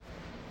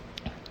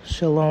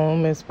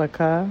Shalom,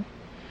 Mispaka,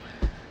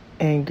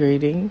 and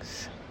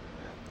greetings.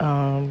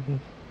 All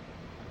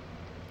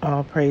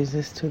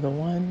praises to the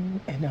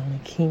one and only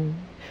King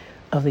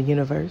of the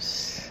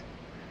universe,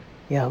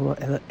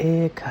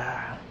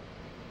 Yahuah.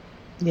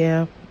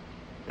 Yeah,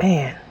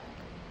 man.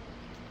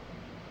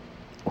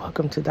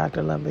 Welcome to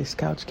Dr. Lovely's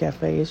Couch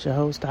Cafe. It's your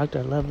host,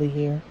 Dr. Lovely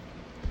here.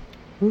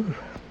 Ooh.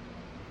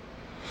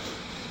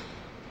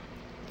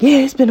 Yeah,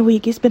 it's been a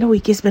week.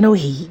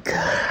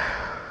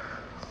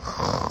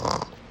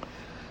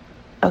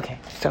 Okay,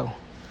 so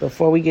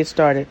before we get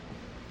started,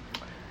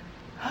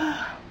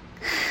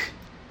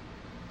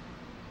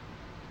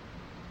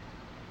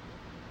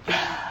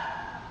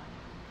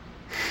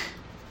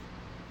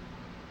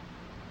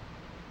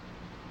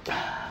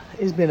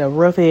 it's been a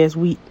rough ass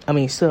week.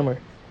 Summer.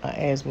 My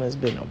asthma has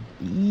been a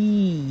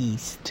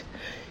beast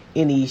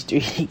in these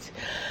streets.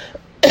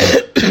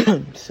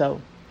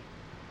 So,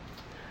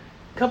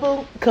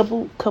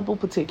 couple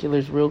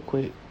particulars real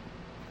quick.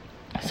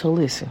 So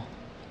listen.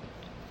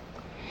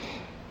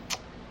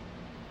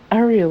 I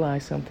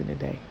realized something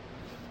today,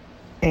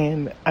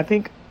 and I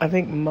think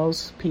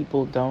most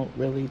people don't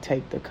really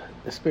take the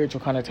spiritual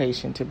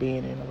connotation to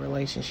being in a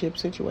relationship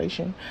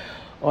situation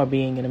or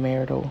being in a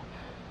marital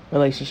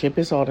relationship.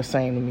 It's all the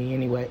same to me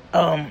anyway.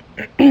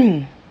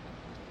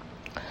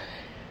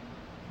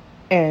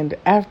 And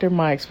after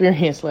my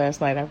experience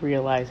last night, I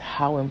realized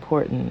how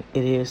important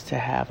it is to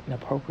have an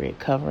appropriate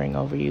covering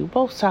over you,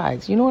 both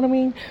sides. You know what I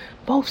mean?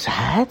 Both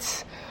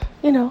sides.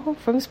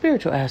 From the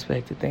spiritual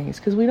aspect of things,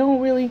 because we don't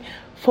really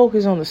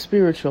focus on the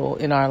spiritual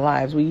in our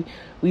lives. We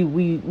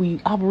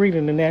operate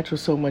in the natural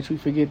so much we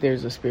forget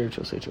there's a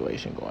spiritual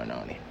situation going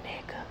on. And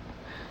nigga,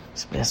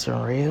 it's been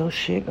some real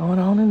shit going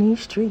on in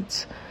these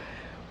streets.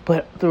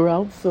 But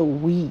throughout the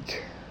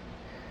week,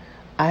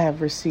 I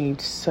have received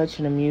such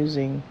an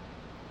amusing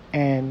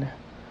and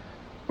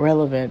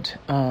relevant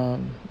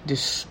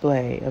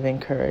display of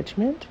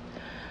encouragement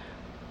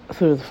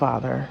through the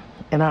Father.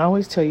 And I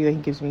always tell you that he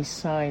gives me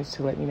signs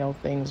to let me know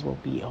things will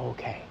be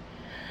okay.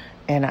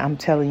 And I'm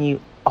telling you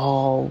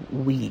all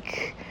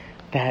week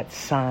that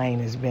sign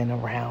has been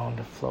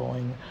around,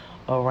 flowing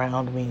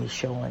around me,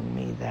 showing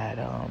me that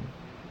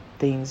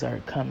things are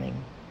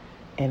coming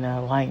in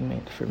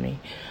alignment for me.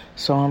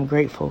 So I'm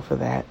grateful for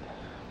that.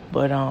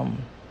 But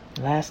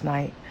last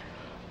night,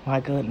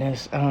 my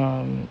goodness,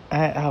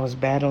 I was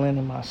battling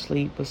in my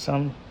sleep with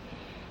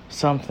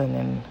something,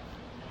 and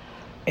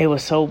it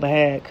was so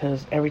bad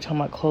because every time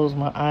I close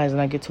my eyes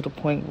and I get to the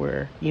point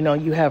where,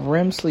 you have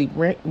REM sleep.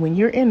 When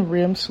you're in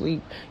REM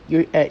sleep,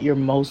 you're at your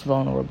most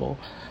vulnerable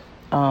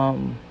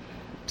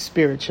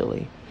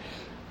spiritually.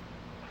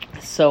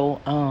 So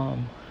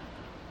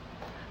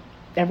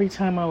every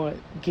time I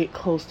would get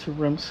close to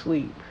REM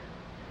sleep,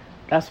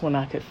 that's when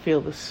I could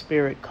feel the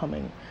spirit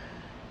coming.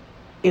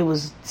 It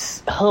was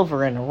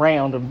hovering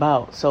around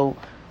about. So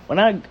when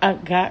I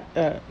got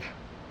up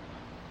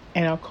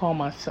and I called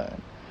my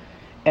son,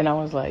 and I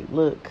was like,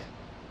 look,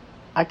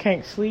 I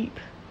can't sleep.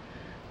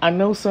 I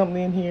know something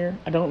in here.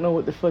 I don't know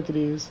what the fuck it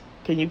is.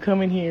 Can you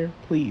come in here,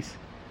 please?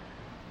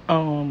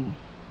 I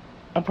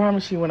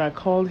promise you, when I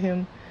called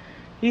him,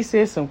 he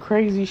said some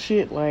crazy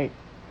shit like,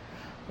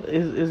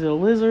 is it a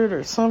lizard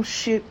or some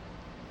shit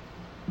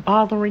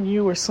bothering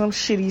you or some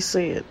shit he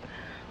said.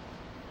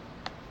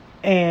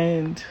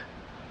 And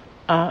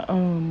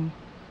I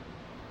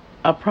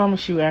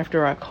promise you,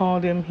 after I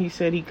called him, he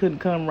said he couldn't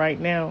come right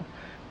now.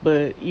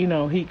 But,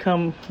 he'd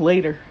come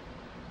later.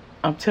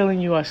 I'm telling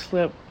you, I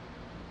slept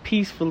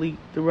peacefully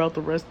throughout the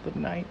rest of the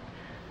night.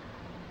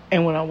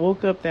 And when I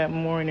woke up that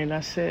morning, I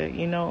said,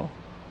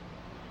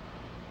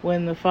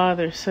 when the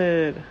Father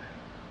said,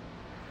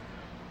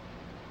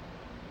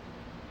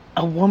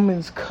 a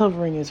woman's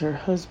covering is her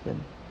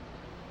husband.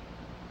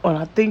 When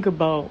I think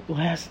about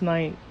last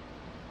night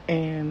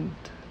and,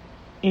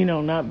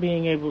 not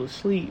being able to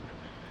sleep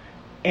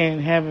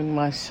and having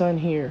my son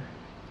here,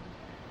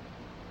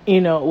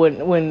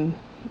 when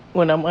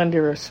I'm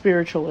under a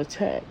spiritual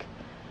attack,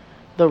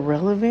 the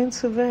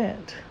relevance of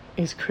that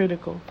is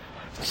critical.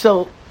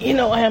 So,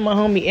 I have my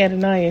homie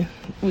Adonai,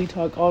 we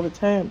talk all the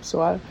time.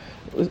 So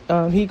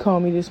he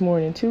called me this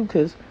morning too,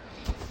 because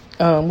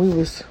he told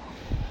me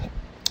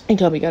he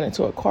got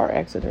into a car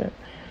accident.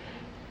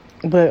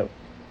 But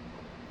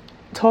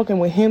talking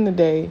with him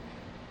today,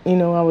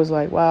 I was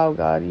like, wow,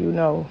 God,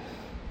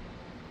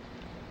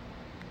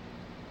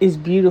 it's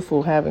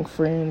beautiful having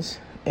friends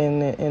in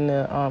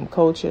the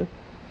culture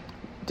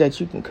that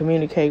you can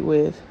communicate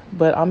with.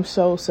 But I'm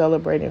so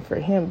celebrating for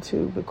him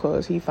too,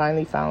 because he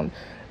finally found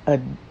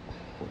a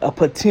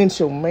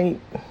potential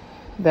mate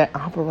that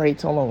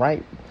operates on the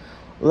right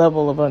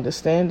level of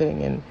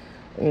understanding. And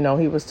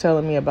he was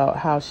telling me about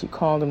how she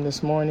called him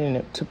this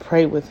morning to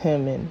pray with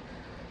him and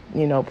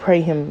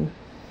pray him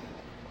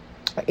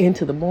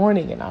into the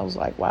morning. And I was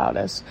like, wow,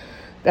 that's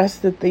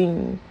the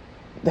thing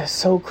that's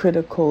so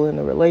critical in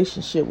a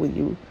relationship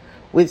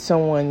with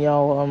someone,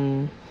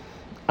 y'all,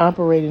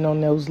 operating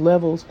on those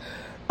levels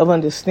of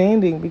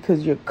understanding,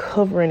 because you're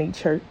covering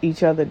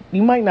each other.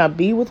 You might not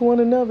be with one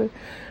another,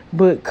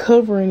 but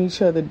covering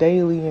each other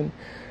daily and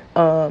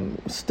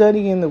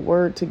studying the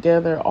word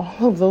together,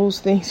 all of those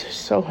things are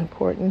so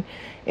important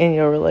in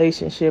your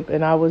relationship.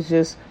 And I was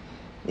just,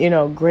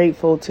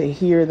 grateful to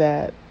hear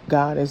that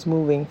God is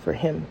moving for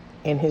him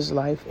in his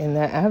life in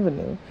that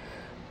avenue.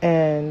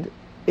 And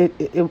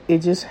it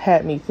just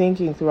had me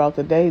thinking throughout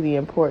the day the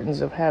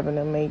importance of having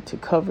a mate to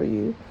cover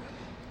you,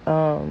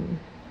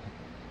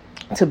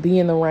 to be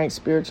in the right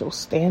spiritual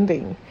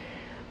standing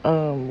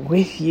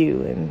with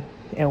you,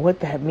 and what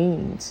that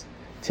means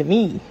to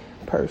me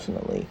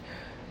personally,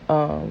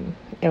 and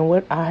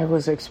what I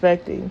was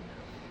expecting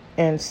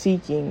and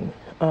seeking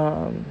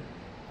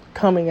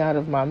coming out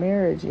of my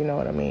marriage. You know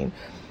what I mean?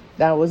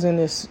 That was in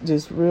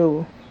this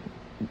real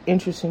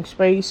interesting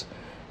space,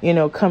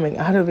 coming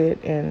out of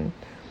it, and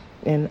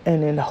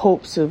in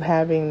hopes of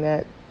having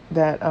that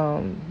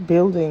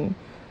building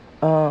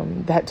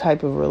that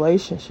type of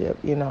relationship,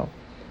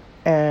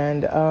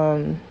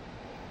 and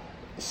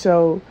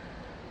so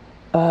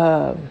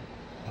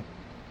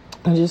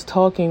just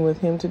talking with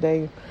him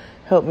today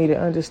helped me to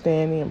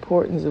understand the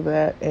importance of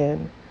that.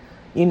 And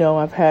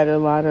I've had a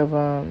lot of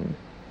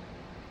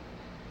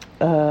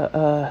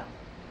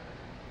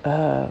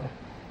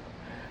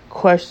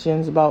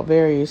questions about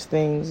various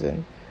things,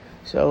 and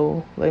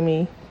so let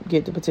me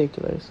get the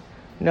particulars.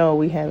 No,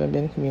 we haven't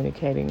been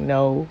communicating.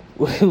 No,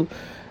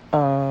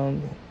 I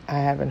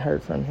haven't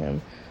heard from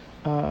him,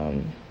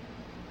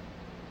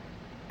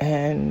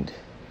 and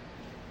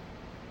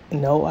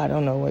no, I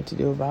don't know what to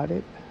do about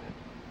it.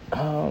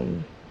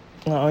 The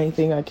only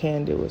thing I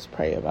can do is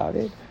pray about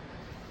it.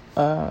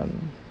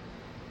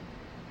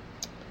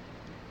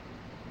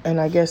 And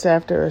I guess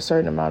after a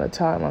certain amount of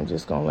time, I'm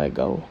just going to let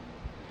go.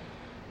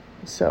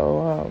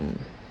 So,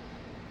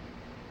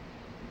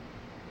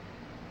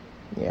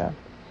 yeah.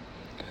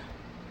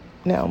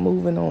 Now,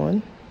 moving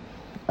on.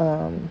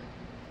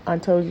 I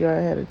told you I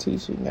had a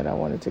teaching that I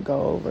wanted to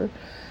go over.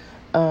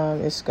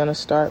 It's going to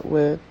start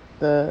with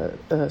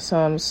the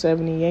Psalm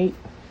 78,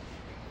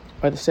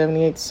 or the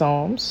 78th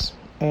Psalms.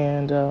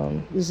 And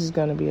this is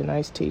going to be a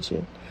nice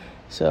teaching.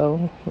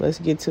 So, let's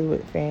get to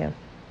it, fam.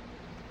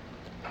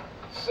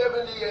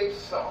 78th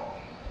Psalm.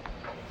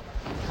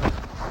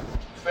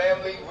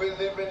 Family, we're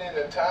living in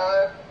a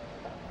time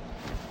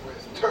where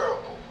it's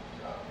terrible.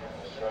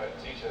 That's right.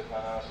 Teach us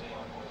how to see.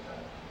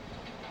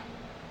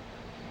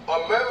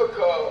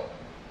 America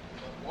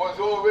was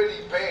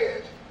already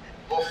bad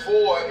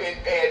before it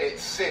added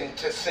sin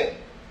to sin.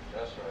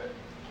 That's right.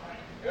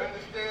 You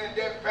understand?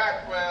 Their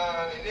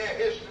background and their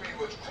history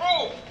was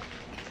cruel.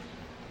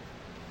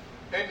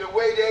 And the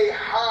way they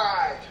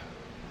hide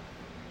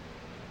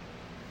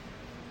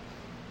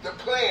the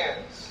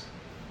plans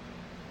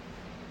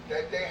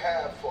that they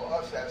have for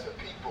us as a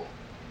people.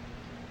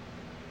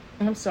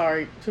 I'm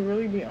sorry, to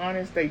really be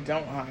honest, they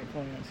don't hide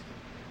plans.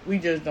 We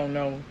just don't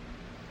know.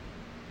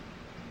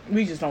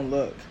 We just don't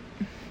look.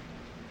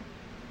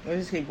 Let's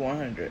just keep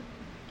 100.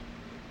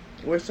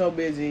 We're so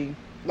busy,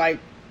 like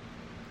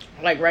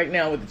right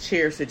now with the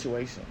chair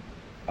situation.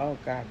 Oh,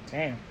 god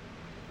damn.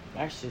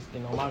 That's just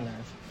getting on my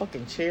nerves.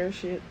 Fucking chair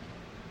shit.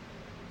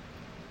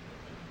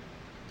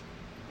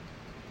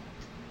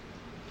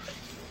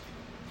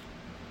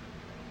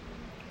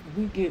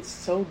 We get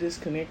so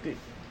disconnected,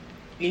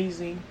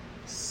 easy,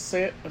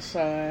 set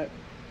aside.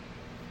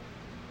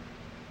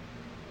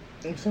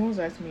 And someone's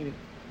asked me to,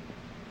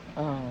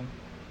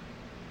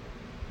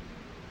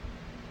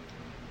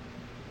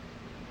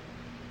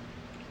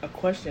 a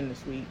question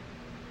this week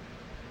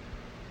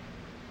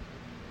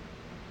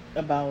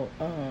about,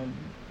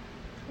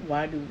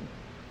 why do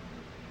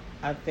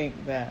I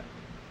think that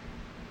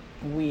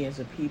we as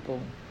a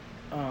people,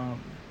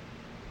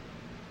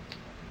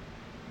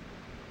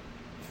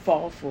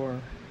 fall for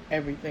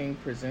everything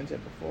presented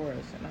before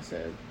us. And I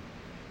said,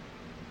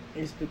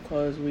 it's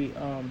because we,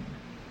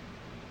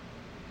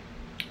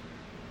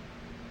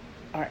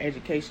 our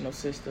educational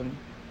system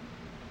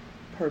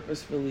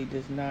purposefully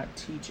does not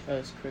teach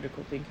us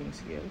critical thinking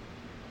skills,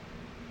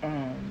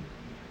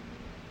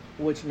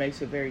 which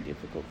makes it very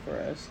difficult for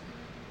us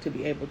to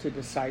be able to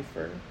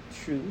decipher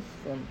truth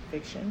from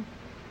fiction,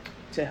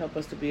 to help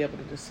us to be able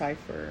to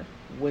decipher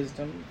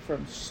wisdom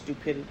from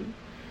stupidity,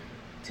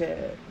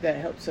 that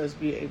helps us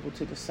be able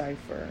to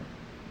decipher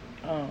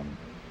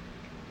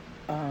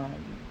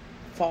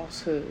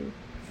falsehood,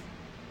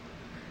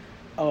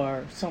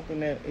 or something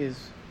that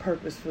is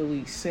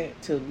purposefully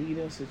sent to lead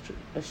us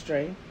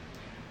astray.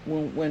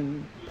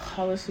 When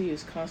policy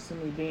is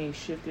constantly being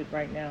shifted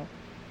right now,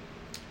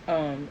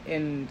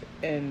 and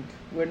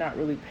we're not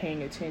really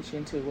paying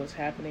attention to what's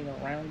happening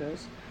around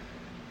us.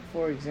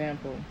 For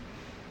example,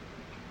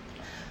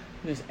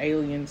 this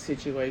alien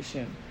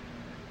situation.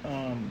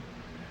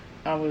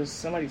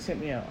 Somebody sent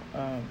me an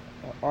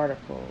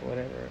article or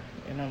whatever,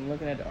 and I'm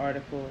looking at the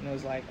article, and it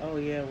was like, oh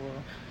yeah,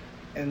 well,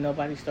 and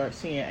nobody starts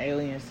seeing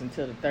aliens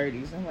until the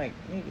 30s. I'm like,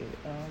 nigga,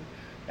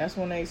 that's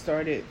when they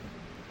started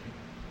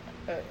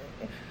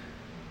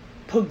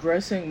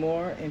progressing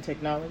more in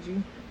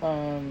technology.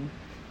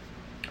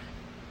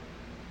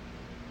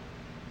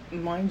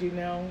 Mind you,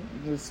 now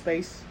the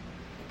space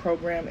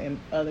program in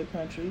other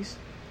countries.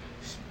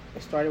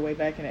 It started way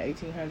back in the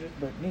 1800s,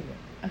 but nigga,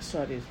 I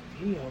saw this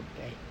video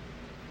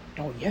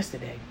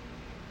yesterday.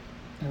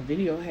 The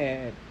video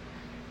had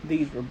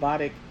these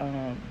robotic,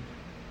 I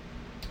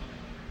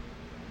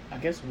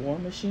guess war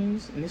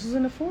machines, and this is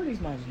in the 40s,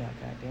 mind you, not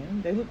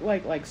goddamn. They look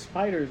like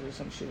spiders or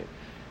some shit.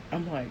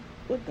 I'm like,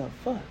 what the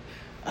fuck?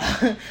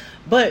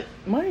 But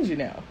mind you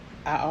now,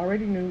 I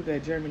already knew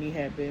that Germany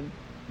had been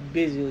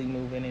busily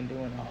moving and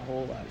doing a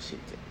whole lot of shit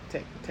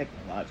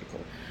technological.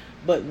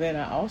 But then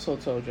I also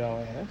told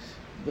y'all ass,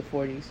 the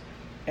 40s,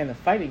 and the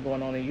fighting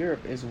going on in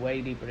Europe is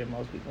way deeper than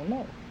most people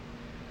know.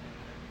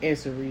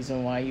 It's the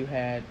reason why you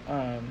had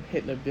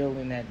Hitler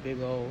building that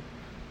big old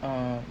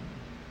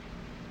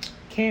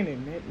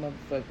cannon. That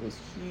motherfucker was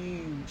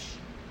huge.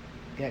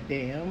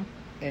 Goddamn.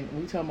 And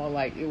we talking about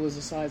like it was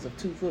the size of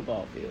 2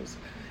 football fields.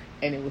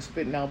 And it was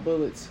spitting out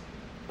bullets.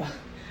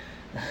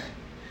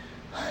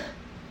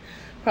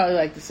 Probably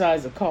like the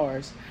size of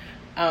cars.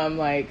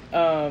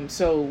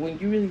 So when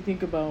you really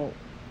think about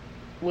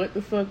what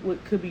the fuck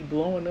could be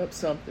blowing up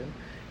something,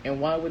 and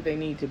why would they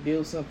need to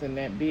build something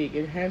that big?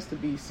 It has to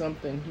be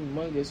something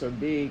humongous or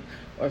big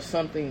or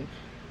something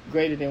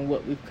greater than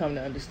what we've come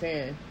to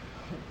understand.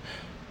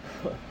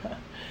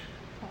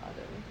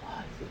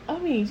 I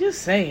mean,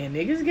 just saying,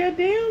 niggas,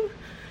 goddamn.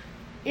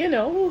 You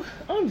know,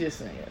 I'm just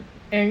saying.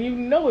 And you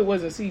know it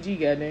wasn't CG,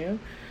 goddamn.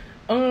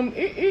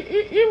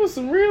 It was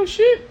some real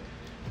shit.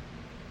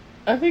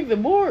 I think the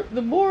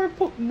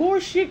more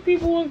shit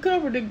people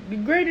uncover, the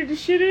greater the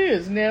shit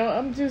is. Now,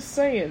 I'm just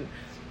saying.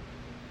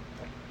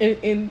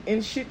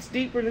 And shit's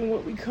deeper than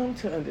what we come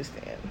to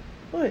understand.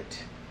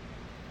 But,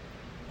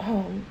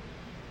 I'm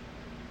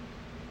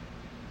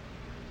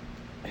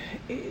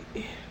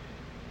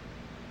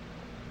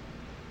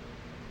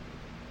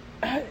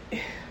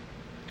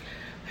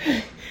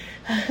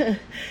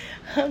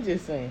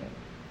just saying.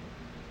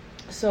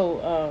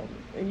 So,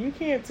 and you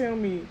can't tell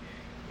me,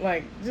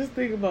 like, just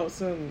think about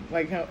something,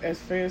 like how as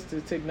fast the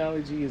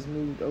technology has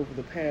moved over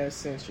the past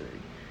century.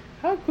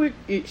 How quick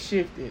it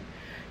shifted.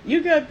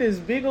 You got this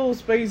big old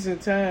space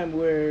and time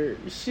where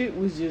shit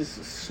was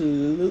just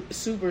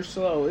super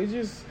slow. It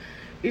just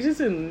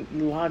didn't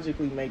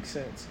logically make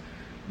sense.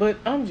 But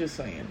I'm just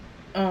saying,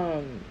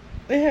 there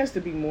has to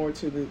be more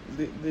to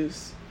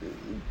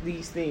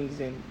these things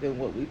than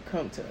what we've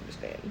come to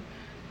understand.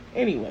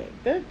 Anyway,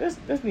 that's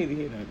neither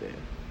here nor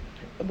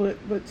there.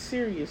 But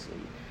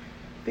seriously,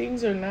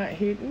 things are not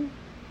hidden.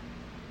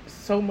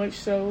 So much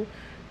so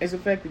as the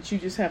fact that you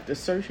just have to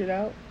search it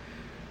out.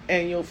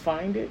 And you'll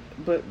find it,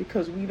 but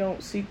because we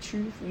don't seek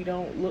truth, we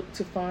don't look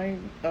to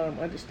find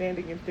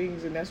understanding in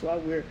things, and that's why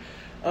we're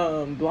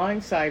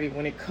blindsided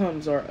when it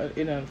comes or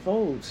it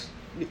unfolds,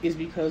 is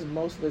because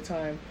most of the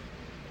time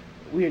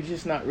we are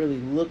just not really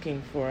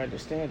looking for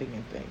understanding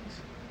in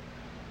things.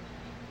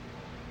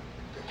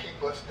 To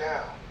keep us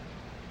down.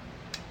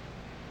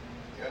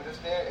 You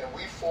understand? And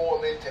we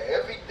fall into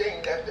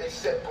everything that they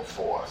set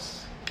before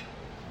us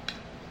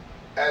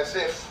as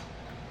if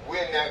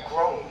we're not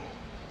grown.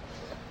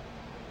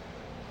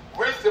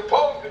 We're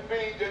supposed to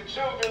be the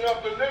children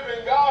of the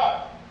living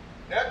God,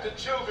 not the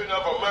children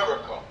of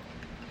America.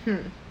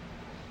 You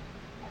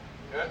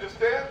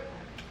understand?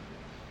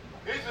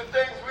 These are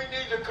things we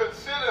need to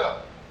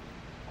consider.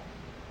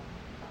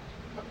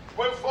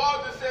 When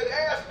Father said,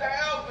 ask the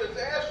elders,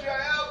 ask your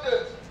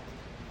elders,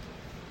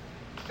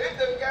 it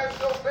done got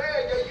so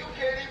bad that you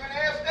can't even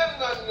ask them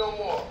nothing no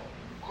more.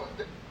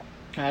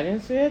 I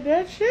didn't say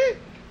that shit.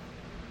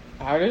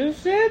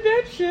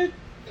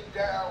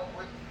 Down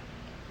with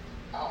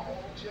our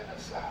own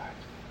genocide.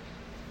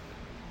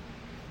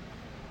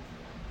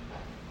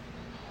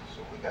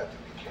 So we got to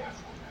be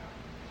careful now.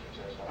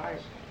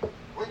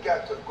 We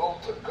got to go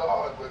to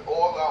God with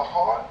all our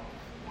heart,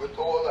 with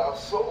all our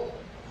soul,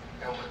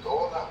 and with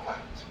all our might.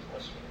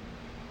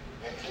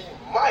 And He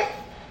might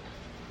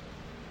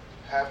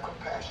have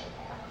compassion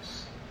on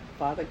us.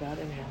 Father God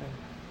in heaven.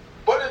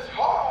 But it's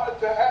hard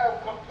to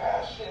have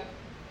compassion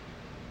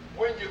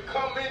when you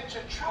come into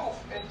truth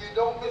and you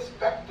don't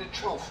respect the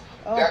truth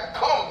that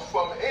comes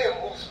from Him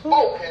who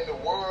spoke and the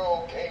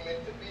world came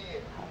into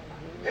being.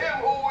 Him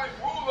who is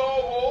ruler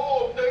over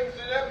all things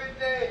and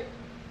everything.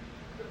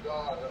 The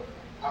God of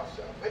our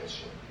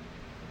salvation.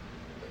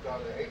 The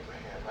God of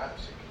Abraham,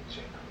 Isaac, and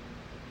Jacob.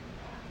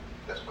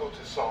 Let's go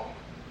to Psalm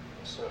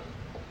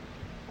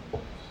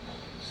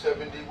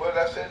 70, what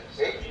did I say?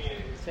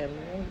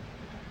 78.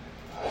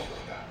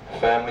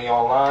 Family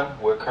online,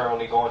 we're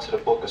currently going to the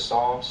book of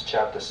Psalms,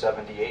 chapter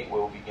 78.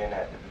 We'll begin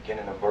at the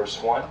beginning of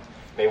verse 1.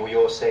 May we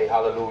all say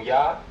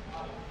hallelujah.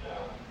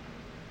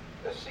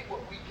 Let's see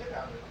what we get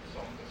out of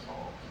some of the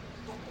Psalms.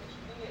 It's so much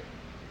in it.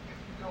 If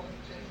you don't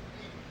just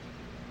be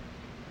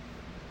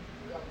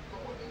without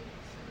throwing in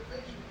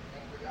consideration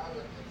and without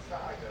a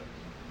desire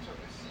to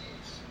receive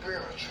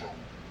spiritual.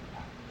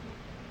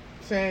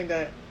 Saying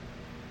that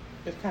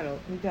he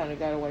kind of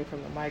got away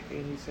from the mic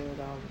and he said,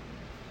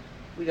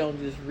 we don't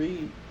just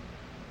read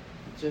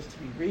just to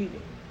be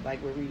reading, like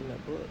we're reading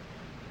a book,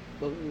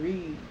 but we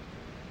read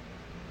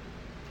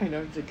in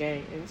order to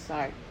gain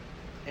insight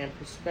and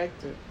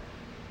perspective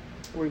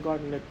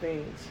regarding the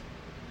things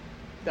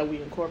that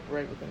we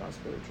incorporate within our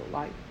spiritual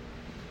life.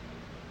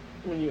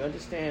 When you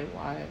understand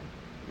why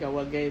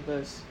Yahuah gave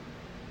us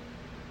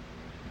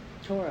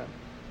Torah,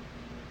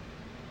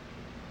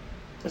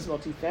 it's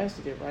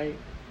multifaceted, right?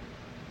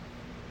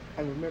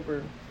 I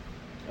remember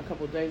a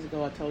couple of days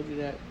ago I told you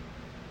that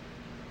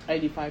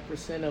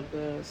 85% of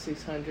the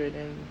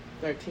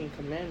 613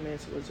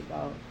 commandments was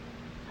about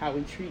how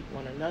we treat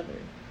one another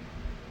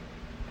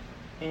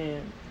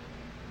and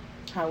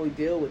how we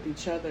deal with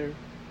each other.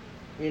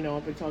 You know,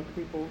 I've been talking to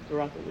people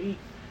throughout the week,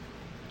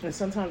 and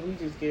sometimes we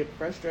just get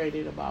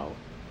frustrated about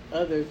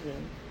others,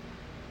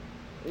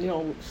 and, you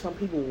know, some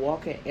people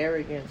walk in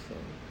arrogance and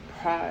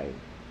pride,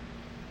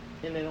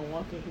 and they don't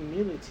walk in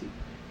humility.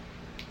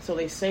 So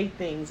they say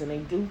things and they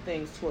do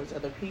things towards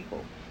other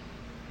people.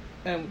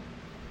 And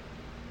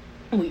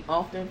we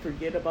often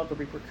forget about the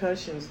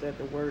repercussions that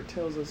the word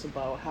tells us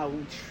about how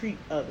we treat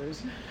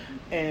others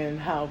and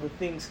how the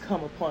things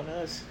come upon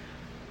us,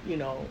 you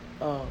know,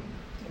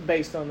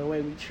 based on the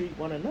way we treat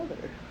one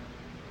another.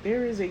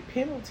 There is a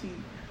penalty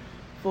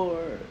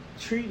for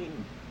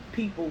treating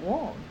people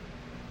wrong.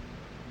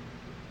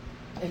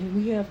 And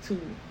we have to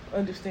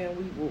understand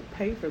we will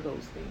pay for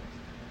those things.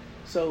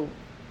 So,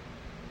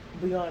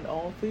 beyond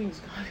all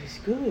things, God is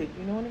good,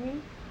 you know what I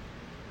mean?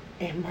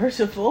 And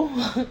merciful.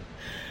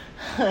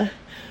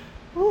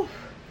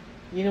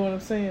 You know what I'm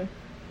saying?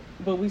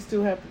 But we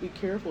still have to be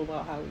careful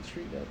about how we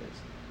treat others.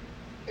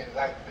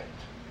 Enlightenment.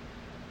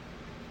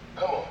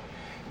 Come on.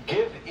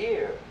 Give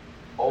ear,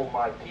 O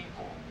my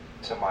people,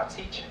 to my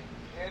teaching.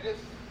 Yeah,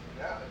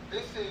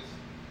 this is,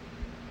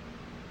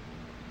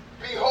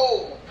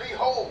 behold.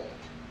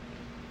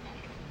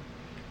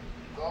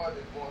 God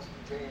wants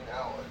to gain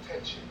our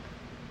attention.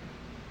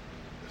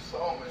 The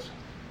psalmist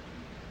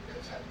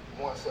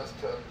wants us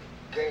to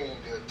gain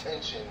the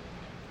attention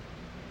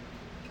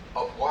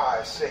of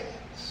wise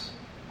sayings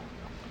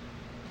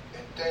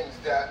and things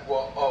that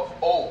were of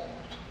old.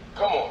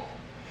 Come on.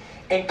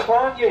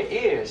 Incline your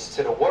ears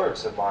to the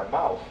words of my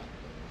mouth.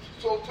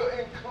 So to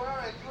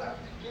incline, you have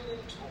to get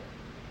into it.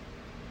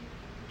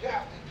 You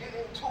have to get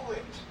into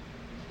it.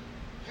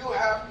 You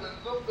have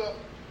to look up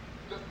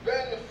the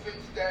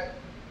benefits that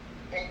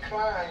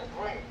incline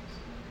brings.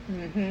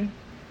 Mm-hmm.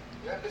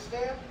 You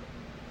understand?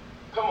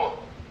 Come on.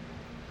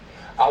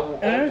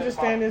 I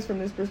understand this from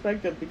this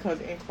perspective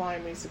because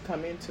incline means to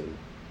come into,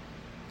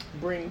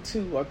 bring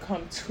to, or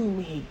come to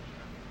me,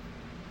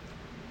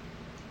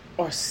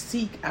 or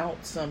seek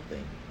out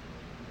something,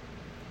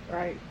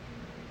 right?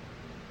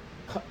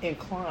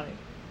 Incline.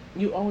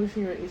 You always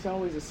hear it's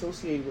always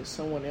associated with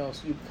someone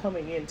else. You're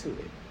coming into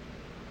it,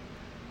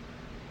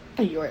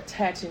 and you're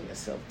attaching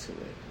yourself to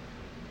it.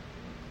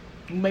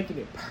 You're making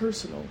it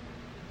personal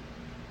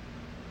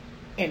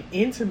and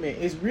intimate.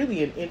 Is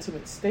really an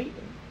intimate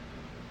statement.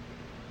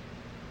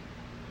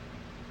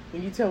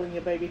 When you're telling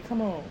your baby,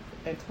 come on,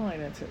 incline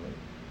into me.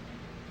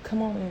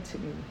 Come on into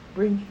me.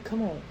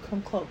 Come on,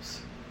 come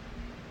close.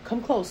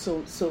 Come close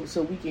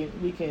so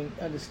we can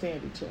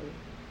understand each other.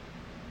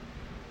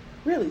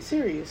 Really,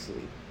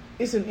 seriously.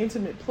 It's an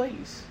intimate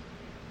place.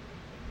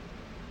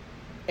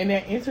 And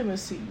that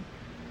intimacy,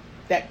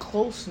 that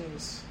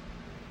closeness,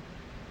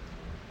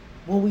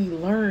 when we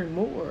learn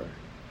more,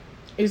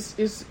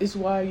 it's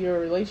why your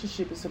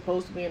relationship is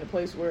supposed to be in a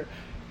place where,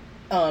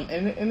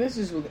 and this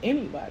is with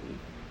anybody,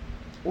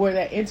 where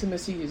that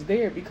intimacy is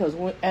there, because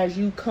as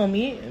you come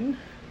in,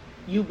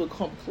 you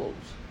become close.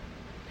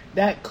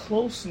 That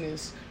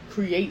closeness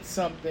creates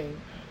something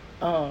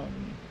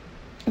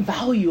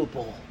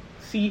valuable.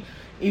 See,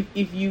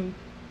 if you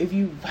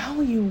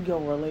value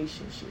your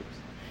relationships,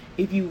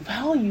 if you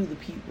value the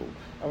people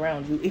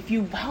around you, if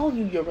you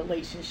value your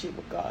relationship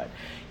with God,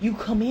 you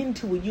come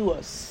into it, you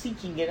are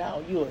seeking it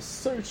out, you are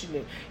searching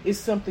it. It's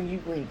something you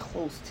bring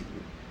close to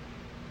you.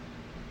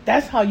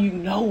 That's how you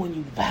know when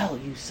you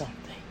value something.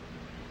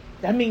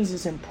 That means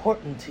it's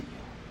important to you,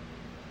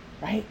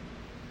 right?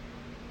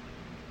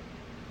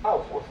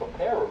 Out with a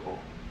parable,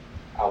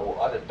 I will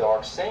utter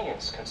dark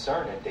sayings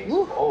concerning days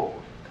of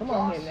old. Come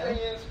on here now. now. Dark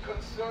sayings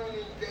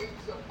concerning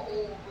days of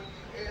old, when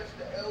you ask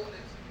the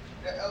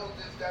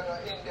elders that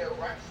are in their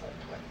rightful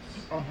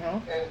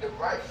place and the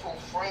rightful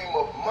frame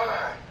of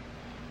mind,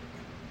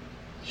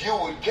 you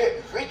would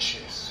get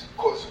riches,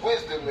 because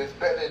wisdom is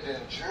better than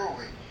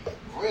jewelry.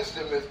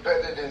 Wisdom is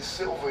better than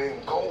silver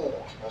and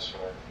gold. That's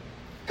right.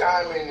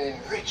 Diamond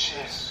and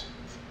riches.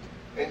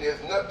 And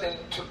there's nothing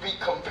to be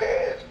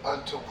compared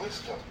unto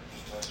wisdom.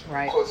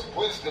 Right. Because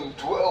wisdom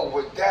dwell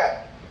with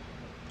that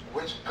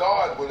which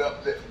God would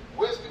uplift.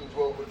 Wisdom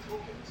dwell with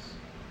prudence.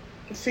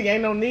 See,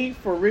 ain't no need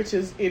for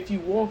riches if you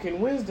walk in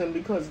wisdom,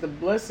 because the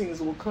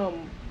blessings will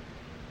come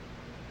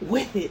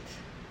with it.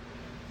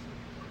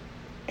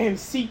 And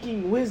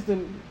seeking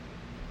wisdom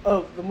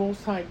of the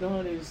Most High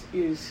God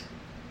is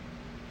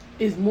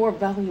more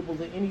valuable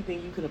than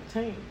anything you can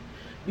obtain,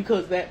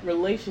 because that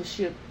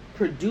relationship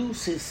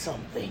produces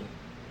something.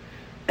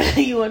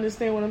 You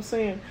understand what I'm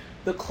saying?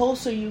 The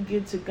closer you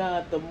get to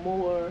God, the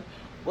more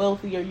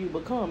wealthier you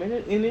become. And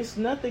it's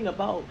nothing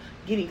about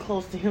getting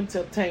close to him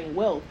to obtain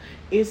wealth.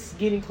 It's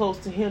getting close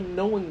to him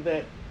knowing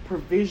that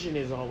provision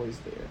is always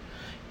there.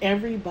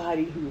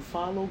 Everybody who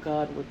followed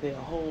God with their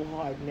whole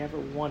heart never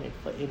wanted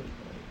for anything.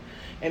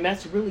 And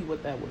that's really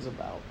what that was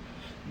about.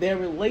 Their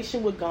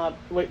relationship with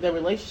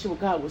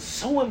God was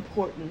so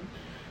important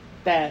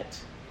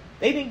that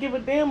they didn't give a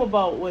damn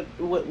about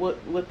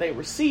what they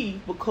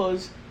received,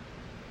 because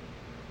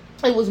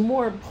it was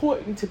more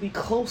important to be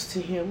close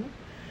to him.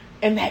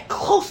 And that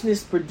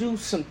closeness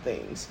produced some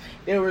things.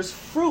 There was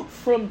fruit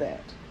from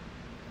that.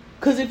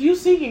 Because if you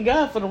seeking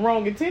God for the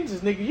wrong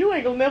intentions, nigga, you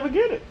ain't gonna never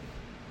get it.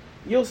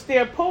 You'll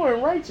stare poor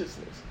in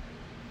righteousness.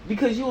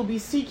 Because you will be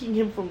seeking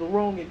him from the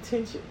wrong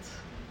intentions.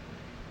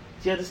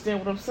 Do you understand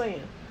what I'm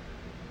saying?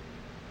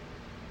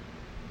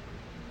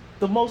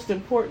 The most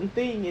important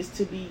thing is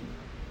to be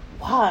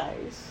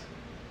wise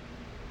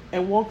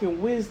and walk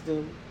in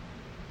wisdom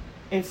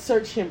and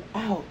search him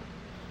out,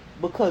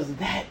 because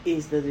that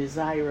is the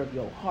desire of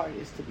your heart,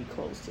 is to be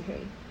close to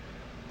him.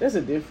 There's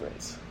a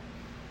difference.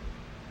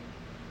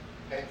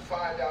 And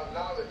find out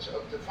knowledge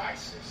of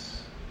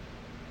devices.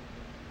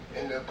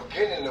 And the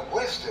beginning of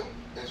wisdom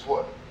is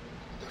what?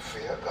 The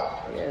fear of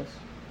God. Yes.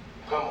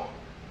 Come on.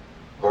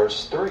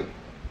 Verse 3.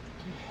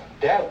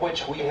 That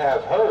which we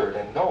have heard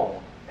and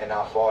known, and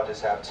our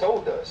fathers have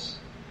told us,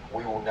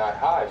 we will not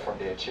hide from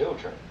their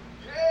children.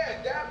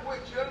 Yeah, that which,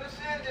 you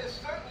understand, there's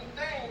certain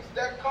things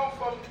that come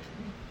from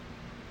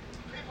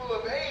people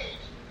of age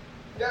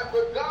that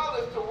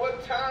regardless of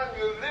what time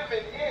you're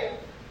living in,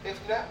 it's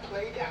not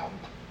played out.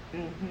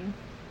 Mm-hmm.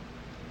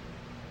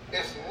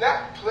 It's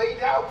not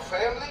played out,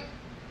 family.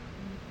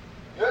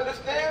 You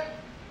understand?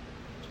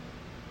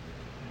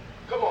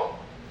 Come on.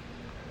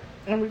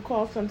 I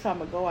recall some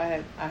time ago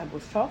I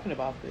was talking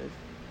about this,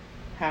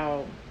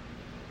 how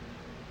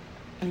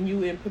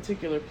you in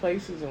particular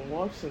places and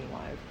walks in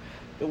life,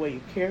 the way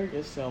you carry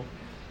yourself,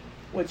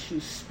 what you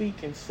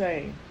speak and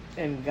say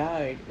and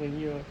guide when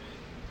you're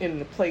in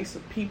the place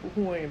of people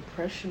who are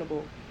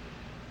impressionable,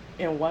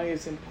 and why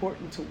it's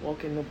important to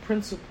walk in the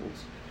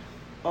principles,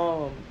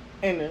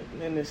 and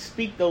to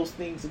speak those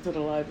things into the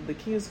lives of the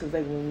kids, because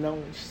they will know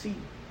and see.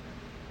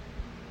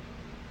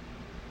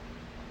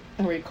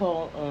 I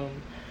recall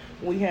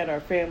we had our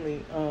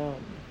family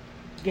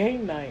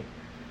game night.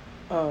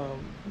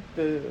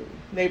 The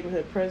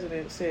neighborhood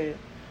president said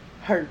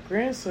her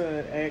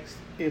grandson asked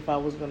if I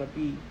was going to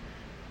be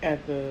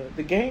at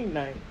the game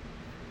night,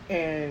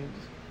 and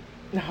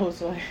I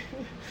was like,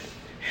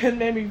 it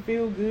made me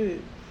feel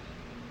good,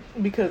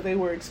 because they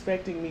were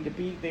expecting me to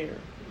be there.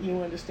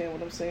 You understand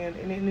what I'm saying?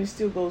 And it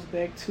still goes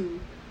back to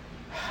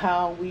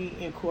how we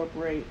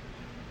incorporate,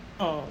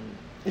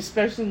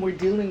 especially when we're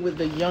dealing with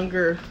the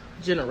younger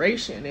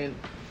generation,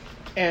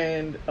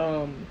 and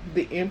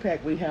the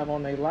impact we have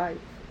on their life.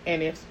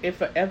 And if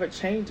it ever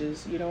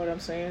changes, you know what I'm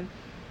saying?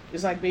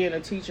 It's like being a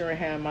teacher and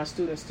having my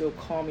students still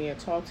call me and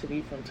talk to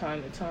me from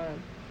time to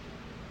time,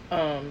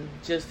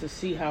 just to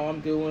see how I'm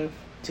doing,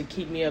 to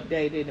keep me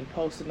updated and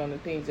posted on the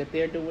things that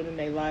they're doing in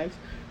their lives.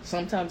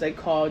 Sometimes they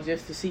call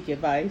just to seek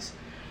advice.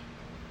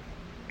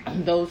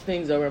 Those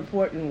things are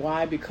important.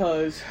 Why?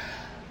 Because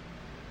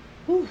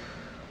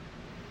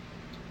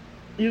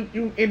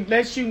it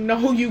lets you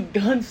know you've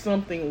done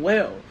something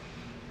well,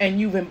 and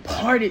you've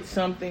imparted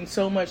something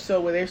so much so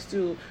where they're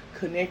still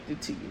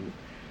connected to you.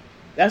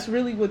 That's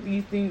really what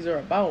these things are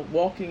about,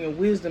 walking in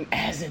wisdom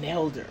as an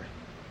elder.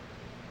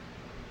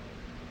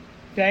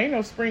 Okay, I ain't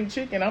no spring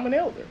chicken, I'm an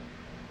elder,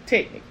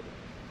 technically.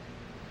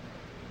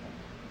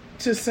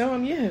 To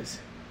some, yes.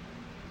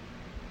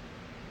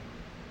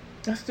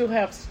 I still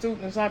have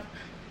students I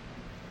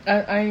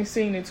ain't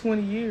seen in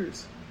 20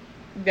 years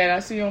that I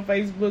see on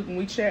Facebook, and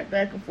we chat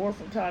back and forth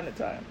from time to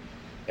time.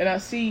 And I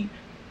see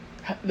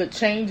the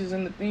changes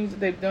and the things that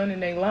they've done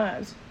in their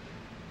lives,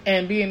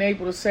 and being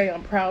able to say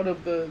I'm proud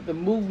of the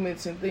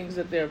movements and things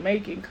that they're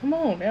making. Come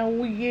on, now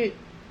when we get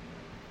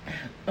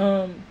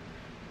and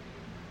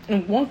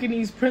walking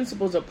these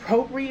principles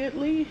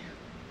appropriately,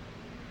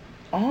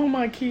 all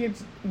my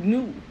kids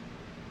knew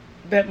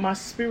that my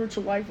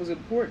spiritual life was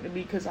important to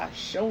me, because I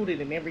showed it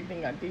in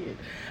everything I did.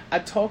 I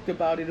talked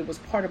about it. It was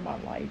part of my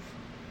life.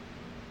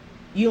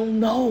 You'll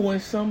know when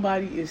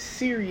somebody is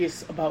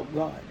serious about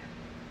God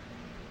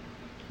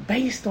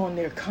based on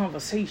their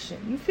conversation.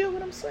 You feel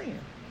what I'm saying?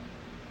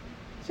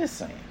 Just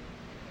saying.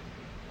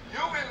 You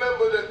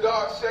remember the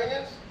dark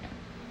sayings?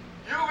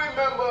 You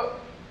remember,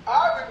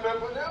 I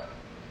remember them.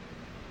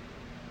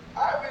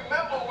 I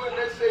remember when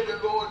they say the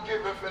Lord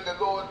giveth and the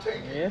Lord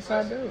taketh. Yes,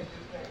 I do.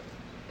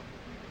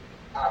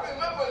 I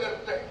remember them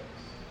things.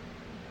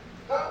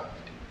 Huh?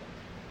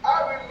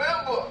 I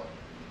remember.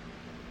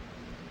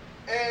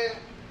 And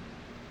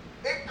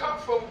it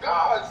comes from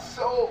God,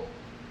 so,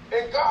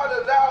 and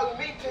God allowed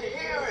me to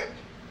hear it.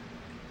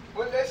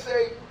 When they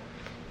say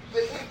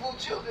the Hebrew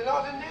children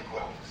are the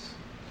Negroes.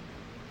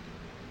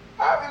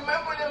 I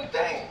remember them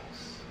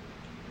things.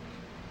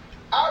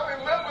 I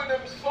remember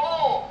them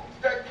songs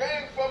that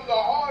came from the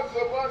hearts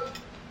of us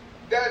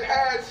that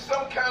had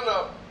some kind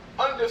of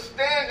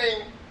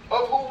understanding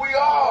of who we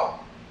are.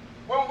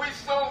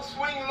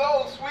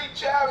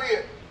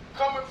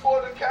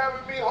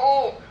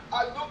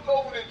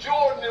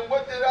 Jordan, and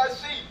what did I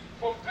see?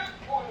 From this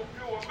point of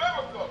view,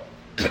 America,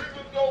 we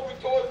looked over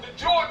towards the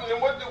Jordan,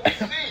 and what did we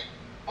see?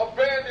 A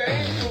band of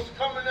angels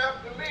coming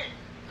after me,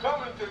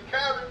 coming to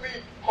carry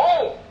me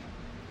home.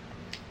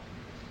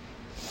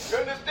 You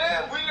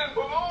understand? We didn't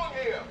belong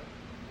here.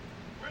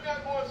 We're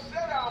not going to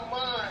set our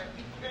mind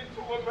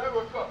into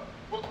America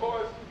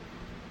because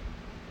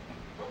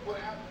look what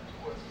happened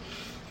to us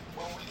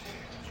when we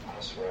did.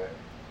 That's right.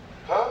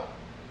 Huh?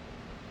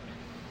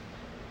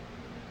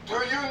 Do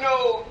you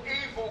know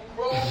evil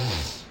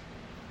grows?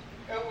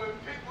 And when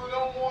people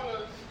don't want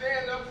to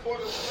stand up for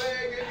the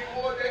flag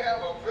anymore, they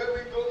have a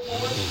very good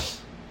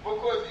voice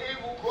because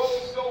evil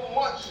grows so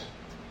much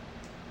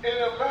in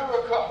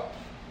America.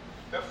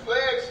 The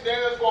flag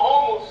stands for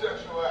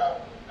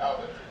homosexuality.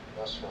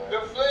 That's right.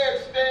 The flag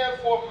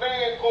stands for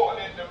man going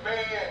into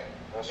man.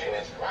 That's and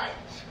right. it's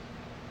right.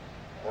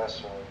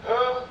 That's right.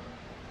 Huh?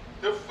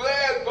 The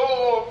flag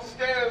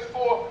stands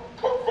for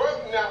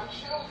perverting our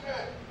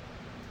children.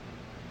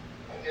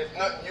 And there's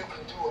nothing you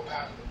can do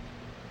about it.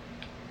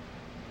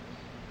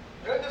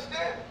 You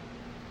understand?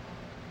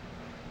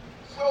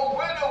 So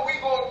when are we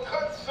going to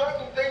cut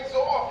certain things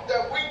off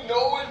that we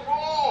know is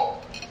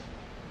wrong?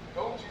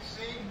 Don't you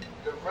see?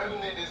 The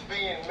remnant is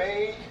being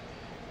made.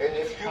 And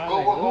if you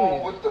go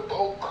along with the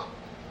poke,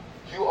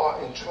 you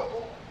are in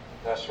trouble.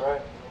 That's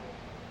right.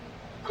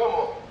 Come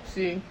on.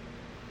 See,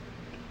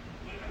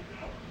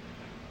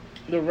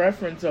 the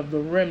reference of the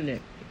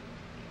remnant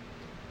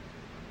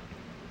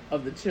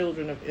of the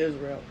children of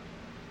Israel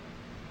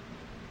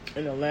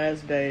in the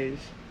last days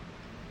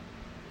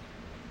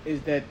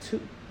is that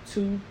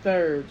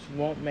two-thirds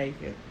won't make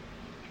it.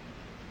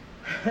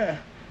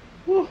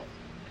 Woo.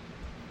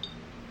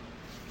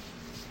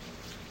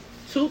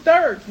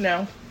 2/3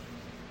 now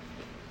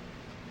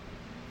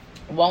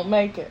won't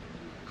make it.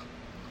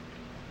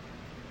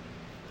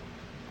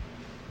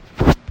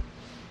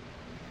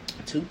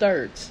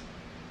 Two-thirds.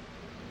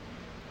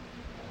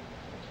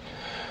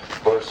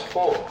 Verse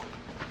 4.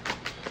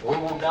 We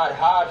will not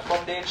hide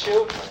from their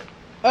children.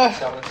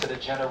 Telling to the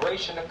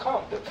generation to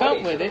come the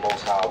praise of the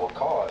Most High our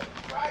God.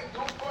 Right,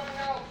 don't burn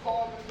out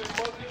fathers and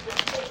mothers and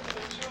teaching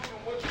the children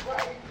what's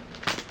right.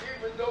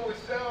 Even though it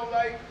sounds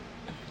like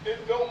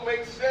it don't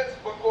make sense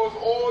because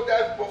all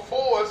that's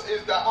before us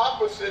is the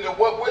opposite of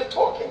what we're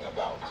talking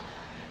about.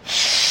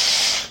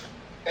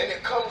 And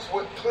it comes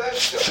with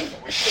pleasure,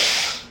 we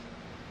think.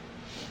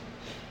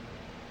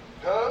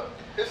 Huh?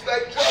 It's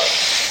like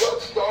drugs.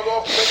 Drugs start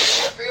off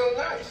making you feel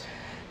nice.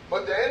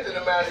 But the end of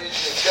the matter is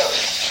you're done.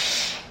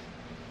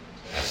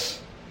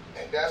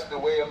 And that's the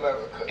way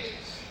America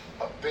is.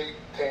 A big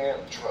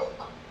damn drug.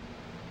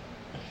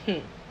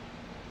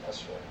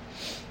 That's right.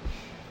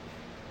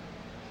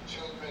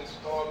 Children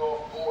start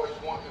off boys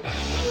wanting to be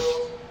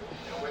girls,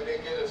 and when they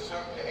get a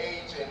certain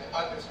age and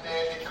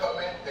understand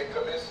they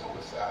commit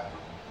suicide.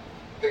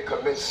 They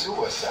commit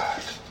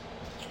suicide.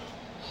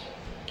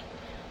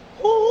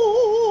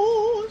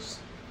 Ooh.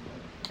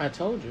 I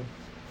told you.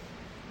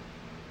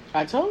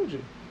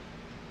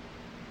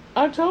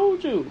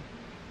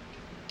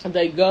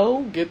 They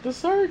go get the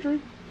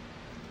surgery.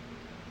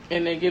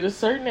 And they get a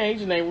certain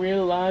age and they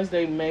realize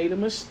they made a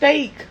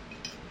mistake.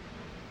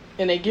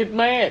 And they get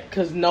mad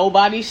because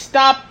nobody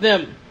stopped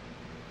them.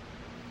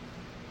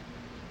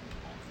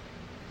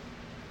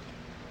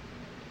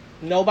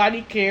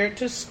 Nobody cared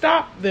to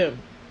stop them.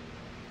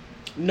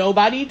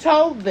 Nobody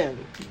told them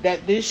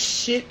that this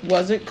shit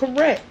wasn't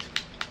correct.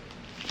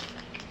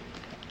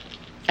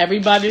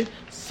 Everybody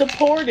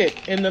supported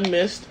in the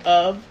midst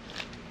of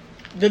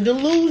the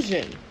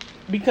delusion.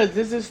 Because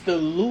this is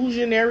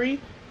delusionary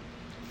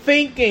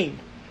thinking.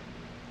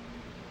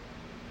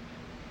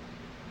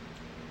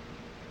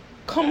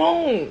 Come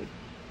on.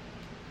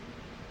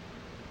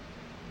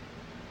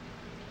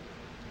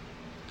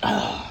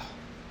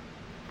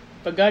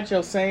 Forgot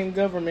your same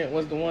government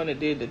was the one that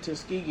did the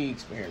Tuskegee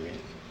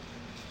experiment.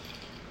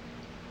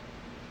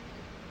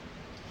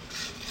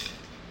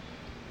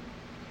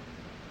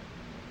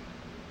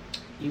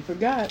 You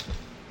forgot.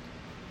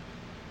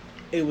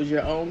 It was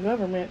your own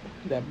government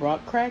that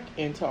brought crack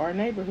into our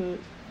neighborhood.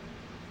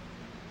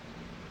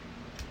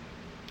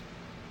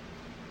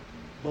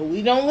 But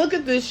we don't look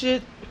at this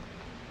shit.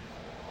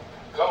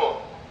 Come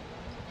on.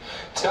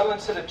 Telling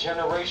to the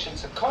generation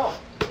to come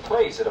the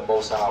praise of the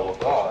Most High our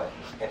God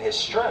and His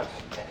strength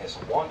and His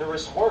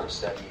wondrous works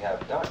that He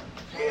have done.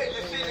 Yeah,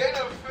 you see, they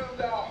done filled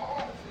our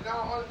hearts and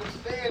our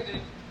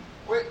understanding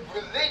with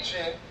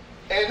religion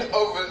and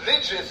a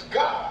religious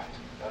God.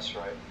 That's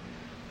right.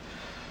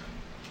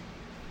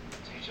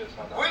 Teach us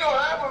how We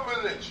don't have a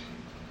religion.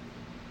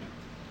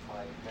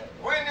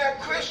 We're not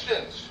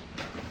Christians.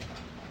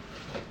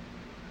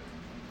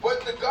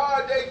 But the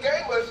God they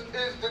gave us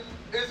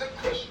is a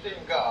Christian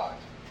God.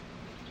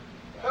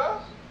 Huh?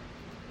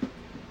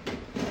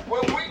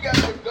 When we got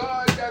the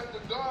God that's the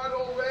God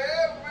over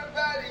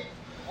everybody,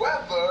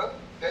 whether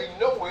they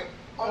know it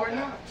or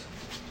not.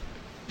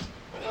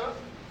 Huh?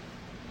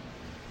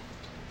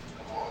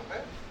 Come on,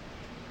 man.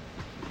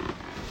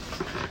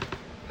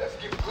 Let's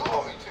give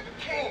glory to the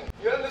King.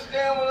 You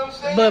understand what I'm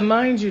saying? But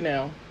mind you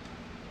now,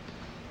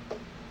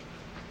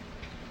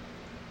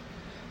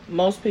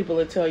 most people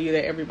will tell you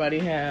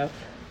that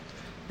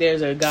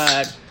there's a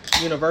God,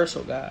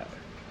 universal God.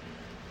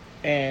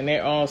 And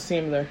they're all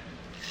similar.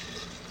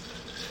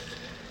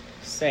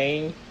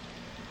 Same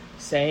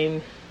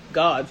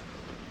God.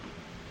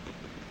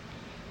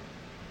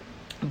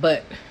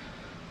 But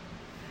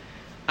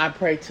I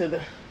pray to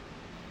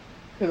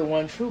the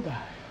one true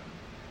God.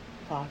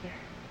 Father,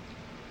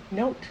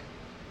 note,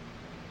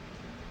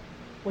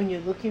 when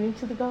you're looking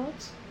into the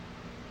gods,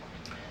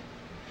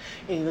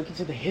 and you look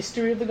into the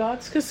history of the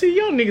gods, because see,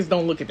 y'all niggas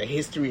don't look at the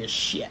history of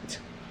shit.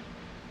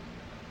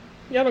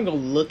 Y'all don't go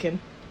looking.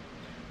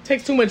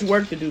 Takes too much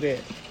work to do that.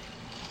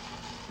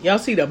 Y'all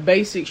see the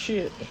basic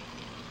shit,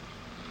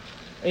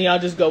 and y'all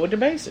just go with the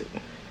basic.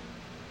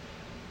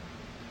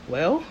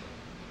 Well,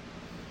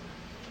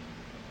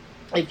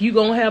 if you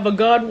gonna have a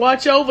God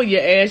watch over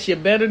your ass, you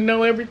better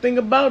know everything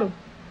about him.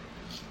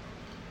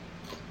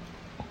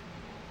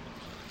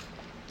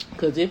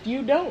 Because if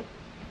you don't,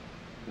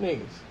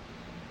 niggas,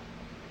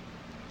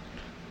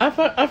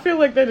 I feel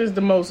like that is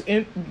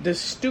the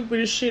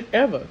stupidest shit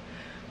ever.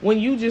 When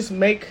you just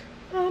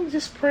I'm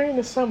just praying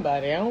to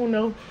somebody. I don't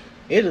know.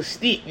 It'll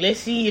stick.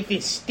 Let's see if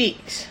it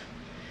sticks.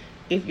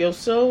 If your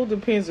soul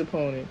depends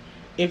upon it,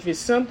 if it's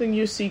something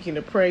you're seeking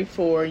to pray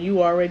for,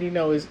 you already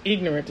know is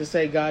ignorant to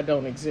say God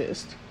don't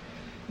exist.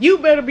 You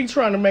better be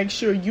trying to make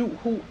sure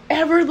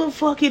whoever the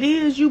fuck it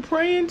is you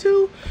praying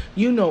to,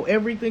 you know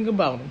everything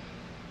about him.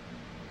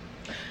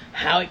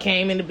 How it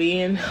came into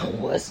being,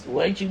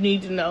 what you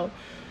need to know,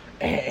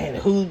 and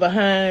who's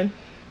behind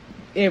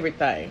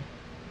everything.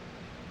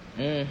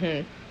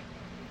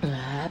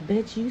 I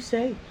bet you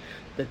say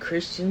the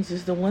Christians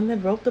is the one that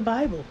wrote the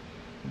Bible,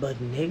 but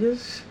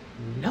niggas,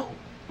 no.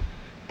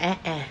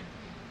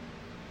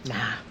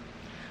 Nah.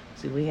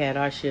 See, we had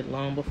our shit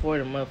long before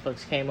the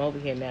motherfuckers came over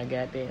here now,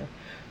 goddamn.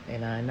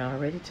 And I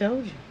already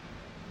told you.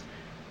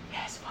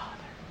 Yes,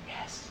 Father,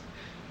 yes.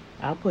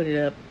 I'll put it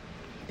up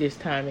this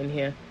time in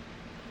here.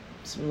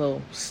 Some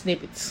little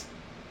snippets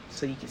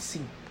so you can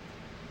see.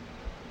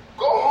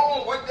 Go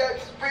home with that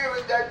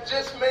spirit that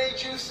just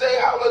made you say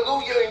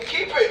hallelujah and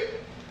keep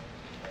it.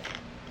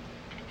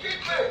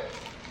 Keep it.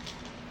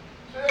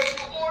 So that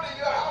you order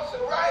your house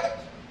aright.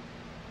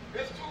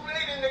 It's too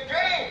late in the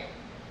game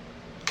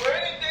for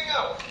anything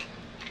else.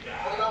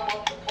 When I'm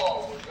up to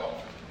par with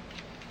God,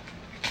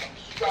 I'm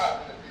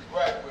striving to be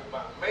right with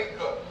my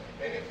maker.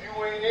 And if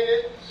you ain't in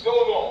it, so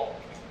long.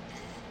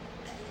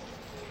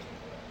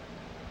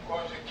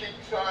 Because you keep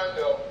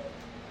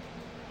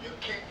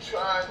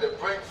trying to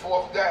bring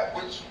forth that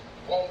which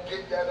won't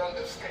get that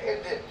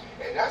understanding.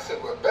 And that's a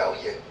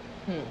rebellion.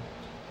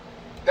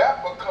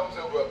 That becomes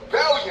a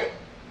rebellion.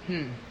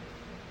 I'm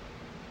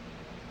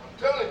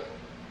telling you.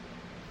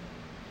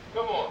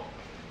 Come on.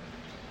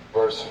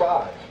 Verse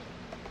 5.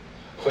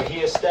 For he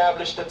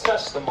established a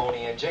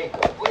testimony in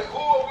Jacob. Wait, who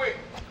are we?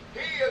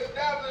 He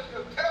established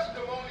a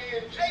testimony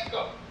in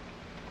Jacob.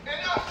 In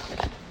us.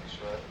 That's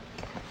right.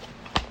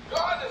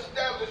 God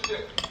established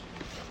it.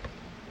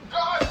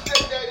 God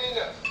set that in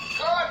us.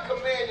 God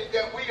commanded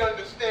that we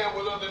understand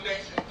what other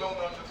nations don't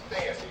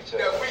understand.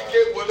 That we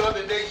get what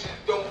other nations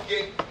don't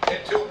get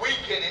until we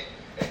get it,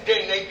 and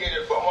then they get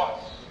it from us.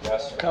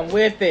 That's right. Come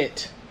with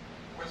it.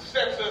 Which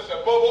sets us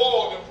above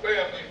all the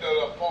families that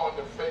are upon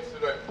the face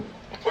of the earth.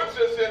 Puts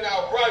us in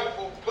our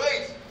rightful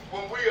place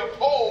when we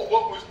uphold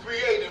what was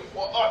created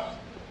for us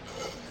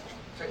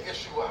to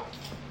issue out.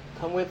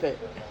 Come with it.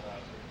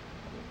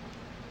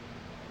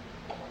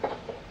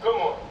 Come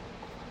on.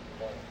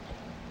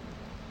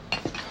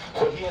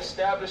 For he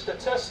established a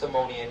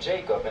testimony in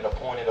Jacob and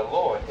appointed a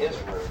law in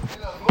Israel.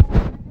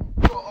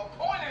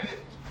 Appointed it.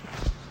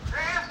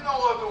 There is no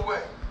other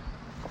way.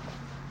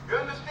 You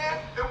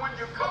understand? And when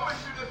you come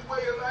into this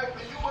way of life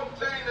and you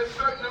obtain a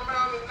certain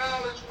amount of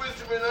knowledge,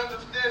 wisdom, and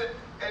understanding,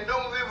 and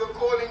don't live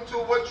according to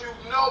what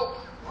you know,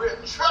 we're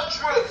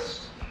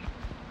treacherous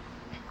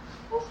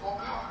before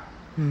God.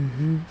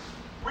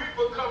 We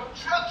become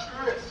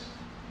treacherous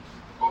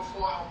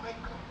before our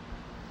Maker.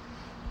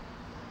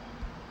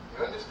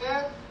 You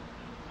understand?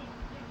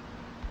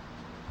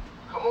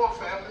 Come on,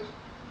 family.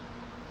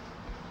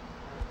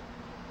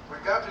 We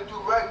got to do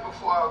right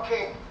before our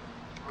King.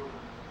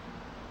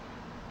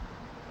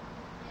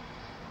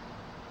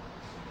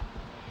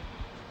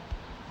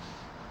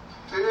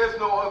 There is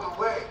no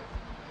other way.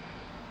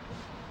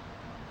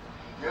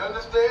 You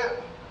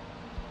understand?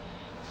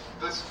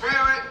 The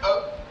spirit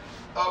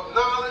of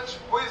knowledge,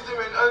 wisdom,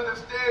 and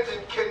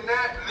understanding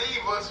cannot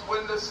leave us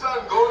when the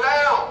sun go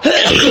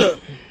down.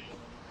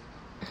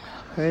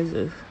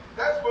 Praises.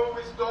 That's when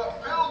we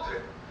start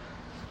building.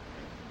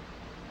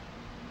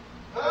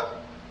 Huh?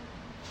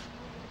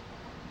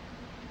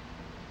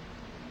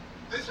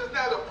 This is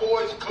not a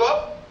boys'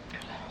 club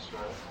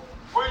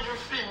where you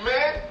see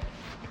men.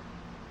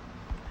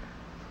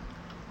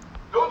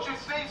 Don't you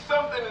see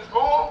something is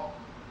wrong?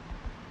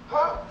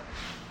 Huh?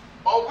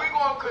 Are we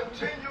going to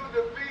continue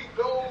to be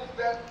those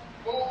that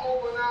won't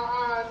open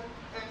our eyes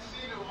and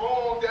see the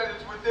wrong that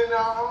is within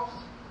our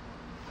house?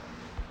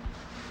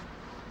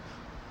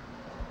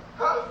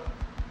 Huh?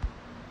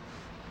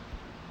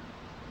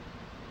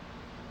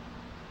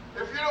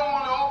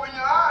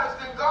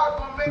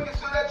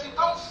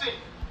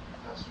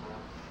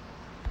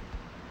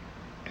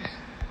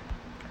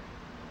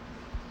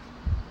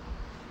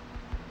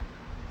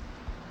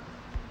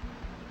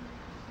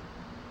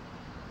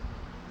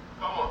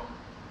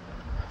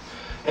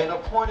 And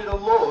appointed a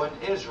law in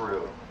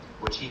Israel,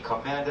 which he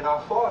commanded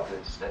our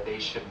fathers, that they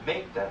should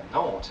make them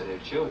known to their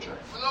children.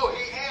 No,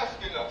 he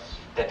asking us.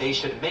 That they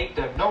should make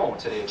them known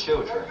to their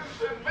children. That you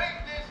should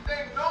make this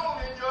thing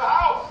known in your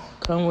house.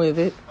 Come with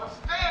it. A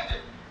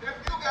standard. If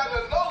you got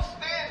a low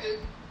standard,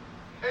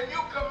 and you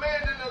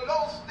commanding a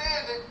low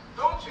standard,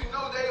 don't you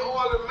know they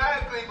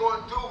automatically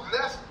going to do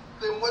less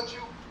than what you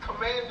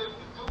command them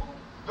to do?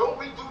 Don't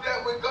we do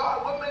that with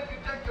God? What makes you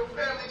think your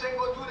families ain't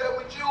going to do that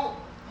with you?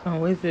 Come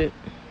with it.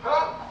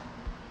 Huh?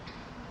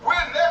 We're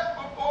less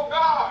before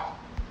God.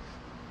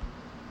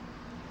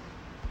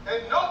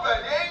 And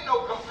nobody, there ain't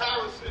no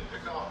comparison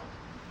to God.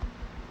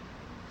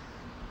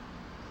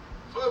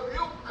 So if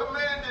you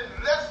commanded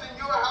less in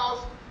your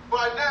house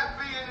by not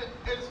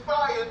being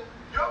inspired,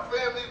 your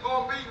family's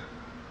going to be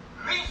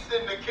least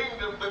in the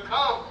kingdom to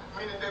come,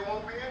 meaning they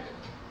won't be in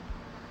it.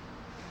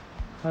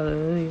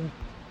 Hallelujah.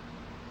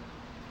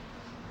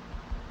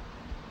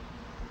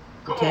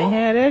 Come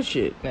have that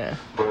shit now.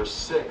 Verse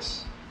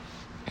 6.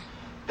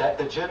 That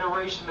the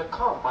generation to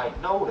come might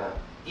know them,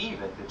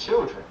 even the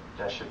children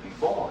that should be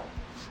born.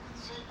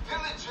 See,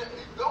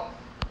 diligently, don't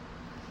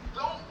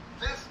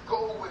this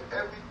go with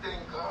everything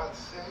God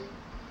say?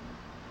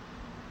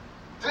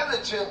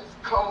 Diligence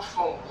comes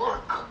from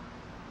work.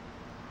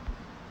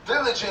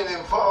 Diligent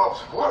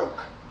involves work.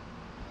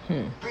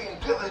 Being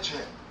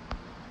diligent,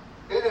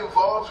 it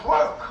involves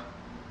work.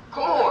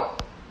 Come on.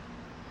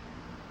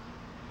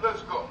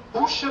 Let's go.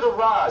 Who should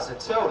arise and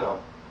tell them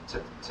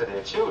to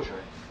their children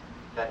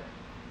that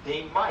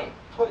they might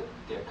put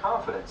their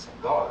confidence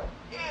in God?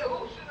 Yeah,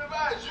 who should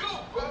arise? You,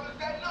 brothers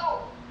that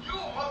know. You,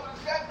 mothers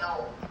that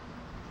know.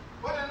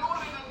 But in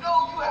order to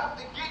know, you have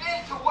to get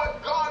into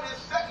what God is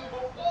setting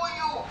before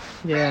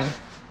you. Yeah. Then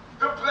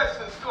the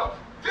blessings come.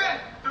 Then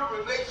the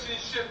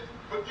relationship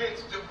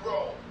begins to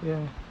grow.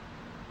 Yeah.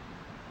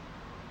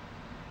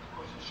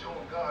 Because you're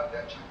showing God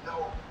that you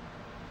know.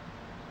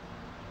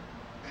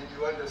 And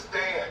you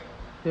understand.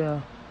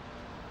 Yeah.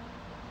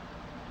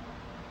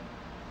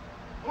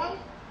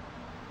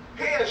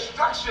 Here,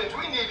 instructions.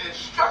 We need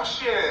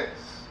instructions.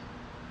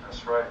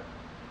 That's right.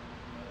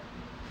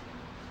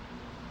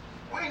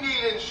 We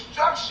need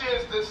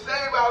instructions to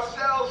save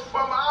ourselves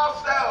from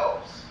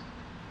ourselves.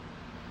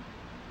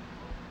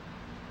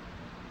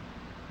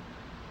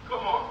 Come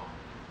on.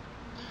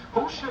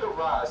 Who should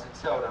arise and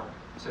tell them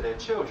to their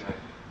children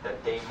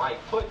that they might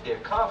put their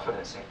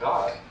confidence in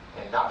God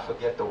and not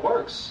forget the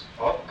works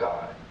of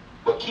God,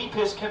 but keep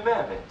his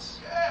commandments?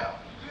 Yeah,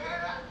 you hear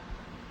that?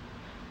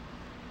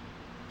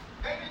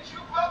 Ain't it you,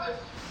 brothers?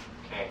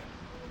 Okay.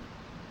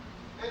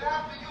 And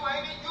after you,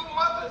 ain't it you,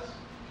 mothers?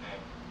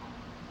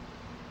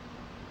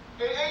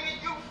 And ain't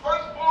it you,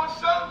 firstborn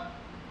son?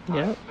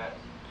 Yep.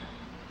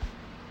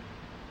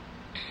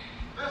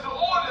 There's an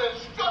order and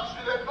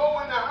structure that go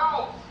in the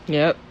house.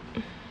 Yep.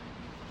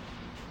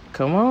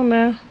 Come on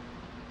now.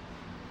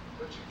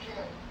 But you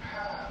can't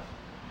have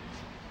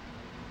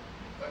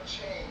a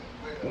chain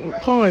with a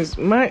Pause.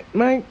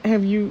 Mike,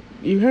 have you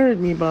heard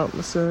me about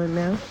my son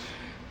now?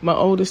 My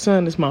oldest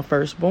son is my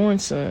firstborn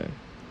son.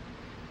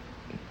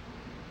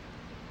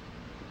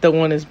 The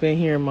one that's been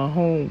here in my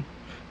home,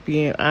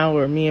 being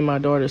me and my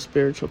daughter's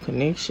spiritual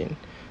connection,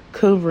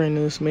 covering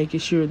us, making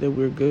sure that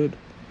we're good.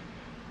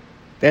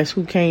 That's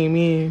who came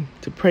in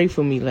to pray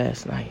for me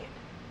last night.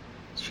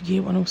 You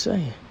get what I'm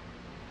saying?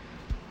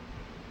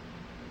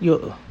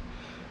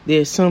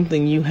 There's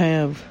something you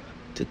have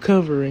to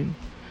covering.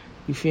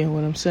 You feel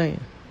what I'm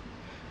saying?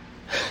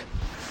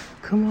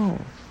 Come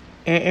on.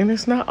 And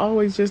it's not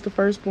always just the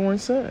firstborn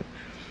son.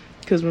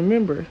 Because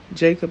remember,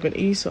 Jacob and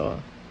Esau,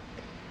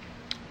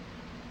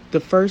 the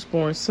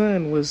firstborn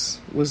son was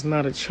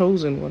not a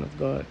chosen one of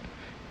God.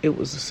 It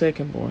was the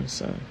secondborn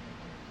son.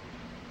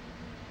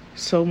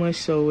 So much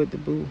so with the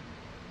boo.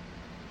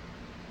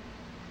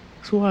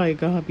 That's why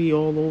God be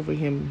all over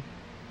him.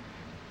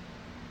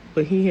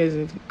 But he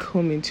hasn't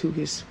come into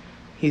his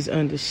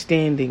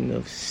understanding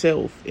of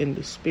self and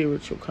the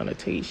spiritual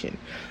connotation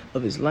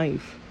of his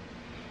life.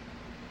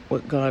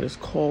 What God has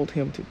called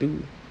him to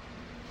do.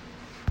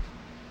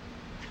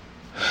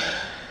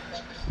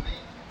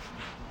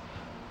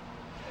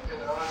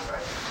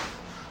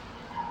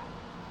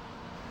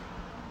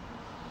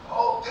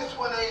 Oh, this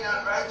one ain't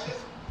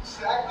unrighteous.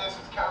 Slackness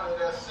is counted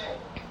as sin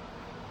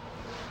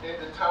in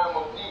the time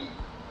of need.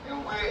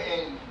 And we're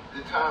in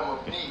the time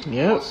of need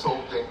more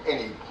so than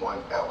anyone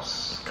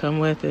else. Come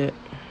with it.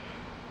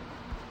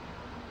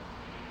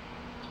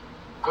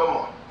 Come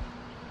on.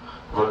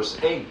 Verse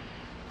 8.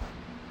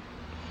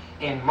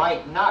 And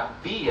might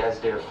not be as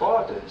their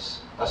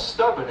fathers, a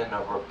stubborn and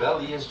a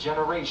rebellious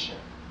generation,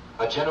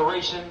 a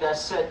generation that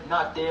set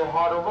not their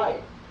heart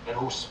aright, and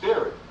whose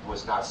spirit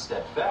was not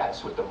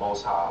steadfast with the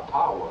Most High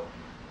power.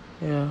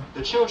 Yeah.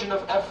 The children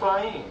of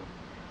Ephraim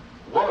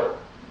were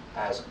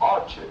as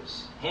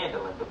archers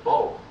handling the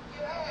bow.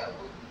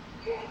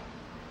 Yeah.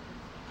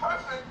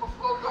 Perfect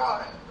before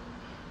God.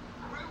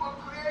 We were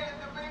created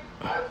to be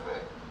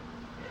perfect.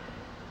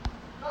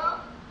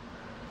 Huh?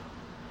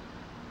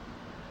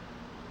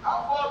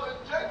 Our father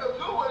Jacob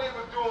knew what he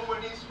was doing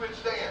when he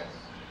switched hands.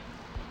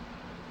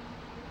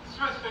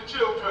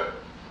 children.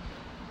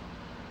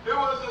 It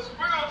was a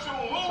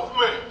spiritual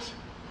movement.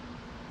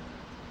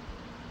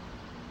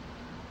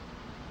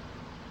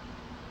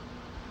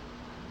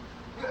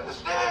 You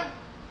understand?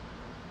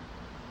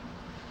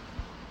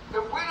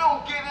 If we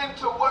don't get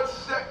into what's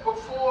set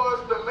before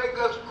us to make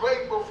us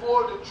great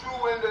before the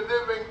true and the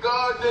living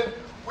God, then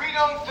we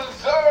don't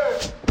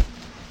deserve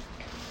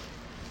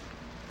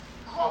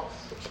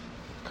growth.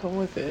 Come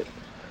with it.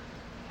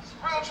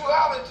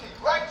 Spirituality,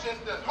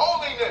 righteousness,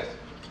 holiness.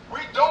 We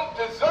don't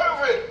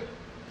deserve it.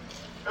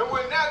 And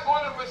we're not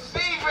going to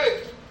receive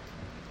it.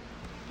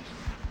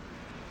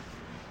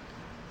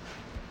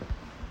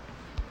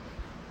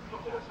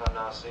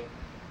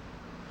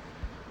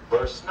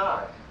 Verse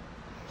 9.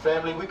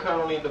 Family, we're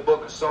currently in the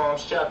book of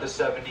Psalms, chapter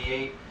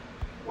 78.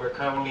 We're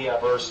currently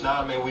at verse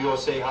 9. May we all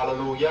say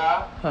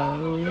hallelujah.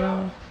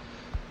 Hallelujah.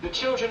 The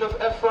children of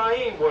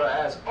Ephraim were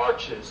as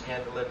archers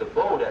handling the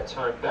bow that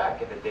turned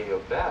back in the day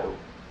of battle.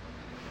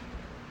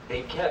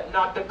 They kept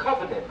not the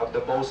covenant of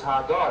the Most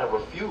High God and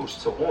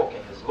refused to walk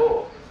in his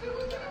law.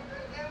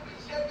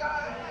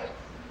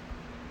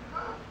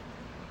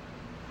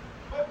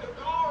 But to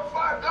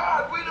glorify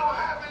God, we don't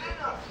have it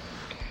in us.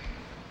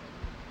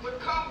 But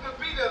come to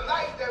be the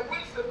light that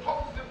we're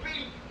supposed to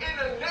be in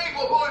a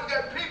neighborhood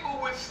that people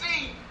would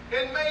see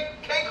and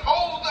take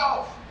hold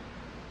of.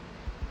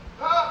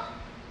 Huh?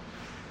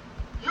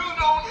 You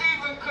don't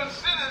even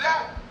consider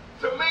that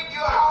to make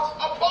your house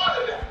a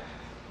part of that.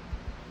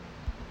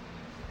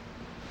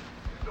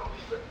 You don't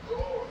even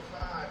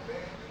glorify,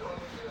 man. You don't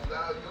even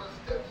allow your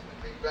steps to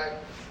be right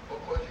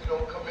because you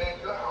don't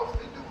command your house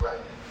to do right.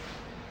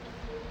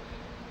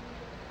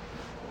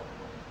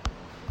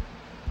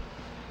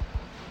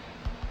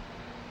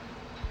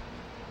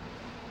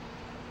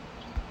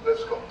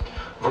 Let's go.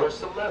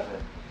 Verse 11.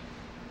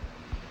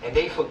 And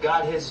they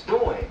forgot his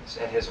doings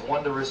and his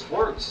wondrous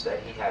works that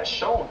he has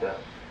shown them.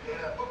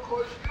 Yeah,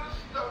 because you're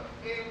stuck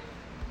in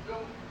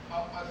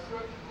a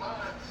certain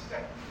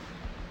mindset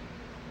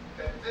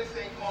that this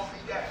ain't going to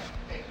be that,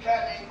 and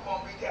that ain't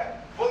going to be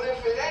that. Well,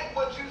 if it ain't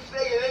what you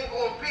say it ain't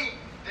going to be,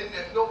 then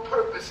there's no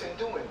purpose in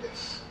doing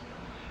this.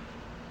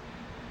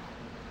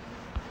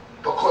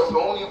 Because the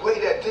only way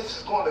that this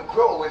is going to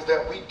grow is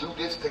that we do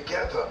this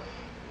together,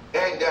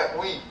 and that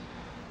we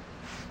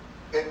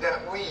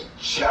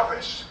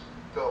cherish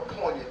the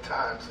appointed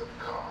times of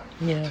God.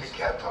 Yes.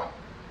 Together.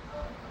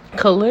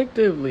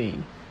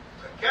 Collectively.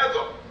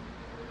 Together.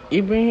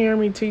 You've been hearing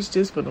me teach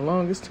this for the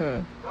longest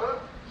time. Huh?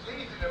 It's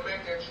easy to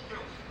make an excuse.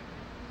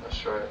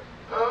 That's right.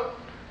 Huh?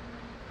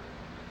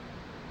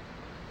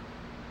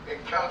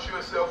 And count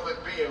yourself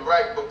as being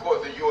right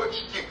because of your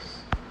excuse.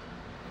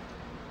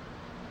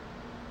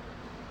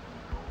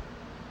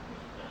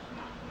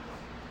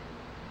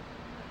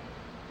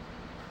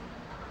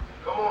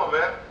 Come on,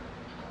 man.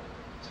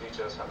 Teach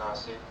us,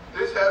 Hanasi.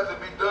 This has to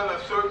be done a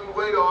certain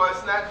way or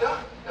it's not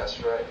done. That's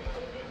right.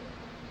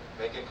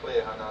 Make it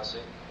clear,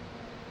 Hanasi.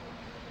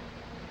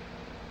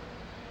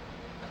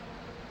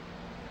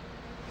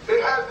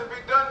 It has to be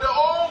done the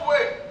old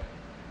way.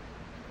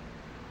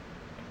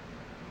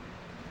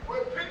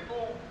 Where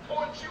people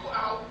point you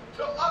out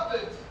to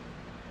others.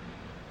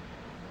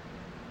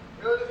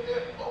 You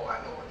understand? Oh,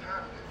 I know what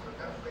time it is, because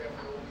that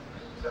family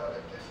always leaves out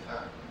at this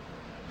time.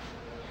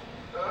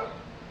 Huh?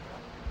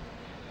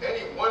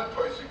 Any one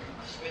person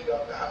can sneak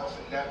out the house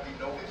and not be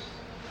noticed.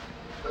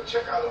 But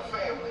check out a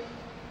family.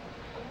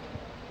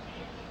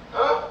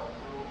 Huh?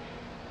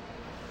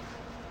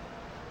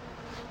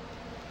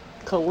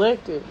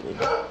 Collectively.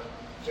 Huh?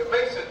 It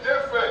makes a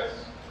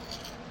difference.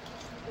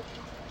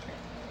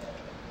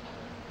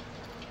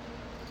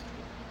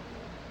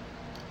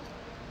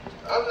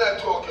 I'm not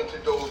talking to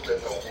those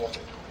that don't want to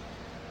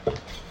do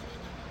it.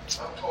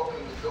 I'm talking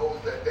to those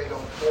that they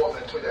don't fall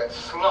into that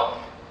slump.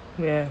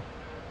 Yeah.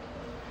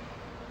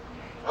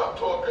 I'm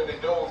talking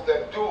to those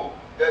that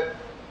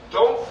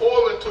don't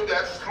fall into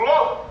that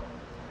slump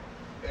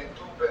and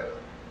do better.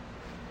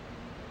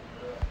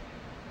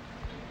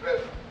 Do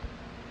better.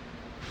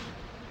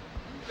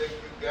 You think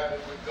you got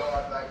it with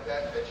God like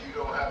that you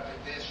don't have to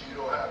this, you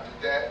don't have to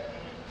that?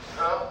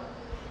 Huh?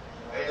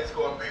 And it's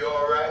going to be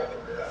all right?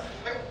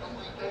 Heck do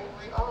we think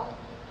we are?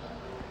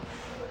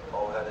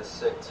 Oh, that is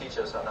sick. Teach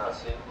us,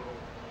 Hanasi.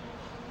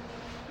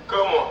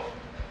 Come on.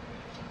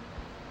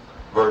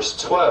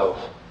 Verse 12.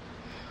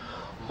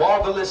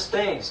 Marvellous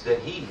things did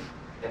he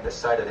in the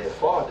sight of their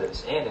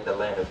fathers and in the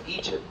land of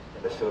Egypt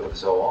in the field of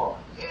Tso'an.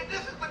 Yeah,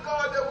 this is the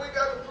God that we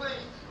got to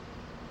please.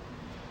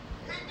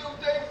 He do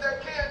things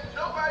that can't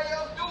nobody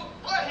else do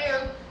but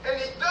him,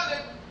 and he done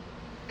it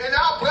in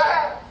our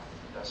behalf.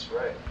 That's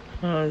right.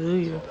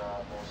 Hallelujah.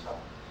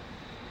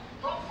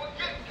 Don't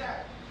forget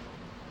that.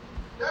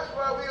 That's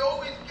why we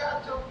always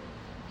got to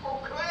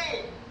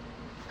proclaim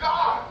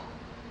God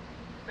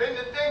and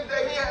the things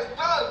that he has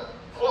done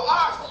for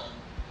us.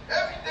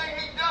 Everything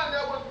he done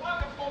that was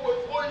wonderful was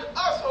for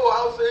us, O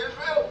house of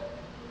Israel.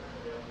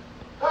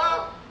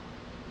 Huh?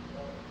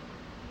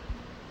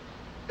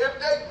 If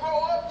they grow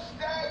up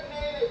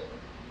stagnated,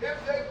 if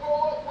they grow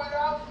up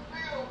without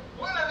skill,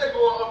 when are they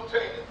going to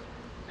obtain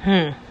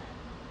it?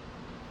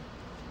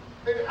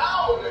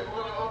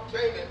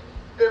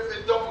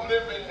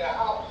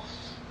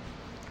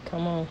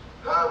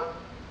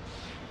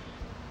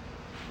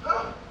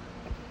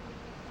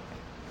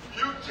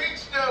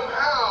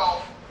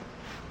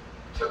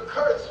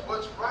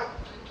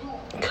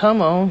 Come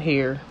on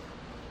here.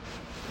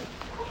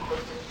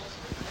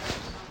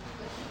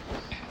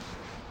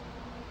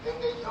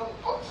 And their young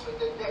bucks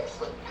and their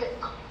necks are thick.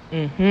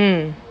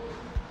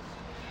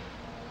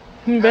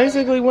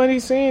 Basically, what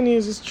he's saying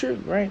is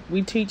true, right?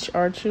 We teach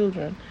our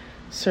children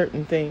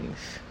certain things.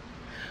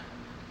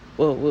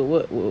 Well,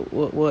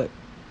 what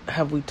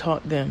have we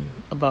taught them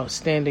about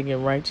standing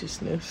in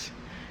righteousness,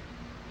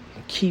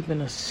 keeping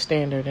a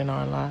standard in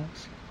our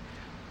lives,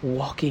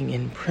 walking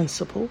in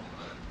principle,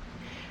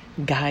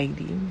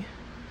 guiding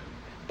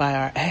by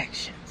our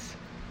actions?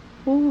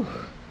 Ooh,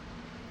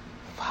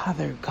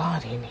 Father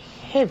God in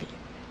heaven,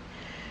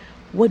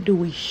 what do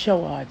we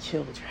show our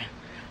children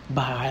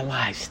by our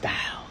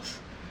lifestyles?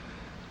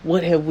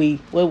 What have we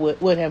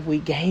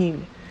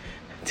gained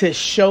to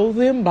show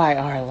them by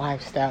our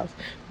lifestyles?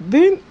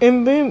 Then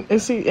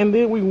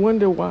we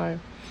wonder why,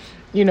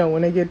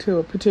 when they get to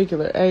a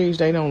particular age,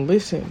 they don't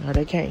listen or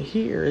they can't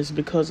hear. It's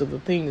because of the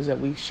things that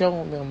we've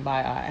shown them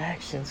by our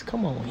actions.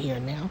 Come on here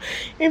now.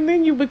 And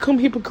then you become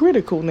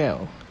hypocritical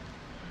now.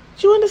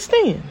 Do you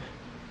understand?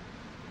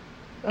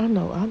 I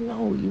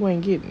know you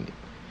ain't getting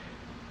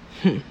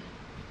it.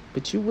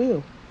 But you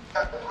will.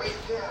 Break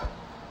them.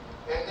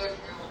 And if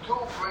you do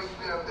break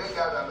them, they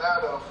got a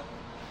lot of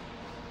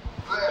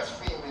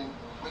blaspheming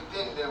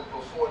within them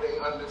before they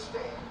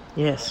understand.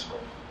 Yes.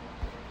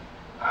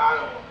 I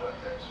don't want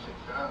that shit.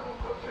 I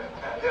don't want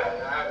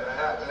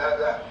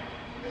that.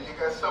 And you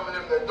got some of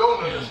them that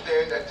don't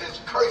understand that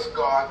just curse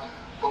God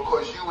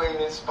because you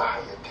ain't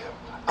inspired them.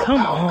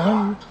 Come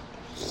on. God.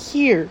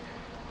 Here.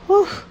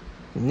 Whew.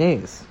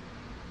 Niggas.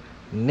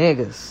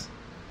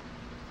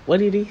 What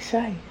did he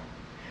say?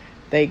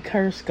 They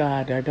curse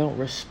God or don't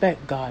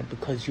respect God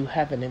because you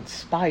haven't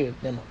inspired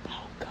them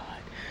about God.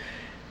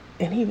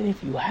 And even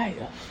if you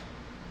have,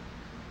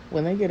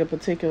 when they get a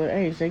particular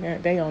age,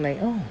 they on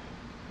their own.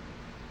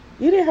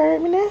 You didn't hear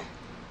me now?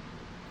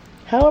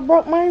 How I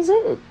brought mine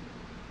up.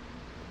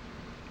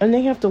 And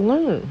they have to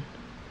learn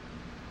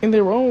in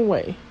their own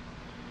way.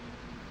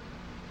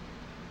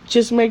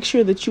 Just make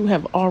sure that you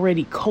have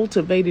already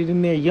cultivated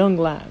in their young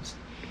lives.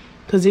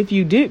 Because if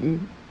you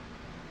didn't,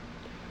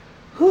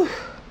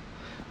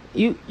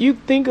 you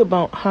think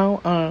about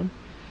how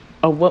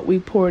or what we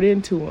poured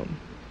into them.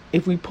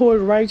 If we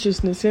poured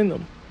righteousness in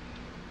them,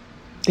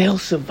 they'll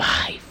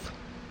survive.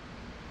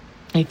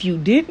 If you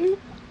didn't,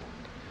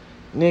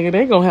 nigga,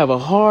 they gonna have a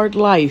hard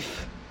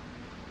life.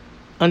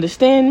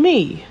 Understand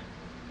me?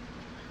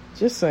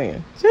 Just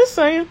saying. You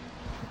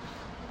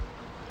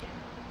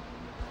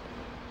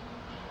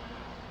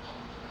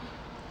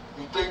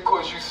think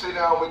because you sit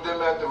down with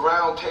them at the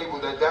round table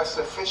that's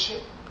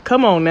sufficient?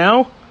 Come on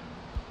now.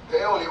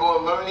 They only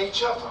gonna learn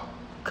each other.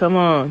 Come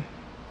on.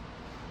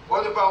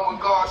 What about when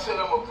God said,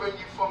 I'm going to bring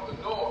you from the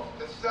north,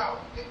 the south,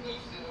 the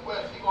east, and the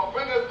west? He's going to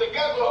bring us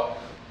together.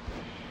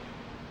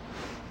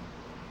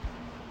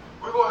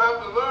 We're going to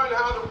have to learn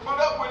how to put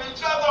up with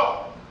each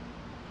other.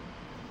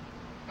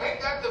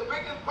 Ain't that the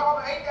biggest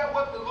problem? Ain't that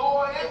what the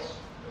law is?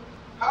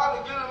 How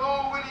to get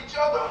along with each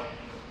other?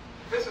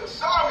 It's a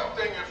sorry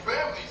thing if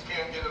families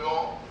can't get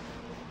along.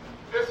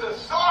 It's a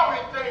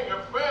sorry thing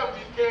if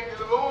families can't get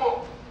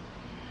along.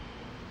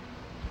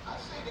 I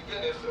say it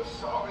again, it's a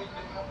sorry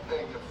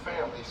thing if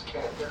families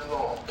can't get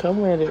along.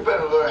 Come with it. You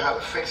better learn how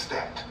to fix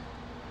that.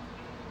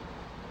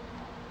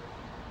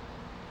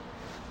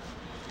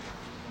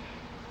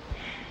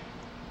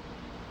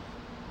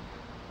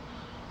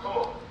 Come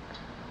on.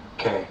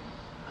 Okay.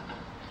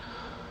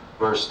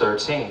 Verse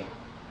 13.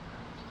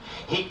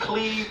 He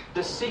cleaved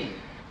the sea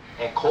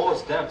and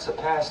caused them to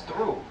pass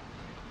through.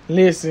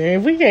 Listen,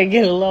 if we can't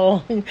get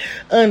along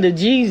under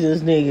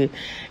Jesus, nigga,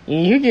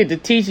 and you get to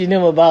teaching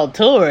them about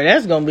Torah,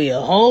 that's going to be a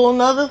whole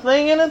nother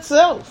thing in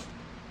itself.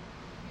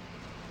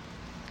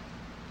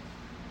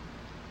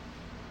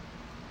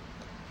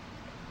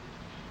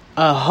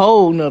 A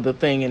whole nother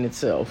thing in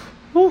itself.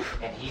 Whew.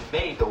 And he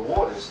made the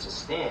waters to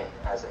stand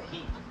as a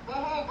heap.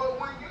 But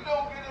when you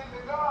don't get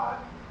into God,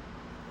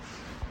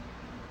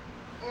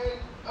 and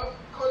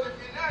because if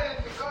you're not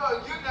into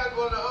God, you're not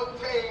going to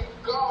obtain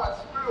God's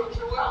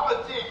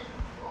spirituality.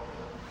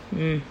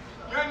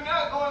 You're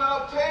not going to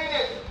obtain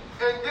it.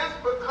 And this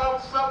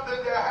becomes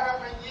something that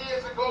happened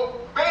years ago,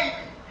 baby,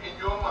 in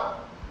your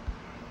mind.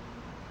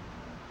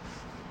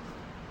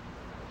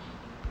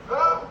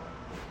 Huh?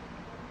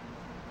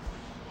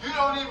 You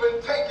don't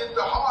even take it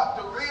to heart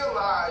to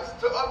realize,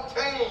 to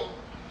obtain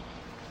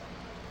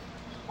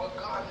what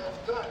God has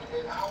done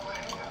in our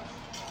behalf.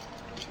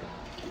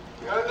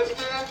 You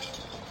understand?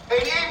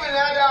 And even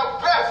at our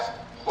best,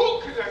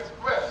 who can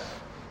express?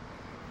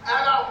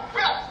 At our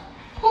best,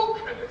 who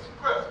can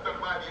express the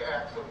mighty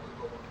acts of the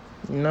Lord?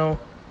 No.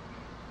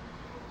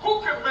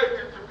 Who can make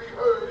it to be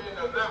heard in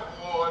a level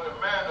or in a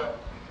manner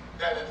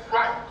that is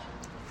right?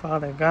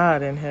 Father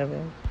God in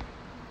heaven.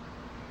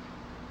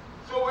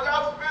 So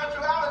without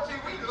spirituality,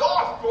 we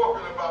lost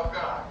talking about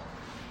God.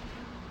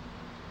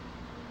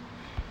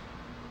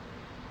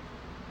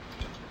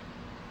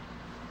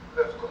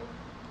 Let's go.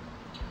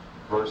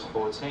 Verse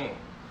 14.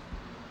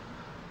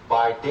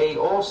 By day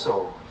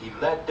also He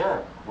led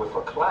them with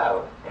a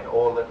cloud, and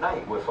all the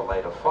night with a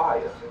light of fire.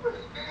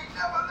 He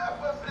never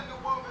left us in the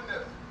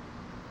wilderness.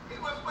 He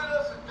was with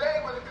us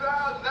day with a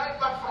cloud, night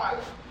by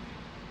fire.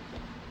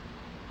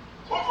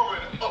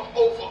 Hovering up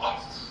over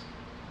us.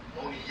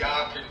 Only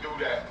Yah can do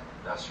that.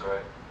 That's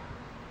right.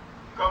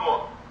 Come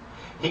on.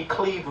 He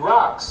cleaved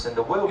rocks in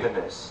the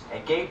wilderness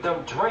and gave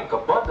them drink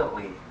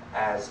abundantly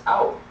as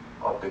out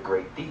of the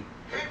great deep.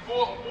 He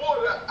brought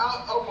water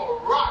out of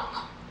a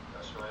rock.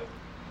 That's right.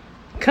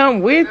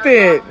 Come with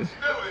it.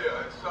 Still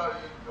here in Saudi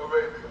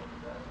Arabia.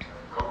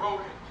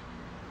 Corroded.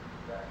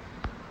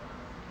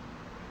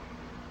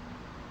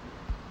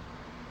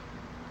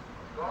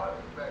 God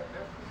is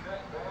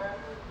magnificent, man.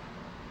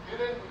 Get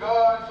into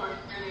God so he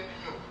can get into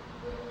you.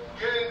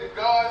 Get into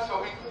God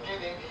so he can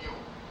get into you.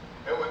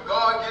 And when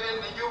God get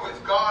into you, it's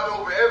God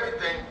over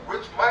everything,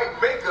 which might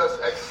make us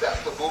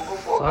acceptable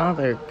before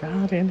Father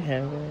God in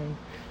heaven.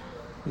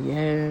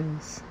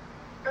 Yes.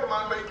 Am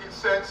I making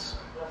sense?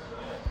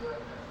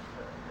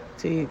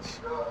 Teach.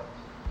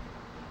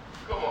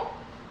 Come on.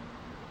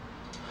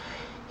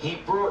 He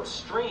brought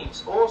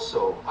streams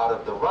also out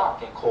of the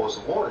rock and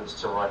caused waters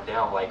to run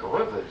down like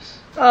rivers.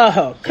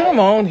 Oh, come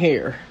on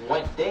here.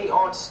 Went they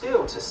on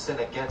still to sin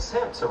against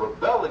him, to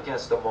rebel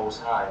against the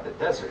Most High in the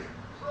desert.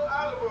 So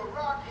out of a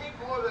rock, he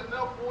brought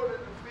enough water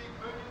to feed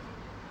millions.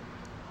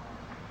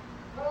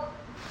 Huh?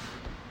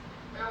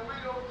 And we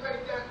don't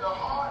take that to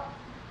heart.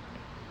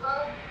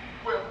 Huh?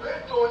 We're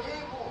bent on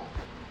evil.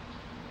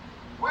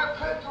 We're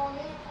bent on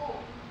evil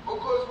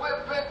because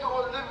we're bent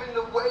on living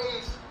the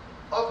ways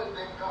other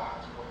than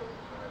God's way.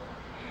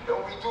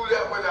 And we do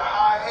that with a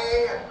high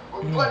hand.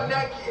 We're butt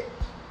naked.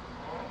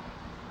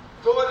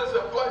 Daughters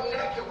are butt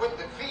naked with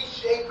the V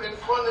shape in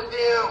front of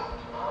them,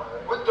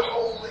 with the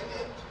hole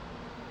in it.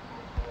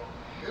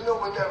 You know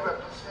what that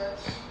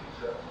represents?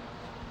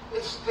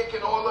 It's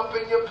sticking all up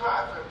in your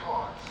private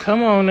parts.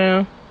 Come on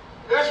now.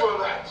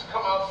 Israelites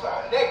come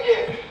outside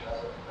naked.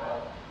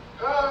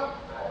 Huh?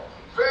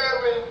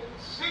 Bearing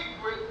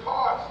secret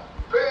parts.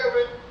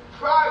 Bearing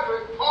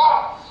private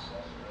parts.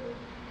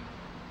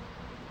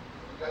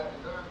 You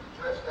got the nerve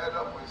to dress that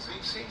up with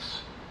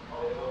zzzs?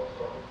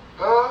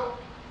 Huh?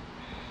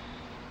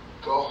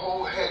 The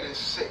whole head is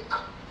sick.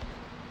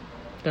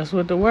 That's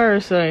what the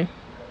words say.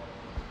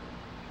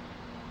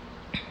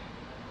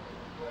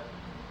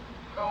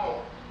 Come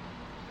on.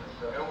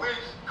 And we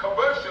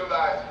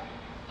commercialize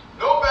it.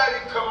 Nobody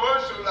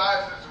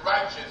commercializes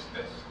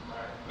righteousness.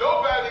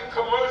 Nobody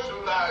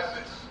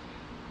commercializes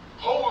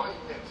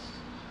holiness.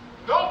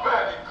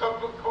 Nobody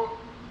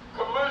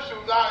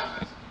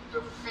commercializes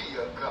the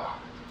fear of God.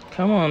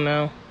 Come on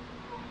now.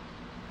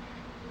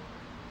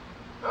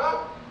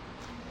 Huh?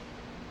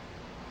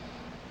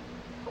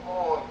 Come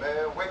on,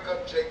 man. Wake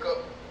up, Jacob.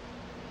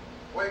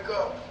 Wake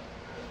up.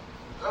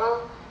 Huh?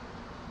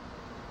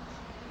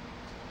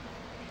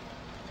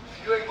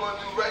 If you ain't going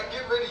to do right,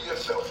 get rid of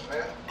yourself,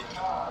 man.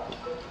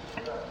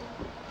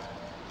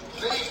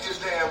 Leave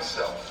your damn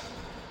self.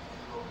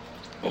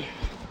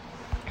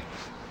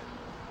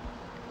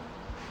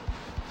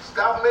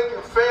 Stop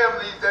making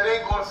families that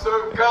ain't going to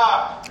serve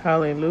God.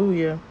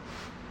 Hallelujah.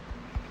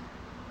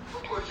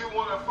 Because you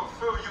want to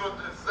fulfill your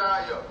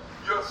desire,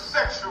 your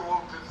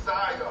sexual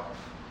desire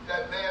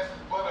that lasts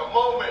but a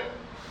moment.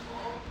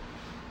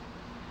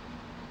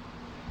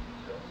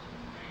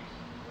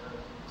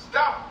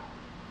 Stop.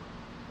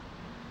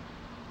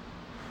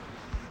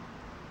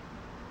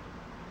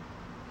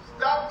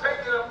 Stop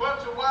taking a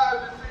bunch of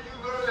wives until you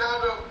learn how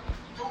to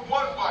do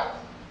one wife.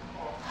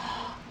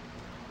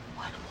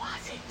 What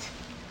was it?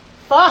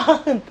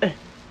 Father.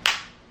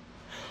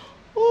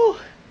 Ooh.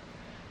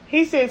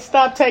 He said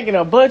stop taking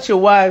a bunch of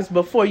wives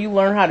before you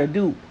learn how to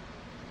do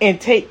and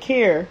take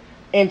care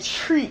and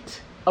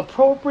treat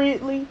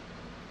appropriately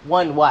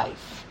one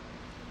wife.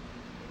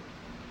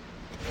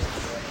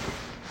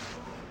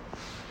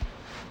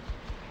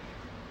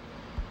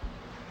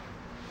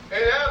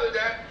 And out of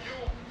that,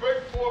 you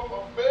bring forth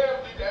a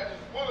family that is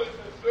willing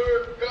to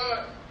serve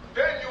God.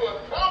 Then you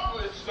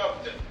accomplish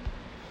something.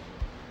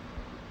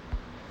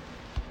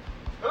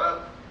 Huh?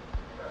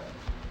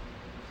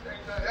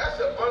 That's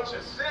a bunch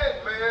of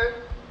sin, man.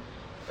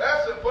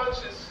 That's a bunch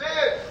of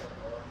sin.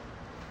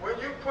 When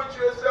you put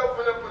yourself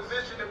in a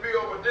position to be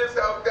over this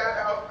house,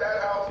 that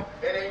house,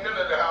 and ain't none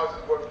of the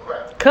houses worth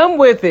crap. Come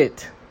with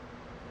it.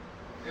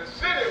 You're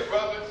sinning,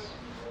 brothers.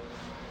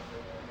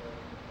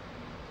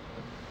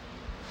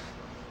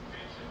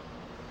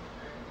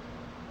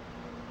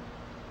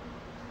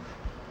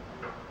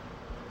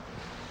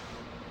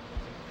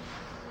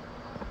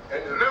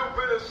 And the little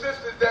bit of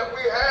sisters that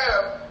we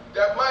have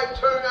that might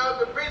turn out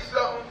to be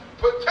something,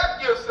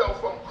 protect yourself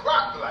from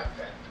crap like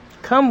that.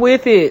 Come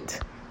with it.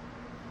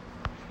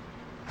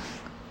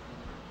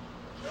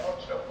 Y'all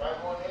jump right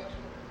on into it.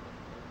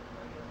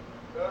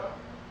 Huh?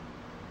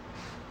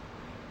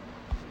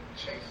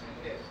 Chasing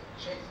this,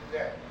 chasing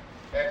that,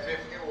 as if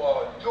you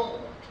are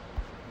doomed.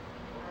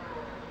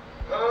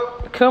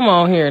 Huh? Come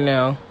on here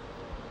now.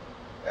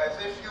 As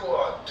if you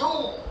are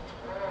doomed.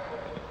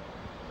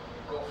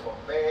 Go from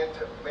man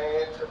to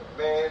man to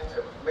man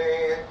to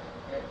man.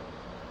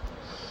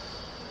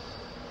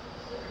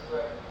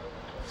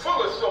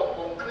 Full of soap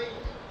won't clean.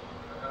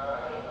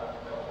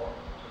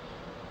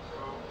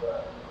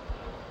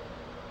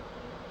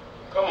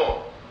 Come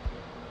on.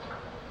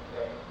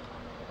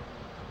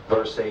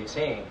 Verse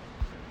 18.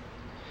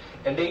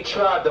 And they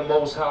tried the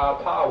Most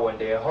High power in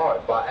their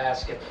heart by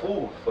asking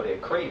food for their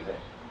craving.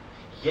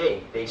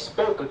 Yea, they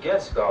spoke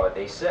against God.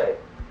 They said,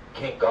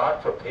 can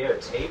God prepare a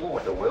table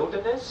in the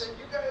wilderness?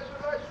 You guys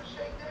would like to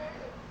shake their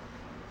head.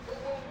 But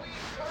when we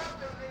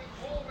constantly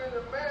move in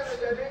a manner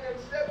that ain't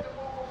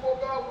acceptable before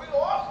God, we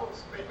also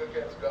speak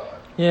against God.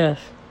 Yes.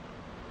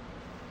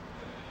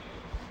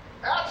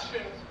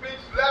 Action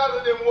speaks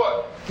louder than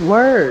what?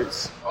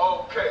 Words.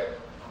 Okay.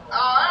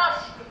 Our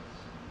actions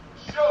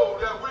show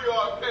that we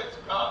are against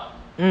God.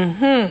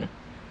 Mm-hmm.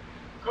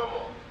 Come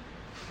on.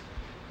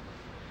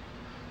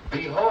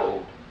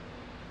 Behold,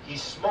 he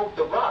smote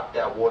the rock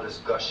that waters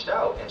gushed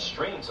out and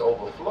streams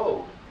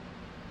overflowed.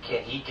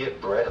 Can he give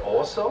bread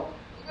also?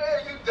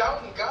 Yeah, you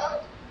doubting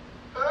God?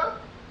 Huh?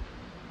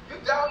 You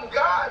doubting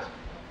God?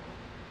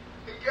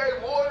 He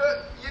gave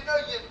water. You know,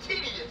 you're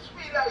tedious.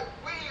 We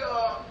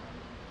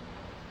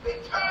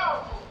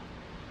powerful.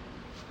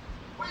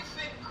 We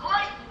see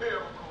great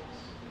miracles.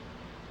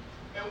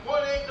 And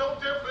one ain't no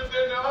different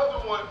than the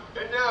other one.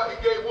 And now he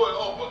gave what?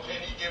 Oh, but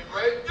can he give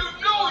bread? You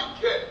know he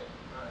can.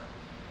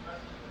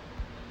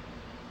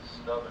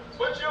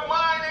 But your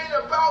mind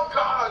ain't about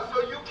God,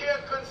 so you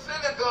can't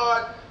consider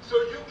God, so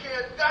you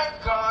can't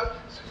thank God,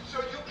 so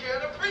you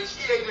can't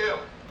appreciate him.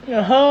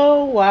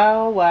 Oh,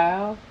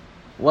 wow.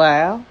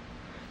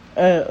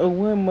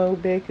 One more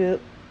back up.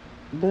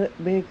 We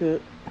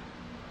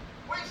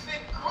see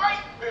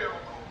great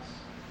miracles.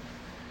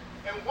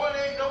 And one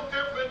ain't no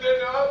different than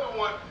the other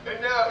one.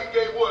 And now he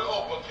gave what?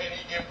 Oh, but can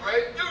he give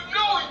bread? You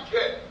know he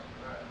can.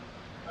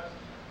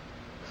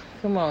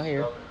 Come on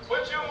here.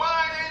 But your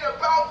mind ain't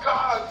about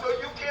God, so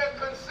you can't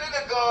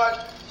consider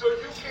God, so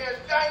you can't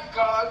thank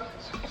God,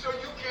 so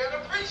you can't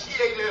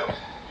appreciate him.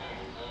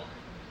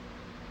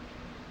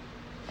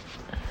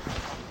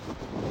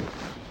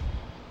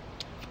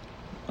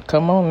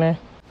 Come on, man.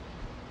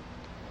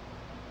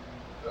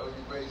 So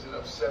you're raising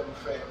up 7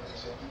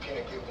 families and you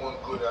can't get one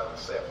good out of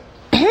 7.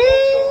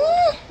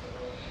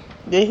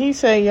 Did he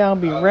say y'all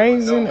be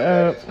raising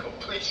up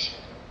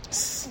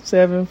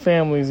 7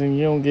 families and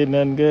you don't get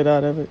nothing good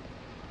out of it?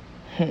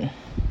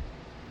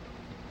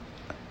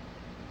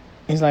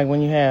 It's like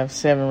when you have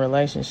 7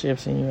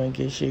 relationships and you don't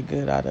get shit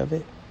good out of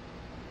it.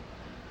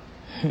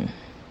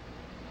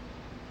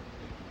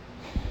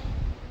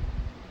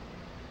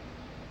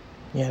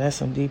 Yeah, that's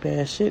some deep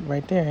ass shit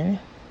right there, ain't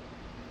it?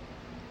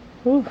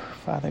 Whew,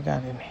 Father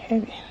God in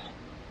heaven.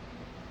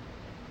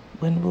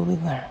 When will we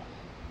learn?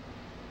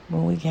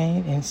 When we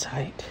gain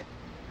insight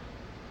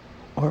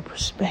or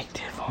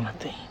perspective on a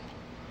thing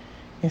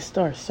and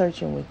start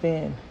searching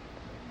within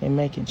and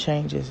making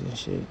changes and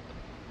shit.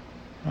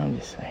 I'm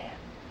just saying.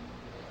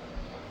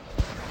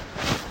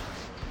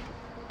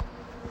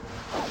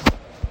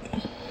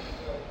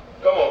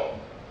 Come on.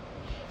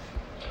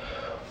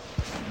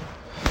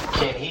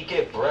 Can he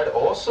give bread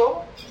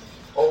also?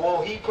 Or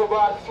will he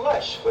provide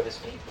flesh for his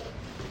people?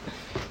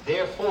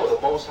 Therefore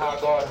the Most High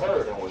God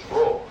heard and was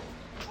wroth.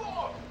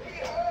 He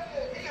heard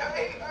it. He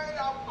heard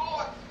our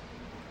thoughts.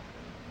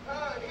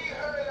 He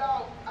heard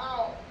our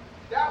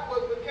that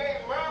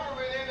became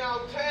murmuring in our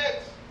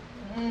text.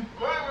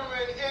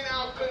 Murmuring in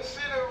our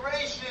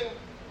consideration.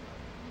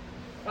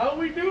 All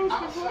we do is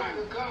outside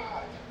of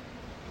God.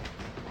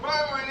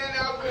 Murmuring in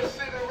our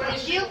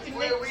consideration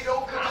where we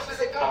don't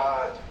consider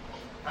God.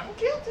 I'm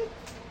guilty.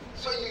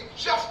 So you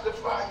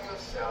justify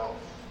yourself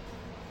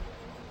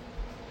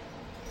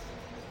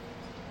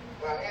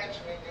by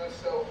answering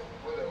yourself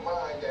with a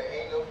mind that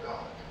ain't of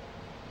God.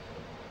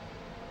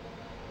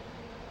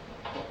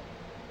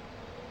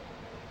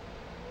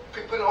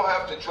 People don't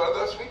have to drug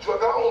us. We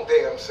drug our own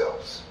damn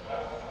selves.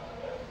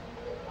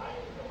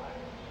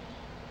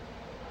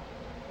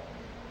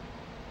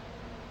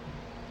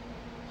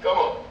 Come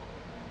on.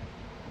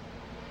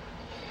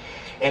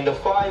 And the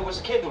fire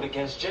was kindled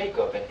against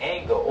Jacob, and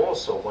anger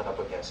also went up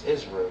against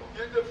Israel.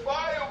 The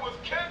fire was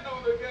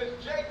kindled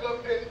against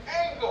Jacob in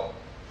anger.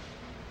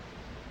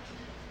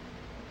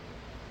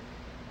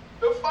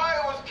 The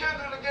fire was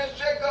kindled against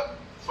Jacob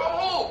from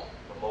who?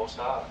 The Most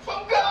High.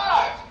 From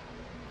God.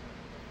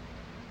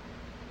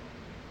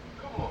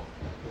 Come on.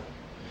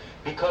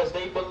 Because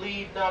they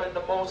believed not in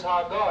the Most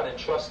High God and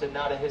trusted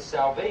not in his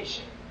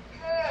salvation.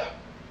 Yeah.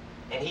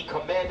 And he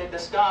commanded the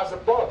skies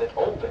above and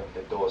opened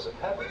the doors of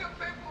heaven. We the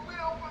people, we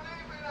don't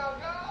believe in our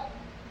God.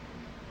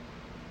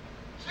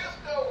 Just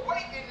the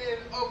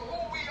awakening of who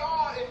we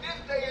are in this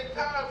day and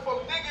time from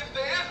niggas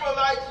to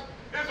Israelites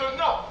is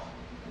enough.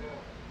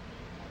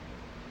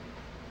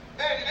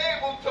 And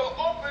able to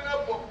open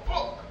up a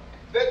book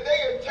that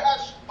they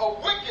attach a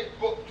wicked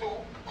book to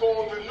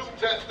called the New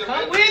Testament.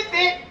 Come with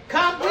it.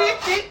 Come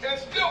with it. And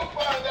still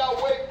find our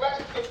way back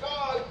to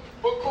God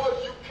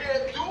because you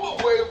can't do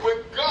away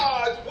with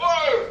God's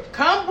word.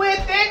 Come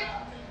with it.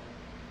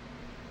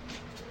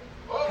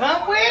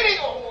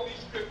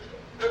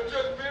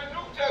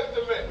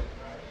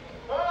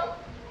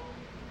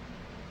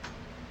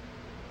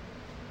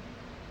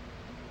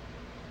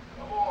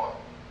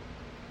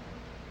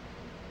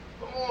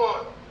 Come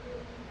on.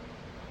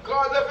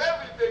 God left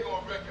everything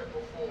on record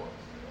before us.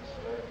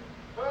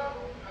 Huh?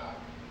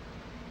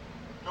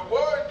 The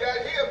word got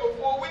here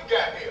before we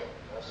got here.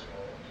 That's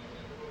right.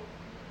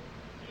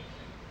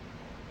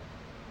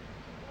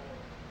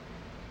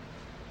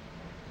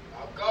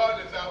 Our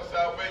God is our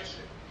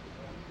salvation.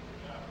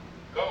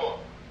 Come on.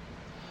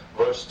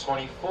 Verse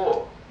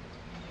 24.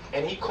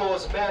 And he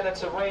caused manna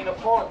to rain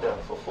upon them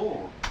for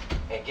food,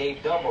 and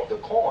gave them of the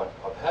corn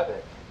of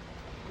heaven.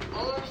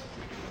 Unheard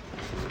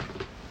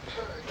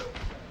of.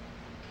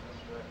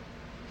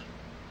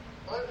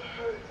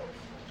 Unheard of.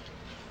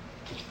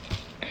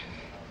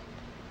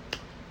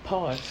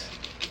 Pause.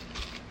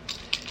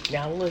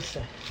 Now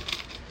listen.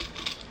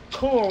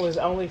 Corn was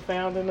only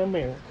found in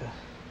America.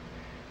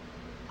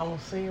 I'm going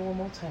to say it one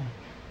more time.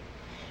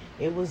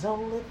 It was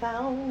only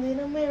found in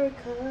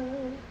America.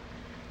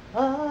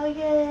 Oh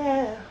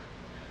yeah.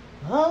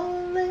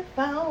 Only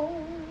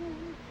found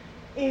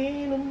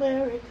in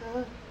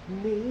America.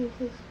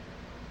 Niggas.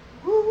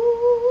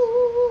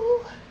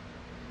 Woo.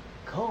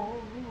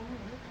 Corn.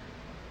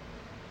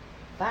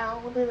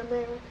 Found in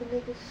America,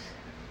 niggas.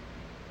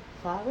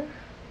 Father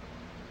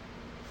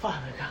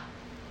God.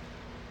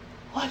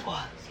 What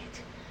was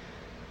it?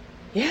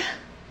 Yeah?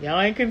 Y'all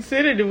ain't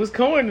considered it was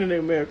corn in the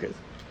Americas.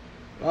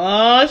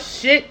 Oh,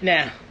 shit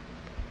now.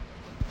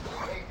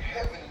 Great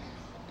heavenly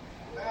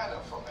manna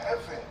from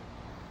heaven.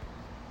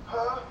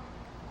 Huh?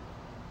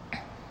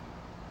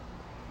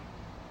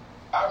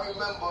 I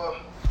remember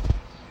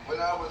when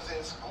I was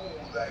in school,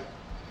 like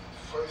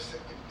first,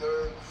 second,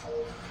 third,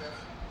 fourth,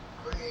 fifth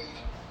grade,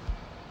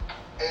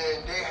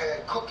 and they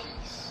had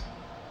cookies.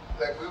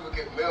 Like we would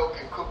get milk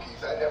and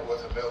cookies. I never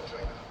was a milk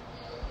drinker.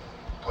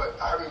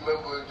 But I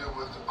remember there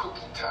was the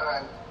cookie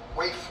time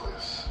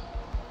wafers.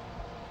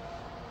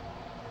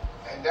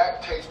 And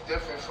that tastes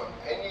different from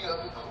any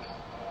other cookie.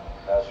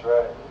 That's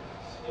right.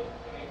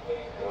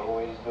 They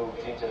always do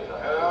teach us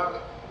how.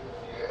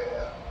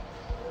 Yeah.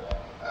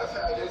 That's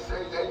how they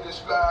say they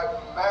describe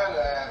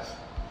manna as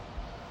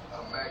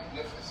a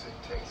magnificent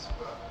taste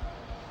bud.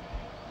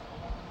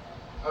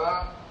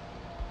 Huh?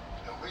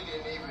 And we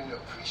didn't even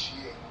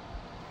appreciate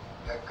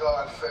that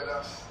God fed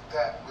us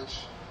that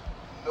which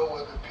no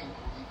other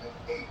people even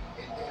ate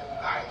in their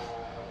life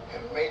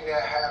and may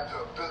not have the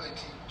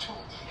ability to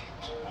eat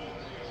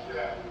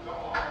it.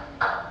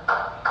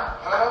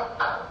 Huh?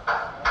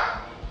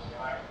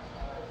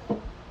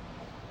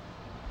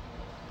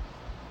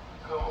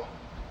 Come on.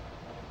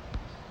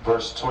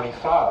 Verse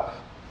 25.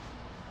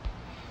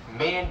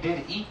 Man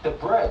did eat the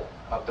bread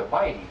of the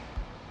mighty.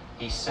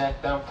 He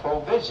sent them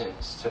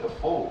provisions to the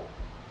full.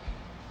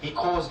 He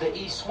caused the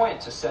east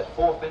wind to set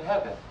forth in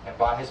heaven, and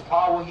by his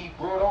power he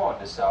brought on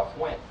the south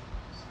wind.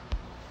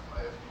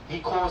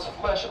 He caused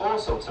flesh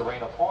also to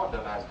rain upon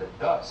them as the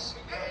dust,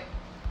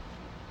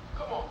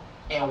 Come on.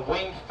 and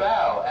winged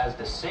fowl as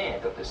the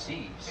sand of the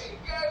seas. He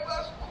gave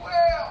us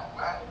quail,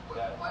 right?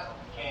 Quail.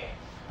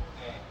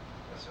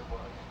 That's a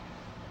word.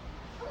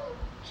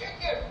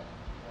 Chicken.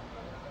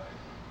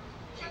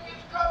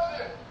 Chicken's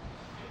cousin.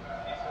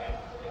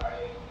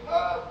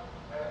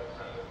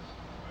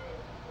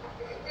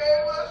 He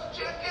gave us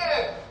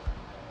chicken.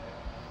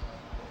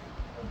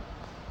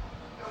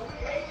 And we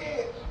ate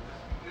it.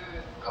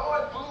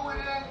 God blew it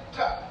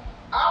into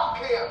our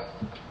camp.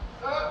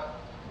 Huh?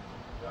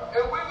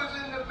 And we was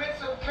in the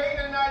midst of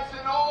Canaanites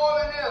and all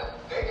of them.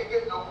 They didn't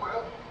get no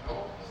quail.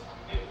 No.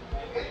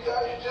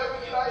 Hittites,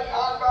 Jebusites,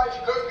 Hivites,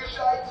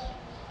 Girgashites.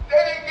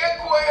 They didn't get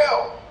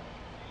quail.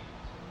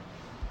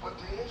 But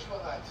the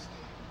Israelites did.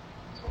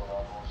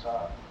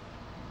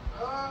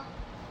 Huh?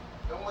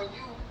 And when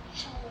you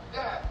chew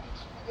that,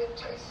 it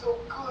tastes so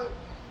good.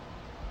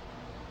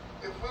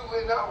 If we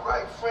were in our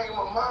right frame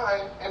of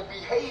mind and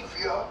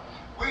behavior,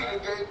 we'd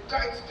have gave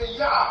thanks to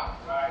Yah.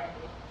 Right.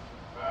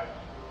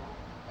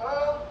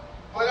 Huh?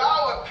 But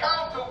our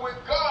encounter with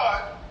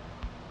God,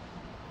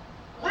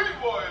 we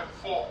were in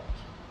fault.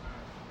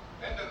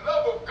 And the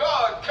love of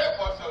God kept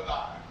us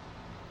alive.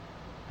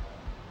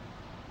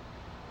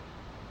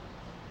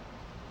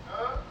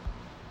 Huh?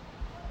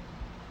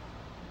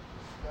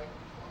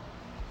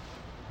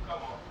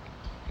 Come on.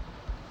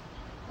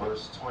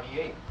 Verse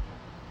 28.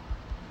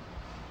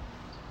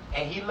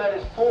 And he let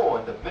it fall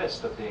in the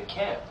midst of their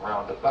camp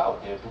round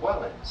about their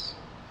dwellings.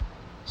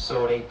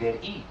 So they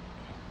did eat,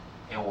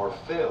 and were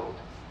filled.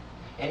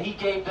 And he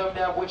gave them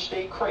that which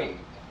they craved.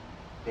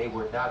 They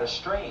were not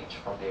estranged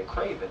from their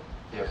craving.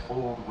 Their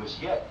food was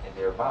yet in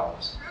their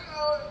mouths. You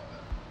know,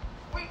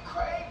 we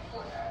crave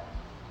for that.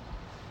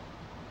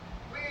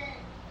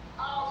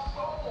 Our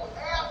soul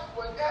asked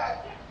for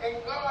that,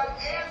 and God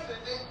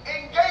answered it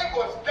and gave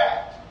us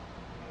that.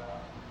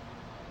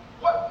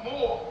 What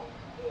more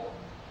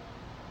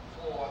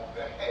for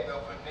the head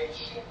of a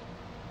nation?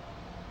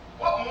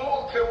 What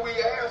more can we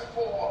ask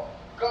for?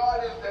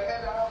 God is the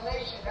head of our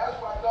nation. That's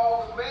why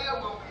God was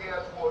mad when we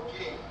asked for a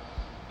king.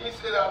 He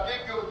said, I'll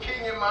give you a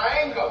king in my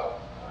anger,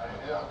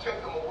 and I'll take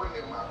him away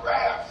in my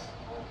wrath.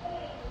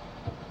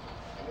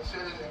 And he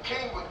said, the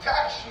king would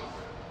tax you.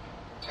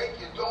 Take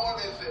your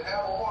daughters and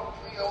have all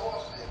 3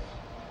 horses.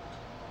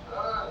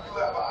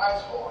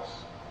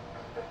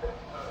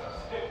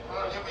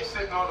 You be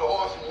sitting on the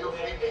horse and your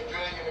feet be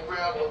dragging the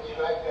ground, don't be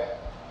like that.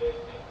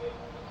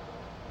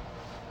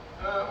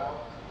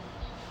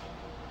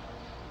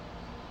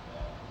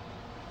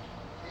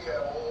 We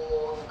have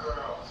all the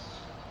girls.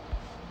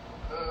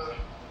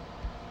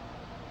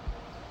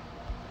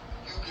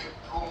 You get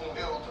Broom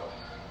Hilda.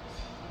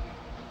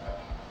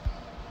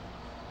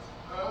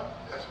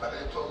 That's why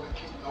they told the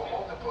kids, don't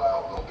multiply,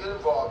 don't get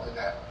involved in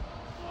that.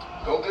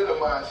 Don't get a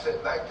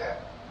mindset like that.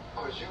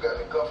 Because you got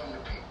to govern the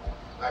people.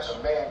 Like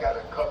a man got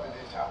to govern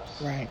his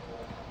house. Right.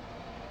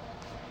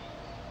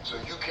 So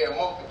you can't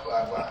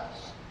multiply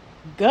wives.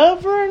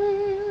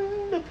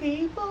 Govern the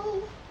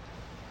people.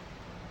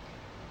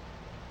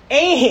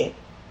 And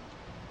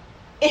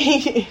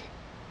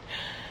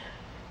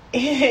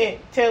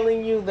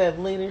telling you that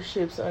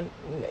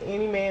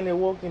any man that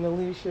walks in a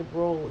leadership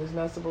role is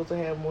not supposed to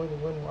have more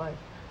than one wife.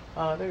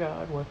 Father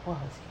God, what was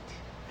it?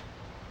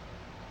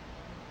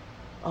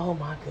 Oh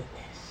my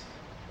goodness.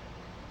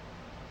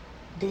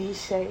 Did he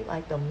say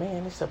like the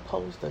man is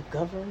supposed to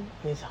govern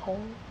his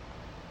home?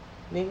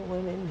 Nigga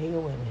women,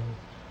 nigga women.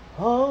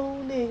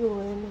 Oh, nigga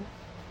women,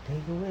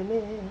 nigga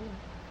women.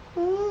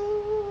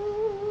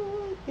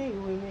 Ooh,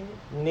 nigga women,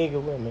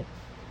 nigga women.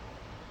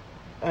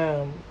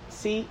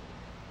 See,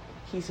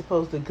 he's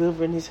supposed to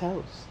govern his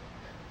house.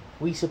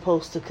 We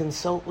supposed to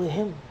consult with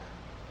him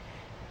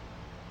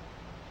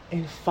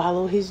and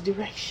follow his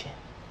direction.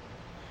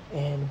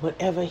 And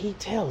whatever he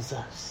tells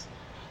us,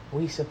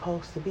 we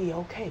supposed to be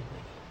okay with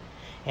it.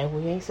 And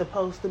we ain't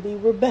supposed to be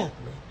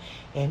rebelling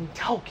and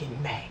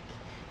talking back.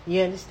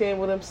 You understand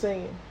what I'm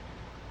saying?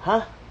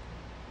 Huh?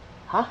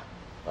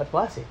 What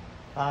was it?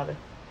 Father,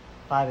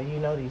 you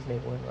know these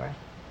niggas wouldn't, right?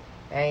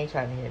 I ain't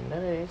trying to hear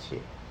none of that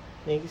shit.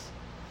 Niggas.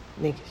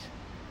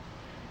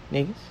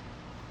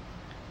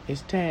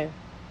 It's time.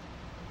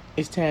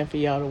 It's time for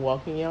y'all to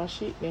walk in y'all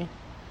shit, man.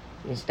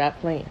 And stop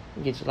playing.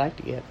 And get your life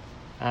together.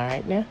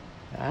 Alright now?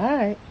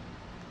 Alright.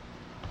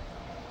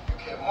 You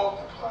can't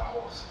multiply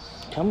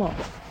horses. Come on.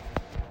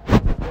 You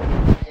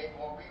ain't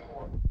gonna be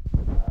horses.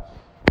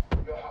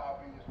 Your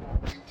hobby is gonna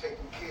be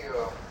taking care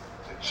of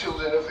the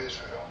children of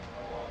Israel.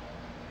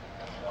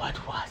 What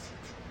was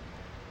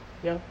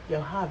it?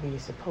 Your hobby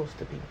is supposed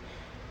to be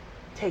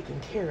taking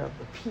care of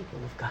the people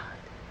of God.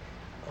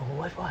 Oh,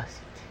 what was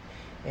it?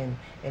 And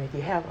if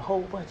you have a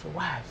whole bunch of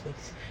wives,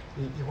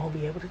 you won't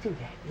be able to do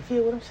that. You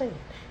feel what I'm saying?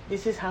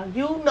 This is how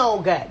you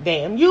know,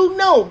 goddamn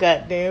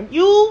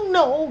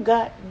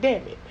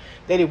it,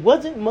 that it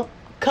wasn't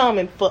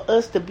common for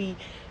us to be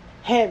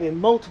having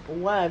multiple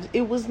wives.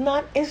 It was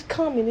not as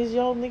common as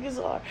y'all niggas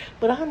are.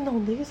 But I know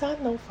niggas, I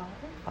know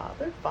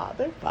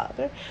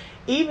father.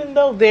 Even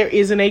though there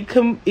isn't it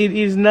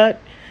is not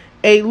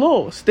a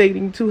law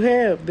stating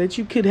that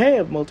you could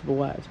have multiple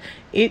wives.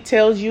 It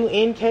tells you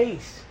in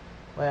case.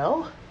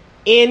 Well,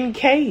 in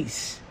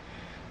case.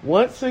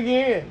 Once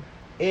again,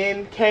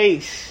 in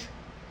case.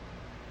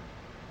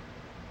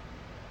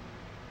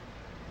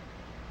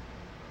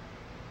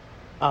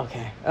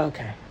 Okay. All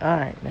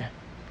right now.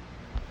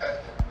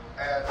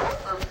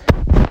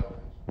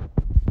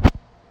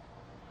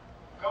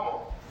 Come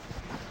on.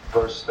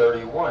 Verse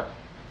 31.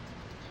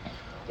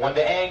 When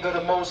the anger of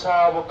the Most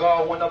High our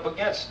God went up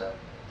against them,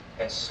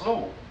 and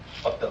slew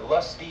of the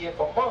lustiest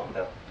among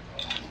them,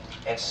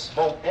 and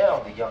smote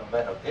down the young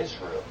men of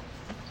Israel.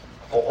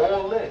 For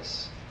all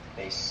this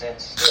they sinned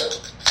still,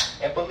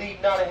 and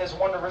believed not in his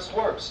wondrous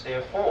works.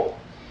 Therefore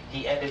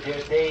he ended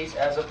their days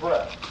as a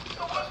breath.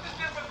 So what's the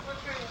difference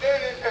between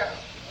then and now?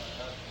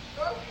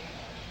 Huh?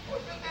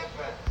 What's the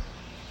difference?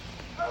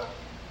 Huh?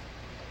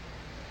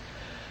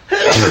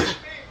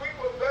 We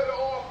were better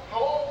off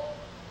normal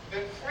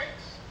than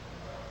freaks?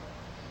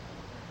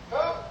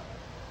 Huh?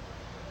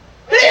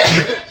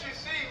 Can't you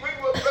see we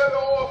were better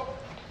off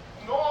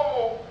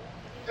normal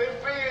than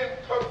being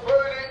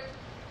perverted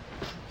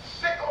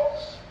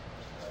sickos?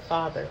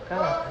 Father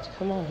God,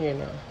 come on here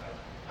now.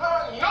 I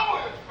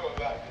know this feels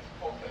like it's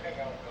supposed to hang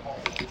out at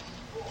home.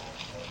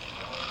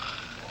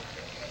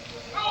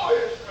 Know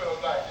it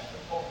feels like it's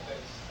supposed to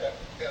accept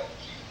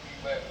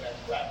LGBT and that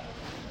crap.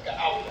 Got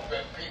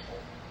alphabet people.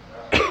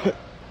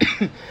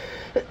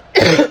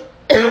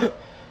 And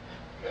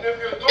if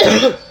you're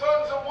doing the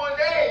sons of one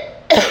age,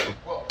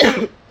 well,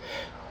 that's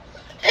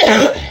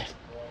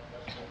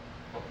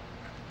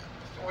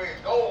the way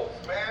it goes,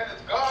 man.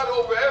 It's God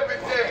over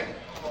everything.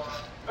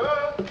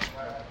 Huh?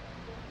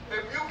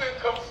 If you can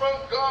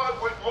confront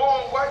God with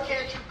wrong, why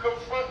can't you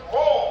confront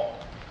wrong?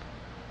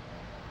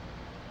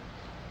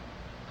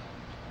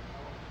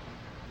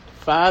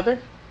 Father,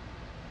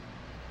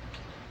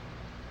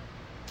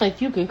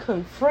 if you can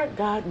confront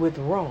God with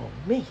wrong,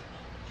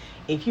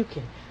 if you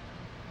can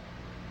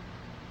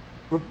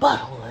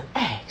rebuttal and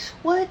ask,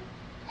 what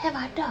have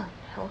I done?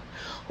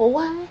 Or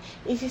why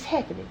is this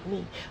happening to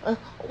me?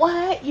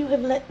 Why you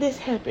have let this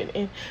happen?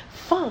 And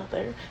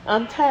Father,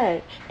 I'm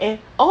tired. And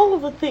all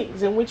of the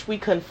things in which we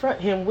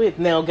confront him with.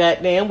 Now,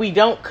 goddamn, we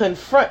don't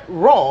confront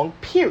wrong,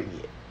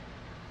 period.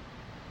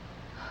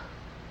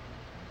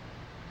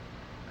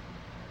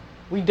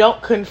 We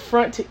don't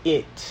confront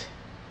it.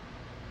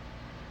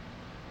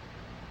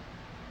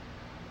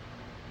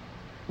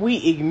 We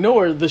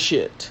ignore the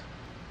shit.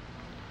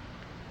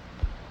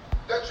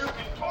 That you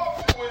can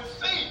talk to and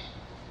see.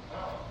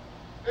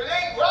 It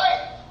ain't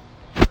right.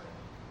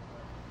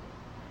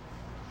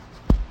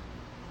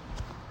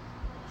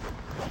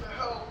 What the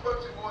hell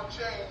person gonna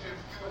change if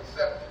you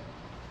accept it?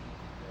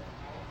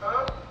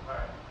 Huh?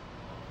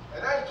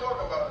 And I ain't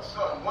talking about the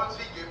son. Once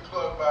he get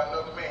plugged by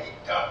another man, he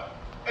done.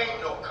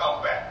 Ain't no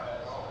comeback.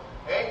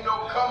 Ain't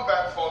no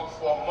comeback for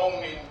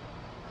moaning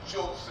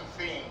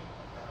Josephine.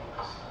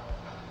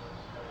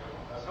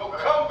 No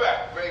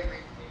comeback, baby.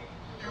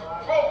 You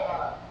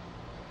broken.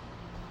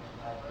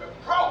 You're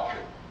broken.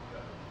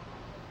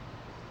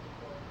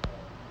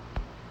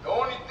 The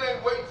only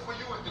thing waiting for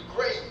you is the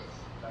grave.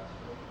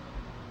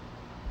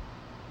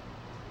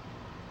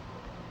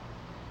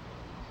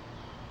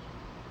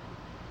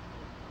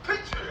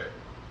 Picture it,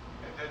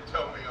 and then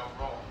tell me I'm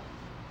wrong.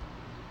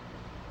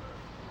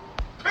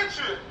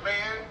 Picture it,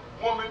 man,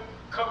 woman,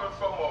 coming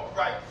from a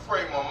right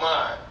frame of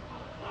mind.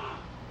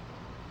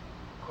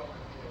 Coming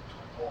here,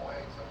 2 more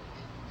eggs up,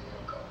 eating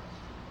their cups.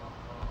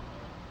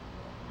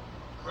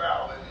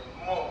 Growling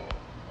and moaning.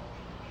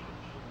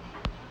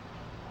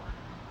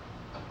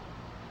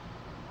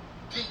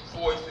 Deep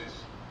voices.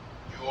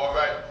 You all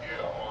right? Yeah,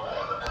 I'm all right.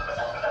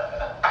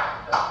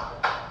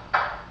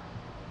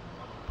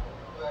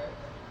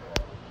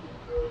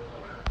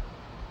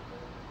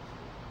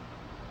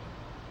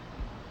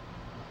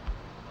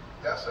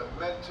 That's a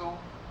mental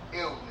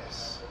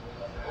illness.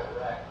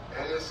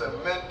 And it's a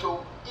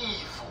mental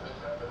evil.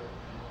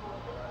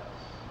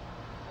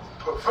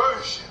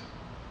 Perversion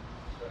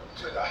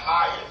to the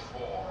highest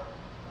form.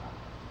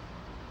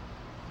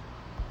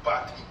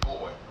 Bati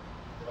boy.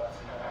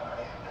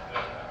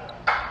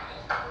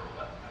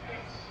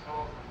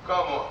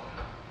 Come on.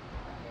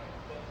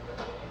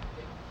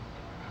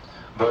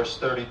 Verse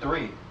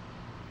 33.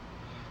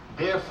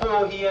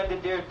 Therefore he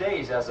ended their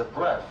days as a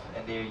breath,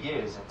 and their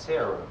years in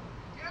terror.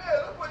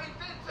 Yeah, look what he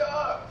did to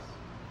us.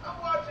 I'm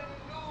watching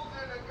the news,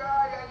 and a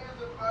guy that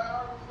is a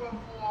biographer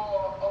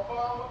for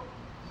Obama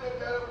said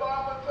that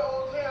Obama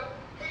told him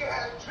he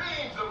had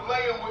dreams of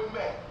laying with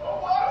men. Oh,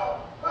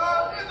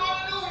 what? It's on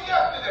the news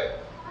yesterday.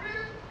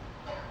 Really?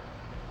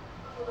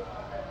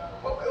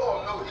 But we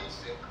all know he's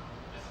sick.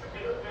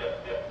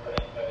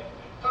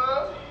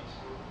 Huh?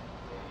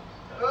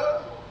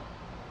 Huh?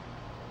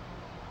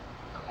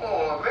 Come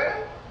on,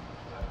 man.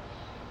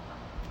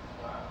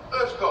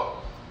 Let's go.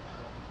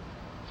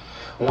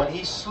 When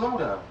he slew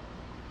them,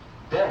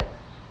 then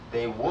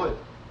they would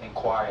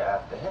inquire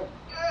after him.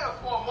 Yeah,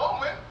 for a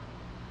moment.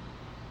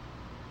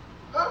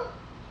 Huh?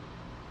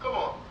 Come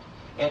on.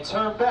 And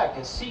turn back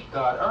and seek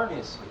God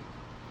earnestly.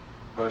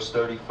 Verse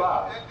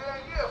 35. And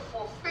then, yeah,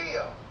 for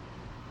fear.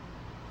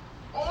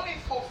 Only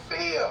for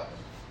fear.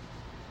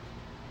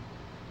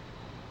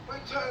 We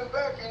turn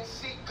back and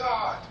seek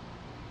God.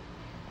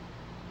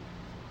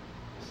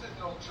 This is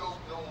no joke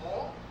no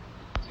more.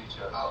 Teach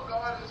us. Our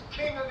God is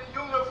King of the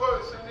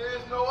universe and there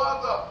is no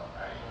other.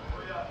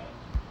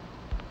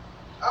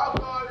 Our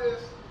God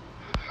is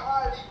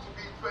highly to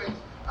be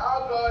praised.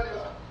 Our God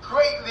is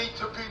greatly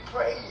to be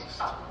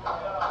praised.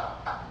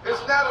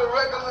 It's not a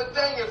regular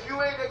thing. If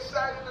you ain't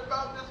excited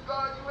about this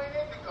God, you ain't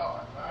into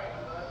God.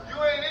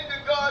 You ain't into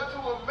God to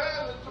a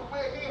manner to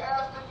where he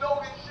has to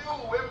notice you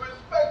and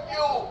respect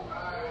you.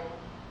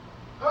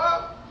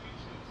 Huh?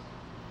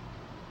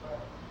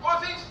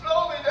 Because he's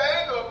slow in the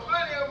anger,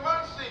 plenty of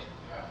mercy.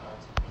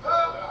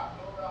 Huh?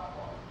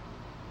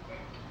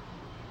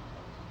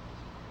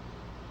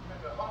 And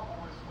the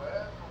humble is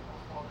forever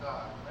before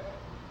God, man.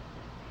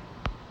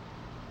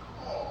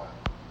 Come on.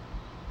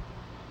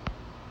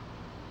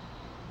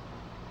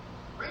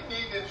 We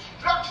need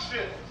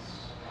instructions.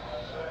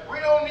 We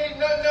don't need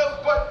nothing else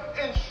but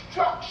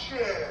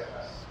instructions.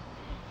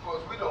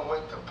 Because we don't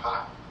went to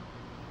pot.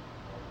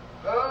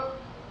 Huh?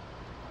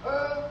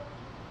 Huh?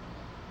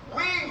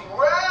 We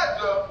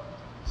rather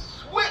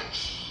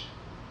switch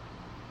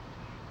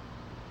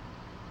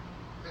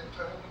than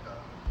turn to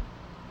God.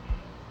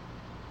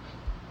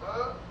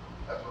 Huh?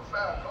 That's what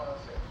Farrakhan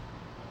said.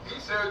 He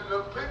said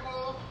the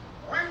people,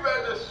 we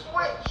rather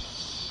switch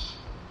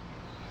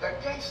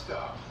that gay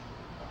stuff.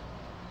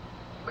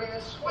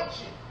 Man,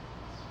 switch it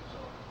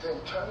than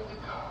turn to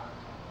God.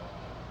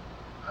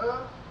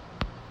 Huh?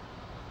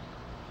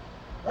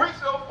 We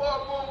so far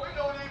gone, we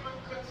don't even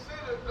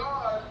consider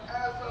God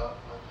as a...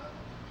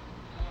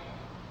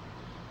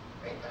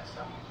 Ain't that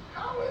something?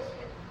 How is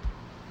it?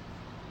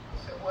 He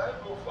said, well, I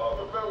ain't gonna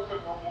follow America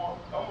no more.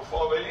 I'm gonna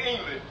follow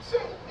England.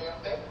 Same damn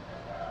thing.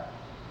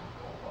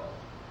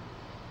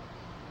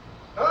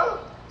 Huh?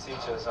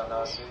 Teach us on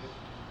our seed.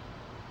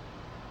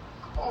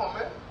 Come on,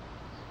 man.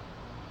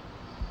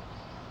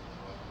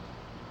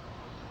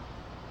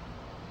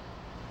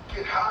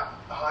 Get hot,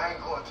 I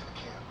ain't going to the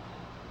camp.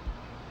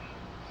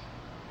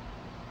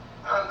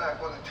 I'm not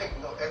going to take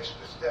no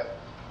extra step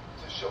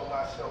to show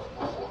myself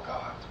before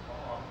God.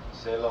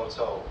 Say low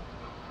toe.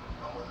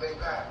 I'm going to lay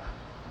back.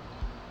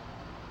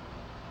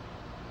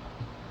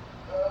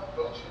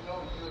 Don't you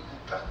know you're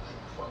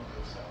deducting from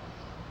yourself?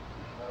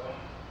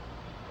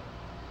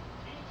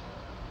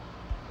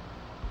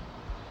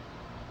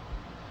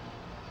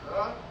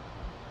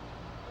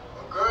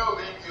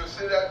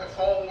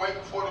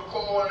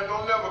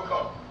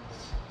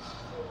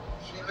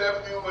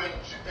 left you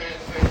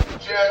in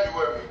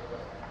January.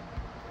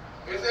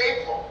 It's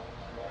April.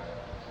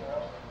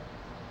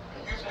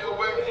 And you still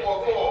waiting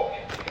for a call.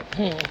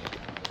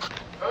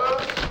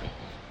 Huh?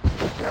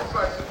 That's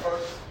vice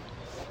versa.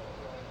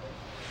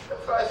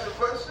 That's vice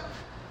versa.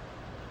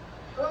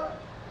 Huh?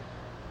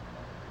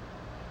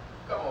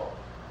 Come on.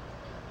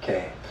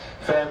 Okay.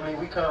 Family,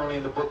 we currently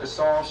in the book of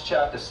Psalms,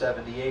 chapter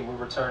 78. We're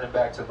returning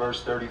back to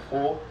verse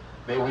 34.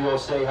 May we all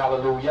say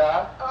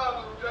hallelujah.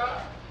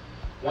 Hallelujah.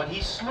 When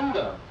he slew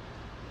them,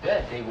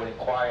 then they would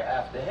inquire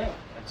after him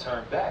and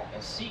turn back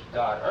and seek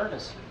God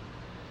earnestly.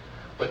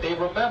 But they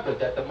remembered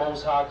that the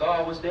Most High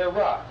God was their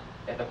rock,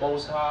 and the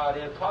Most High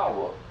their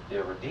power,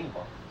 their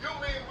Redeemer. You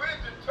mean we're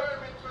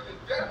determined to the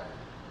death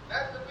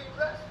not to be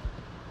blessed?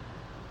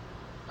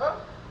 Huh?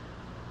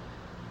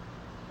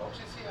 Don't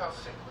you see how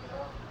sick we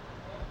are?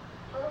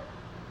 Huh?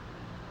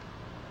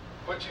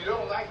 But you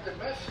don't like the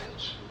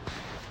message,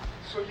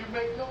 so you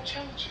make no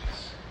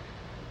changes.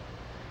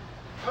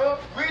 Huh?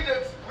 We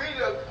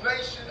the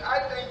nation, I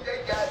think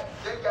they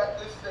got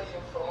this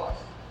saying from us.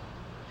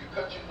 You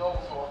cut your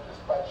nose off to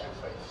spite your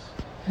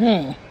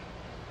face.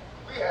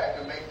 We had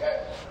to make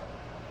that.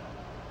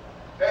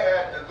 They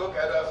had to look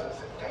at us and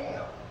say,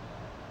 damn,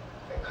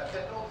 they cut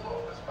their nose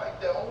off to spite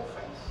their own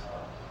face.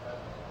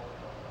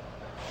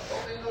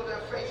 Don't they know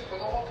their face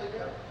belongs to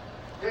them?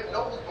 Their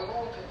nose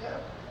belongs to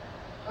them.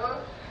 Huh?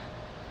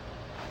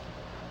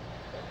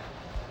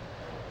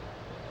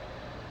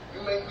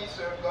 You make me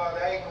serve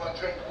God, I ain't gonna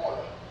drink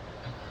water.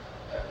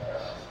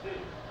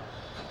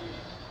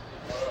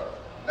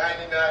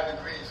 99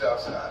 degrees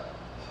outside.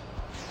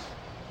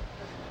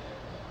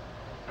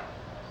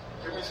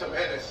 Give me some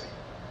Hennessy.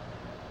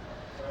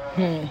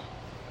 We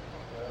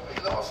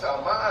lost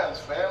our minds,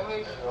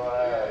 family.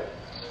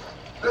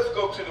 Let's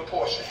go to the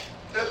portion.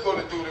 Let's go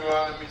to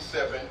Deuteronomy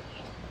 7.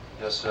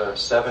 Yes, sir.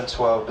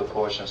 7:12, the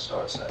portion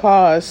starts at.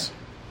 Pause.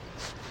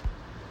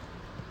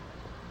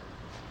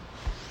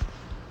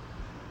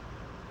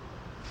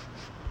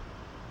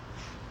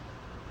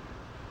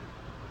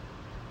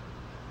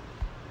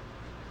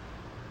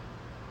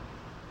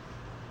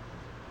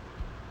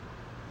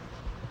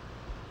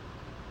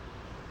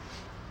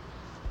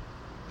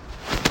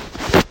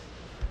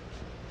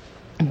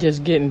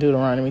 Just getting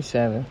Deuteronomy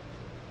 7.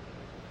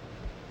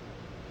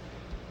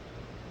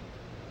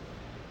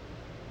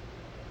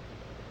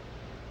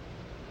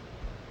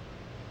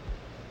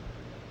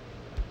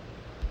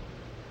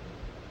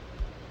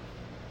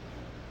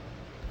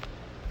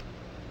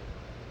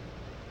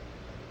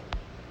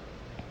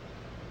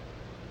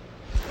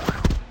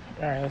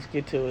 All right, let's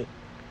get to it.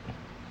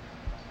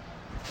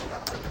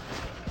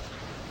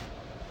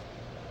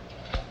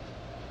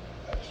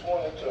 I just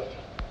wanted to.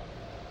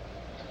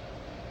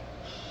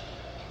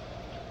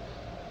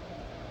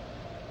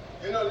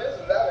 You know, there's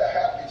a lot of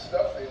happy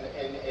stuff in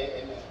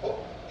this book.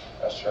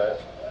 That's right.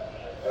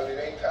 But it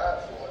ain't time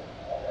for it.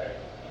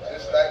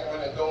 Just like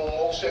when the Don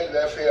Moshe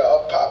left here,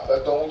 up popped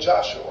the Don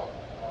Joshua.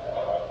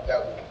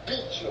 That will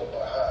beat your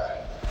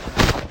behind.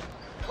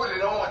 Put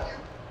it on you.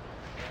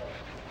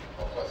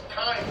 Because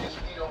kindness,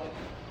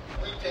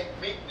 we take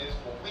meekness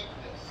for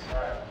weakness.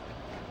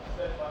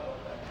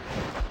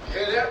 You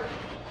hear that?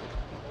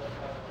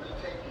 We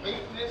take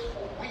meekness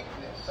for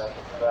weakness. That's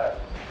a fact.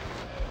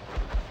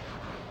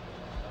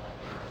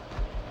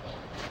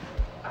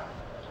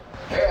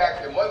 They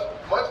acted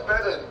much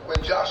better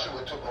when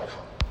Joshua took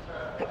over.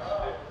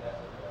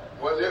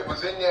 Well, it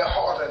was in their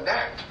heart an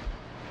act.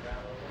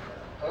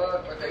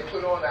 But they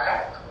put on the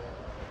act.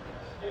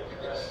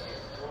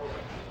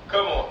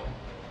 Come on.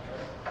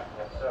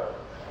 Yes, sir.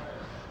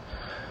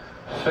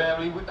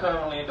 Family, we're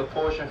currently in the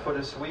portion for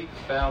this week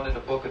found in the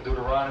book of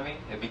Deuteronomy.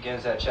 It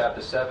begins at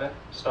chapter 7,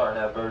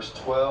 starting at verse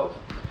 12.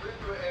 Where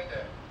do it end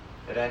at?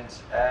 It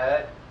ends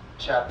at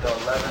chapter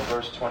 11,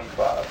 verse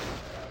 25.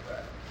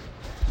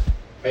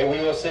 May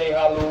we all say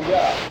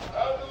hallelujah.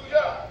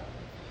 Hallelujah.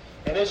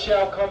 And it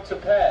shall come to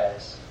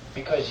pass,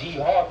 because ye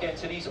hearken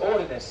to these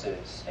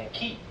ordinances, and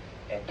keep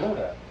and do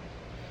them,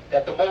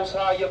 that the Most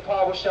High your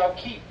power shall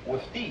keep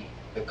with thee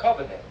the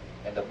covenant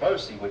and the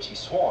mercy which he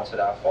swore to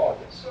thy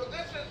fathers. So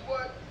this is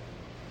what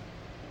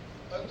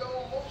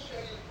Adon Moshe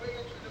is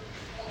bringing to the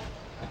people.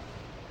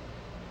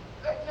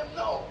 Let them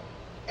know.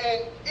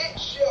 And it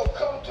shall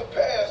come to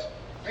pass,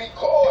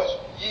 because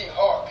ye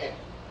hearken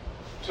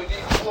to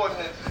these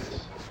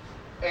ordinances,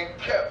 and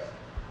kept,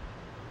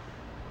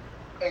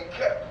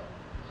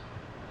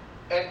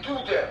 and do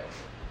them,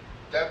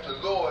 that the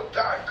Lord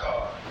thy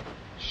God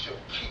shall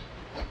keep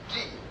with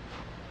thee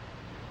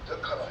the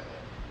covenant.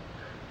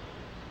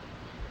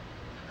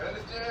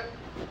 Understand?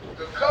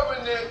 The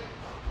covenant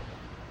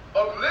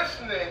of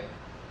listening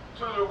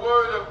to the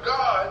word of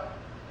God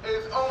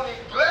is only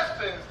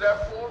blessings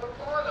that fall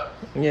upon us.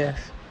 Yes.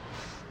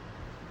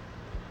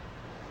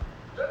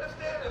 You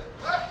understand? It's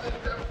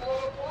blessings that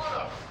fall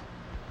upon us.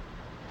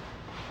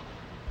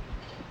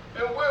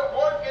 And we're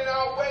working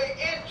our way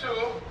into,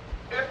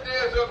 if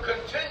there's a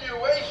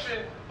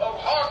continuation of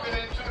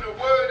hearkening to the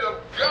word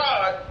of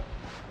God,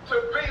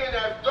 to being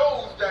as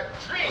those that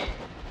dream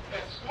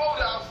and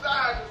smote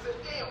outside and say,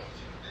 damn, we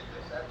should have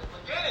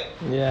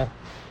Yeah.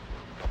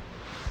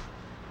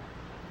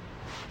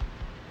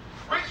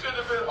 We should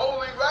have been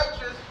wholly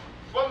righteous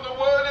from the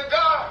word of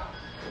God.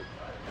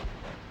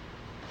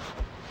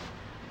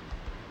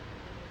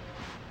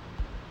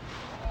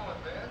 Come on,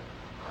 man.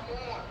 Come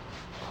on.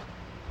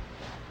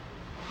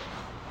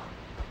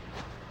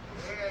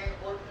 It ain't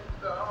working.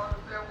 I don't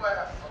understand what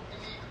happened. We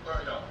need to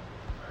burn up.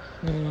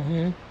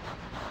 Mm-hmm.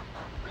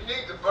 We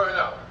need to burn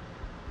up.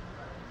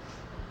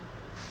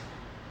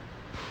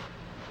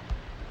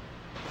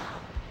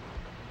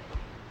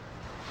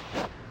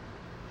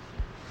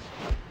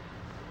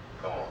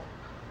 Come on.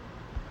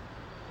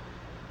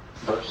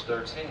 Verse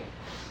 13.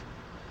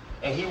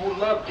 And he will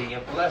love thee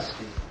and bless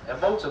thee and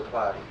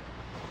multiply thee.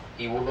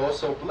 He will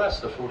also bless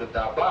the fruit of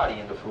thy body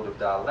and the fruit of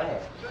thy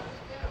land. Bless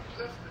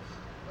this.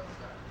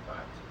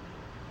 But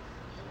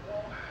you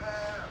won't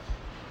have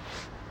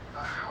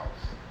a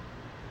house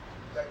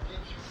that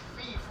gives you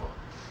fever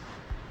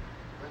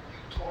when you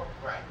talk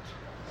right.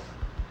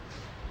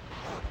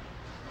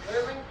 You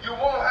hear me? You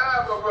won't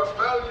have a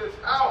rebellious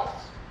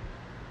house.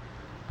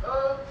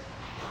 Huh?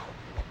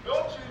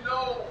 Don't you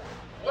know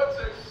what's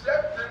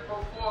accepted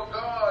before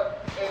God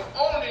and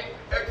only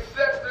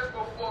accepted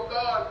before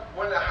God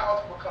when the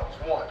house becomes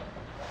one?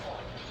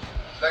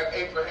 Like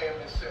Abraham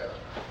and Sarah.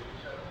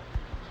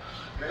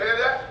 You hear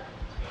that?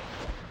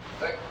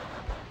 Like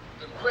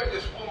the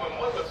greatest woman,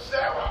 Mother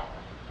Sarah.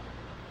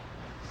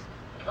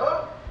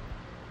 Huh?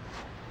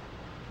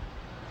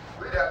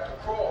 We'd have to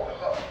crawl to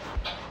her.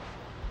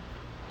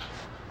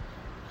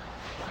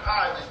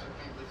 Highly to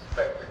be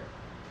respected.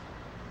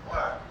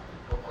 Why?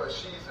 Because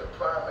she's a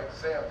prime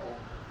example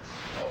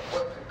of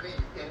what to be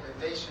in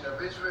the nation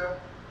of Israel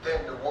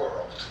than the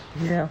world.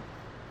 Yeah.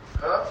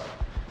 Huh?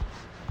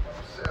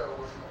 Sarah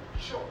was no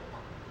joke.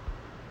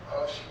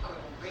 She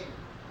couldn't be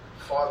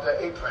Father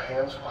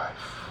Abraham's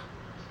wife.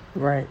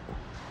 Right.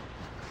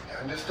 You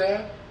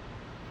understand?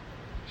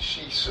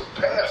 She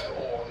surpassed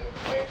all them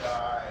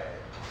Hagar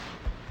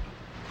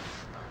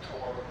and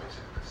Torah, which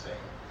is the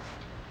same.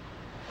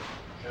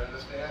 You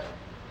understand?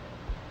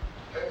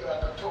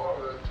 Hagar and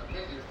Torah to me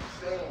is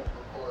the same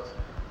because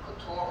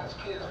Keturah's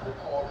kids were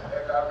called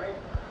Ephrayim.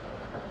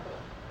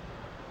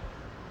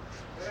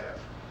 Yeah.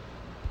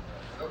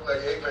 Looked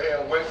like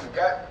Abraham went and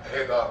got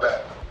Hagar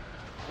back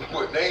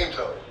with names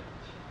on it.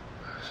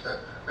 Yeah,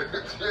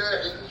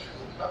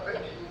 my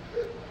baby.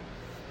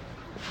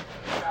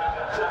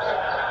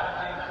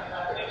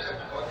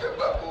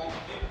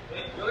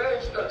 You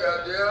ain't stuck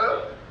out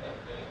there.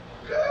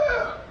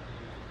 Yeah.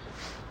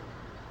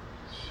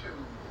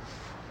 Shoot.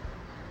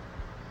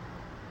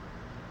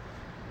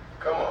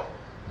 Come on.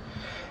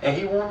 And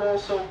he will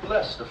also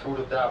bless the fruit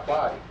of thy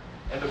body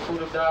and the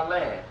fruit of thy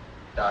land,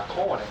 thy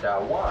corn and thy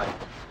wine.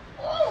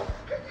 Oh,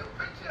 can you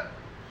picture?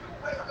 You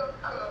wake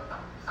up to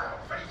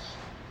salvation.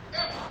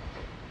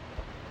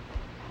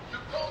 You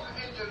close it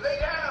and you lay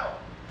down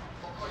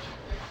because you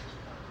think it's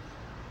right.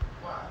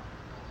 Why?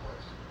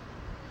 Because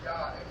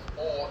God is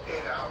all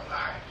in our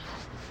lives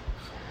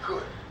for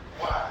good.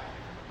 Why?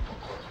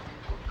 Because we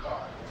put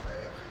God over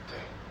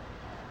everything.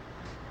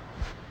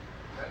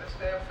 You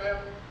understand,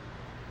 family?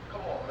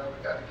 Come on, man.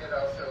 We got to get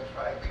ourselves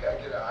right. We got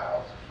to get our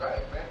houses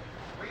right, man.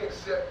 We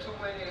accept too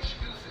many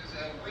excuses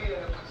and we're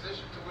in a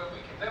position to where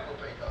we can never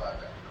pay God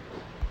back.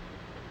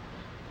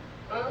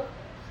 Huh?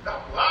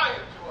 Stop lying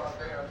to our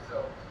damn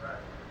selves,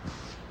 right?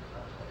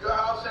 Your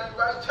house ain't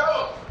right,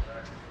 tell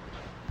them.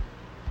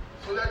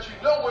 So that you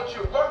know what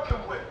you're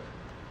working with.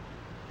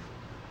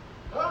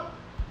 Huh?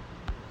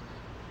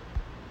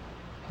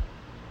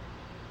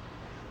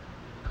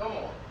 Come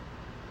on.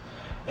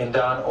 And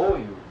thine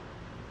oil,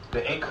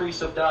 the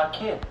increase of thy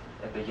kin,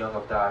 and the young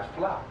of thy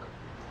flock,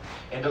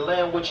 and the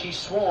land which he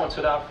swore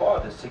unto thy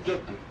fathers to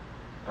give thee.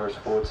 Verse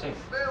 14. Man,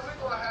 we're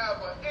going to have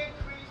an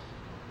increase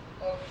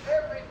of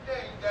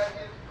everything that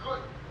is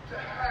good to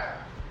have.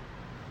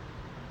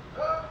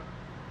 Huh?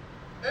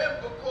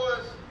 And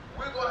because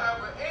we're going to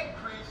have an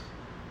increase,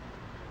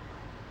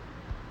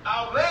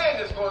 our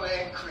land is going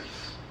to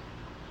increase.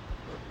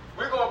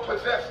 We're going to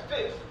possess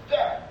this,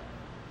 that,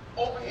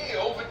 over here,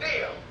 over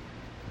there.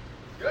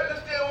 You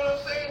understand what I'm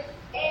saying?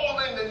 All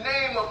in the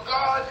name of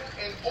God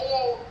and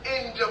all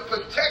in the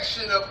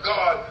protection of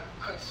God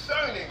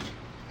concerning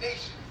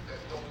nations that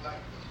don't like us.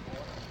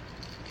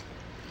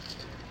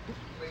 You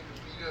make them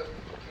beat us,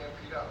 but you can't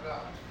beat out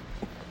God.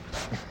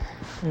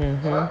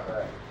 Mm-hmm. Huh?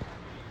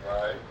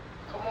 Right.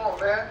 Come on,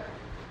 man.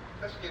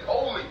 Let's get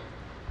holy.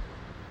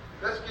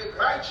 Let's get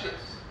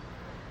righteous.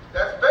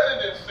 That's better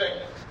than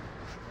singing.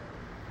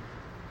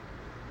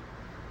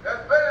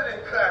 That's better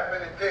than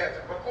clapping and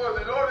dancing. Because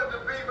in order to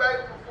be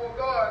right before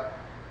God,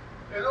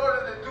 in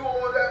order to do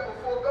all that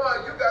before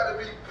God, you got to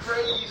be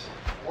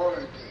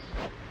praiseworthy.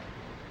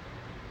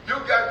 You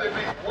got to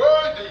be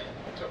worthy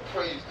to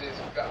praise this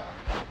God.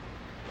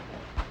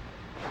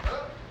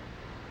 Huh?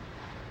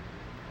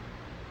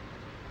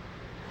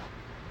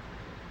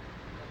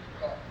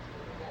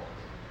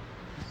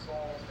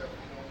 Songs that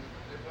we don't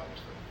even live up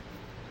to.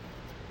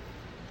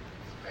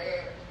 It's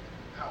bad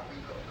how we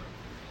look.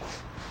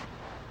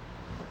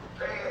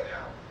 Bad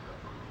how we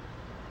look.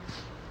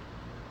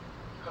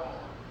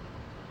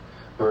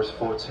 verse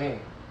 14.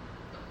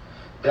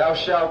 Thou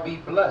shalt be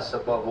blessed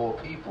above all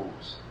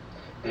peoples.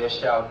 There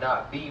shall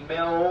not be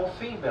male or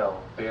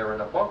female bearing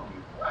among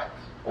you,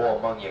 or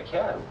among your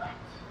cattle.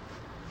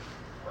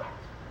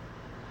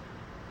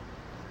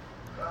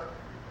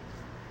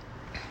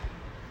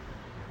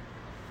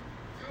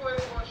 You ain't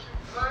gonna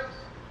shoot nice,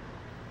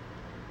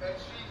 and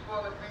she's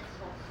gonna be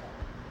fruitful.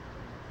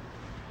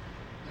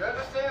 You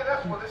understand?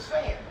 That's what it's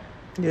saying.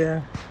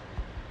 Yeah.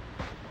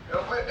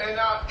 And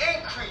our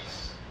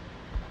increase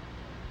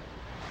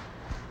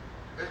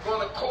is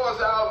going to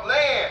cause our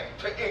land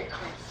to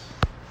increase.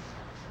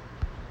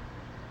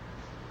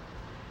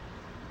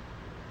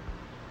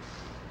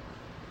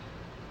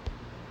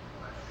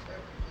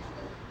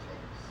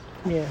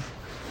 Yeah.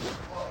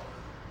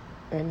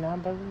 And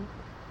not believe.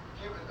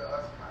 Given to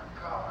us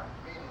by God,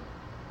 meaning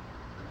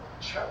we will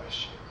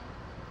cherish it.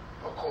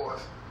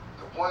 Because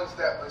the ones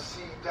that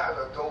receive that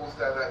are those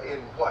that are in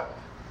what?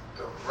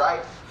 The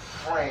right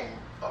frame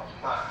of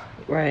mind.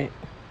 Right.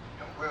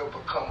 And we'll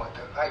become a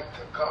delight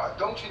to God.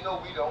 Don't you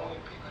know we the only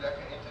people that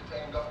can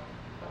entertain God?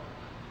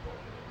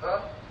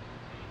 Huh?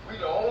 We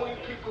the only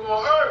people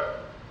on earth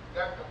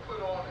that can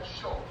put on a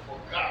show for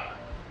God.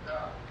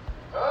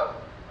 Huh?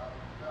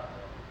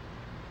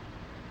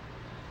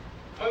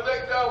 But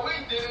like that, we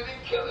did it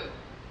and killed it.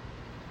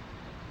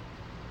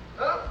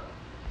 Huh?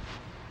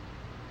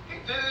 He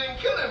did it in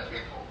killing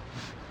people.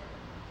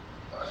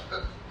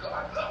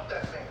 God loved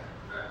that man.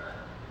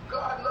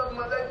 God loved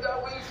my leg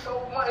that way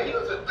so much. He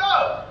was a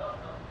thug.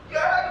 You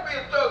had to be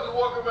a thug to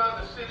walk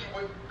around the city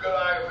with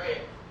Goliath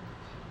head.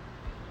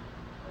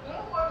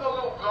 There wasn't no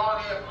little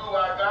blondie and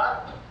blue-eyed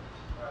guy.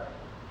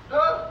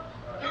 Huh?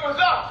 He was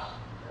us.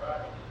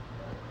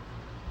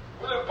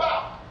 With a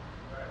pop.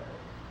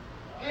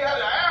 He had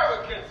an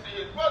arrogance.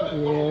 His brother.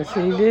 Yes,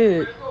 he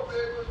did. He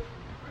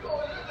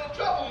was a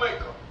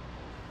troublemaker.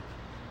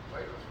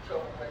 But he was a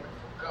troublemaker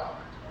for God.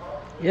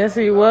 Yes,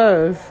 he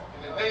was.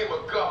 In the name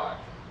of God.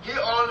 He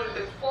honored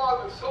his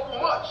father so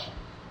much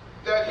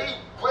that he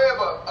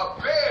grabbed a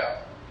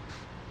bear,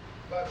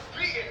 a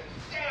beating,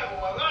 stab him,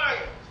 a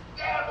lion,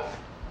 stab him,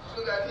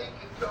 so that he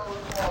could tell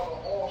his father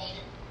all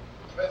sheep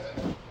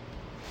present.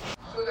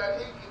 So that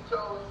he could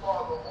tell his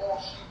father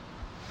all sheep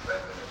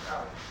present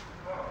accounted.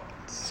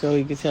 So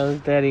he could tell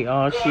his daddy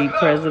all sheep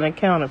present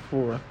accounted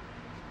for.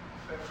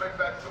 They bring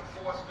back some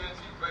foreskins,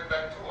 he bring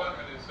back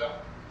 200 and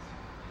something.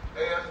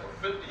 They ask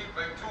for 50, he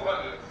bring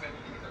 250.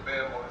 He's a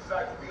bad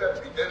motorcycle. We got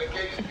to be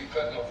dedicated to be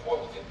cutting up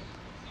foreskins.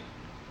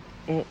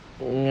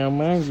 Now,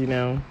 mind you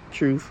now,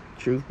 truth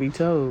be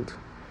told,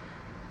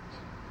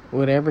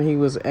 whatever he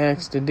was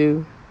asked to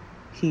do,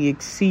 he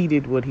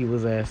exceeded what he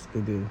was asked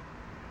to do.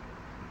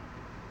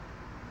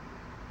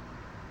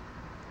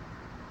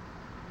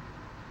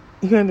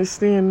 You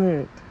understand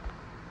that?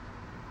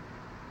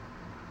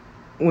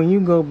 When you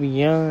go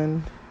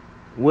beyond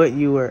what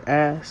you were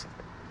asked,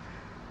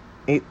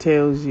 it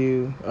tells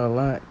you a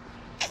lot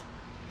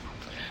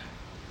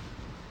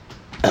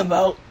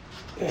about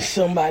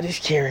somebody's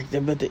character.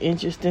 But the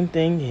interesting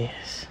thing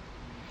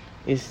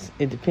is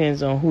it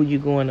depends on who you're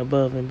going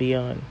above and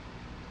beyond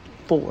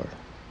for.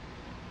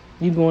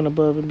 You going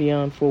above and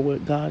beyond for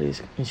what God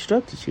has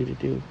instructed you to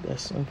do.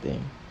 That's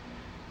something.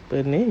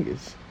 But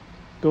niggas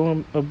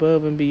going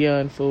above and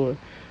beyond for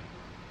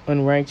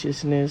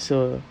unrighteousness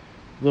or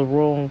the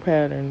wrong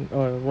pattern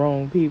or the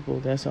wrong people,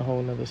 that's a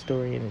whole nother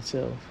story in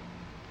itself.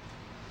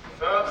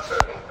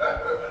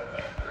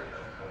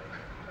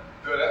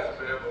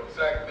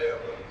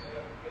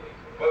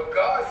 But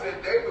God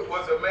said David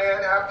was a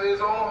man after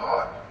his own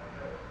heart.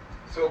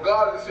 So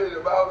God has said,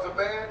 if I was a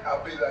man,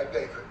 I'll be like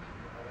David.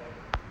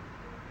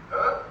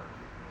 Huh?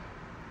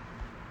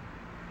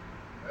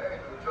 That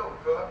ain't no joke,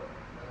 huh?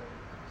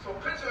 So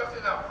picture us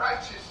in our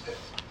righteousness.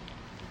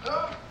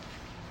 Huh?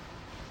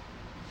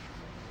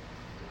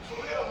 So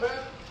yeah,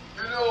 man.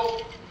 You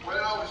know, when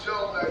I was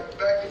young, like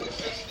back in the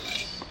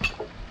 60s,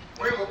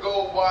 we would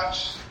go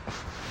watch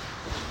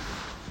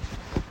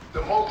the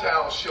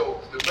Motown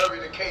shows, the Mary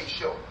the K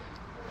show.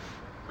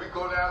 We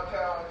go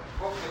downtown,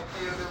 Brooklyn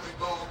Theater, we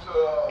go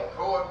to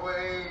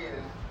Broadway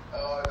and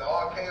the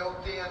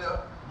RKO Theater,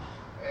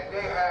 and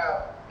they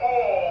have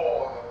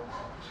all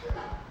the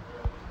movies.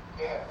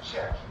 They have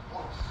checks and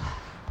books.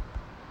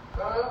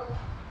 Huh?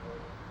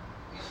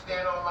 You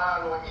stand on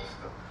line on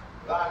Easter,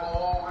 line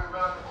all the way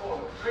around the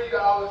corner,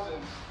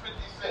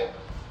 $3.50.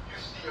 You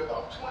see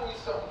about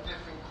 20-something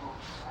different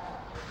groups.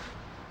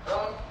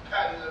 Huh?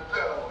 Patti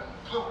LaBelle and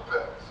the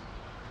Bluebells,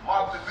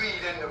 Martha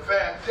Reed and the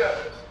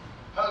Vandellas,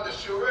 the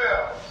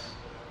Sherrills,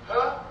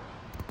 huh?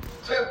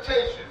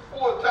 Temptation,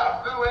 Four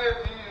Tops, Little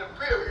Anthony and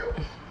Imperial,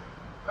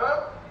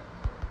 huh?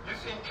 You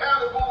seen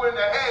Cannibal and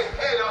the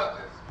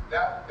Headhunters.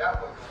 That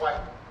was a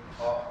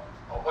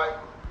white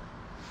group.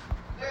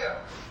 Yeah.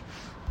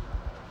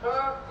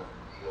 Huh?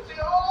 You see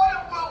all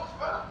them groups,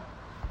 man.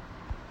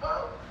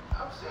 Huh?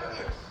 I'm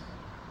serious.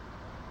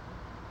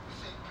 You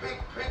see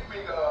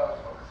Pygmy,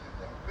 what was his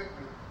name?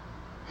 Pygmy.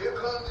 Here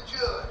comes the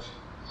judge.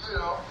 You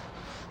know.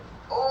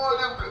 All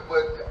them good,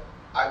 but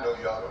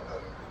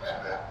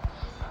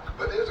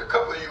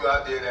you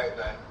out there that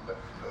night, you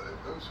know the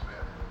goose,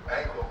 man.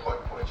 I ain't gonna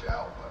point you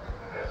out, but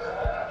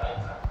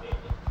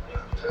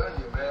I'm telling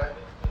you, man.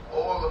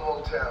 All the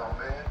Motown,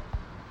 man.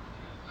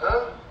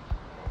 Huh?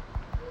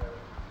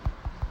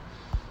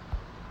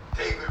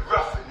 David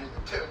Ruffin in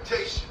the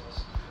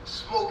Temptations.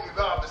 Smokey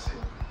Robinson.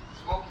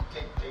 Smokey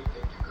take your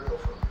girl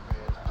from you,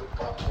 man. Put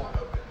popcorn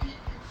up and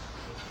eat you.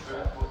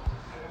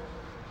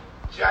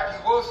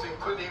 Jackie Wilson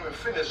couldn't even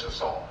finish a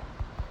song.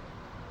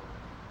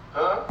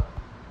 Huh?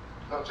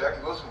 No,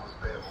 Jackie Wilson was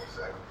bad on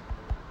second.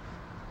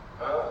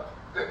 Huh?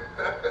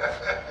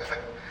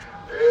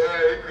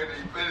 Yeah, he couldn't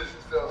even finish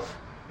the song.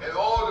 And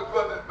all the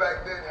brothers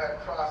back then had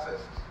processes.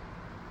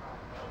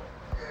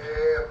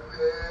 Yeah,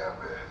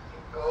 man.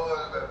 All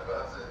of that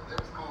process. It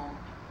was cool.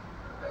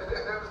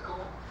 That was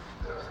cool.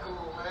 That was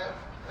cool, man.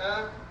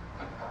 Huh?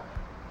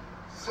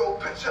 So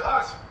picture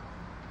us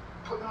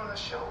putting on a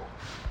show.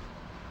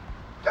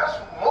 That's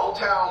when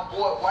Motown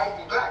brought white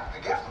and black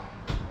together.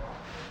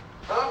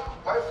 Huh?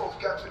 White folks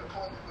got to the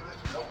point where they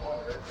said, "Don't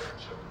want that damn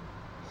show."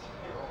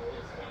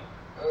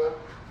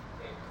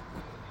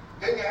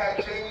 Then you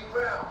had James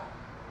Brown.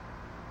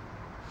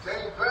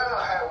 James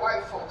Brown had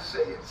white folks say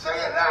it. Say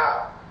it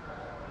loud.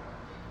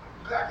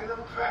 Black and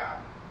them proud.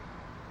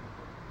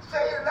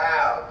 Say it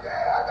loud.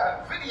 Yeah, I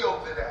got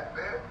videos of that,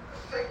 man.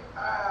 I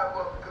have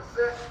a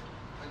cassette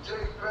when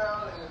James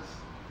Brown is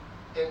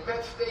in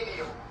Met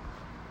Stadium.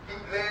 He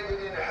landed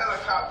in a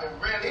helicopter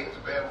and ran. He was a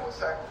bad boy,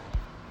 cycle.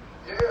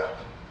 Yeah.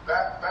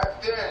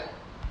 Back then,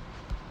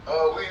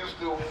 we used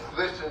to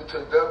listen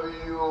to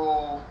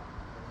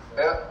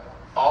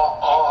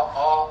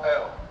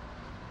WFRRL.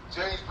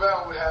 James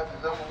Brown would have the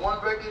number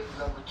 1 record,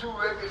 number 2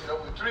 record,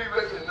 number 3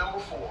 record, and number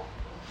 4.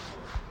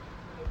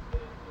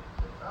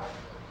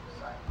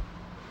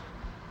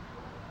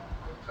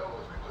 Tell us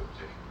we wasn't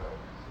James Brown.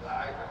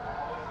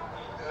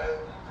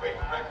 Great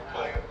record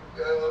player.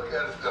 Look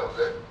at us though,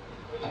 man.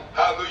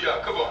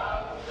 Hallelujah. Come on.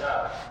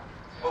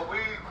 But we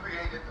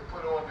created to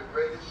put on the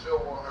greatest show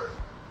on earth.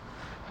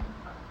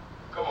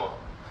 Come on.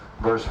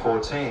 Verse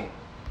 14.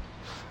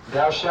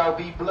 Thou shalt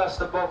be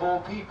blessed above all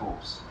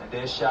peoples, and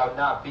there shall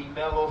not be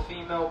male or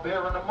female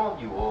barren among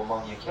you or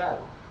among your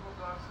cattle.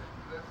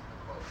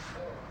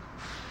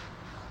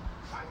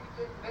 Why do you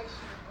think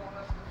nations want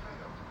us to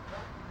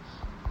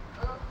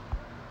fail?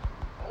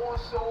 More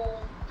so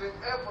than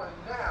ever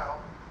now,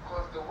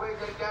 because the way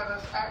they got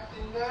us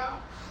acting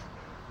now,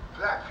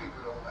 black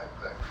people don't like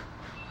black people.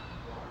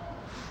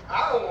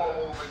 I don't want to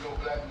move in no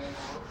black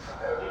neighborhood.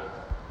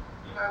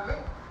 You know what I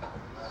mean?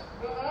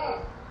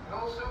 No,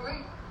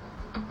 siree.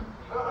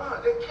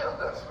 They killed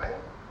us, man.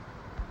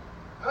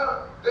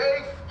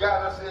 They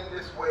got us in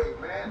this way,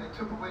 man. They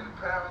took away the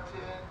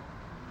parenting,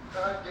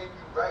 gave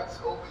you rights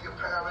over your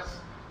parents,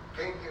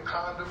 gave you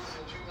condoms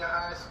in junior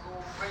high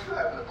school. Man, you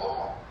having a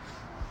ball.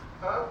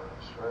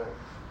 That's right.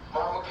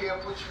 Mama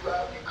can't put you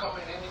out. You come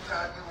in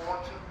anytime you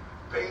want to.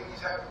 Babies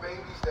have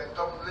babies that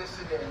don't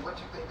listen, and what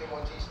you think they're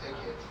going to teach their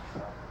kids?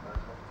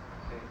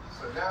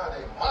 So now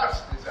they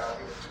monsters out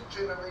here.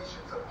 2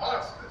 generations of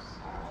monsters.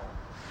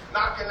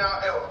 Knocking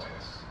out elders.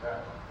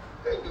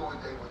 They do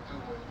what they were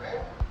doing,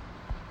 man.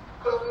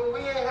 Because when we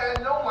ain't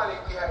had no money,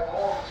 we had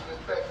morals,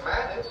 respect,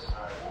 manners.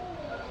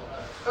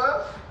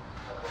 Huh?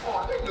 Come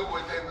on, they knew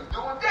what they was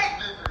doing. They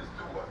did this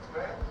to us,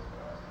 man.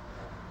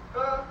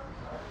 Huh?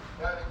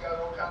 Now they got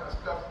all kind of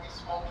stuff we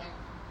smoking.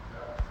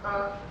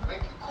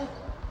 Make you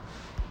cuckoo.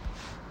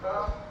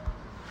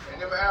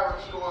 And them Arab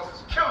stores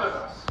is killing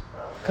us.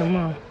 Come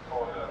on.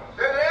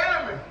 They're the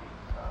enemy.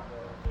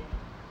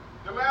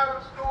 Them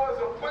Arab stores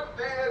are put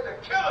there to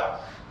kill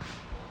us.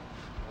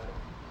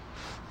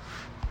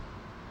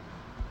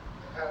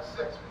 Have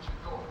sex with your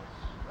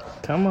daughters.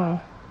 Come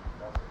on.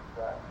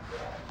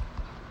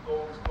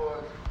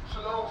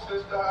 Shalom,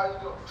 sister. How you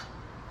doing?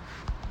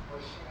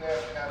 Well, she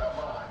napping out her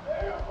mind.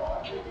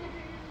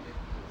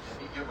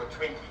 He give her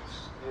Twinkies.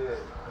 Yeah.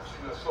 She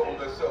done sold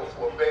herself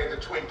for a bag of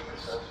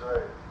Twinkies. That's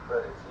right.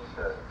 Credit. She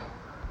said.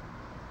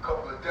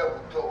 Couple of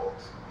devil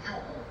dogs.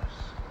 Yahuahs.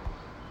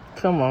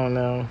 Come on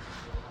now.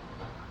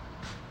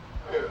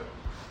 Yeah.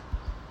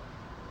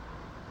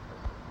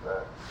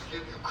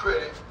 Give you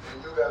credit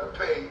and you gotta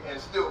pay and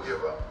still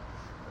give up.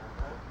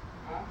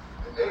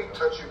 And they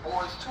touch your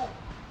boys too.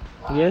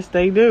 Wow. Yes,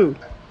 they do.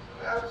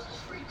 That was the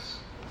streets.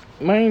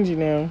 Mind you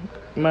now,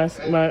 my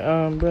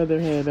brother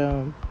had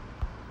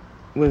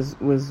was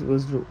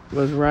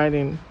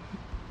riding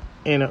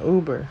in an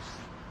Uber,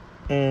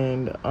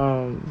 and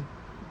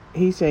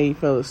he said he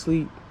fell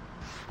asleep,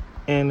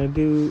 and the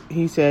dude,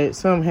 he said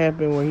something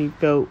happened where he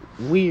felt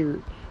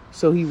weird,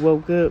 so he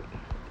woke up,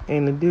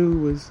 and the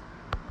dude was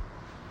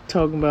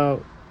talking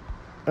about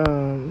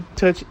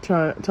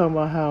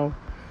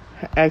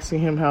asking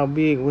him how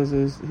big was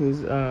his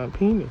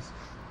penis,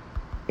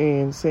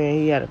 and saying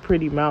he had a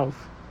pretty mouth.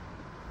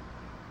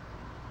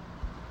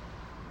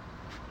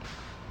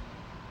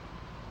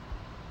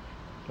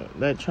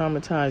 That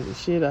traumatized the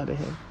shit out of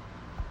him.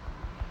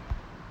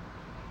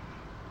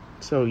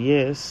 So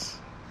yes,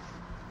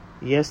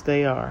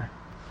 they are.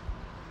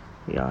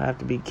 Y'all have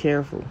to be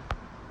careful.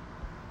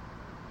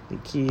 The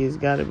kids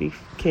gotta be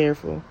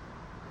careful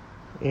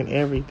in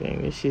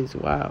everything. This shit's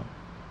wild.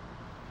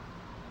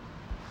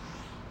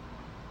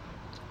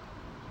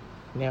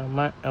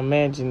 Now,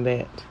 imagine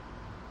that.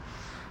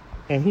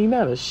 And he's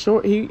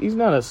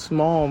not a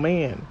small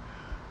man,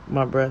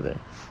 my brother.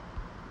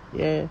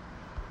 Yeah,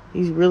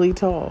 he's really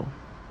tall.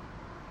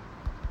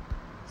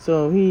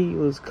 So he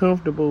was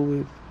comfortable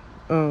with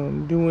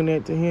doing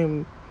that to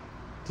him.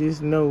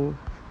 Just know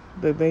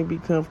that they be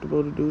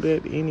comfortable to do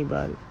that to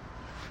anybody.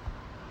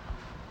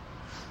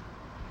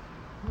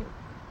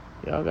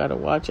 Y'all gotta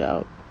watch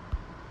out.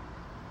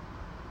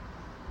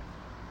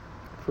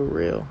 For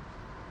real.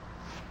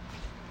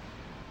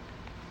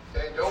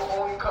 They don't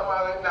only come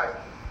out at night.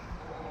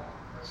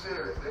 I'm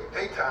serious.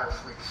 They daytime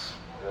freaks.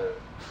 Yeah.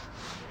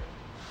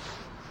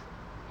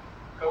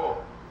 Come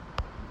on.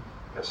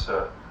 Yes,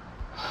 sir.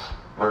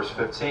 Verse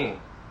 15.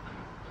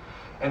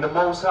 And the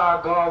Most High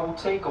God will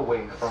take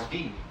away from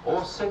thee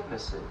all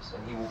sicknesses,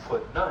 and he will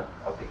put none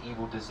of the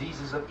evil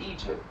diseases of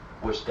Egypt,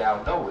 which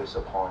thou knowest,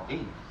 upon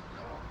thee.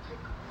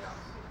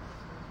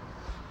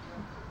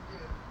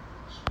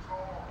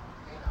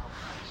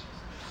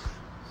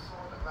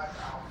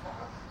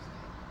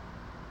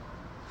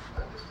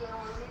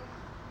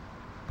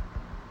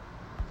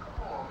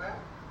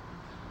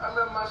 I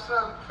remember my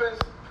son,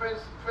 Prince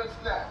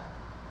Nat,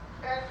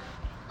 and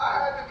I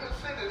had to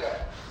consider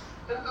that.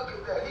 And look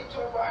at that. He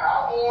talked about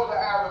how all the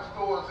Arab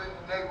stores in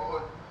the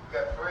neighborhood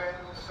got brand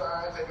new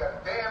signs. They got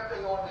a damn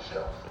thing on the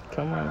shelf.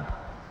 Come on.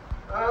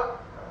 Huh?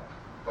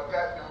 But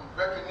got them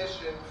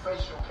recognition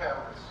facial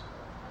cameras.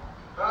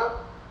 Huh?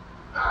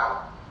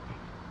 How?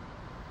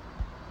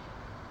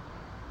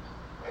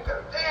 Ain't got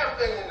a damn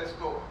thing in the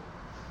store.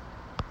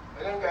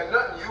 It ain't got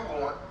nothing you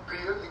want.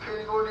 Beer. You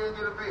can't go there and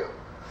get a beer.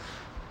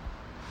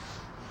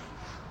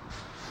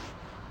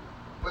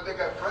 But they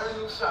got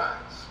brand new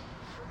signs.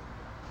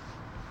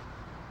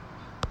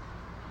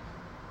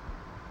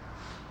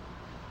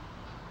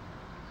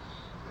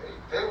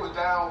 They were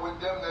down with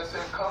them that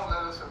said, come let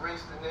us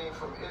erase the name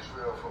from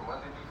Israel from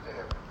underneath the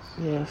heavens.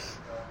 Yes.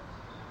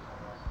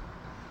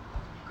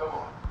 Come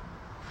on.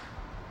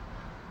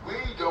 We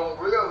don't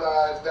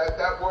realize that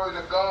that word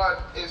of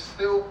God is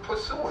still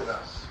pursuing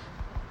us.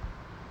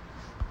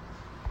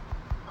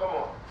 Come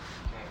on.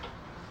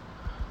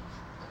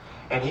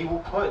 And he will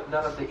put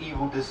none of the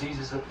evil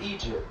diseases of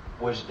Egypt,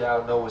 which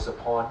thou knowest,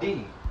 upon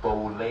thee, but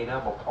will lay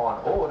them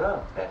upon all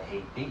them that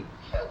hate thee.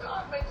 Yeah,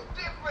 God makes a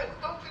difference.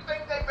 Don't you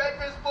think they read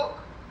this book?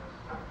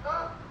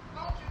 Huh?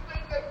 Don't you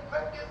think they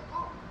read this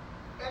book?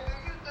 And do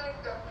you think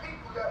that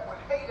people that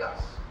would hate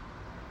us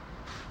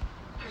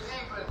can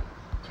even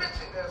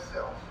picture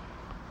themselves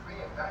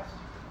being nice to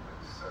you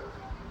and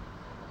serving you?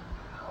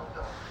 No,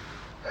 no.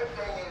 That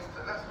thing is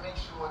to let's make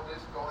sure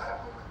this don't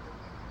happen with them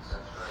niggas.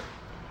 That's right.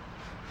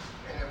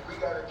 And if we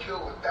gotta kill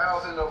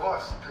 1,000 of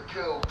us to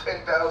kill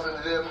 10,000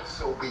 of them,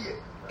 so be it.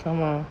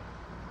 Come on.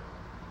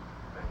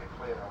 Make it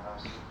clear on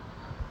us.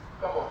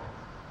 Come on.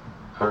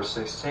 Verse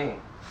 16.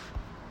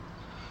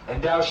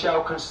 And thou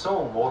shalt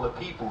consume all the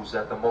peoples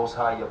that the Most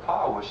High your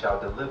power shall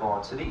deliver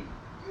unto thee.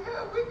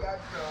 Yeah, we got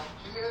some.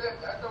 You hear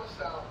that? That don't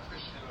sound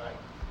Christian-like.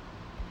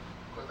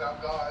 Because our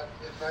God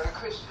is not a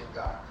Christian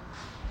God.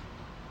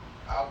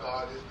 Our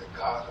God is the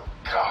God of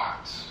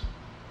gods.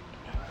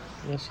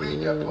 Yes, he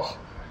Read that is. part.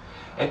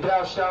 And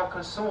thou shalt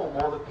consume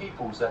all the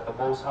peoples that the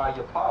Most High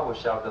your power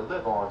shall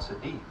deliver unto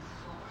thee.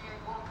 So we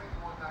ain't going to be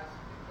more nice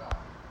than God.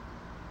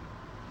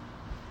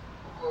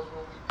 Because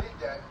when we did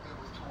that, it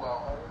was to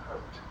our own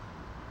hurt.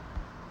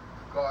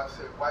 God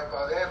said, wipe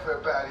out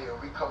everybody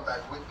and we come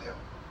back with them.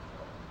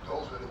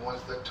 Those were the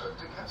ones that turned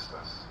against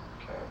us.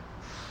 Okay.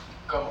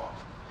 Come on.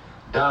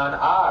 Thine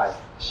eye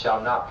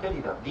shall not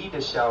pity them,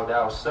 neither shalt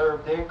thou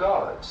serve their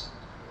gods.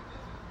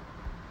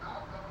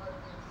 Our God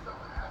in some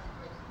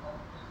aspects of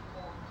his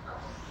own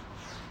power.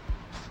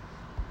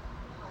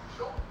 You know,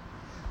 sure.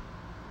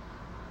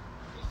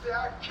 He said,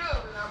 I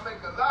kill and I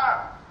make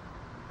alive.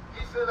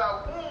 He said,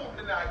 I wound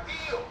and I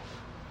heal.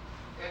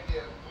 And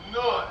there's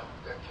none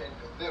that can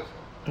deliver.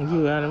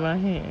 You out of my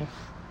hand.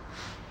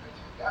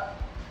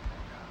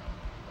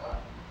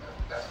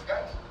 That's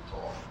gangster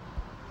talk.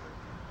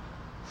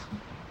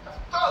 That's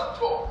thug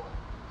talk.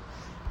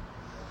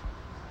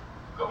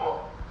 Come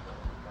on.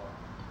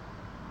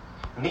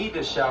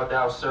 Neither shalt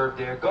thou serve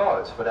their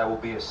gods, for that will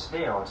be a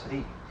snare unto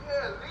thee.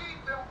 Yeah,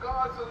 leave them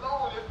gods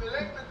alone. If it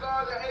ain't the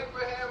God of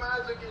Abraham,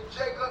 Isaac, and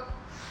Jacob,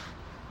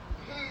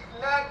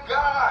 he's not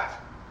God.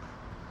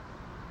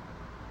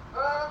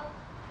 Huh?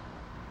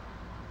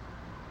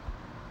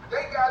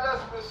 They got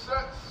us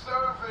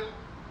serving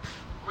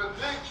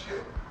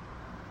religion.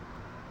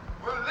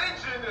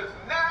 Religion is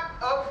not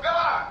of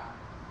God.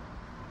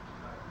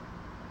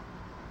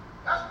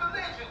 That's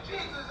religion.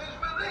 Jesus is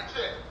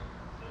religion.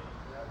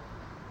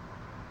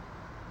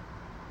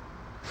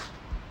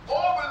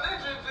 All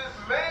religions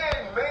is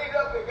man made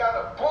up. They got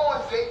a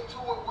born date to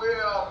it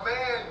where a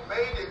man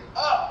made it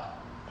up.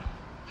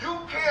 You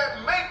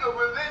can't make a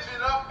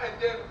religion up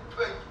and then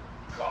place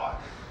God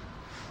in it.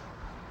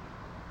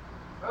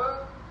 Huh?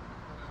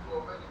 Just for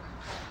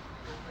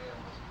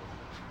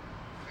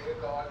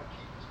God and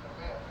keep his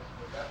commandments,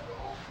 but that's the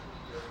whole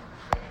beauty of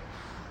man.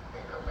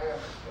 And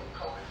commandments, they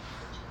come in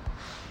religion.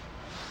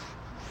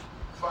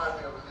 Find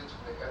me a religion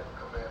that got the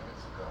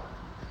commandments of God.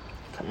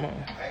 Come on.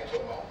 I ain't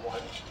talking about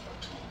one or two or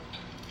three.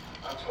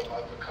 I'm talking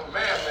about the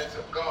commandments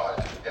of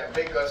God that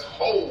make us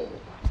whole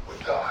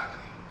with God.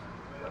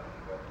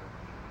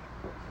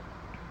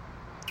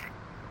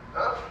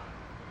 Huh?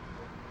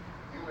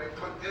 You may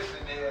put this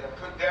in there and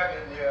put that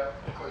in there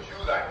because you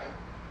like it.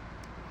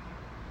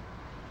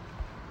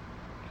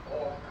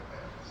 All the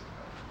commandments of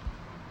God.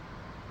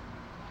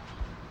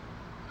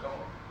 Come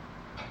on.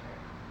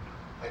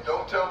 And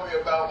don't tell me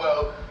about,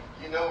 well,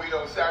 you know we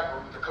don't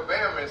sacrifice. The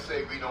commandments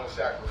say we don't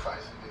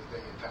sacrifice in this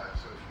day and time.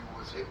 So if you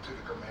was hip to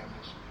the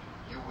commandments,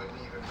 you wouldn't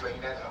even bring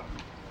that up.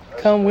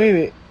 Come with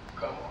it.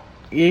 Come on.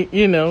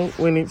 You know,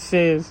 when it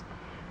says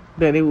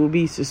that it will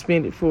be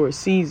suspended for a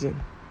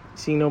season.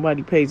 See,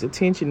 nobody pays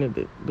attention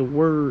to the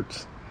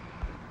words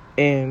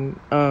and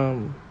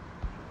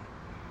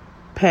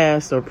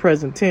past or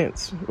present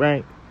tense,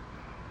 right?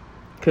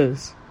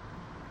 Because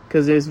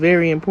it's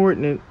very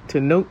important to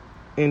note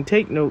and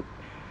take note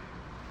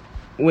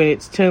when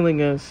it's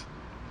telling us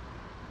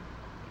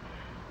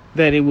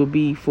that it will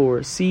be for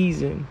a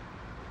season.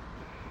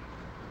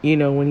 You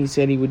know, when he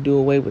said he would do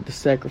away with the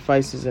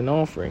sacrifices and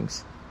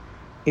offerings,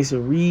 it's a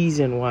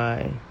reason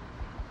why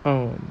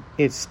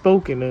it's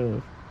spoken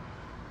of,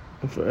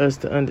 and for us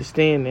to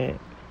understand that.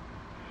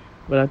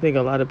 But I think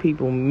a lot of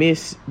people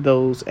miss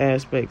those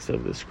aspects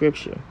of the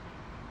scripture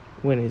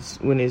when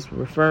it's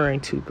referring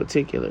to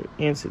particular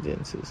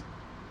incidences.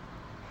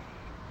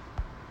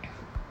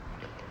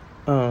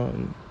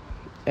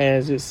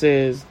 As it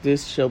says,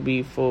 this shall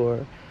be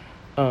for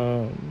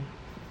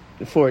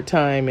a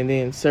time, and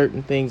then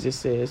certain things it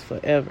says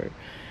forever.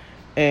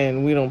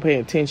 And we don't pay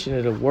attention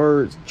to the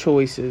word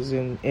choices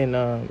in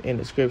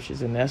the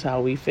scriptures, and that's how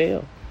we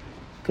fail,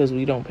 because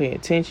we don't pay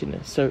attention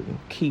to certain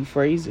key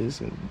phrases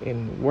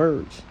and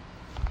words.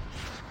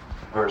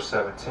 Verse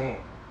 17.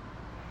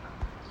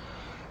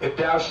 If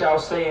thou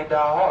shalt say in thy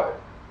heart,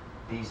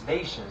 these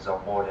nations are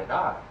more than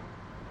I,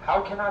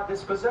 how can I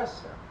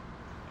dispossess them?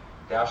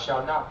 Thou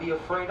shalt not be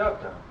afraid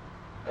of them.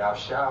 Thou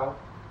shalt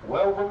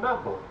well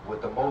remember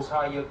what the Most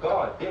High your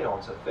God did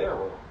unto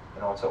Pharaoh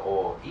and unto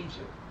all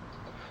Egypt.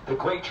 The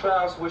great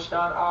trials which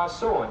thine eyes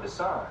saw, and the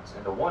signs,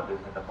 and the wonders,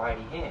 and the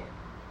mighty hand,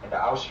 and the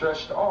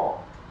outstretched arm,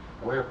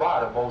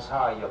 whereby the Most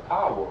High your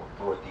power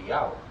brought thee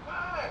out.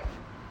 Why?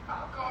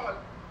 Our God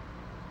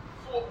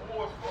fought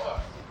wars for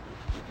us.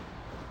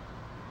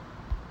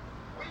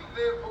 We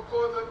live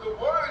because of the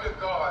word of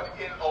God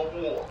in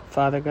a war.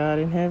 Father God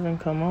in heaven,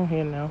 come on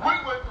here now.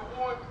 We went to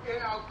war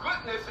in our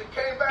goodness and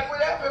came back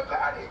with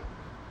everybody.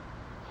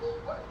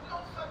 But no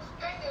such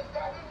thing as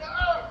that in the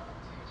earth.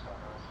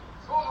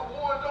 Go to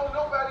war and don't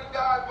nobody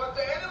die but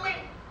the enemy.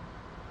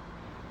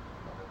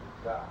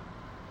 We're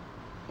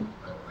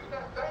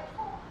not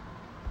thankful.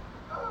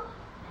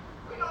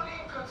 We don't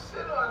even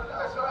consider.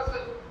 That's why I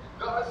said,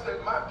 God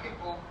said, my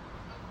people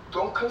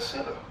don't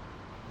consider.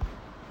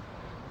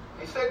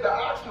 He said the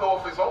ox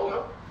knoweth his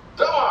owner.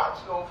 Dumb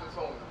ox knoweth his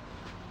owner.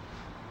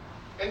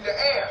 And the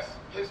ass,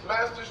 his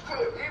master's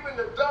crib. Even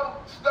the dumb,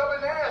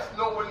 stubborn ass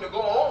know when to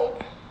go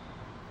home.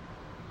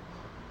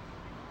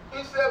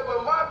 He said,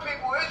 but my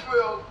people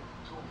Israel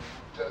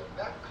does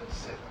not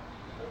consider.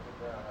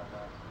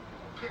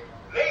 People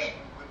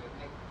laden with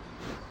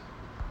iniquities.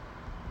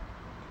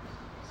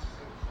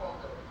 From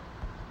the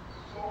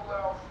sole of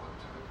our foot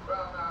to the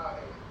crown of our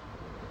head.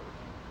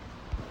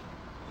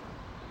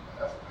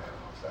 That's bad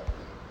on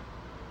Saturday.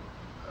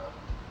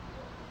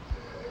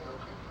 Ain't no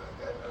people like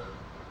that.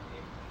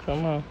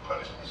 Come on.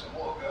 Punish me some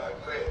more, God.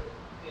 Go ahead.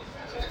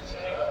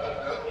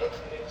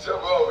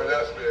 Something wrong with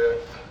us,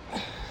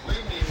 man. We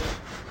need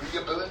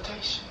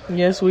rehabilitation.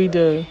 Yes, we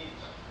do.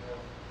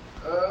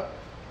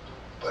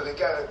 But it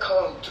got to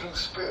come through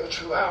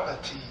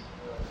spirituality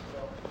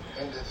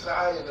and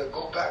desire to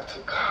go back to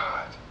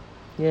God.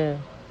 Yeah.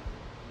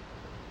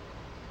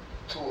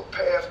 To a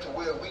path to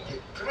where we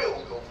get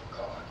thrilled over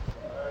God.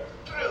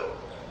 Thrilled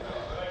over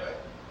God, man.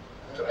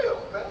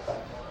 Thrilled, man.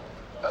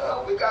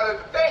 We got to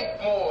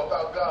think more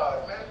about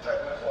God, man.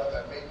 Thank you,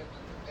 Father, I made it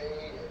through the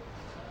day.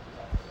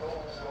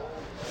 And so,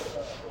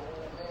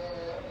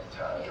 man, it's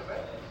time to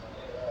man.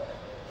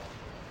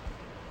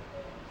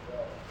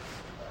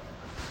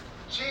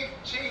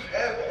 Chief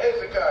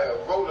Hezekiah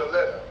wrote a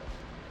letter,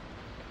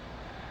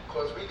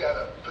 because we got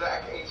a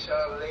black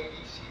HR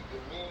lady. She's the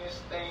meanest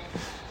thing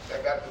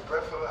that got the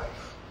breath of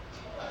life.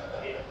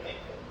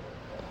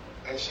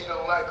 And she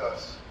don't like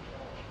us.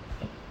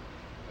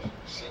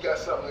 She got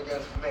something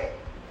against men.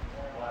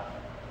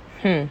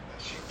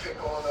 She pick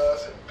on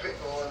us and pick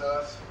on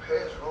us.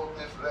 Hez wrote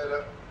this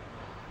letter.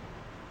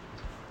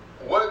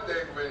 One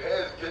thing when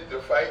Hez get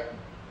to fight,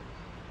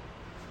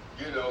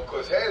 you know,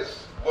 because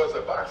Hez was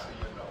a boxer,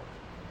 you know.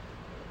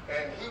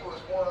 And he was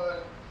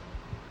one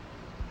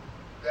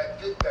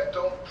that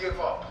don't give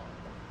up.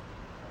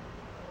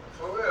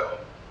 For real.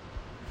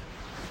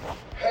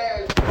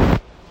 Hez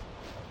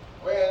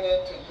ran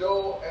into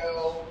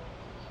Yoel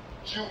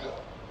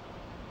Judah.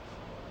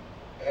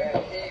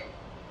 And he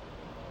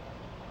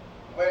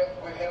went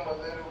with him a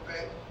little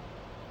bit.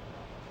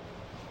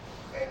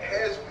 And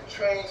Hez was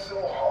trained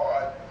so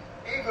hard,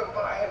 even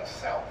by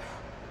himself,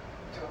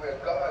 to where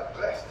God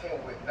blessed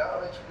him with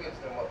knowledge,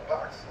 wisdom of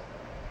boxing.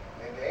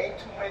 And there ain't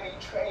too many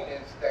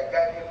trainers that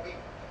got him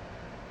beat.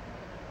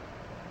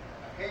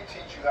 He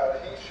teach you how to,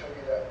 he show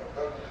you that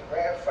rebellious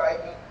grand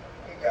fighting.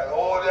 He got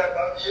all that,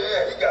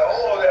 he got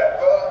all that,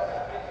 bro.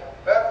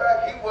 Matter of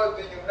fact, he was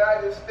the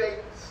United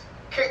States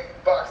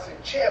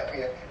kickboxing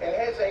champion, and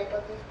Hez ain't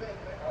but this big,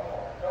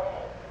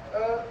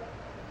 man.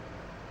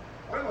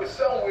 We were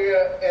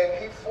somewhere, and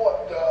he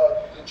fought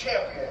the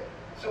champion.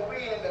 So we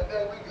in the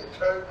thing, we get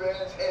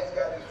turbans, Hez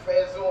got his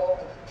fez on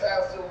with the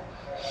tassel,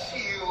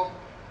 shield,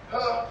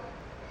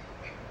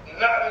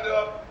 knotted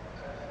up,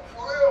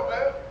 for real,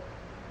 man.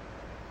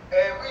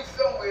 And we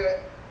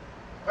somewhere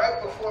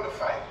right before the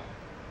fight.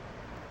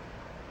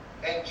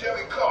 And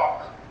Jerry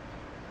Clark,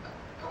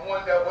 the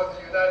one that was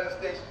the United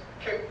States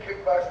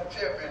kickboxing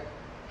champion,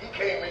 he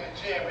came in the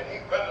gym and he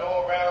running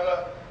all around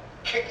us,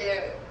 kicking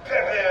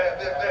and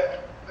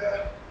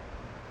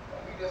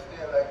we just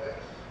did like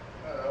this,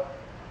 you know.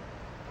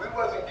 We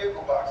wasn't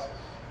giggle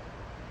boxers.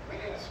 We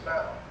didn't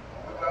smile.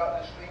 When we were out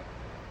in the street,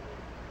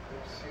 it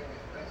was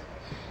serious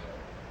business.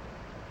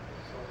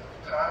 So it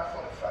was time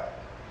for the fight.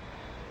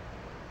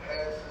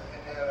 Hez is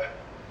in there,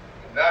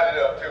 knotted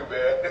up too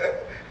bad.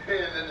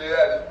 He's in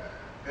there,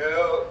 you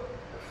know,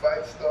 the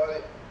fight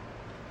started.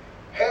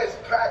 Hez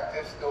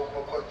practiced though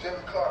because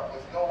Jimmy Clark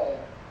was known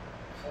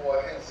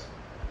for his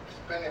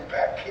spinning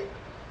back kick.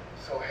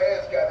 So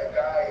Hez got a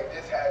guy and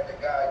just had the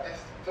guy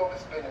just throw the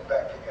spinning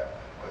back kick out.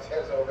 Because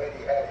Hez already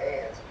had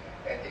hands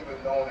and he was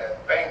known as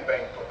Bang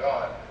Bang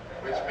Pagan,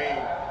 which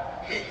means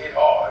he hit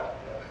hard.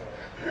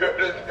 You heard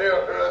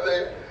what I'm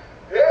saying?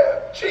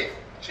 Yeah, Chief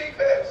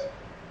Hez.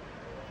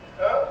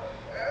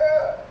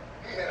 Yeah,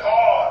 he hit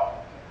hard.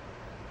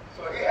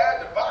 So he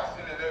had the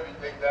boxing and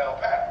everything down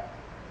pat.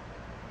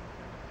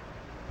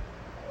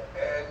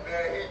 And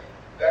man,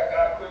 that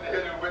guy couldn't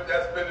hit him with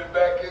that spinning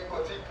back kick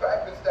because he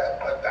practiced that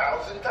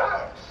 1,000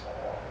 times.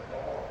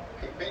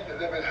 He beat the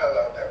living hell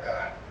out of that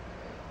guy.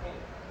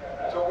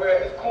 To where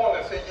his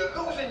corner said, "You're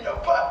losing your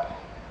butt.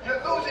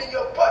 You're losing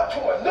your butt to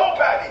a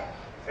nobody."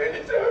 And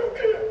he said, "I don't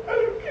care. I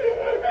don't care.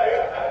 I don't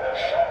care."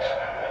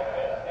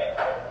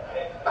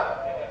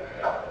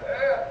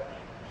 Yeah.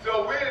 So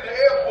we're in the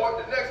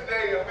airport the next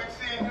day and we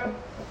seen him.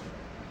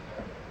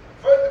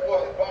 First of all,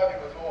 his body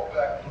was all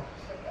black. He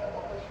said, "Man,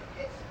 what was you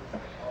getting?"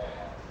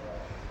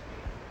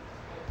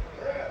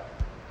 Yeah.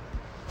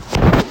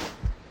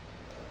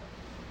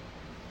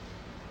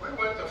 We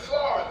went to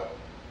Florida.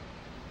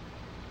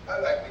 I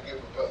like to give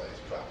a brother his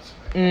props.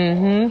 We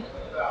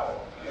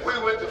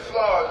went to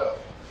Florida.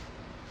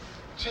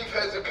 Chief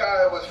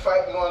Hezekiah was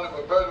fighting on the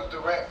Roberto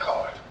Durant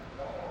card.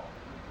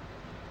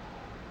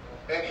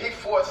 And he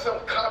fought some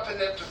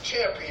continental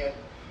champion.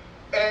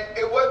 And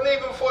it wasn't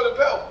even for the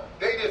belt.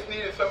 They just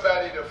needed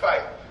somebody to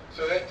fight.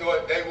 So they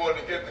thought they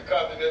wanted to give the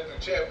continental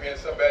champion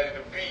somebody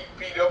to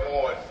beat up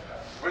on,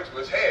 which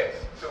was Hez.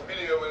 So we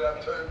there with our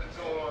turbans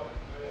on,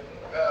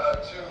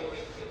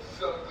 shoes,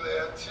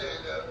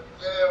 sunglasses,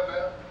 yeah,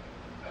 man.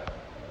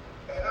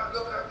 And I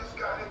looked at this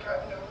guy that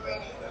got in the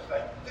ring, he was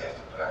like, "There's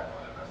a black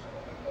one." And I said,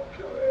 "Oh, we gonna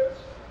kill Hez."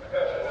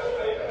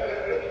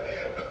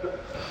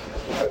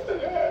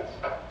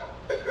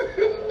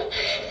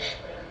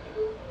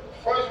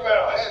 First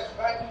round, Hez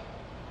fighting.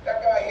 That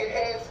guy hit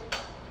Hez.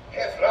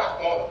 Hez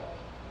locked on him.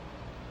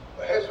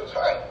 But Hez was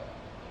fighting.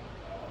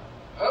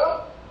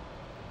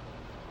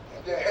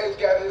 And then Hez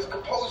got his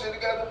composure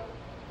together.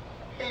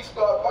 He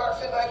started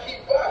boxing like he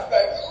boxed,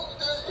 like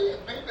he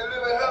beat the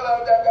living hell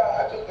out of that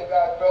guy. I took the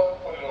guy's belt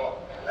and put it on.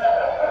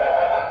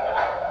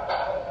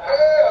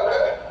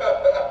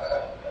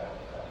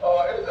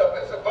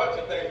 It's a bunch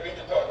of things we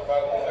can talk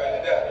about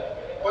concerning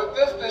that. But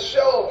this the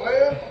show,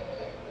 man.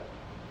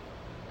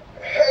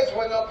 Hez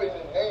went up in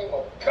the name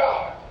of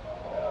God.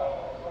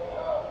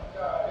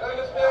 You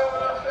understand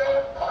what I'm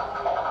saying?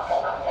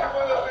 He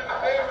went up in the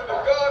name of the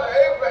God of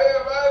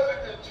Abraham,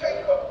 Isaac, and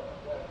Jacob.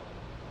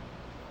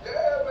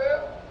 Yeah, man.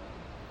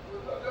 It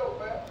was no joke,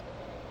 man.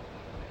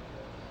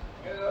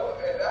 You know,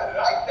 and I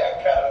like that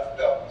kind of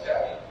stuff,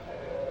 Jack.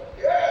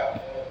 Yeah.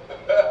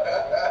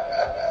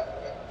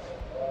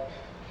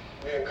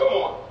 Yeah, come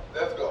on.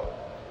 Let's go.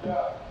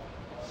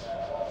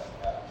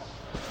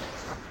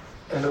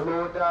 And the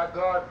Lord thy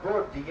God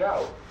brought thee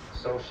out,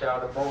 so shall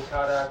the Most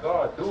High thy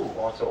God do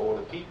unto all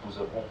the peoples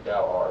of whom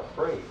thou art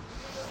afraid.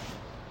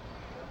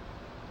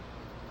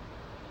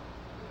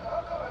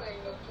 Our God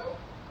ain't no joke.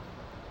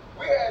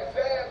 We had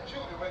Zab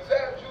Judah. When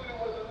Zab Judah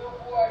was a little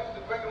boy, I used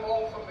to bring him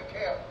home from the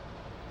camp.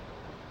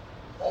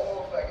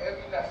 Almost like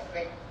every night,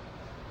 he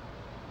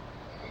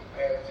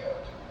bad as hell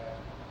too, man.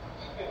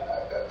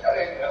 That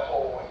ain't that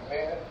whole one,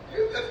 man.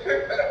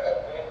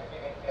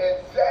 And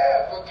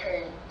Zab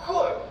became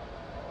good.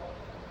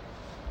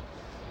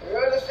 You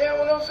understand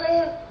what I'm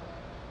saying?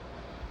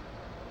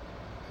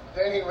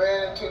 Then he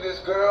ran into this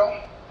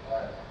girl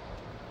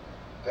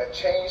that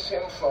changed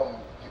him from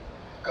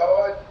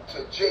God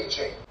to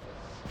JJ.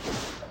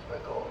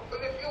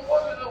 But if you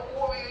wasn't a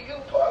warrior, you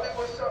probably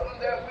was something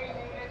that we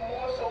needed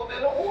more so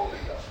than a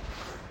warrior.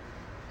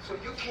 So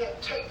you can't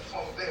take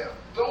from them.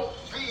 Don't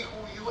be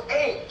who you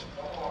ain't.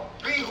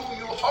 Be who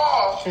you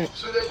are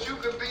so that you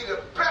can be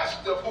the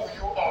best of who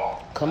you are.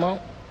 Come on.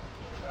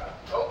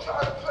 Don't try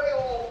to play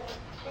on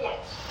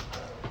points.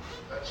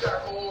 A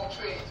jack of all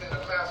trades and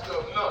a master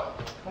of none.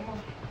 Come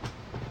on.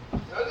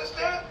 You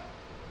understand?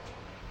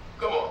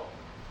 Come on.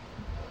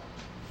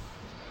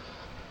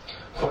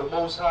 For the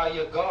Most High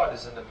your God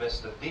is in the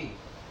midst of thee,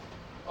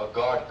 a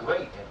God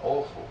great and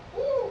awful.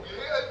 Woo, you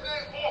hear that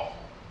name?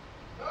 Awful.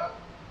 Huh?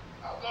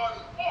 Our God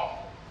is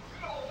awful.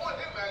 You don't want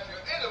him as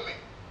your enemy.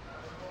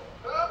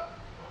 Huh?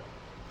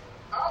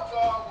 Our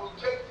God will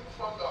take you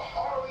from the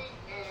hoary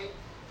head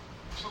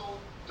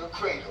to the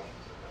cradle.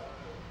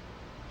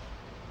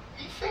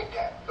 He said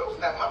that. Those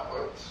are not my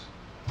words.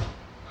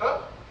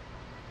 Huh?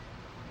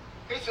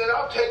 He said,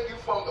 I'll take you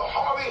from the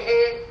hoary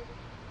head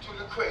to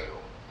the cradle.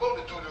 Go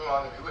to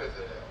Deuteronomy. Where is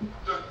it at?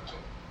 32.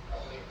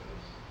 I believe it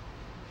is.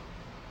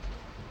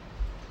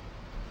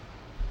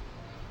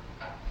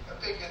 I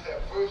think it's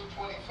at verse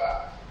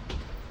 25.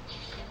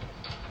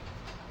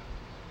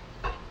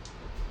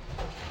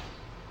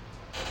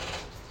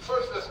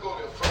 First, let's go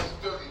to verse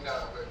 39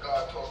 where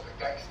God talks the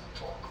gangster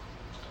talk.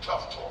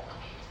 Tough talk.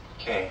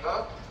 Okay.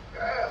 Huh?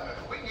 Yeah,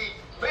 man. We need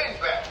men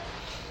back.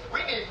 We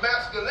need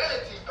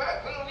masculinity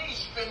back. We don't need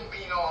string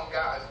bean on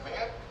guys,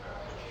 man.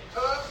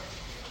 Huh?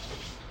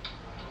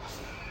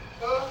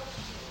 Huh?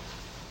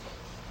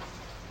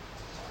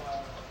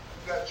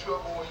 You got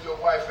trouble with your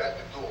wife at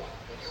the door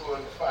and you were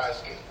in the fire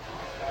escape.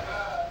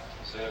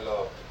 Say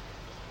love.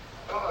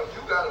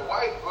 You got a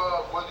wife,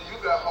 whether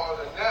you got hard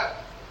or not,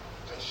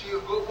 and she a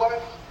good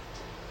wife,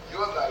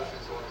 your life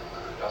is on the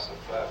line. That's a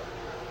fact.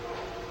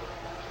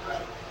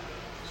 Right.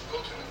 Go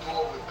to the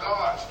door with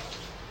God.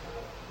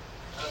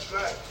 That's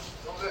right.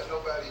 Don't let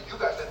nobody, you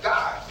got to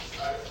die.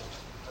 Right?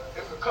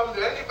 If it comes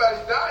to anybody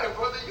dying,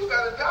 brother, you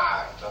got to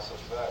die. That's a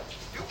fact.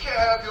 You can't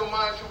have your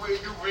mind to where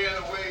you ran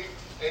away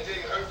and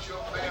they hurt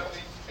your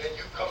family and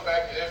you come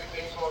back and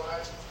everything's all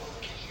right. Well,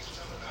 in case you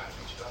still alive,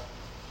 bitch, dog.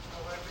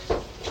 All right,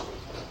 bitch?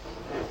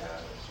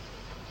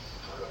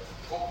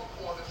 Pull the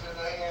corners in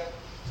her hand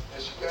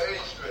and she got any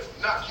strength.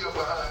 Knock your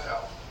behind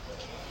out.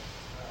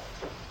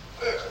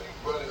 Yeah, you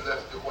running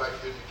left the wife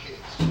and the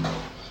kids.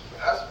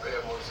 That's a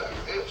bad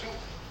motorcycle there, too.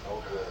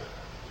 Okay.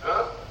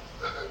 Huh?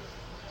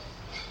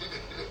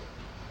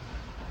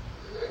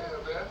 Yeah,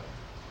 man.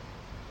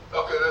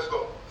 Okay, let's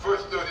go.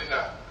 Verse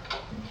 39.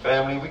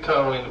 Family, we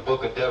currently in the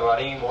book of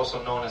Ephraim,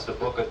 also known as the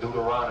book of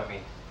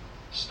Deuteronomy,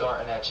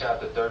 starting at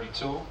chapter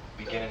 32,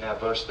 beginning at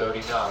verse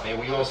 39. May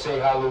we all say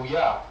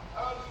hallelujah.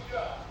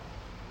 Hallelujah.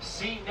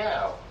 See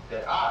now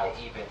that I,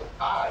 even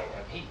I,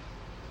 am he,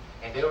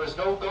 and there is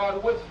no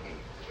God with me.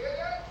 Hear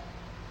that?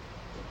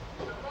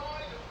 Shema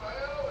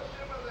Yisrael,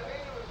 Hashem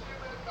Elohiym,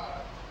 Hashem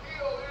Echad.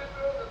 Hear, O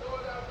Israel, the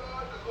Lord our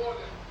God, the Lord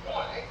is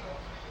one. Ain't no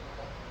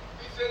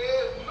three. He said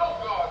there is no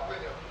God with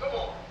him. Come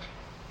on.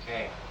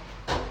 Okay.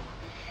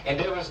 And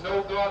there is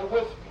no God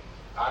with me.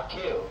 I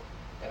kill,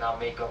 and I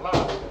make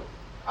alive.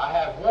 I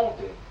have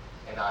wounded,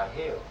 and I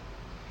heal.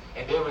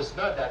 And there is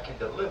none that can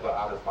deliver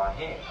out of my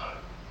hand.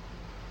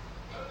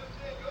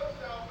 Understand, your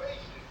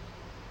salvation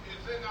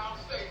is in our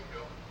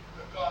Savior,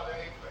 the God of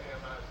Abraham,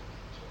 Isaac,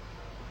 and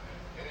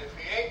Jacob. And if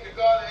he ain't the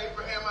God of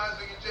Abraham,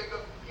 Isaac, and Jacob,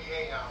 he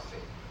ain't our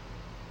Savior.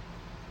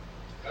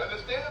 You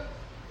understand?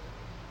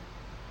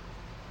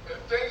 If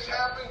things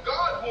happen,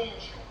 God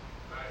wounds you.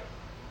 Right?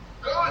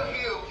 God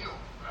heals you.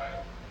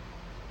 Right?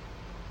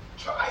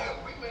 Try him.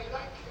 We may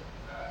like him.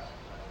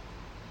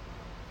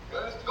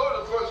 Right? Let's go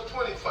to verse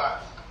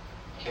 25.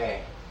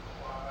 Okay.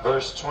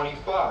 Verse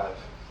 25.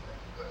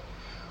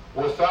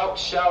 Without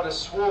shall the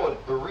sword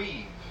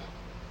bereave.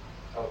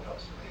 Oh, no.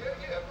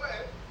 Yeah, go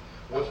ahead.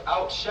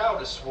 Without shall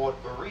the sword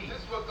bereave.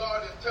 This is what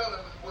God is telling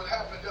us what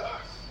happened to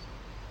us.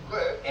 Go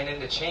ahead. And in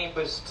the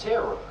chambers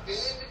terror. And in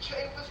the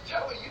chambers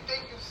terror. You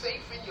think you're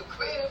safe in your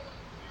crib?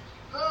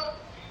 Huh?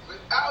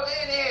 Without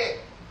any.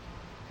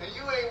 And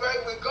you ain't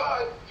right with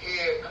God,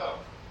 here it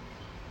comes.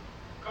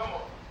 Come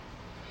on.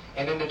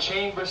 And in the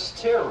chambers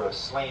terror,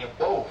 slaying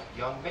both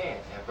young man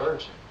and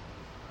virgin,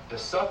 the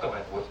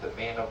suckling with the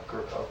man of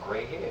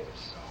gray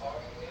hairs.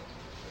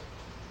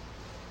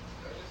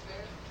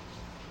 Understand?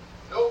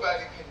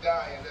 Nobody can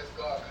die unless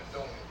God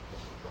condone it.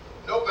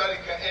 Nobody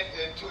can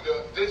enter into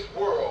this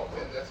world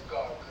unless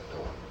God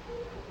condone it.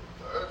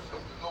 The earth is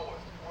the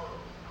Lord's, the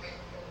world is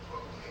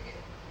from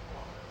him.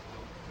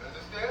 You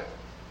understand?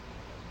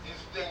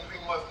 These things we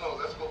must know.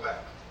 Let's go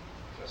back.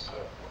 Yes,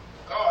 sir.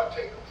 God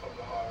take them from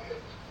the hard head.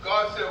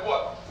 God said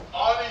what?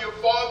 Honor your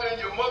father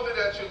and your mother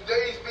that your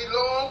days be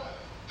long.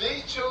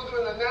 These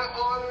children are not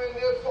honoring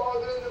their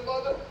father and their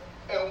mother.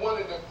 And one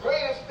of the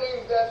greatest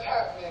things that's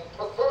happening,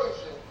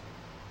 perversion,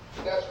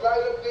 that's right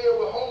up there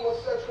with homosexuality.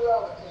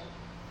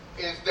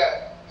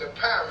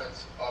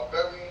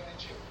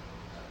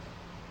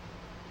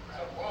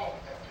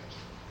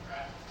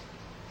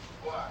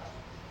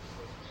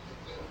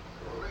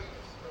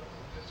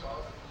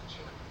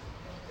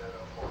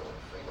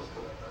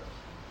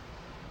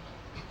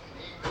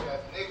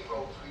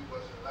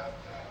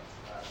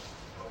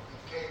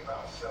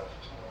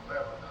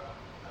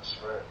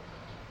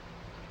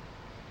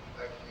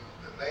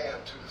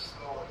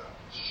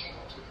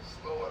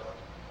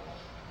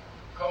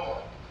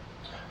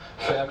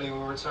 Family, we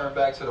return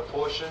back to the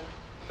portion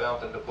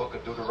found in the book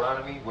of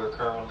Deuteronomy. We're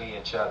currently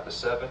in chapter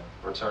 7,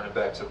 returning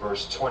back to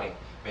verse 20.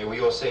 May we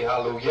all say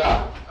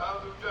hallelujah.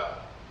 Hallelujah.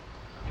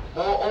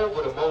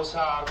 Moreover, the Most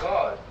High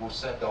God will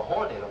send a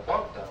hornet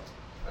among them,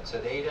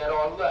 until they that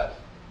are left,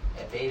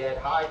 and they that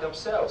hide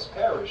themselves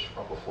perish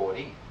from before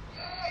thee.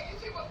 Yeah, you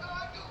see what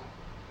God do?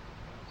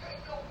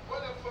 Ain't no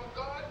running from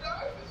God,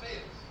 die if it's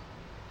his.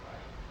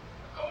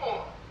 Come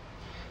on.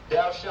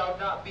 Thou shalt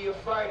not be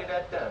affrighted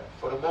at them,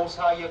 for the Most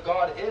High your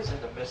God is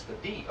in the midst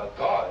of thee, a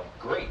God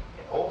great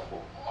and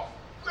awful. Awful.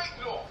 Great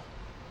and awful.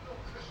 No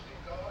Christian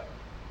God.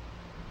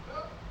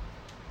 Huh?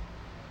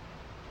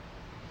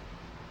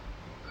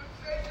 You could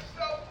say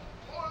yourself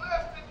more or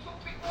less than two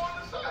people on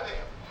the side of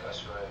him.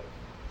 That's right.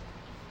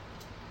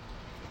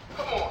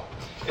 Come on.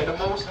 And the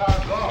Most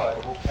High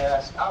God will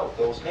cast out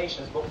those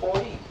nations before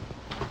thee,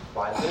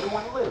 by little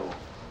and little.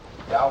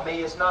 Thou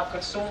mayest not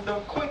consume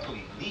them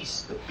quickly,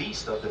 lest the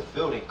beast of the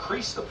field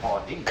increase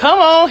upon thee. Come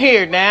on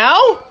here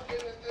now.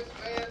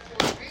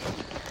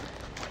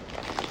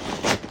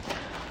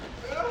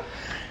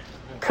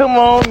 Come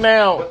on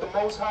now. But the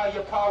Most High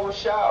your power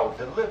shall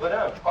deliver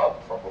them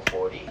up from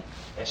before thee,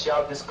 and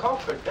shall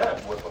discomfort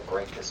them with a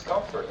great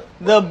discomfort.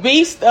 The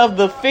beast of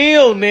the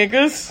field,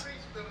 niggas.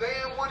 The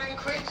land would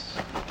increase.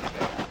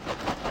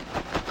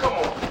 Come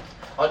on.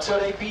 Until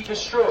they be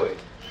destroyed.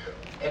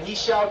 And he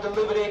shall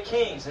deliver their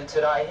kings into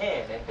thy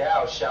hand, and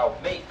thou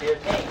shalt make their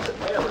names a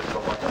perish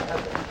from under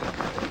heaven.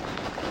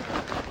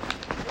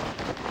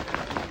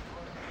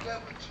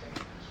 Never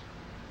change.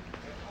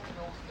 And who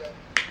knows that?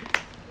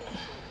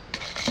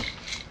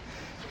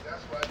 So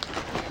that's why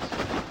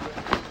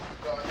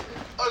God said,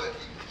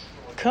 utterly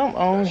destroyed. Come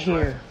on That's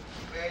here.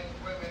 Men,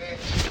 women, and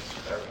children.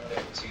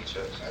 Everything teach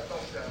us. That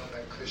don't sound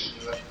like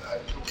Christian. I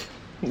do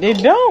it.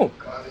 It don't.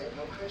 God ain't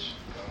no Christian.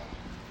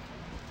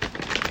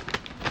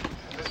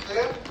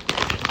 Understand?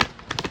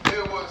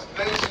 There was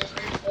nations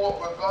we fought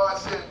where God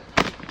said,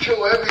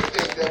 kill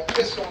everything that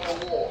piss on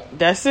the wall.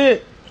 That's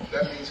it.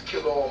 That means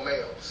kill all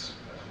males.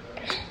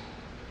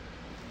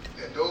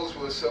 And those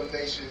were some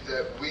nations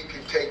that we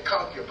could take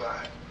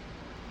concubine.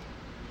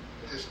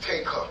 Just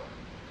take her.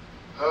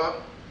 Huh?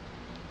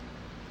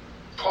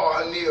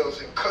 Paw her nails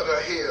and cut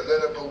her hair.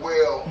 Let her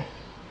bewail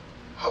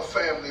her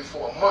family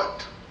for a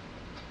month.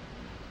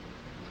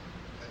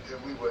 And then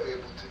we were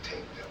able to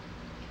take them.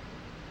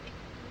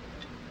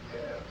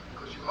 Yeah,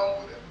 because you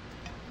humble them.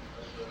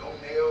 No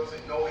nails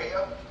and no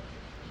hair.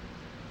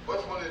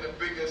 What's one of the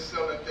biggest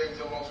selling things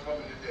amongst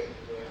women today?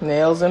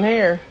 Nails and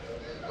hair.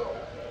 There you go.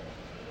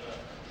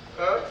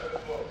 Huh?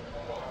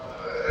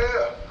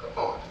 Yeah,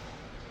 come on.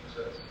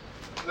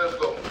 Let's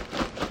go.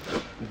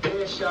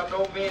 Then shall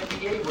no man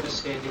be able to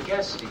stand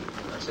against thee,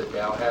 until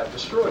thou have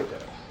destroyed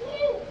them.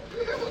 Woo!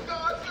 You hear what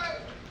God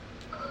said?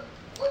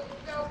 What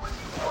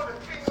you want a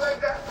king like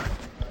that?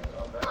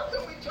 How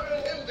can we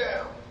turn him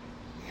down?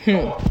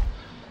 Come on.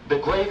 The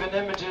graven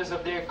images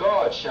of their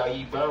gods shall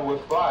ye burn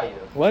with fire.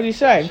 What'd he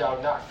say?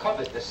 Shall not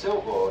covet the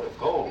silver or the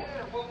gold.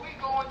 Yeah, when we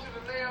go into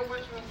the land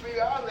which would be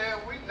our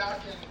land, we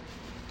knocking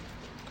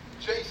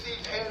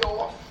JC's head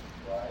off.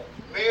 Right.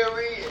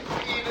 Mary and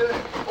Peter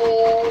and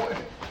Paul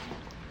and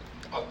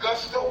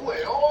Augusto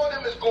and all of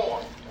them is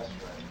gone. That's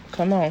right.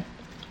 Come on.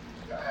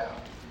 Yeah,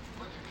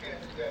 but you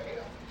can't do that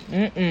here.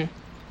 Mm-mm.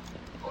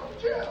 Go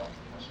to jail.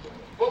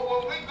 But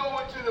when we go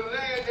into the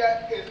land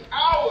that is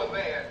our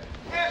land,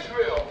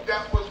 Israel,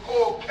 that was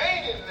called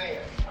Canaan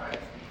land,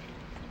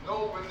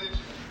 no religion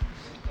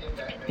in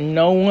that land.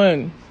 No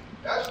one.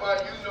 That's why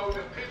you know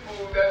the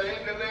people that are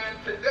in the land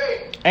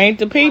today Ain't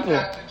the people.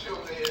 are not the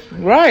children of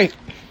Israel. Right.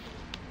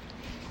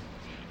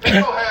 They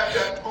don't have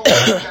that root,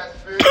 that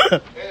spirit.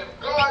 And if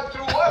God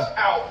threw us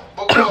out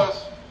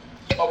because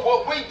of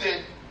what we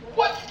did,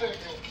 what do you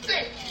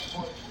think he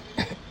would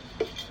do?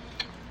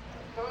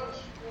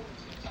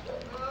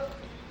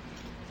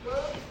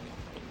 Huh?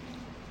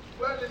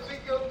 Well, in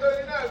Ezekiel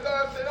 39,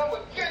 God said, I'm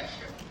against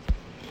you.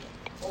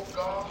 Oh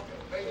God,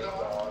 may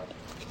God.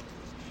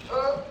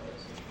 Huh?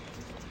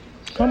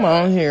 Come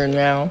on here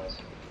now.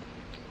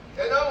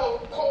 And I'm going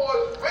to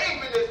cause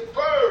ravenous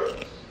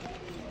birds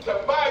to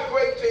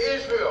migrate to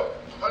Israel.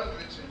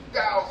 Hundreds and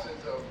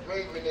thousands of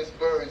ravenous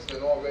birds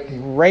that already...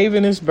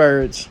 Ravenous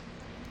birds.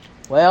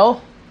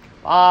 Well,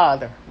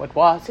 Father, what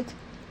was it?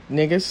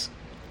 Niggas.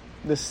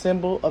 The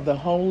symbol of the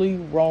Holy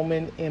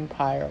Roman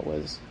Empire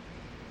was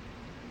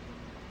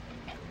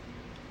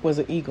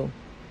an eagle.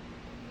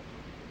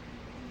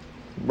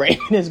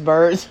 Ravenous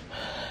birds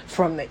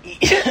from the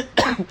east.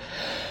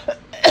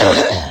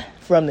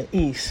 From the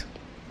east.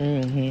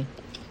 Mm-hmm.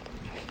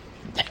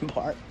 That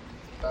part.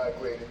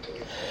 migrated to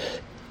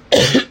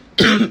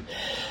Israel.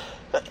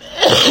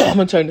 I'm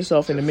gonna turn this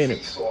off in a minute.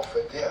 Feast off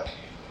of them.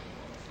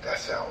 That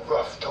sounds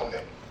rough, don't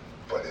it?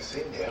 But it's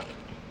in there.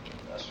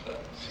 That's right.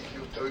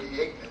 Ezekiel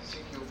 38 and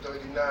Ezekiel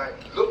 39.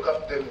 Look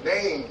up them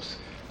names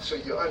so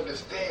you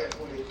understand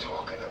who they're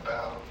talking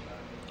about.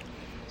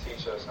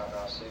 Teach us how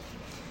to see.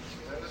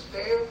 You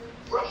understand?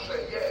 Russia,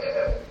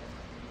 yeah.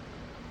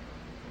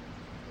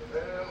 And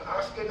then them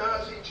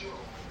Ashkenazi Jews.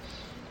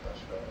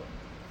 That's right.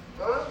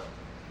 Huh?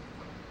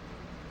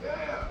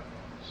 Yeah.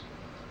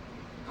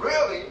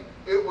 Really,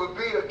 it would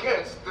be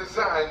against the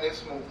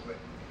Zionist movement.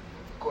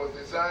 Because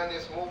the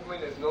Zionist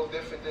movement is no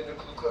different than the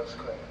Ku Klux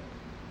Klan.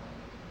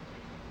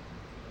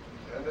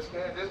 You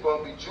understand? There's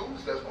going to be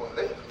Jews that's going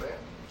to live, man.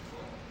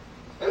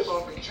 There's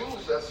going to be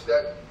Jews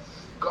that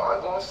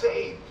God going to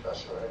save.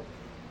 That's right.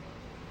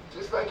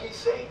 Just like he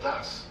saved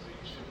us.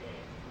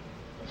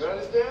 You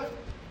understand?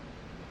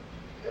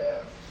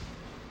 Yeah.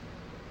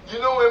 You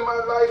know, in my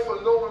life,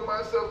 or knowing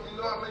myself, you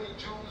know how many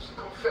Jews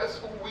confess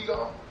who we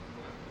are?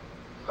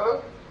 Huh?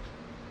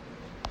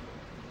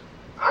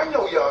 I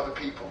know y'all the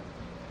people,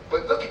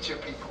 but look at your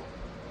people.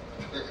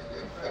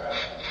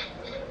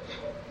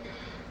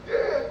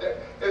 Yeah,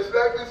 it's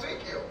like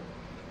Ezekiel,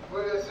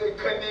 where they say,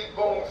 can these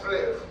bones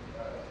live?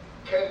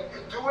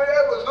 Do it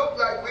ever look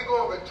like we're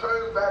going to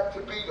return back to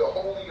be the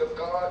holy of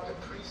God, the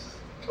priests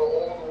to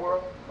all the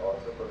world?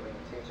 Also believe,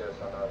 teach us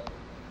on us.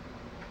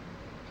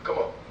 Come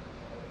on.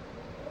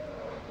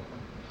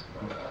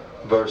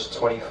 Verse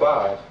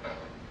 25.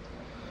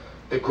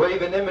 The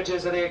graven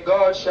images of their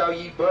gods shall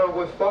ye burn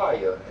with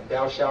fire, and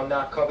thou shalt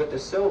not covet the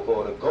silver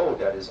or the gold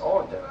that is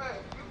on them.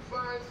 Right. You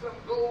find some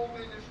gold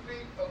in the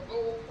street, a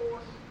gold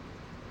horse,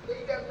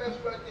 leave that mess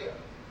right there.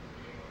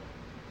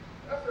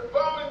 That's an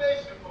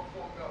abomination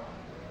before God.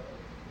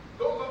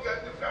 Don't look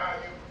at the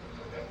value.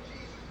 Look at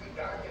Jesus with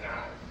dying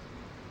eyes.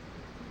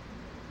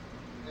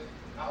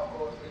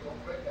 Outlaws, they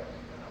don't bring that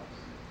in the house.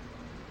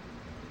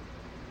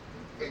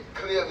 It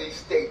clearly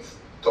states,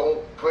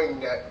 don't bring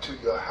that to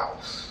your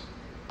house.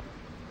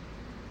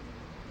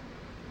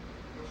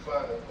 You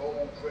find a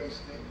gold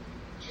bracelet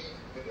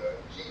with a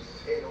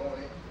Jesus head on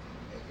it,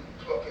 and you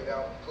pluck it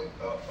out and put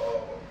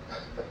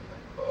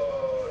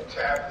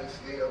tablets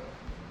there.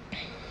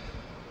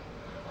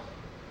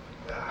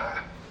 Nah.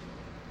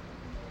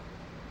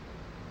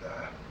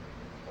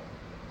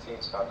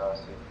 Teach on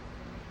us.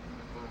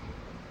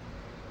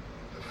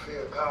 To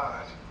fear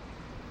God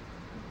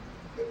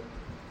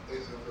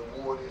is a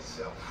reward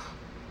itself.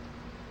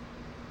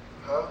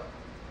 Huh?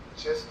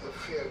 Just to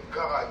fear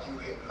God, you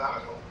hit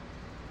lotto.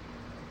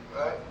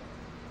 Right?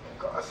 And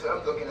God said,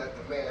 I'm looking at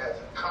the man as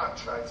a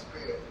contrite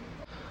spirit.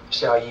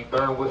 Shall ye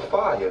burn with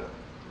fire?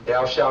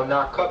 Thou shalt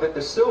not covet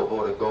the silver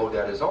or the gold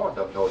that is on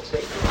them, nor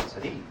take it unto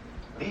thee,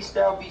 lest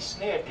thou be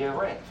snared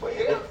therein. For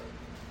Yeah.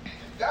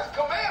 That's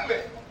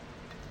commandment.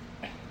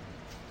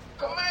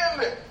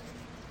 Commandment.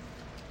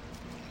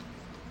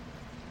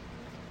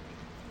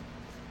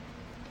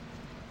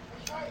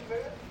 That's right, man.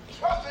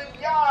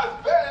 Trusting Yah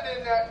is better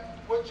than that,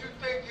 what you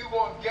think you're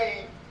going to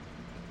gain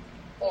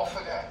off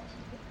of that.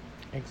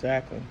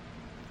 Exactly.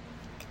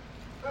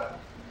 Huh.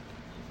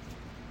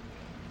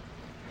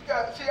 You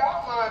got to see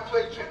our mind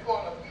play trick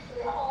on them. We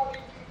say, how all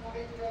these people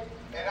hitting that?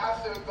 And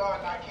I serve God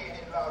and I can't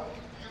hit lotto.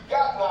 You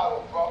got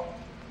lotto, bro.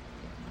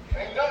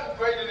 Ain't nothing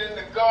greater than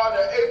the God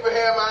of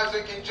Abraham,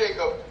 Isaac, and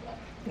Jacob.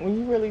 When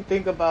you really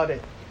think about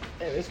it,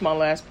 and it's my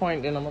last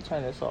point, then I'm going to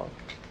turn this off.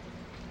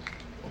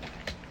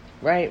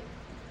 Right?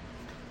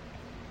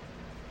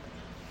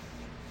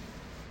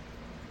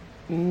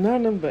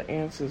 None of the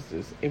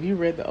ancestors, if you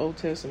read the Old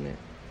Testament,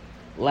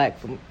 lack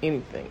from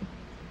anything.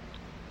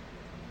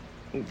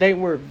 They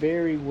were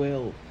very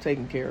well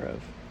taken care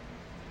of.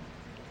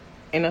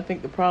 And I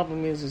think the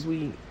problem is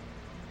we,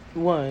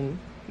 one,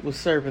 was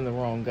serving the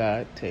wrong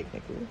God,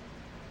 technically.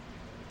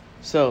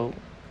 So,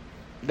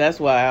 that's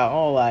why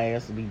all I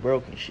ask to be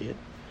broken shit.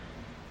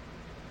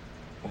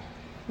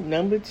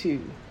 Number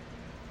two,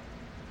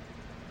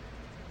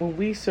 when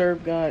we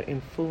serve God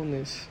in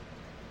fullness,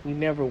 we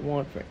never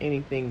want for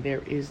anything.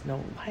 There is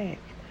no lack.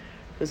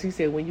 Because he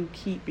said, when you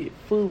keep it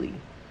fully,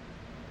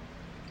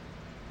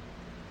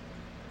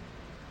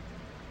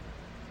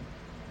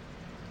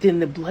 then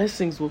the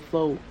blessings will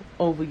flow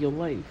over your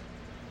life.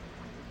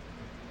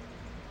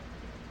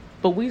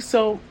 But we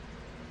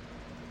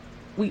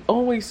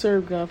always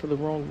serve God for the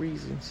wrong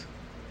reasons.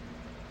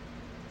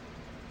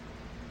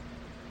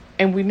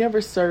 And we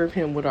never serve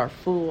him with our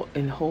full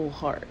and whole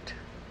heart.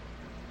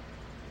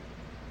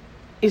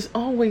 It's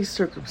always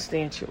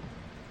circumstantial.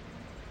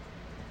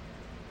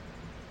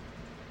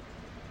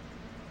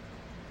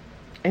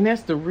 And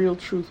that's the real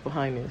truth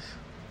behind this.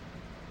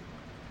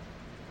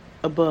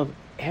 Above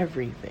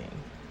everything.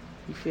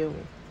 You feel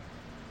me?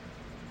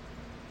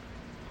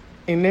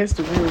 And that's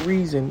the real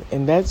reason.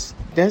 And that's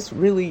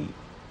really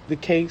the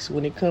case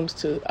when it comes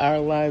to our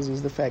lives,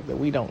 is the fact that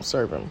we don't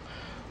serve him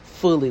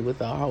fully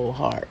with our whole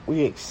heart.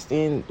 We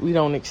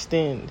don't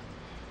extend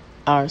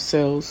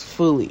ourselves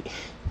fully.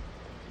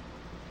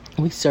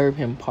 We serve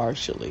him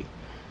partially.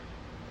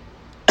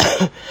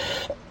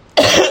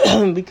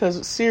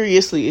 Because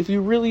seriously, if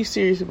you're really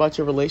serious about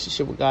your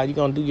relationship with God, you're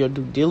going to do your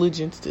due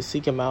diligence to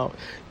seek him out.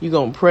 You're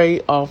going to pray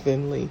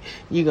oftenly.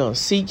 You're going to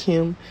seek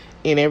him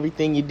in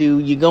everything you do.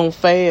 You're going to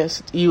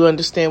fast. You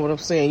understand what I'm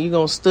saying? You're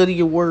going to study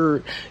your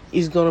word.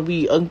 It's going to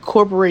be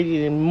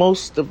incorporated in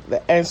most of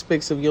the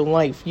aspects of your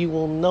life. You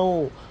will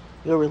know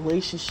your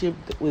relationship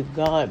with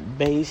God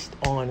based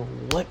on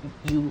what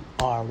you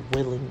are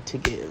willing to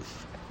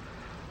give.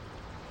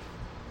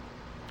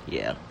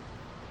 Yeah.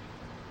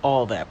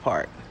 All that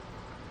part.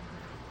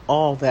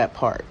 all that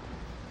part.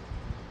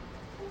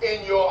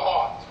 In your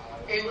heart,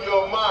 in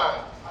your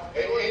mind,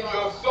 and in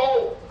your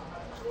soul.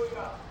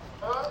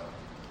 Huh?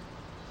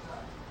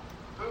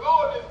 The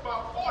Lord is my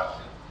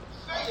portion,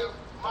 saith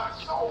my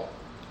soul.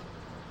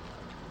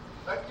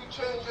 Like you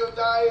change your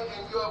diet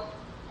and your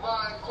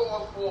mind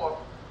calls for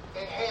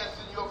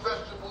enhancing your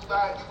vegetable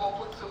diet, you're going to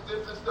put some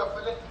different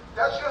stuff in it.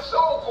 That's your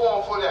soul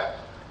calling for that.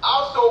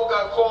 Our soul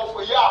got called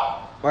for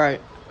Yah.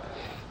 Right.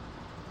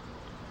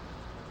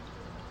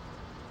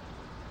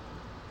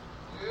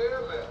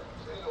 Yeah, man.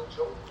 This ain't no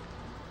joke.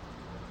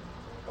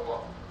 Come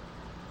on.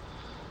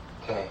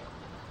 Okay.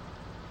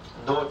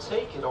 Nor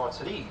take it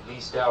unto thee,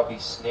 lest thou be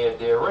snared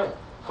therein,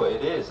 for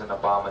it is an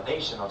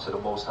abomination unto the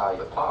Most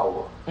Higher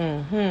Power.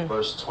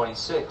 Verse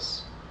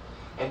 26.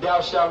 And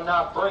thou shalt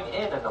not bring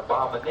in an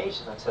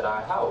abomination into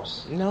thy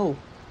house. No.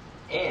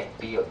 And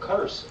be a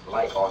curse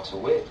like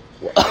unto it.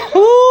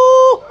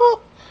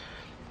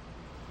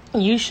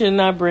 You should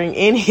not bring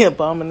any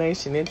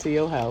abomination into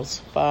your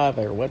house.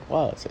 Father, what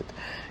was it?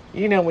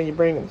 You know when you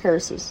bring them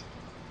curses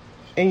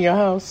in your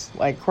house,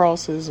 like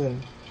crosses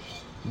and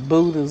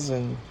Buddhas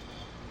and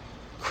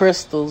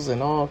crystals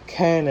and all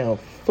kind of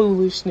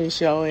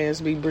foolishness y'all ass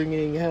be bringing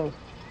in your house.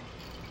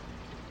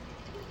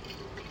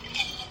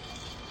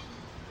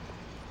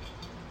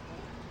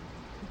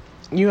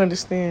 You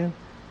understand?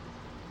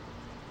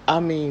 I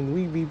mean,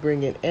 we be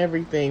bringing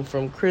everything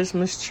from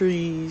Christmas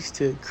trees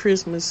to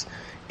Christmas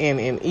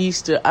and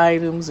Easter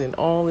items and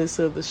all this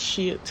other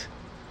shit.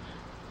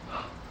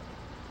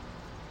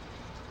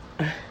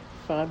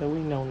 Father, we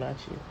know not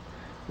you.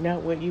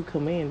 Not what you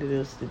commanded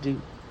us to do.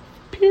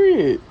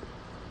 Period.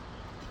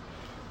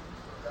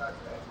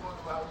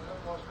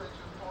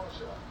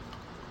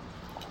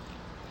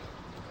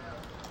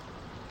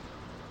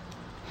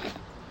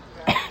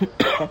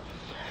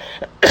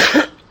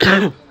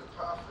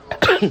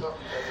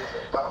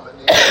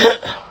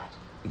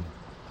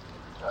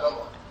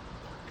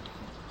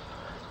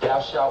 Thou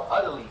shalt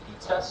utterly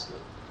detest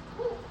it,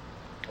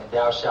 and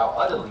thou shalt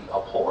utterly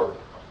abhor it.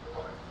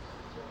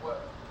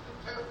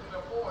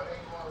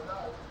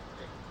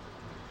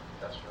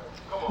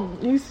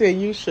 You said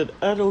you should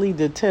utterly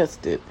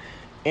detest it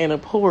and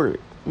abhor it,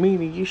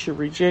 meaning you should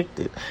reject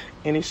it,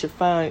 and it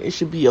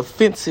should be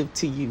offensive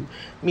to you,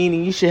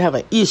 meaning you should have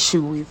an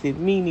issue with it,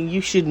 meaning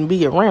you shouldn't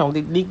be around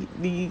it,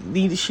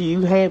 neither should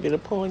you have it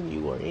upon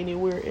you or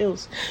anywhere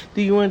else.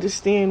 Do you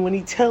understand when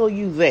he tell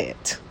you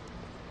that?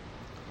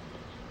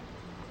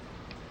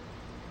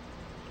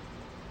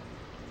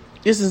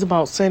 This is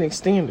about setting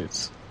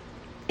standards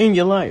in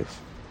your life.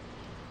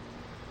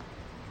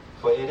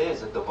 For it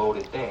is a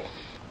devoted thing.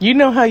 You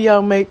know how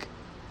y'all make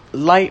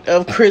light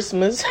of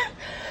Christmas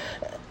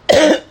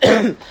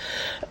and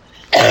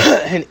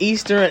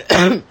Easter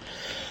and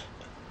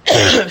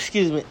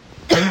excuse me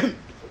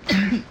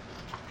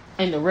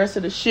and the rest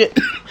of the shit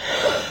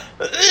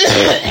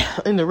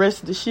and the rest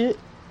of the shit.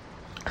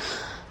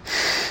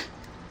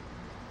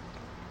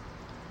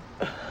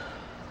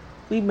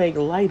 We make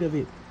light of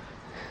it.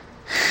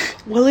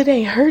 Well, it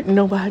ain't hurting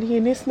nobody,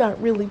 and it's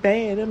not really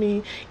bad. I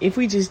mean, if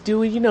we just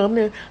do it, you know,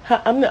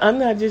 I'm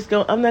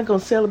not gonna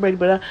celebrate it,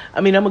 but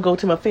I'm gonna go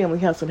to my family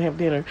house and have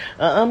dinner.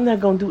 I'm not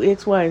gonna do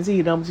X, Y, and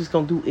Z, and I'm just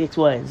gonna do X,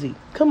 Y, and Z.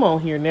 Come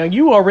on here now,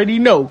 you already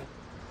know.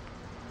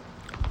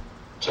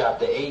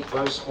 Chapter 8,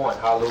 verse 1.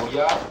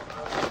 Hallelujah.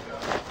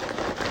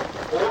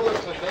 All the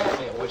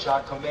commandment which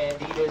I command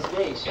thee this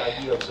day shall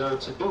ye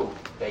observe to do,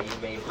 that ye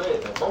may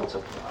live and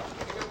multiply.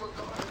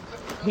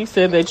 He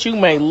said that you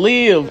may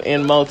live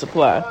and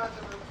multiply.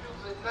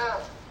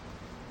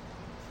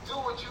 Do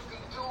what you can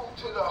do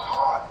to the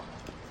heart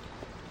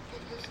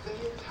in this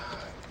day and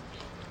time.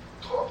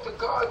 Talk to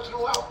God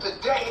throughout the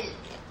day.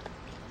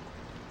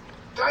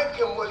 Thank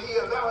Him what He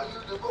allowed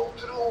you to go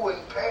through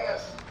and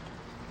pass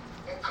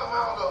and come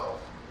out of.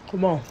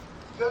 Come on.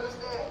 You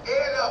understand?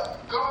 Add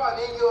up God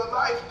in your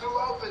life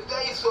throughout the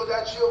day so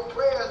that your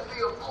prayers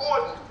be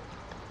according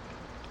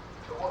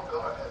to what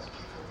God has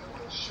given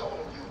you and shown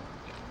you.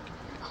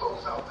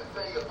 Close out the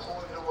day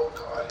according to what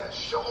God has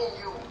shown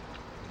you,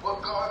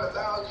 what God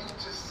allowed you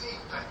to see.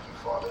 Thank you,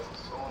 Father, for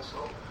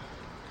so-and-so.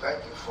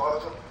 Thank you,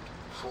 Father,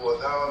 for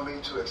allowing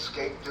me to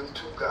escape them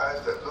two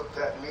guys that looked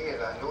at me,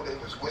 and I knew they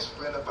was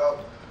whispering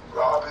about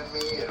robbing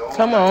me and all.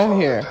 Come that. on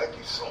Father, here. Thank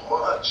you so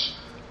much.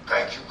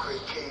 Thank you,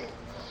 great King.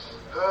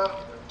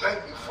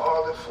 Thank you,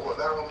 Father, for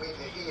allowing me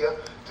to hear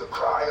the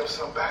cry of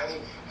somebody,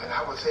 and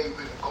I was able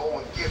to go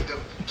and give them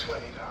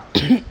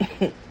 $20.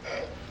 And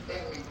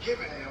in me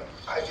giving them,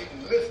 I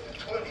didn't miss the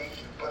 20,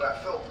 but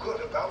I felt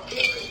good about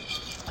giving.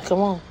 Come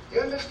on. You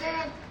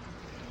understand?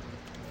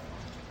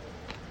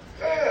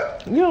 Yeah.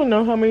 You don't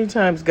know how many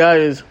times God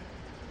has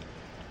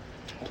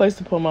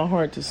placed upon my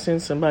heart to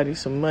send somebody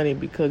some money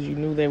because you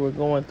knew they were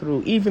going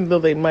through, even though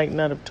they might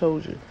not have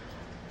told you.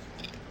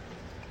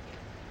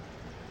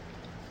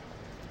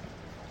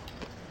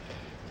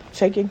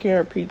 Taking care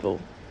of people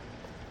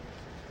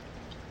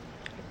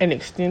and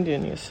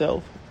extending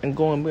yourself and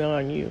going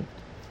beyond you.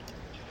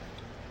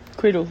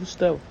 Critical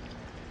stuff.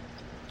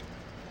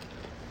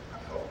 I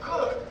felt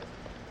good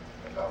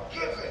about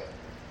giving.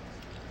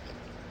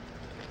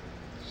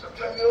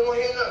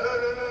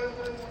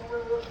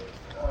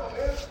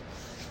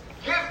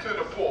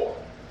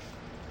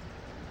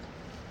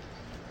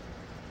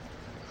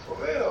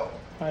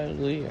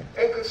 Hallelujah.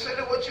 And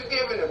consider what you're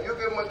giving them. You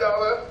give them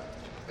 $1,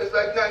 it's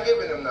like not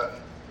giving them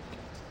nothing.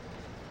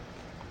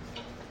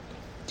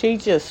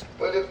 Teach us.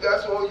 But if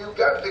that's all you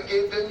got to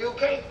give, then you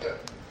can't them.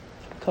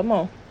 Come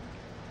on.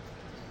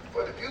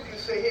 But if you can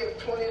say, here,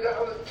 $20,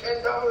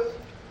 $10,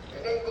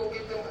 and they can go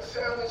get them a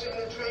sandwich and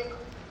a drink,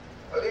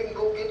 or they can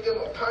go get them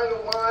a pint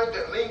of wine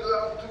that linger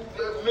out through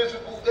their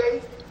miserable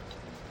day.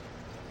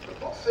 The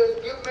book says,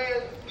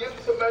 give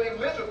somebody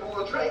miserable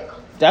a drink.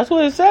 That's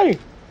what it say.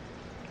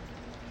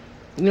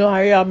 You know how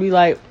y'all be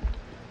like,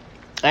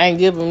 I ain't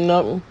give them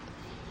nothing,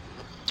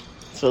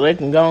 so they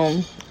can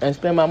go and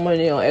spend my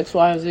money on X,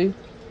 Y, and Z.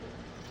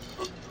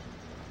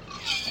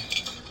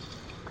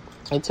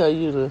 They tell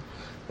you to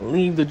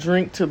leave the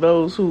drink to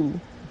those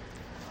who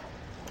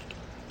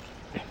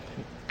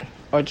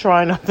are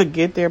trying not to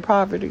get their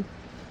poverty.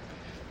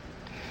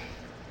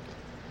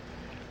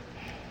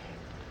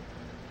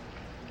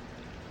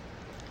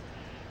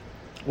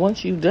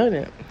 Once you've done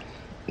it,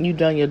 you've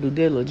done your due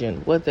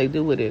diligence. What they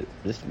do with it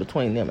is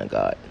between them and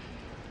God.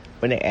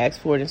 When they ask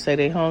for it and say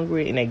they're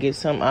hungry and they get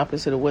something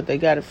opposite of what they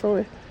got it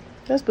for,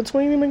 that's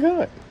between them and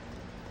God.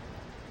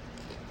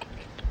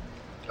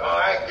 No,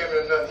 I ain't giving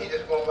him nothing. He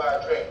just gonna buy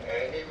a drink,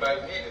 and he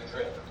might need a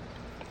drink.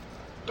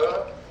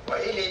 Huh?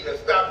 But he need to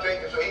stop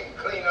drinking so he can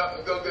clean up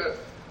and go get a...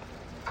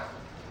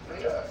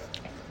 Yeah.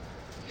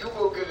 You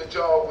go get a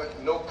job with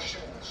no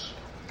shoes.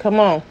 Come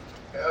on.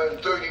 And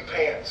dirty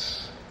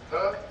pants.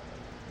 Huh?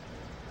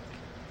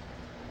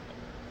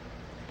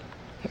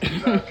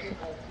 There's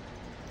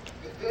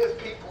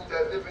people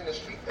that live in the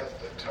street that's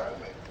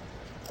determined.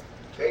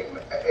 They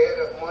add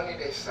up money,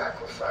 they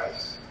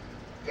sacrifice,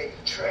 they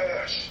eat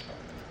trash.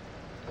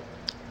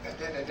 And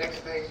then the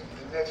next day,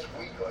 the next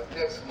week, or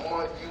next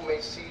month, you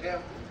may see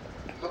them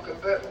looking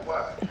better.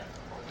 Why?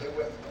 They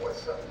went and bought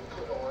something to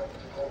put on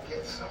to go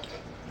get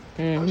something.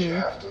 But you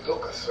have to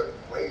look a certain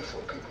way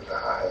for people to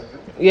hire you.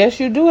 Yes,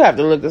 you do have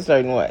to look a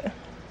certain way.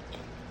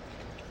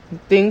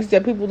 Things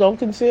that people don't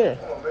consider.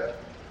 Come on, man.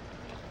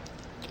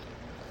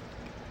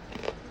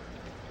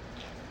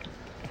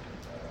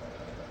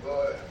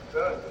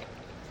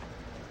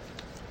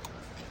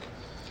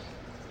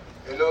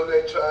 You know,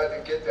 they tried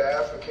to get the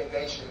African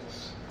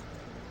nations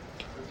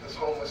with this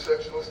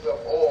homosexual stuff.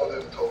 All of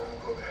them told them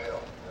to go to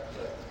hell.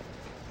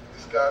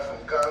 This guy from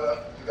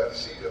Ghana, you got to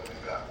see them.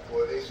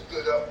 Boy, they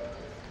stood up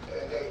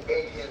and they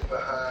ate his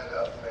behind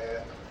up,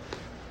 man.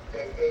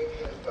 They ate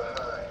his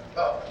behind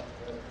up.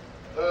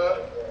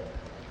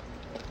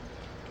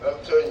 I'm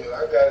telling you,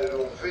 I got it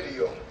on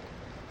video.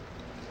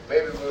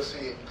 Maybe we'll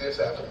see it this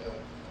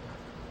afternoon.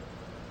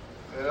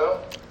 You know?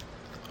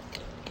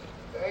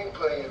 They ain't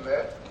playing,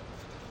 man.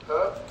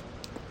 Huh?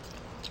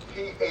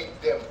 He ate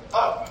them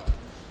up.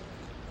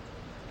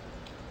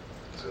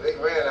 So they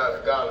ran out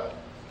of Ghana.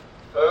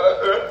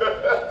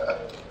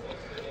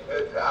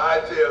 I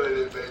tell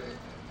it, baby.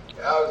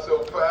 I was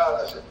so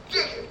proud. I said,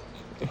 dig it.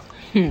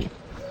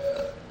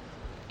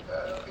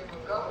 People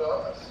got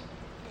us.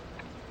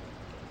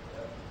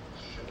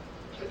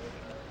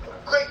 A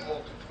great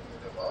multitude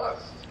of them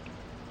us.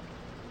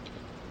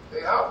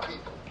 They are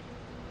people.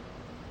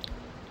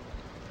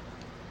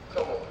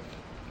 Come on.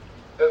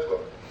 Let's go.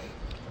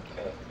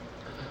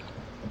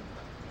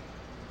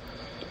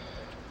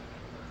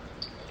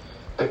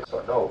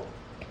 Or no,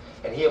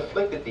 and he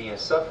afflicted thee and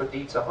suffered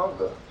thee to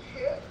hunger.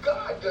 Yeah,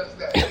 God does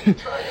that.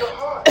 Try your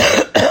heart.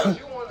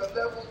 You want a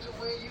level to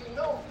where you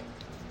know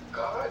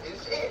God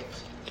is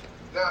it.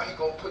 Now he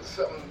gonna put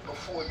something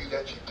before you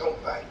that you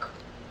don't like.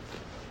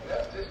 And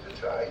that's just to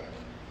try you.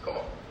 Come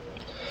on.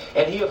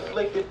 And he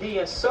afflicted thee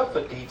and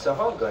suffered thee to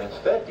hunger and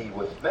fed thee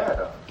with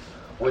manna,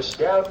 which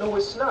thou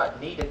knewest not,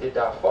 neither did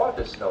thy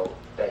fathers know,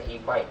 that he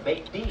might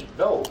make thee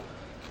know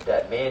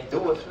that man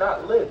doeth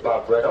not live by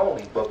bread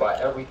only, but by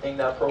everything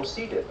that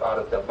proceedeth out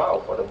of the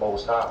mouth of the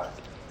Most High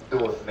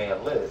doeth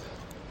man live.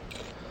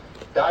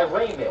 Thy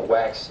raiment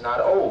waxed not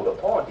old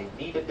upon thee,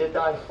 neither did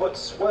thy foot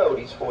swell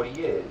these 40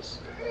 years.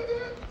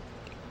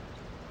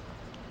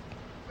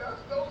 Those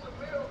are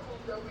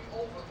miracles that we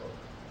overlook.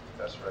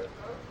 That's right.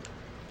 Huh?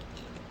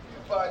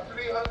 You buy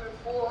 $300,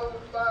 $400,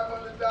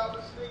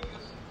 $500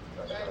 sneakers,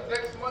 and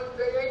next month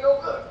they ain't no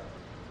good.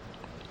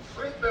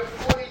 We spent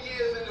 40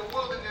 years in the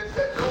wilderness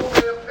that no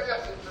man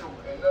passing through,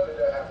 and none of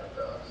that happened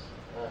to us.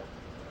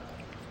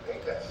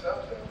 Ain't that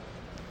something?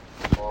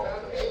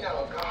 Ain't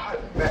our God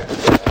back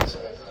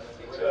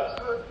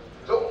there?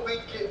 Don't we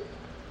get,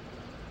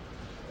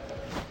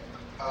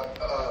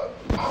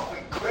 are we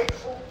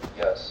grateful?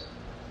 Yes.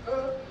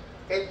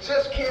 It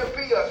just can't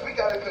be us. We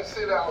got to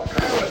consider our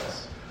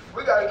parents.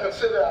 We got to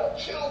consider our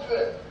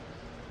children.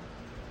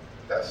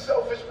 That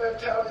selfish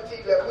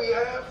mentality that we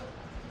have,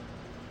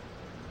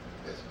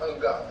 it's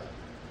ungodly.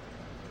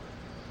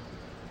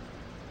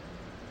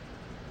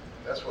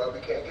 That's why we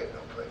can't get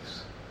no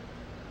place.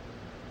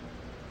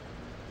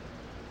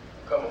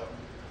 Come on.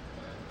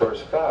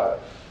 Verse 5.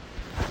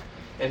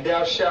 And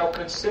thou shalt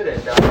consider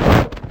in thy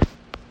heart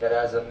that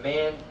as a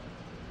man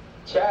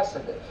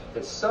chasteneth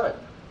his son,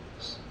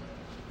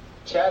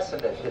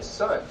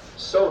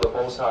 so the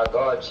Most High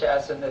God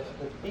chasteneth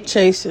thee.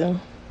 Chasten.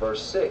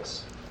 Verse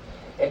 6.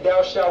 And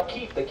thou shalt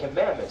keep the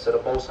commandments of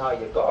the Most High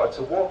your God,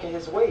 to walk in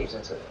his ways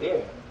and to fear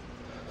him.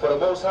 For the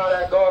Most High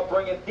thy God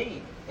bringeth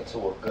thee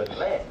into a good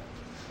land,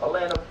 a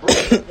land of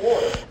brooks and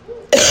water,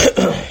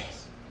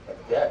 and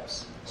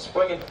depths,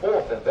 springing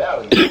forth in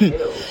valleys and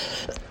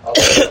hills, a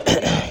land of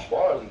wheat,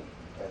 barley,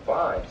 and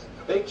vines,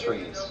 and fig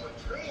trees.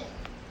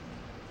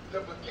 The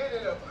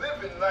beginning of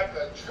living like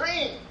a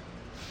dream.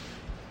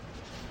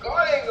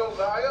 God ain't no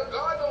liar.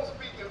 God don't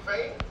speak in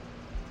vain.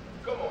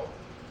 Come on.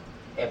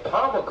 And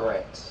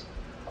pomegranates,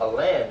 a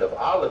land of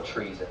olive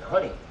trees and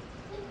honey,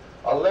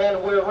 a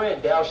land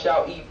wherein thou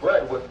shalt eat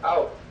bread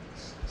without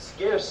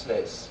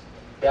scarceness.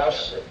 Thou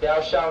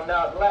shalt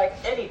not lack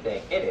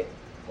anything in it.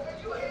 Well,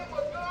 you hear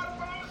what God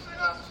promising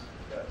us?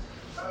 Yes.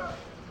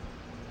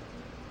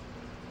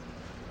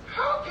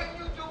 How can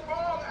you do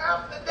wrong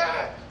after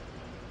that?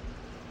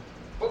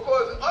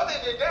 Because other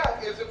than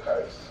that is a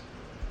curse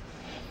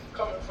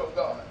coming from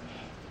God.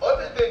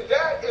 Other than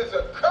that is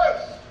a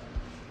curse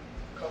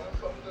coming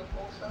from the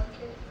Most High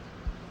King.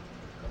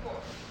 Come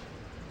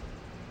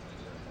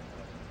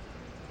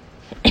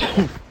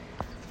on.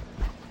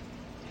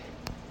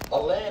 A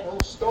land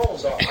whose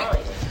stones are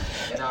iron,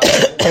 and out of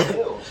whose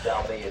hills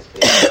thou mayest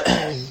bear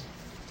grass.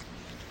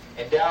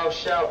 And thou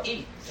shalt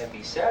eat and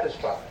be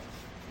satisfied,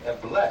 and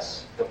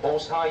bless the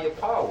Most High your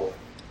power,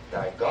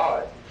 thy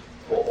God,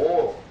 for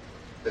all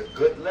the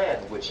good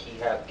land which he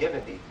hath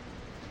given thee.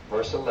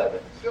 Verse 11.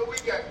 So we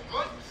got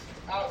good.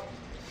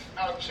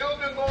 Our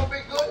children going to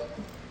be good.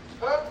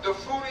 Huh? The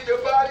fruit of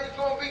your body is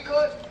going to be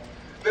good.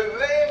 The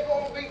land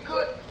going to be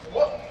good.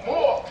 What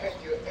more can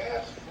you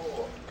ask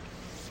for?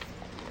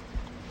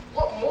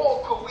 What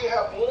more could we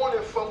have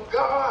wanted from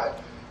God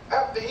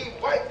after he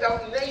wiped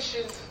out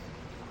nations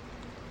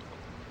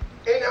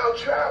in our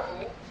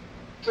travel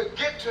to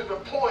get to the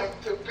point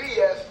to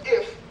be as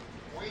if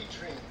we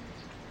dreamed?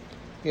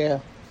 Yeah.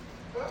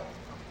 Huh?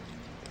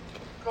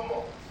 Come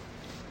on.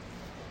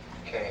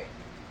 Okay.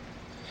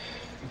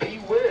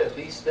 Beware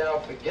lest thou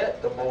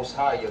forget the Most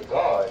High your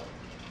God,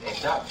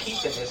 and not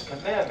keeping his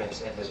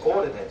commandments and his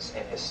ordinance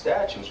and his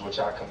statutes which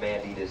I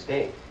command thee this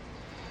day.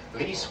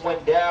 Lest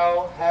when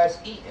thou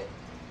hast eaten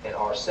and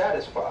art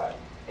satisfied,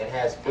 and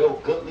hast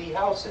built goodly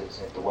houses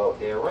and dwelt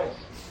therein,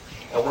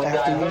 and when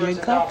thy herds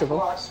and thy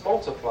flocks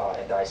multiply,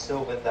 and thy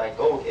silver and thy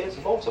gold is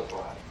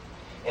multiplied,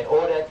 and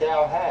all that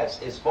thou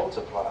hast is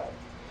multiplied,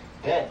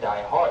 then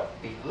thy heart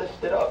be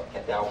lifted up,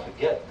 and thou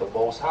forget the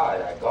Most High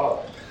thy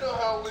God. You know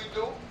how we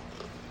do?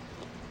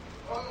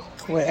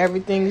 When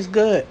everything is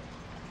good.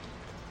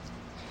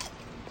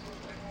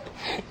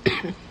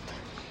 You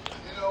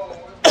know,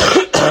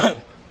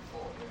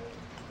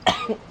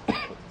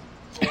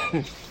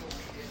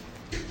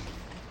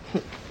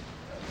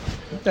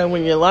 And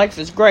when your life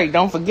is great,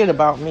 don't forget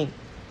about me.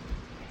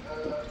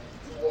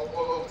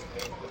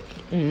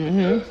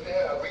 Mm-hmm.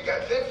 We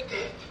got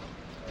lifted.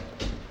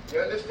 You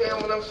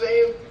understand what I'm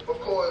saying?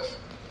 Because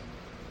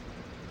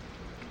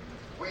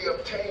we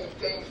obtain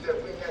things that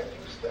we're not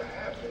used to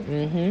having.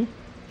 Mm-hmm. It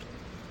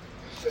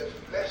says,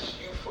 lest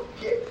you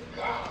forget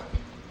God.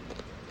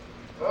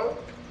 Huh?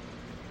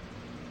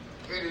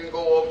 You didn't go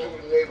all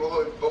through the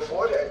neighborhood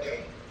before that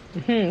day.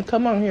 Mm-hmm.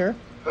 Come on here.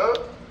 Huh?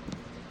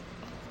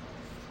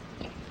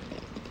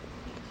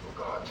 What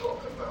God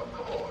talking about?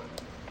 Come on.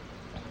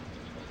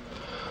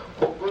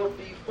 Who brought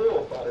thee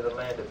forth out of the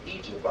land of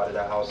Egypt, out of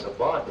the house of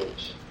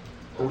bondage,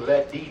 who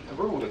led thee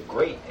through the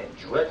great and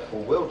dreadful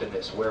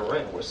wilderness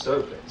wherein were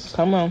serpents,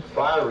 Come on.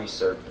 fiery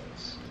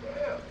serpents,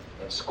 Yeah.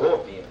 and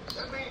scorpions.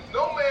 That means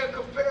no man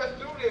can pass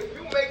through there. If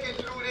you make it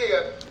through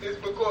there, it's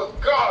because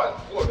God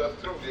brought us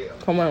through there.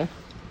 Come on.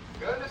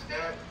 You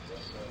understand?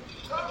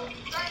 Oh,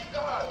 thank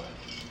God.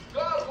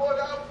 God brought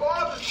our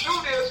fathers through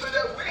there so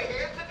that we're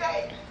here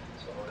today.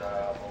 So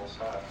thou Most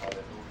High,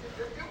 hallelujah.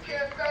 If you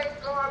can't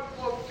thank God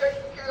for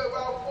taking care of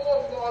our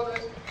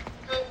forefathers,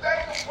 then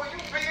thank him for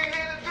you being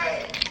here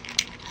today.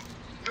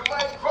 You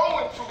might grow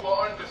into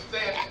an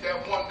understanding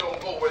that one don't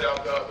go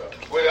without the other.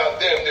 Without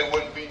them, there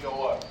wouldn't be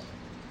no us.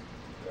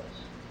 Yes.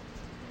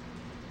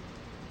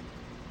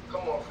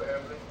 Come on,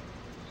 family.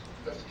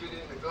 Let's get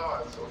into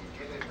God so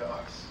he get into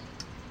us.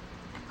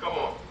 Come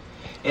on.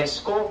 And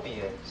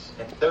scorpions,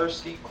 and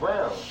thirsty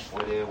ground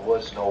where there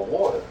was no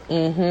water,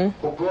 Mm-hmm.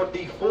 who brought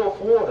thee forth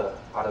water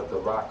out of the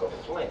rock of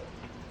flint,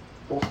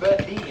 who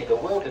fed thee in the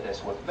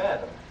wilderness with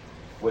manna,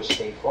 which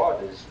they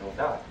fathers knew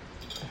not.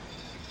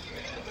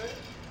 Yeah, man.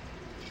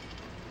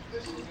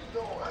 Listen, you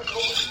know, I know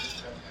what it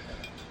is.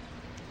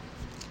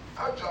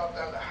 I dropped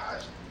out of high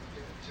school to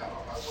get a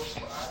job. I worked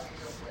for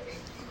IBM for 8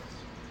 years.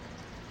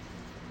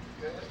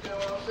 You understand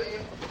what I'm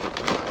saying?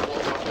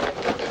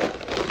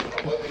 I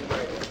wasn't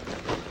great.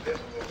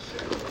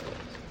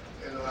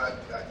 You know, I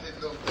did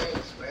little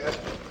things, man,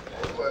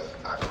 because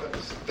I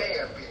couldn't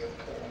stand being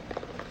poor.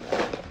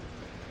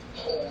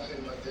 Holes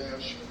in my damn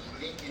shoes,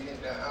 leaking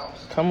in the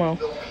house. Come on.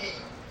 No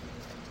heat.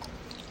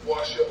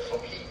 Wash up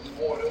from heat and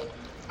water.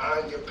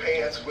 Iron your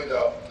pants with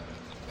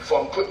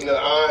from putting the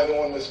iron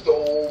on the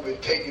stove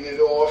and taking it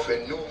off,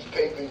 and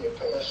newspaper in your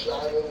pants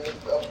shining and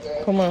stuff,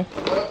 man. Come on.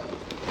 Huh?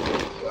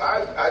 So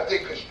I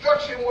did construction.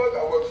 construction work.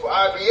 I worked for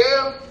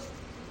IBM.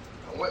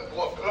 I went and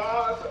bought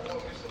blinds. I bought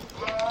me some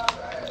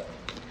blinds.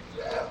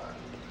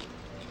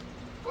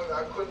 But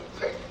I couldn't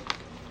take it.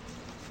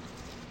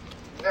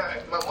 Now,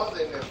 my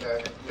mother and them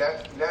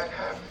not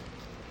happy.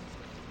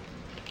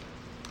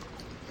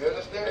 You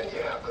understand?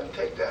 Yeah, I couldn't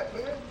take that,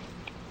 man.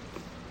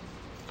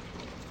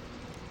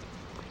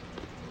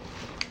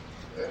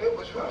 And it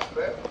was rough,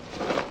 man.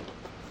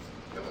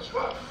 It was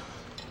rough.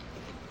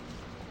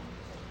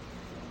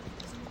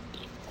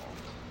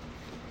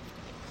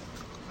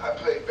 I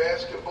played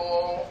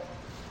basketball,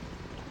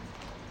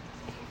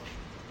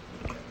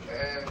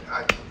 and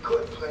I did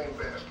good playing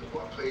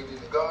basketball. I played in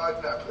the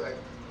garden, I played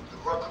the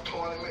rucker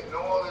tournament and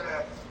all of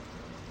that.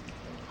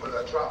 But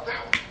I dropped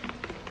out.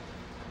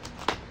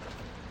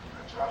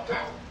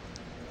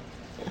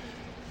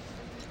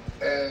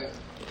 And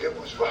it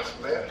was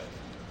rough, man.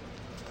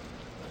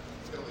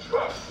 It was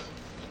rough.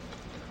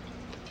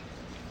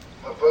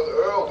 My brother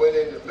Earl went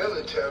in the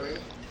military,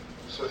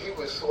 so he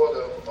was sort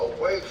of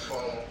away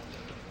from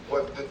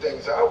what the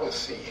things I was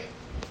seeing.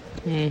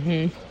 Mm-hmm.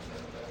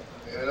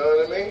 You know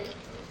what I mean?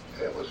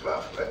 It was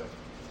rough, man.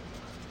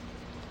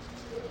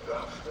 It was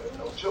rough. It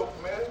no joke,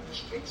 man. The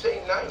streets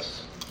ain't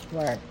nice.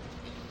 Right.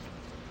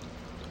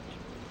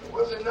 It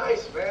wasn't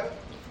nice, man.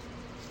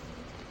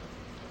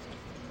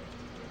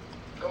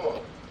 Come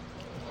on.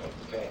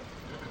 Okay.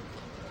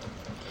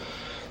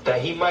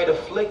 That he might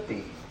afflict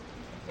thee,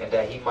 and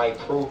that he might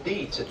prove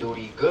thee to do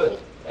thee good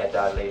at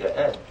thy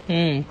later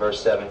end.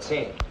 Verse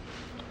 17.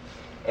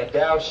 And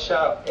thou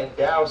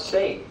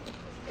say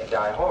in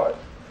thy heart,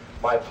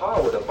 my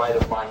power, the might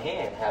of my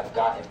hand, have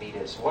gotten me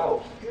this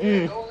wealth.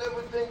 Yeah, don't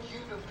ever think you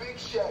the big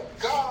shot.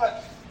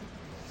 God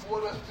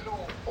brought us through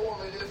all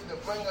of this to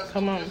bring us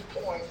to this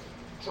point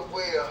to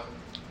where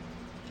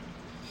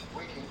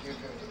we can give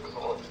him the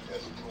glory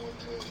that's due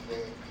to his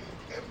name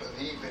and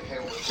believe in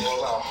him with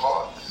all our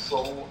heart,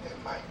 soul,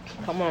 and might.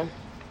 Come on.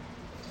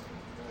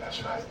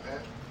 That's right,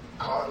 man.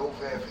 God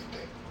over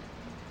everything.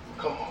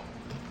 Come on.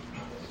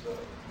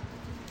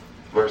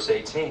 Verse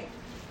 18.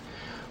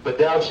 But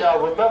thou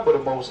shalt remember the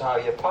Most High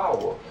your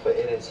power, for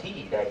it is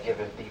he that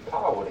giveth thee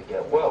power to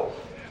get wealth,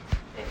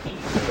 and he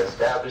that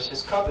established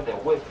his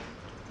covenant with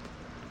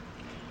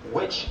thee,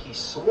 which he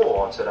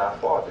swore unto thy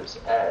fathers,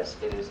 as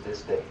it is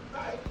this day.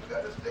 Right, you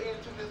got to stay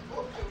into this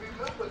book to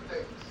remember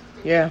things.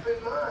 To Yeah. keep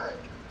in mind,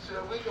 so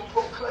that we can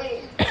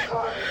proclaim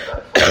God has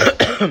done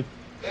for us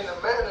in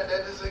a manner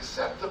that is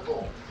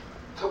acceptable,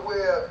 to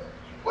where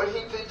what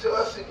he did to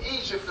us in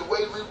Egypt, the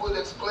way we would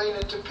explain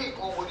it to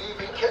people, would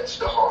even catch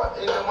the heart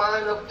and the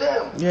mind of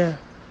them. Yeah.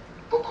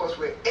 Because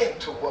we're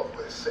into what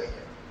we're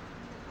saying.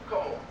 Come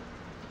on.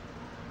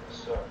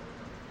 Yes, sir.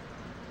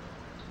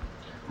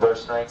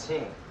 Verse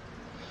 19.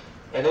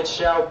 And it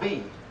shall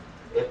be,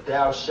 if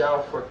thou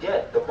shalt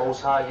forget the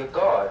Most High your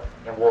God,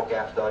 and walk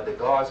after other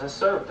gods, and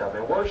serve them,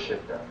 and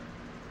worship them,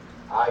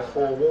 I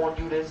forewarn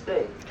you this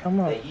day,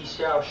 that ye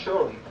shall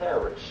surely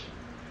perish.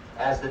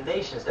 As the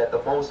nations that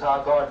the Most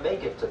High God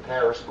maketh to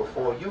perish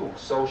before you,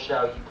 so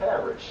shall ye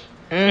perish,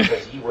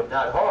 because ye would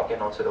not hearken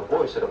unto the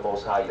voice of the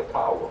Most High your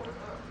power.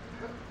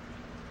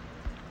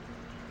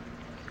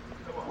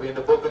 We're in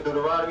the book of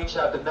Deuteronomy,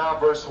 chapter 9,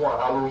 verse 1.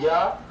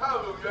 Hallelujah.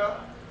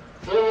 Hallelujah.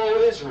 Hear,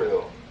 O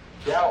Israel,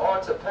 thou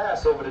art to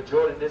pass over the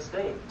Jordan this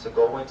day, to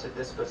go into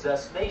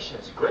dispossess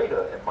nations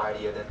greater and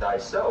mightier than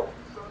thyself.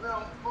 So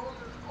now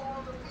Moses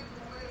called the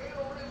people, man, hear,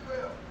 O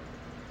Israel.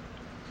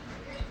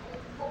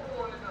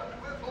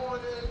 We're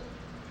going in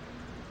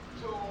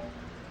to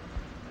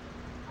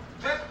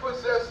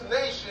dispossess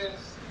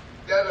nations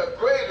that are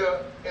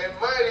greater and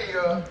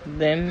mightier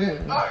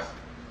than us,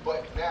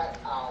 but not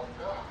our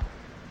God.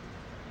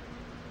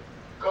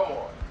 Come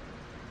on.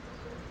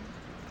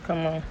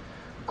 Come on.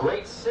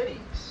 Great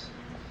cities,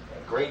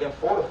 and great and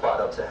fortified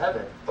up to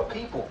heaven, a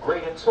people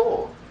great and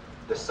tall,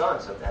 the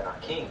sons of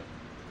Anakim,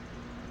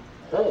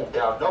 whom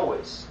thou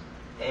knowest,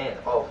 and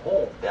of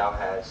whom thou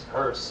hast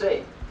heard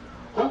say,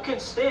 who can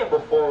stand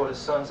before the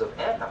sons of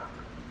Anak?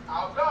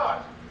 Our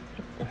God.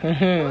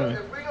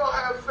 If we don't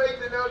have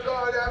faith in our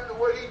God after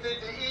what he did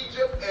to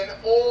Egypt and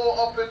all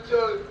up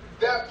until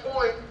that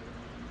point,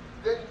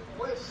 then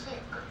we're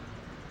sick.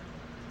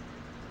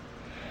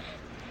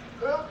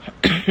 Huh?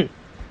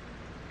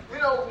 You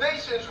know,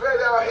 nations read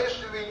our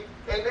history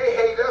and they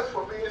hate us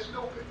for being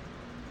stupid.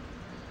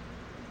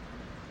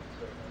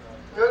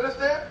 You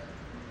understand?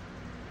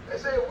 They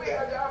say if we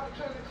had the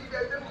opportunity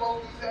that them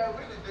monkeys had,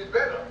 we'd have did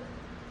better.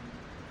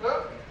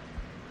 Huh?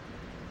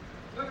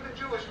 Look at the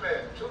Jewish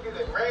man. Took it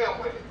and ran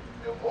with it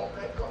and won't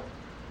let go.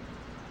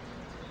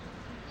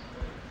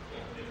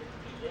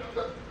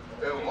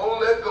 And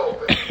won't let go,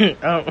 baby.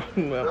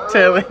 I'm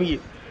telling you.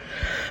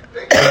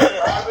 They get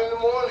up 5 in the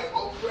morning,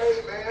 go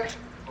pray, man,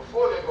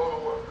 before they go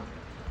to work.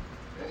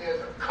 And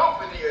there's a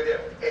company of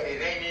them, and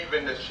it ain't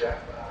even the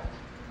Shabbat.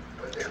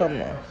 But they got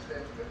enough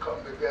sense to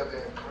come together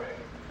and pray.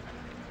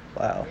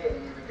 Wow. We ain't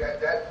even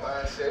got that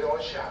mindset on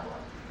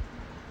Shabbat.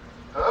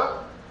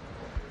 Huh?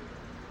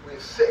 We're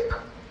sick.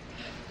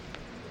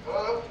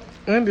 Huh?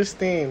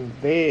 Understand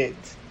that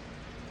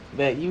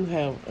that you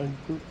have a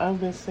group. I've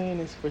been saying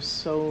this for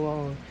so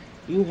long.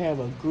 You have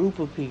a group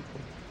of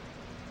people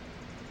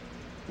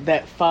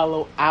that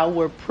follow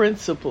our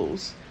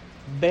principles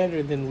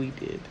better than we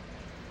did.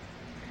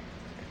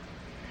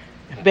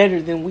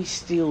 Better than we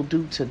still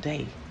do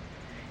today.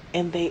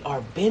 And they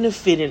are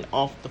benefiting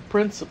off the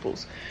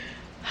principles.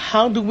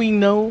 How do we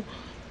know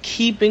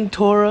keeping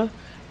Torah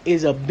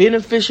is a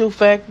beneficial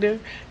factor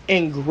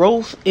in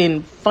growth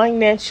in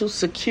financial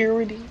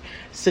security,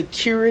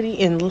 security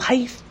in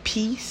life,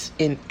 peace,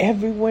 and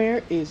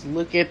everywhere? Is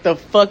look at the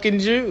fucking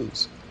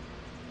Jews.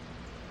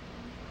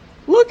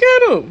 Look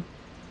at them.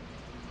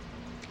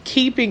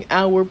 Keeping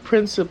our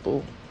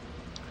principle.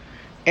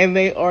 And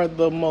they are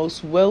the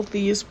most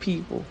wealthiest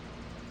people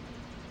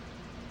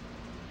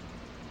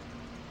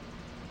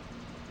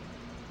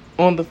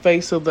on the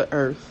face of the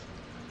earth.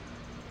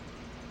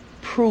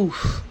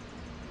 Proof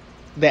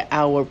that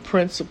our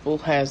principle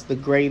has the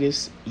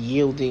greatest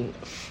yielding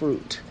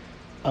fruit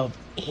of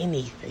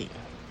anything.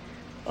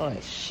 Oh,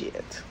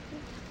 shit.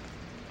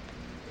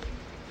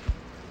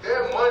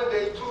 Their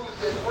Monday,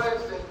 Tuesday,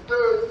 Wednesday,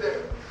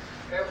 Thursday,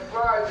 and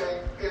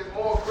Friday is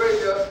more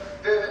greater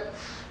than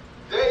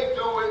they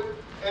do it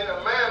in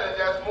a manner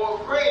that's more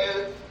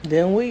greater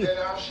than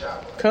our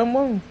Shabbat. Come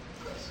on.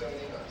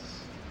 Concerning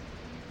us.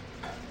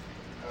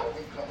 How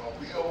we come on?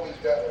 We always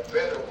got a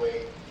better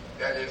way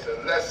that is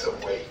a lesser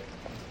way.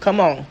 Come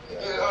on. You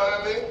know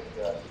what I mean?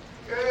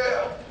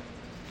 Yeah.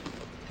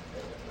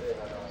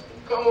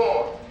 Come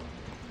on.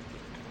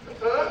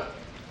 Huh?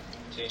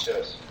 Teach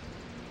us.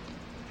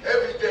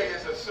 Every day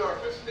is a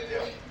service to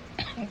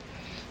them.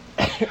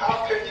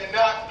 How can you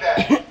knock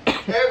that?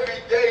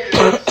 Every day is a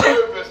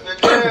service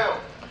to them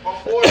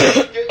before they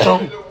get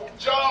to the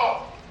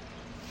job.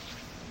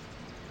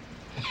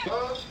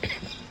 Huh?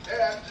 They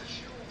have to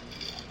shoot.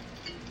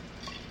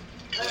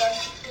 They have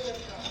to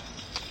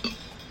synagogue.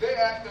 They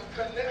have to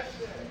connect.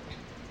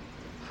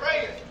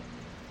 Praying.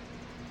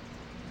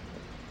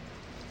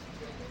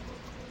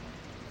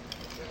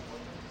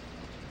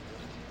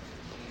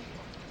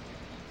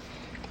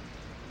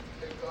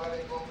 Think God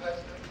ain't gonna bless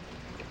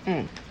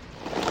them?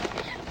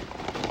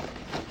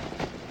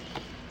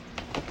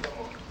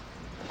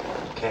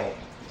 Okay,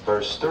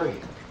 verse 3.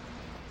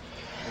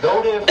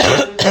 Know therefore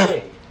this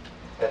day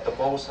that the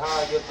Most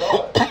High your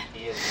God,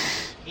 He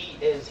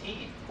is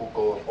He who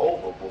goeth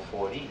over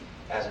before thee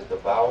as a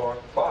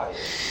devouring fire.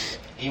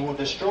 He will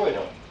destroy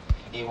them.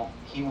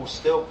 He will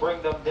still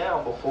bring them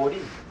down before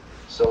thee.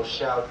 So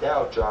shalt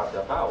thou drive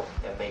them out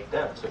and make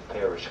them to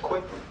perish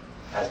quickly,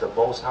 as the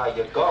Most High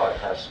your God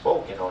hath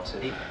spoken unto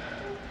thee.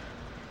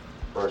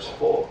 Verse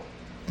 4.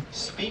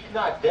 Speak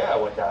not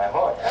thou in thy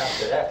heart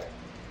after that,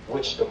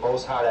 which the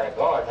Most High thy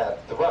God hath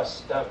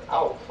thrust them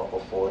out from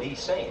before thee,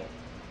 saying,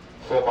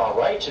 For my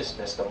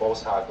righteousness the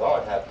Most High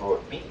God hath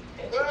brought me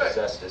into to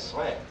possess this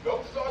land.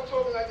 Don't start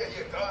talking like that.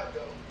 You're God,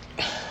 though.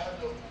 I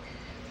know who He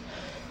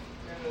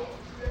is. You know?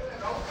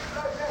 Don't be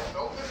like that.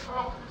 Don't get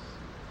pompous.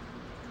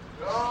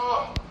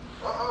 No.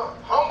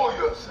 Humble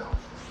yourself.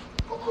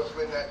 Because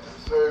we're not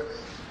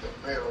deserving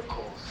the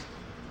miracles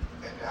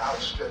and the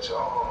outstretched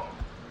arm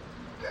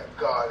that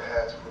God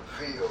has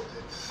revealed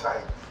in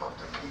sight of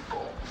the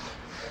people.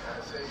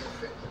 And Isaiah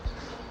 52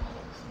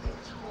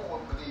 states, who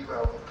will believe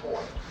our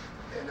report?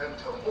 And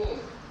unto whom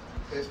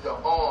is the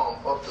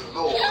arm of the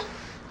Lord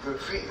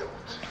revealed?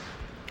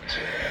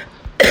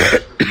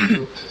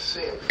 Revealed to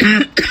sin.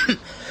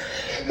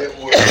 And it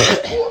was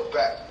brought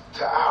back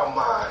to our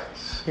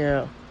minds.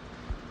 Yeah.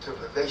 The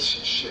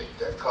relationship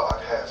that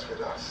God has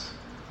with us.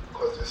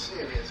 Because the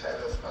Syrians had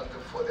us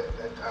underfoot at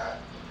that time.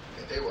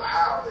 And they were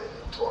howling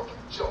and talking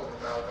joke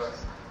about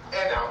us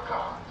and our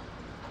God.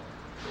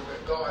 So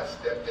when God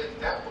stepped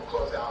in, not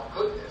because of our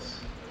goodness.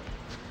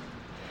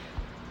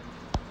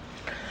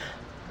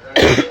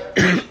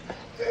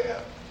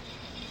 Yeah.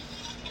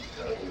 I'm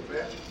telling you,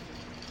 man.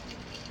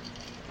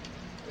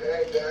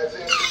 That guy's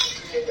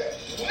ain't got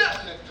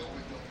nothing to do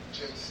with no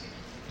JC.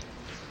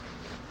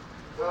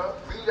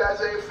 Read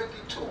Isaiah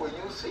 52 and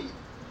you'll see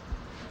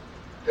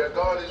that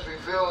God is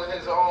revealing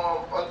His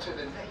arm unto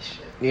the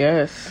nation.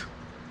 Yes.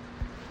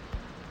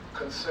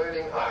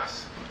 Concerning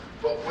us.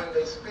 But when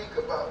they speak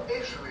about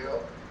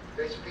Israel,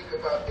 they speak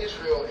about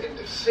Israel in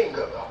the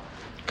singular.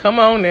 Come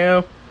on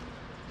now.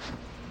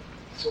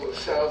 So it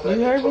sounds like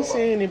you heard me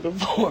saying it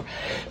before.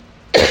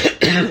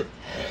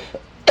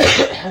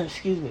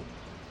 Excuse me.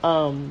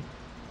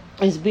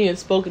 It's being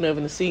spoken of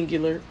in the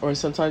singular, or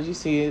sometimes you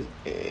see it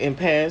in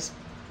past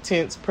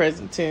tense,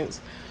 present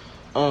tense,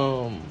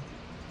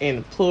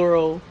 in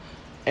plural,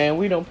 and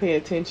we don't pay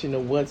attention to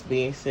what's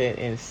being said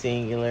in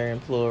singular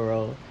and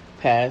plural,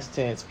 past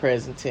tense,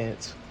 present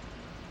tense,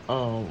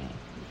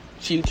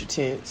 future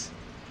tense,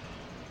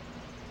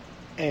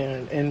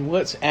 and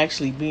what's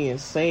actually being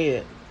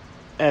said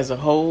as a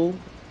whole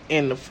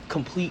in the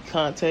complete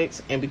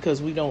context. And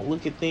because we don't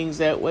look at things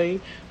that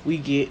way, we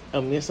get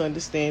a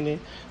misunderstanding,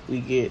 we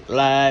get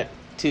lied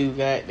to,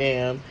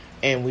 goddamn,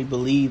 and we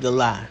believe the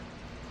lie.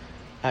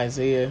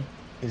 Isaiah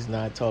is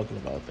not talking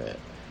about that.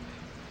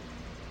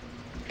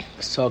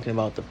 It's talking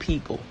about the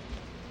people.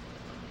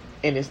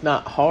 And it's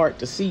not hard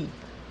to see.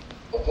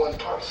 One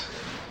person,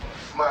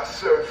 my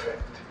servant.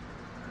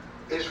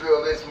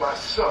 Israel is my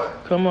son.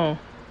 Come on.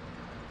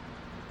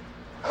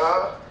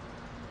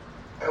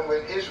 And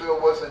when Israel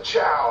was a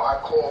child, I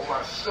called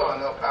my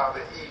son up out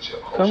of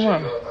Egypt. Come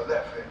on. Hosea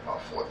 11, or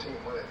 14,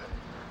 whatever.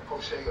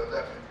 Hosea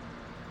 11.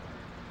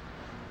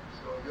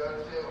 So you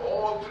understand?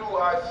 All through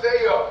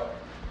Isaiah,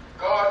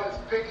 God is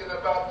speaking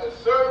about the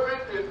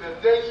servant in the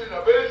nation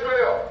of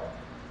Israel.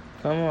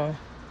 Come on.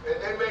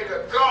 And they made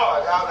a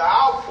God out of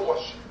our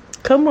portion.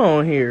 Come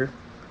on here.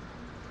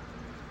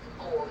 And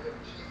called him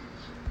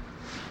Jesus.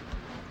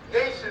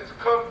 Nations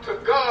come to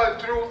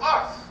God through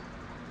us.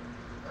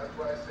 That's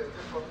why I said,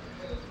 lift up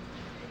your hands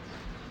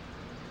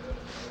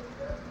to the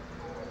gates.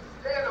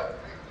 Stand up,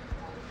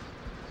 people,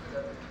 so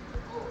that the King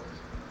of Glory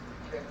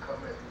can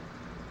come in.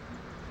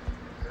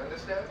 You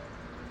understand?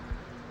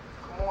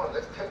 Come on,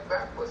 let's take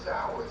back what's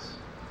ours.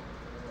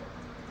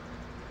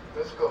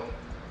 Let's go.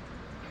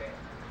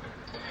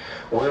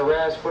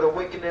 Whereas for the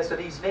wickedness of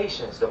these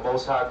nations, the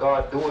Most High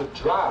God doeth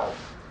drive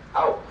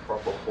out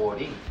from before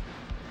thee.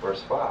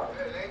 Verse 5.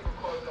 It ain't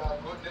because of our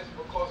goodness,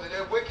 because of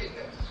their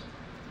wickedness.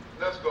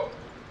 Let's go.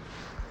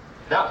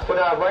 Not for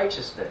thy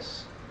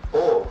righteousness,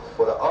 or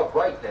for the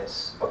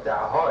uprightness of thy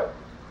heart,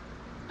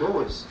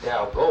 doest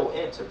thou go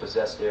in to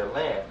possess their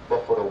land,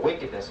 but for the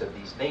wickedness of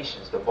these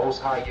nations, the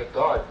Most High your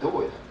God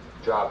doeth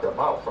drive them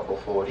out from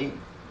before thee,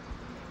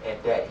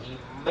 and that he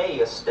may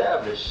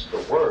establish the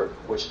word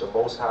which the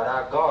Most High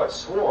thy God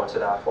swore unto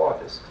thy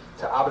fathers,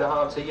 to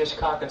Abraham, to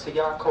Yitzchak, and to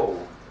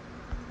Yaakov.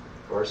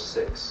 Verse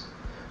 6.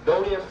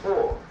 Know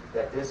therefore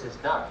that this is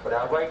not for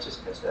thy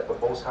righteousness, that the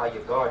Most High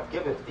your God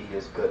giveth thee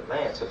his good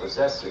land to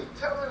possess it.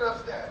 Telling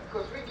us that,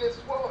 because we get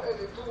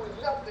swell-headed doing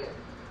nothing.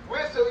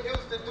 We're so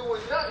used to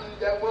doing nothing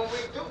that when we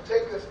do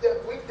take a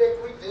step, we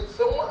think we did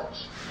so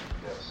much.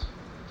 Yes.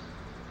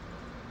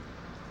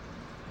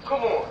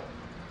 Come on.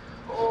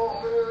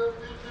 Oh, man.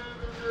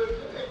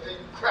 They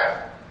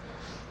crap.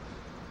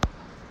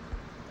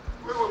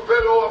 We were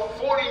better off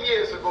 40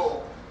 years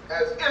ago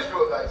as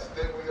Israelites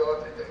than we are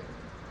today.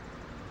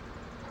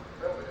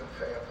 Remember them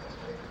families,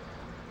 man.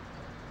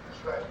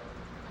 That's right.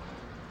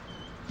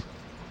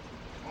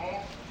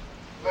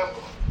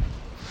 Remember.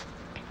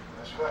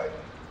 That's right.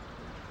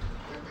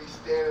 We'd be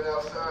standing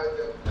outside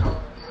the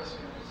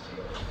congregation, we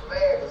see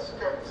flags,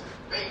 skirts,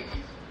 and babies,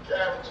 and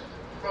carriages,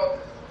 and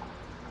brothers.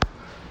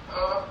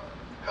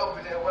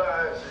 Helping their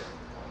wives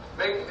and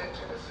making it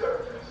to the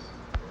service.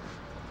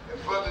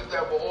 And brothers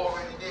that were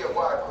already there,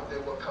 why? Because they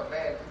were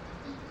commanded to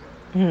be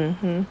there.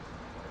 Mm-hmm.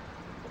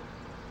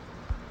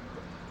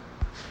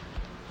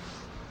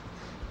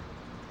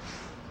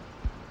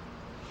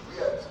 We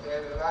had to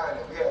stand in line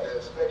and we had the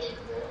inspection,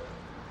 man.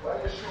 Why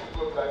your shoes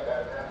look like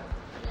that, man?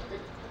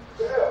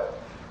 Yeah.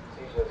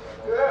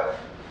 Yeah.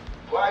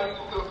 Why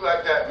you look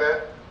like that,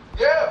 man?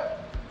 Yeah.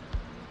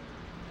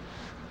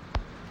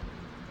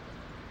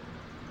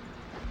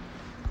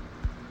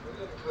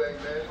 Play,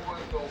 man. There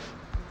wasn't no,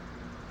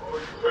 oh,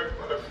 you hurt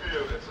my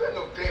feelings. There ain't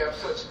no damn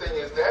such thing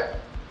as that.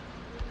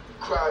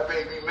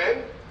 Crybaby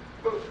men.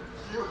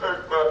 You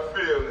hurt my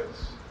feelings.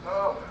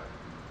 No,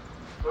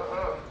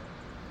 man.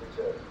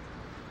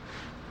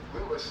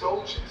 We were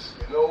soldiers.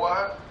 You know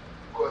why?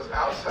 Because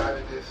outside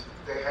of this,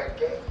 they had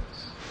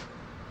gangs.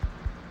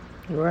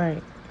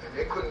 Right. And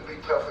they couldn't be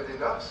tougher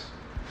than us.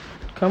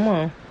 Come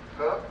on.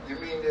 Huh? You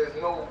mean there's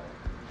no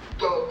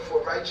thug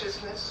for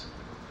righteousness?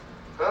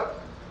 Huh?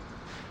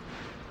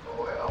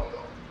 Oh, hell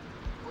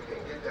no. We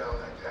didn't get down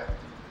like that.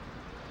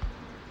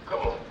 Come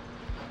on.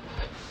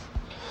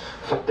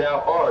 For thou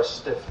art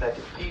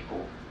stiff-necked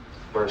people.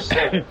 Verse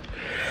 7.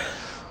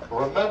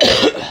 Remember,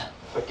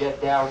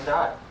 forget thou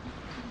not,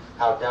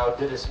 how thou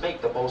didst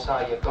make the Most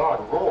High your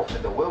God wroth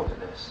in the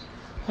wilderness.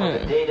 From the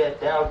day that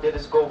thou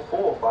didst go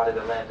forth out of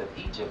the land of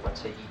Egypt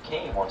until ye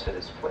came unto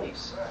this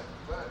place.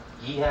 Right.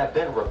 Ye have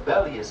been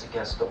rebellious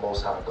against the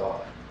Most High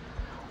God.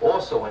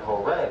 Also in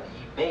Horeb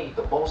ye made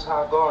the Most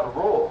High God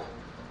wroth,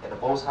 and the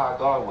Most High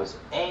God was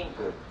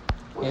angered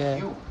with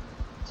you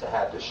to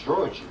have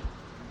destroyed you.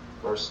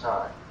 Verse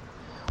 9.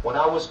 When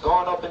I was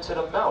gone up into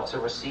the mount to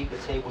receive the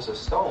tables of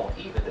stone,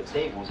 even the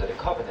tables of the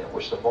covenant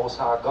which the Most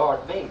High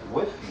God made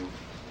with you,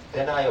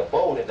 then I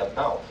abode in the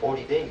mount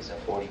 40 days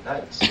and 40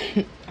 nights.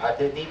 I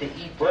did neither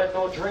eat bread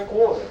nor drink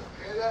water.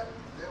 Hear that?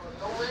 There was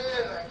no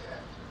man like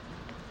that.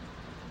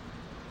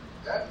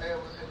 That man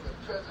was in the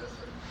presence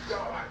of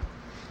God.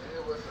 And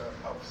there was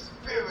a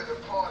spirit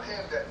upon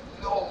him that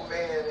no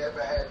man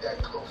ever had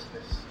that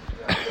closeness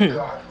to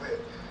God with.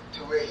 To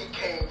where he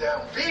came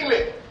down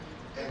beaming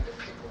and the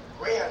people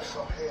ran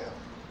from him.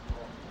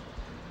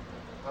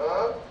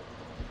 Huh?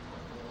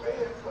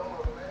 Ran from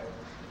him, man.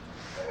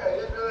 Hey,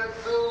 isn't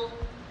that build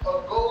a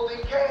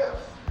golden calf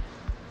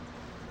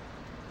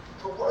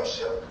to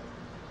worship?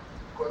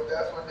 Because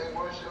that's what they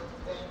worship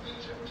in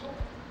Egypt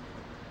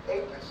too.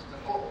 Apis, the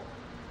bull.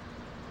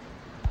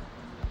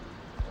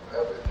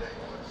 Everything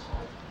was.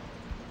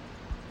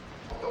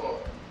 Come on.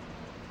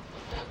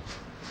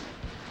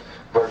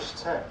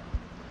 Verse 10.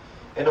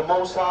 And the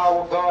Most High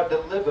our God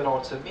delivered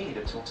unto me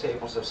the 2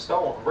 tables of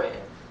stone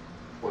written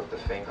with the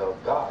finger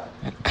of God.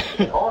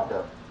 And on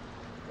them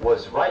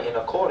was writing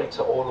according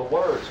to all the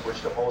words which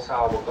the Most High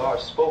our God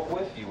spoke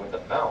with you in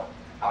the mount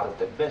out of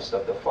the midst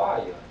of the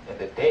fire in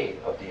the day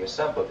of the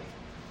assembly.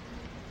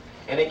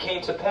 And it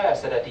came to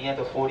pass that at the end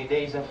of 40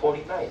 days and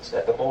 40 nights,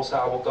 that the Most High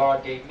our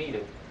God gave me the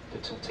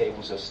 2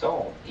 tables of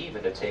stone,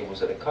 even the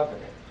tables of the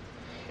covenant.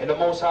 And the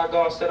Most High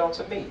God said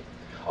unto me,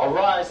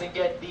 Arise and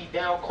get thee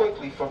down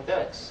quickly from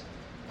thence,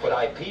 for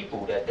thy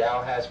people that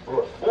thou hast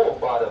brought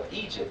forth out of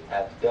Egypt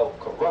have dealt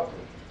corruptly.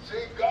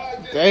 See,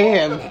 God did They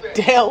have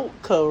dealt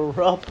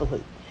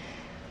corruptly.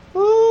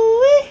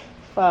 Ooh-wee.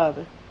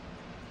 Father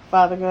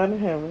God in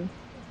heaven.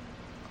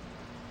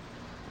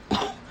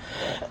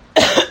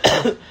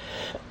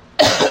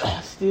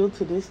 Still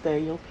to this day,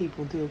 your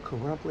people deal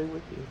corruptly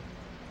with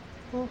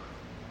you.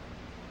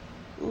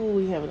 Ooh,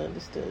 we haven't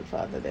understood,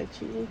 Father, that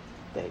you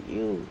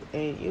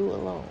and you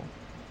alone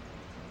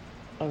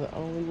are the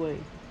only way.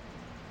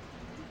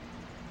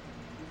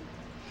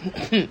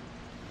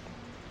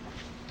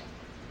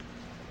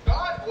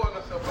 God brought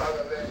us up out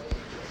of that Egypt.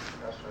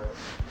 That's right.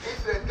 He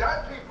said,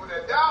 that people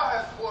that thou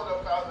hast brought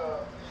up out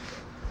of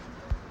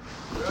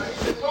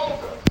Egypt, he told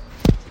us.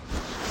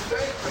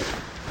 Same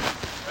thing.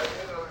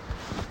 You know,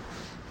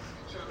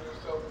 your children do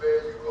something bad,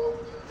 you go over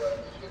to the God,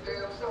 it's your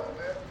damn son,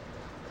 man.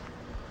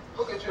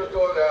 Look at your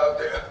daughter out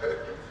there.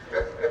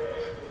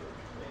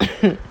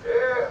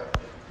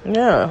 Yeah.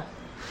 Yeah.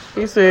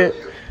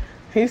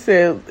 He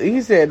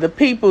said the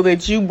people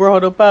that you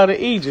brought up out of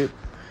Egypt.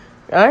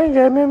 I ain't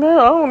got nothing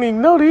else. I don't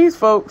even know these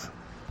folks.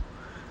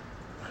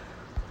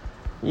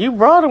 You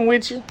brought them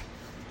with you.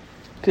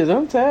 Because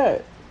I'm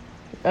tired.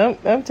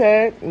 I'm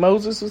tired.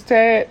 Moses was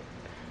tired.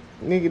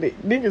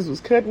 Niggas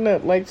was cutting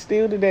up like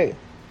steel today.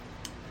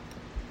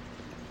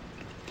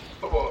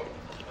 Come on.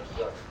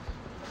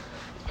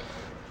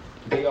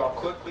 They are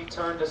quickly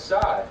turned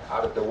aside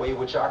out of the way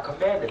which I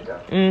commanded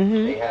them.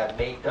 Mm-hmm. They have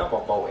made them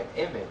a molten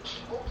image.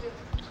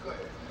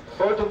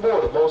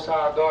 Furthermore, the Most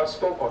High God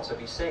spoke unto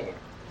me, saying,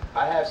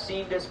 I have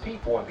seen this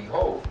people, and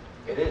behold,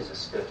 it is a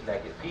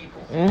stiff-necked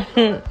people.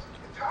 Mm-hmm.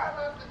 Time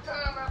after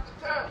time after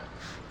time.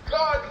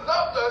 God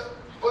loved us,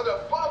 but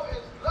above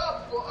his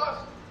love for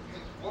us,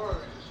 his word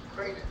is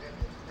greater than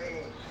his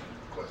name,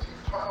 because he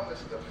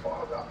promised the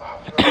father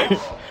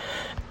Abraham.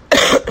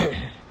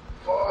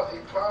 Father,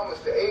 he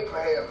promised to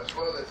Abraham as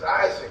well as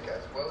Isaac,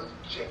 as well as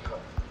Jacob.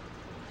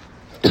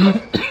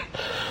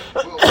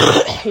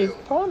 He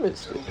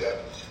promised to them.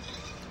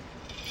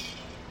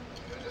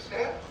 You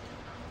understand?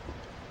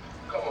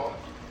 Come on.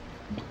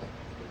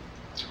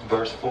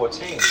 Verse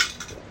 14.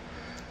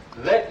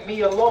 Let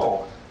me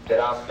alone, that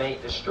I may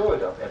destroy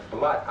them and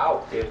blot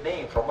out their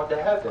name from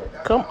under heaven.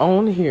 Come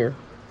on here.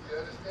 You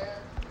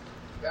understand?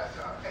 That's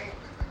how angry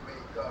we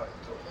made God.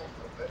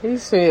 He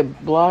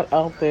said, blot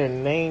out their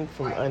name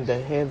from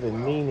under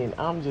heaven, meaning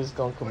I'm just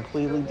going to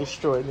completely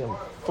destroy them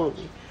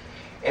fully.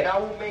 And I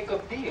will make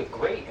of thee a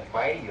great and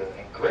mightier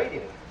and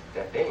greater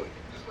than they.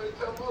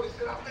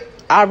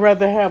 I'd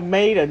rather have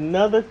made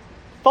another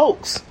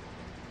folks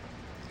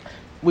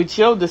with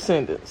your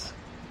descendants.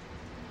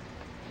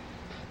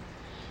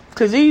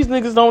 Because these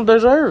niggas don't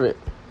deserve it.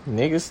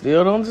 Niggas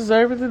still don't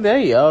deserve it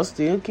today. Y'all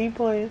still keep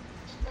playing.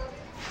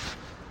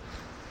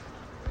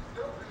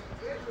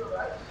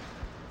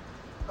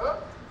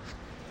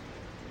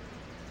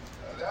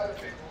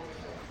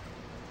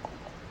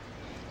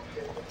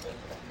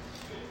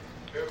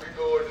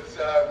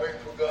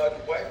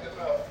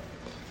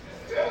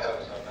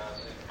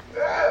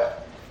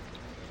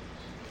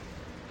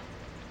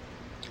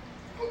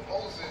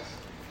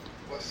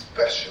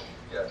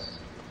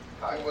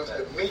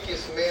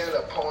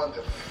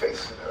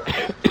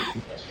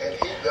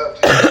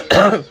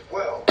 as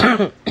well,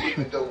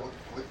 even though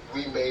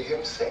we made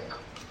him sick.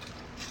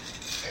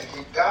 And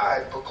he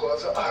died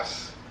because of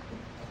us.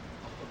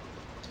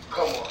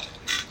 Come on.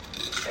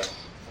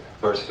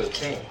 Verse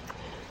 15.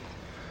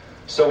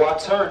 So I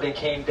turned and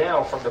came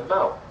down from the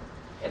mount,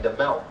 and the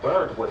mount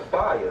burned with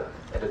fire,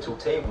 and the 2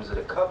 tables of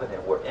the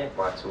covenant were in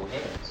my 2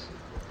 hands.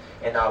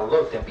 And I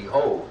looked, and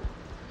behold,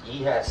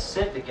 ye had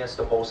sinned against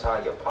the Most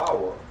High your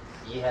power.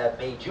 Ye had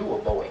made you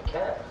a molten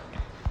calf.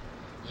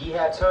 Ye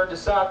had turned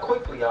aside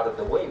quickly out of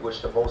the way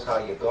which the Most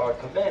High your God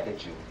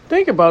commanded you.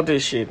 Think about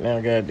this shit now,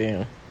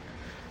 goddamn.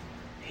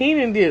 He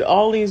done did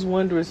all these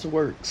wondrous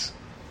works.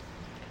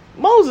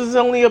 Moses is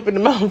only up in the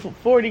mountain for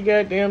 40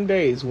 goddamn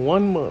days,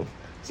 1 month.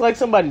 It's like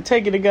somebody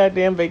taking a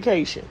goddamn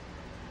vacation.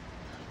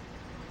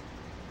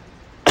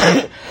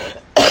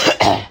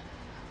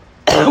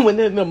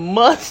 Within a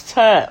month's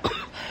time,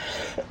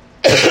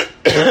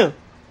 the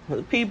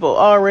people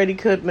already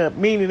cutting up,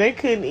 meaning they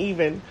couldn't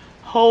even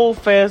hold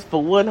fast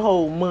for 1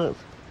 whole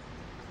month.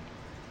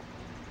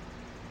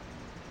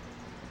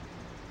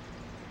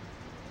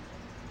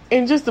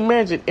 And just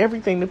imagine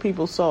everything the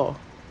people saw.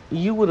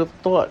 You would have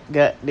thought,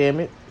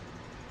 goddammit,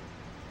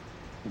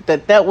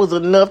 that was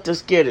enough to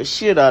scare the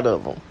shit out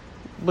of them.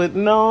 But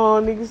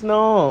no, niggas,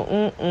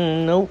 no.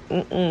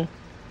 Nope.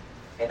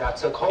 And I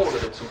took hold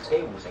of the 2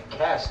 tables and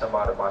cast them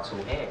out of my 2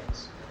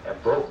 hands and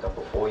broke them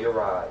before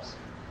your eyes.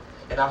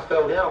 And I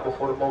fell down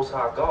before the Most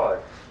High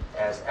God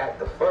as at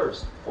the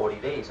first 40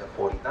 days and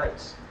 40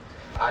 nights.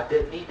 I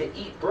did neither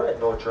eat bread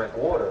nor drink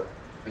water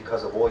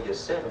because of all your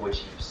sin which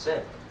you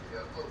sinned.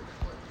 Yeah, look,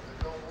 what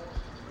Moses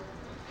do?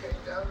 He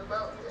came down the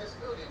mountain and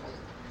still didn't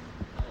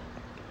eat.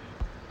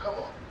 Come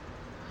on.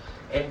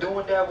 And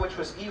doing that which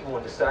was evil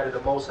in the sight of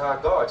the Most High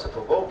God to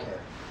provoke him.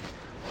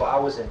 For I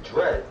was in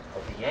dread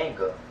of the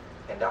anger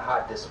and the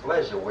hot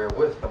displeasure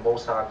wherewith the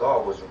Most High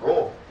God was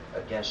wroth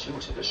against you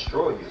to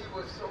destroy you. He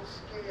was so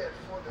scared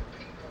for the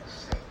people's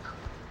sake.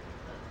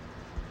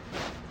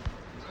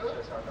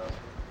 Huh?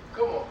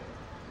 Come on.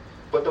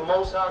 But the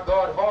Most High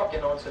God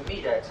hearkened unto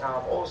me that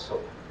time also.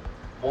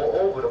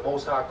 Moreover, the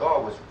Most High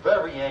God was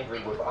very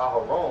angry with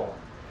Aharon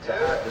to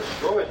have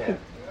destroyed him.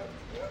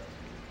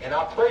 And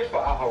I prayed for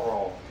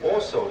Aharon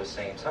also the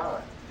same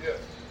time. Yes.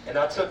 And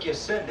I took your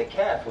sin, the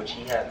calf which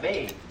he had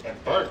made, and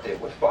burnt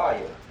it with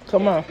fire.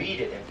 Come on.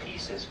 Beat it in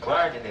pieces,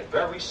 grinding it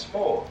very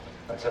small,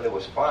 until it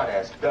was fine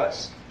as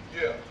dust.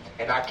 Yeah.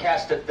 And I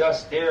cast the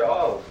dust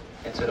thereof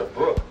into the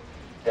brook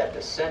that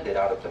descended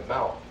out of the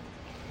mount.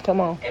 Come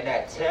on. And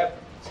at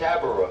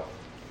Taberah,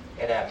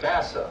 and at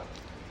Massa,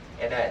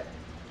 and at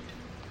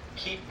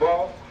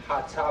Kibroth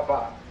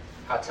Hatava,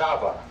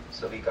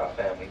 Salika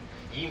family,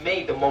 ye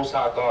made the Most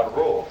High God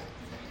wroth.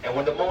 And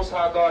when the Most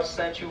High God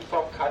sent you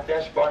from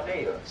Kadesh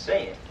Barnea,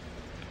 saying,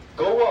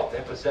 go up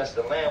and possess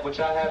the land which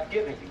I have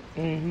given you,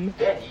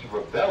 then ye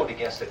rebelled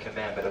against the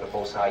commandment of the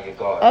Most High your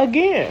God.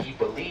 Again. And ye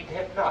believed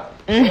him not,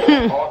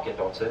 nor hearkened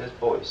unto his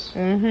voice.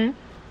 We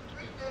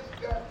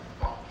just got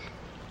funky.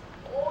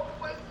 All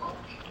the way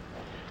funky.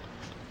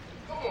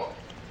 Come on.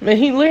 And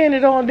he laying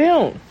it on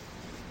down.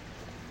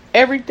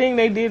 Everything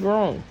they did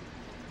wrong.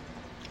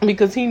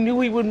 Because he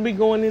knew he wouldn't be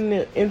going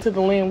into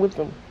the land with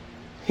them.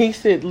 He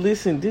said,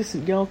 listen,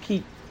 y'all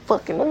keep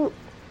fucking up.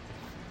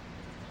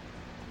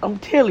 I'm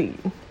telling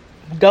you,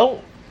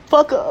 don't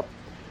fuck up.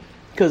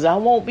 Because I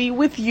won't be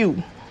with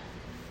you.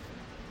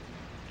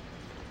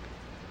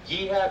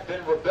 Ye have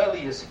been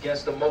rebellious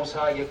against the Most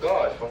High your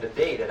God from the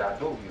day that I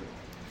knew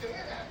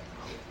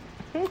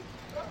you.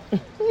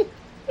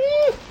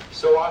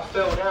 So I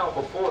fell down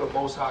before the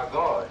Most High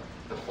God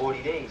the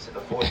 40 days and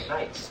the 40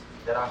 nights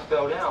that I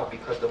fell down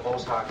because the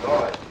Most High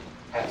God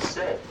had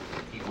said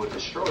he would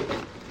destroy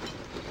you.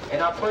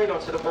 And I prayed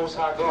unto the Most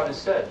High God and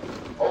said,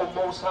 O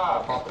Most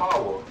High, my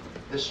power,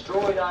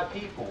 destroy thy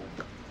people.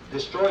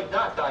 Destroy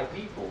not thy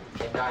people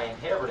and thy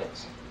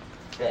inheritance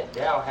that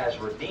thou hast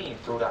redeemed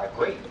through thy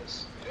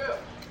greatness. Yeah.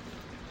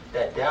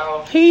 That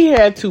thou... He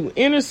had to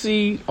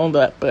intercede on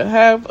the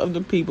behalf of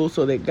the people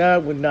so that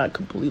God would not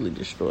completely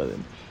destroy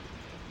them.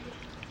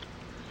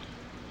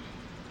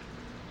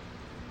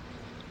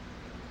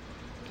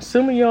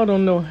 Some of y'all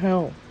don't know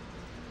how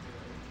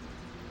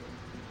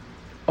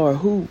or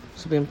who's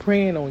been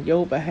praying on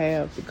your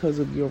behalf because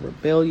of your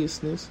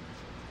rebelliousness,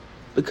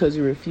 because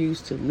you refuse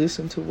to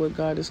listen to what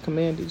God has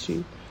commanded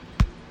you,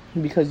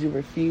 because you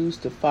refuse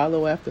to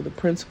follow after the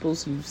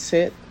principles you've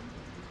set.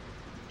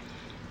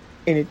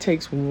 And it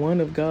takes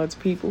one of God's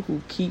people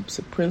who keeps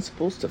the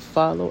principles to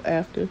follow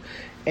after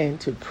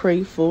and to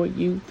pray for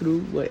you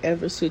through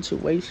whatever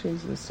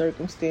situations and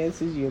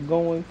circumstances you're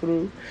going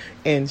through,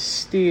 and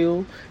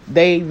still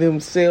they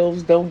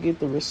themselves don't get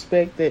the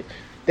respect that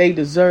they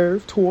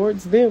deserve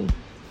towards them.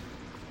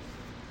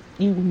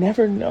 You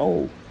never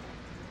know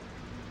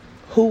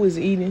who is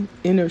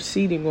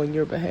interceding on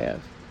your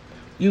behalf.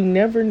 You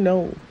never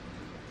know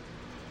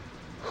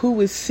who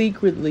is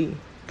secretly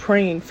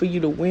praying for you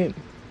to win,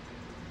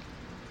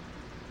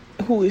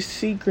 who is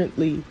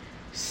secretly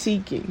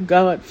seeking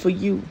God for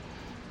you.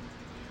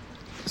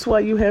 That's why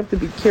you have to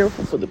be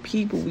careful for the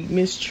people we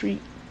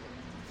mistreat.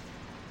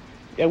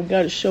 And we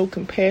got to show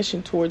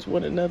compassion towards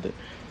one another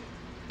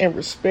and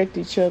respect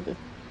each other.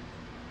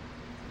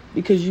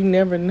 Because you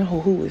never know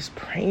who is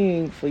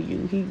praying for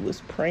you. He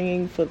was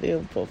praying for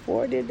them for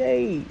 40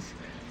 days.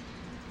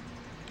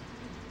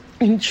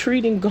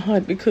 Entreating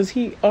God because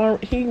he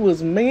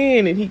was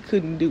man and he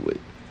couldn't do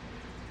it.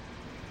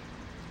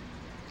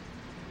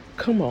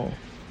 Come on.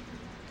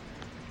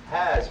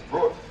 Has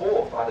brought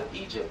forth out of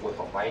Egypt with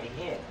a mighty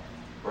hand.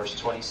 Verse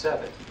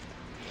 27.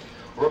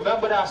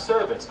 Remember thy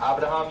servants,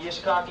 Abraham,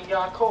 Yishkak, and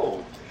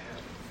Yaakov.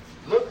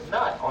 Look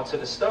not unto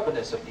the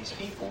stubbornness of these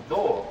people,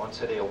 nor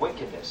unto their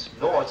wickedness,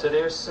 nor unto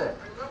their sin.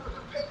 Remember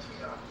the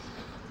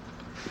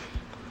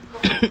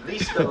patriarchs.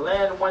 Lest the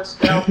land whence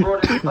thou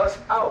broughtest us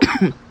out,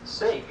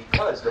 say,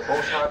 because the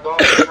Most High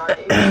God is not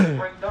able to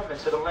bring them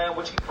into the land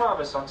which he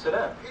promised unto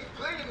them. He's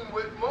pleading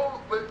with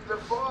the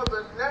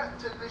Father not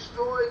to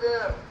destroy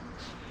them.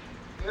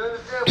 You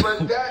understand?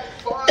 But that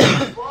Father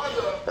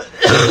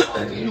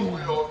knew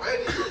it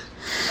already.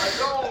 I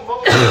know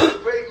Moses, the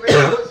great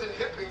man, wasn't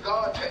hipping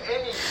God to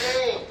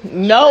anything.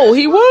 No,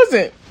 he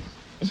wasn't.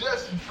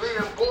 Just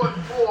being brought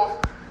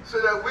forth so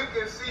that we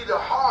can see the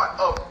heart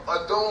of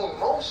Adon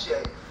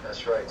Moshe.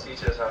 That's right.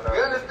 Teach us how not.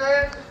 You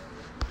understand?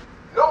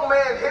 No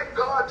man hit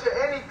God to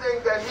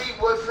anything that he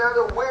was not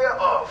aware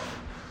of.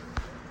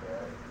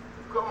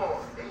 Come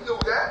on. He knew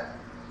that.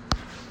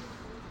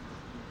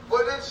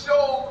 But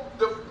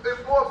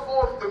it brought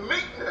forth the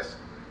meekness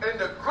and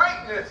the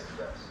greatness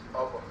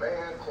of a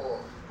man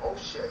called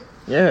Moshe.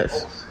 Yes.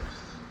 Moses.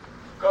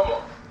 Come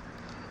on.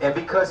 And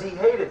because he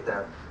hated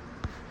them,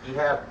 he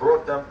hath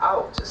brought them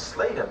out to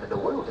slay them in the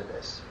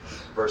wilderness.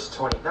 Verse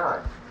 29.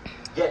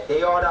 Yet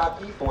they are thy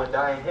people and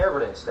thy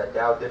inheritance that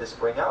thou didst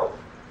bring out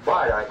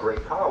by thy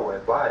great power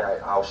and by thy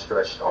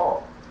outstretched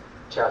arm.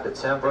 Chapter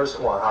 10, verse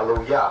 1.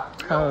 Hallelujah.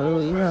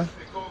 Hallelujah.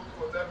 It goes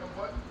to 11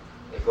 what?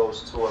 It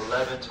goes to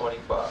 11:25.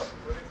 25.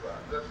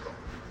 Let's go.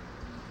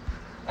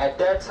 At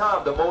that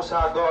time the Most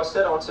High God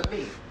said unto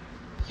me,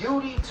 Hew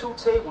thee 2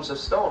 tables of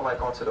stone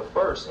like unto the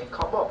first, and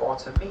come up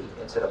unto me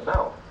into the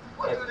mount.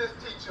 What did this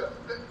teach us?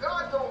 That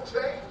God don't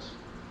change.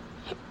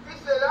 He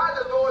said, I,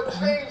 the Lord,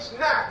 change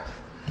not.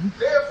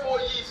 Therefore,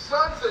 ye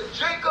sons of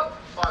Jacob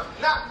are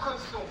not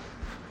consumed.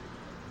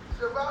 He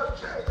said, if I don't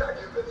change, I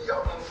get rid of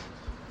y'all.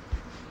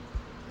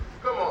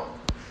 Come on.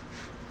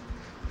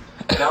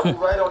 And I will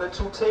write on the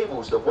 2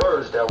 tables the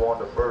words that were on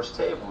the first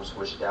tables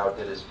which thou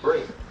didst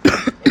break,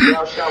 and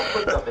thou shalt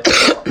put them in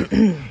the ark.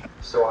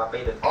 So I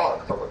made an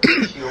ark of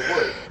acacia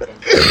wood,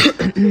 and used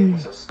 2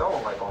 tables of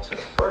stone like unto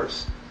the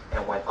first,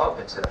 and went up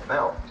into the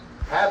mount,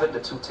 having the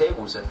 2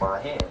 tables in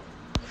my hand.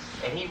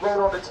 And he wrote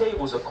on the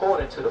tables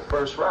according to the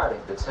first writing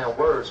the 10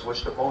 words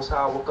which the Most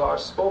High God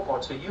spoke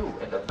unto you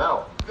in the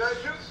mount. Now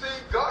you see,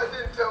 God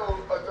didn't tell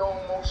Adon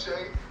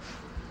Moshe,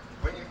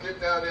 when you get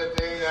down there,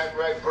 they ain't act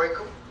right, break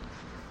them.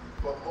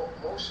 But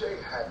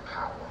Moshe had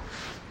power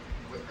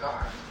with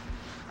God.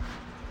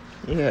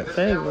 Yeah,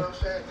 Understand what favor. I'm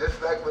saying?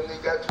 Just like when they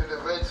got to the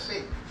Red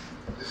Sea,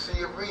 the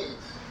Sea of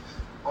Reeds.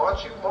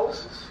 Aren't you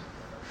Moses?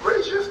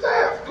 Raise your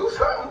staff. Do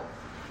something.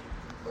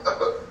 You know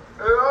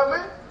what I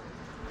mean?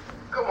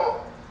 Come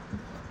on.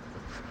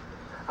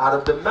 Out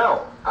of the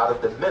mount, out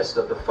of the midst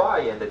of the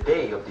fire in the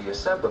day of the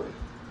assembly.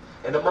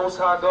 And the Most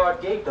High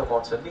God gave them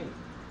unto me.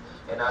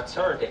 And I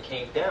turned and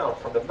came down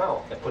from the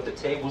mount, and put the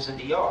tables in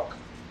the ark,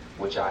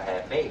 which I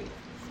had made.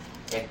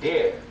 And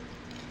there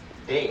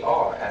they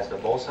are, as the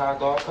Most High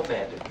God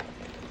commanded.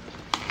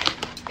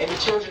 And the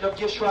children of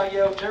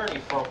Yashar'el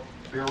journeyed from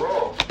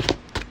Beerov,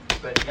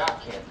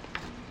 Ben-Yakin,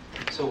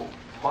 to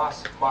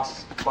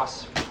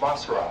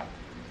Mitsrayim.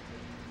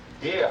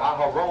 There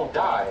Aharon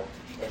died,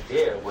 and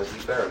there was he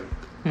buried.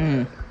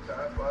 Hmm.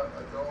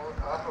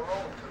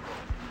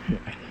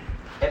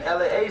 And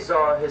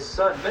Eleazar his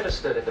son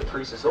ministered in the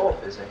priest's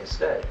office in his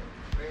stead.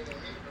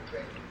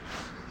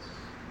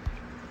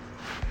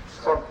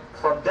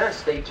 From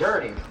thence they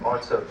journeyed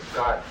unto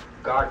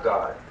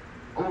Gudgad,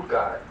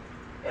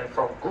 and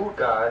from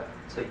Gudgad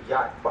to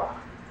Yatba,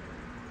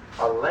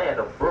 a land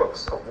of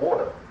brooks of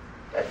water.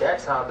 At that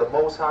time the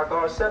Most High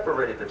God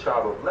separated the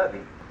tribe of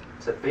Levi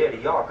to bear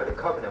the ark of the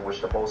covenant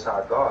which the Most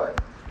High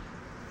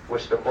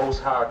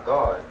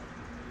God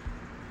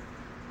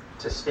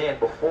to stand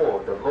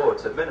before the Lord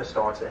to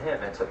minister unto him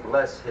and to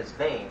bless his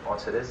name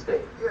unto this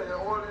day. Yeah, the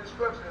order of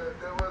instruction,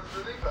 there was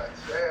the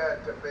Levites. They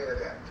had to bear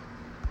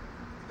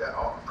that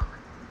ark,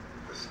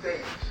 the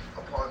stage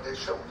upon their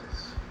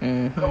shoulders.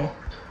 Mm-hmm. Come on.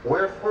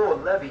 Wherefore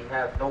Levi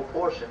hath no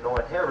portion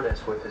nor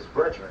inheritance with his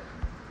brethren.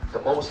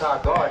 The Most High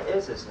God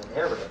is his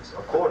inheritance,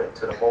 according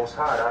to the Most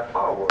High thy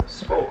power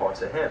spoke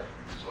unto him.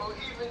 So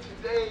even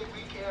today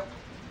we can't.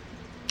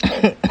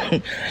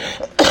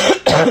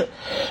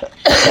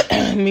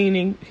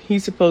 Meaning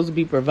he's supposed to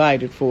be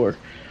provided for.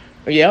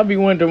 Yeah, I'll be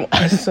wondering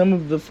why some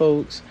of the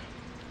folks,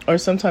 or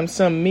sometimes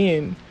some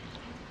men,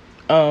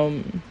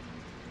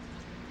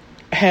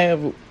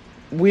 have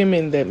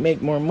women that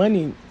make more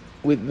money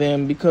with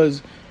them,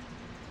 because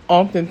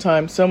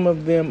oftentimes some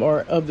of them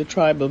are of the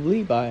tribe of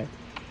Levi,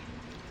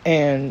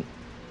 and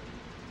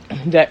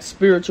that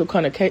spiritual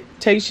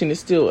connotation is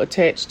still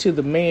attached to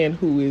the man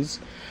who is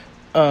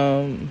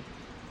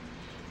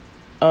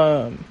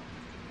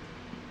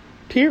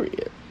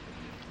period.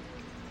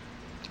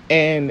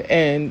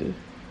 And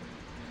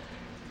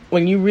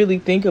when you really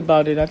think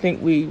about it, I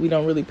think we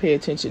don't really pay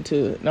attention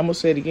to, and I'm gonna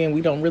say it again,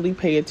 we don't really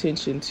pay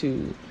attention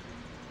to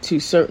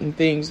certain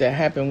things that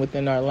happen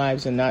within our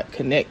lives and not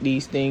connect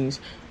these things,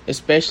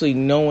 especially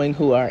knowing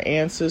who our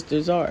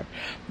ancestors are,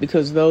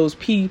 because those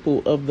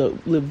people of the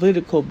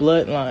Levitical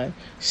bloodline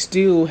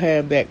still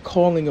have that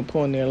calling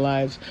upon their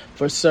lives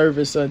for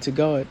service unto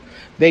God.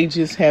 They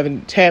just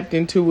haven't tapped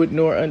into it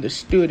nor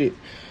understood it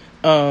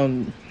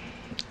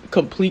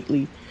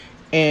completely.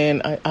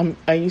 And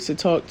I used to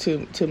talk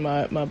to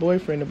my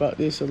boyfriend about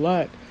this a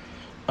lot,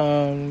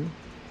 and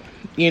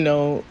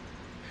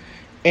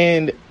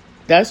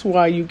that's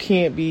why you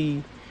can't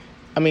be,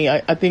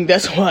 I think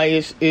that's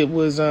why it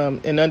was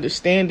an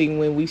understanding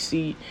when we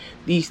see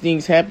these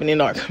things happen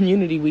in our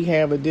community. We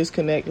have a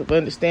disconnect of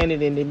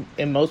understanding,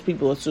 and most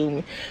people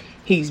assume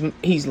he's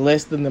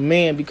less than the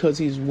man because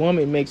his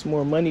woman makes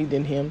more money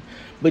than him.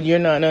 But you're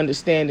not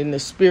understanding the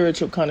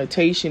spiritual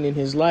connotation in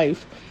his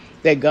life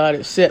that God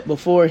had set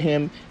before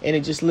him, and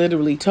it just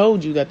literally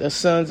told you that the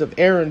sons of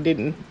Aaron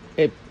didn't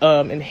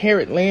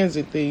inherit lands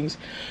and things.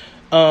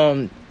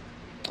 Not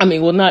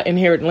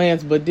inherit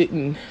lands, but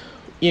didn't,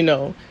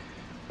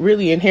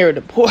 really inherit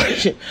a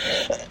portion.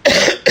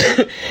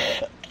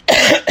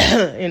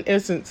 In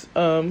essence,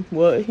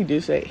 well, he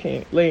did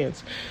say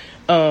lands,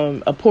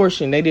 a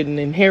portion. They didn't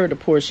inherit a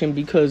portion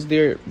because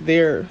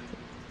they're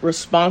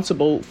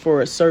responsible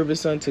for a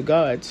service unto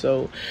God.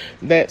 So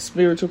that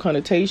spiritual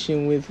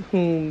connotation with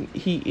whom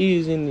he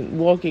is and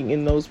walking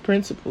in those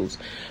principles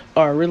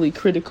are really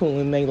critical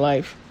in their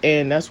life.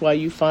 And that's why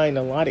you find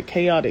a lot of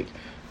chaotic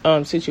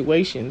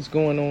situations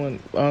going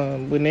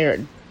on when they're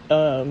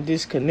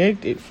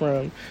disconnected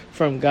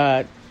from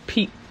God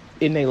peak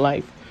in their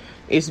life.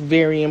 It's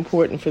very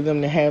important for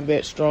them to have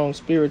that strong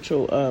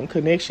spiritual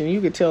connection.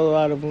 You could tell a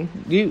lot of them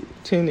do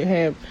tend to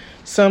have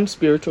some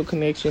spiritual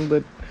connection,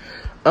 but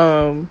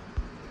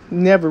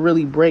never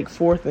really break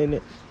forth in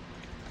it.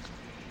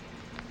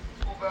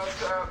 But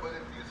if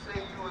you say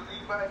you a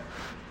Levite,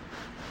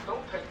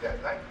 don't take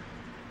that life.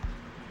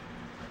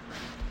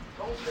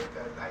 Don't take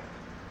that life.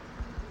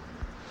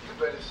 You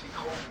better seek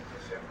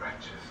holiness and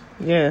righteousness.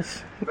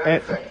 Yes. Matter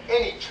of fact,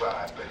 any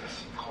tribe better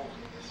seek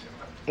holiness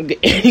and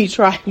righteousness. Any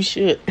tribe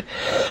should.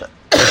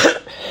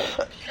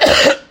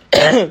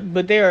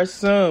 But there are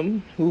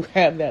some who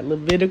have that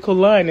Levitical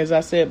line, as I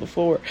said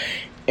before.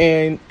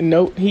 And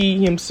note,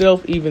 he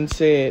himself even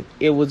said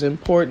it was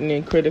important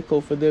and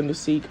critical for them to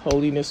seek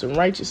holiness and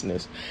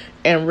righteousness.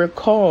 And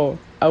recall,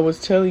 I was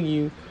telling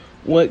you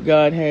what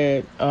God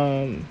had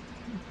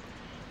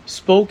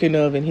spoken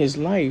of in his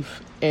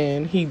life,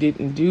 and he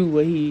didn't do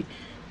what he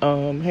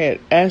had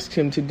asked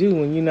him to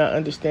do, and you're not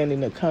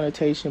understanding the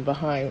connotation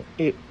behind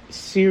it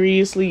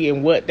seriously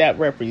and what that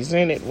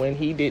represented when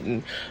he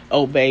didn't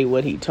obey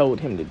what he told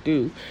him to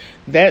do.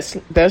 That's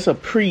a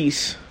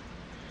priest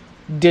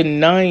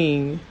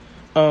denying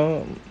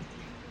God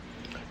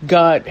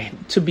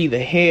to be the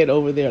head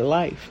over their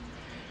life.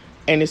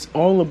 And it's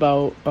all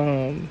about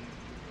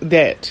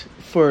that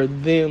for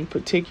them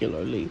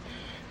particularly.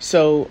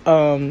 So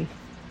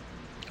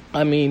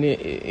I mean,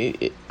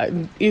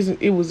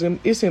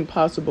 it's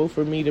impossible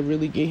for me to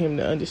really get him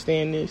to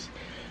understand this.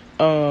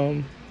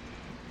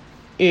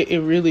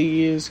 It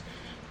really is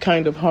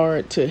kind of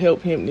hard to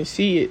help him to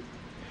see it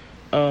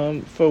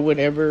for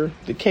whatever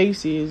the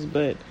case is.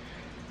 But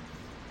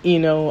you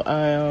know,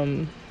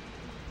 I'm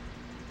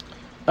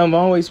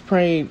always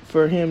praying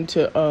for him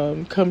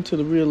to come to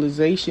the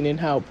realization and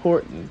how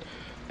important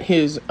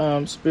his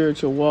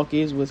spiritual walk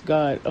is with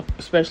God,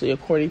 especially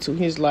according to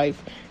his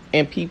life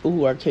and people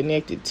who are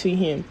connected to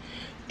him.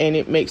 And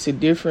it makes a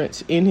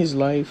difference in his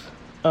life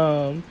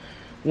when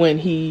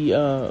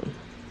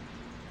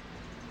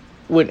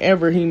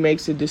whenever he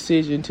makes a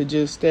decision to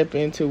just step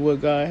into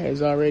what God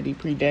has already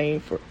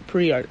preordained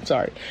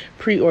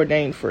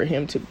for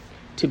him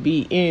to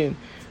be in.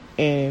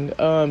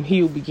 And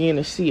he'll begin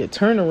to see a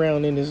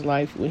turnaround in his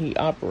life when he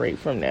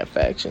operates from that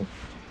faction.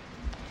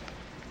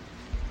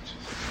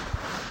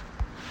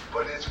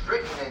 But it's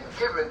written and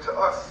given to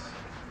us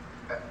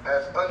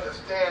as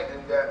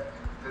understanding that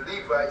the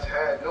Levites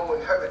had no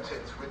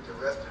inheritance with the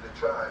rest of the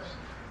tribes.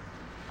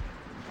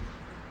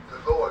 The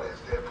Lord is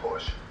their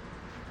portion.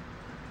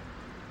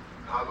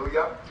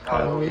 Hallelujah.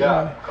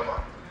 Hallelujah. Come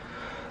on.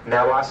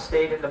 Now I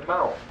stayed in the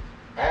mount,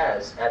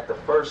 as at the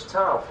first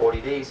time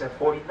 40 days and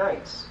 40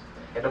 nights.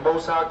 And the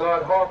Most High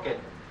God hearkened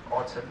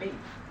unto me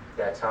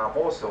that time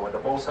also, and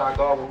the Most High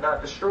God will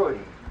not destroy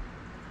thee.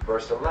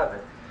 Verse 11.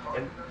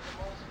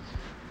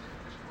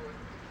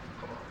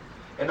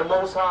 And the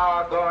Most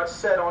High God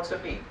said unto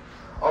me,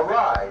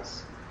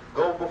 Arise,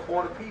 go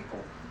before the people,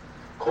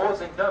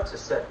 causing them to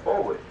set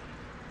forward,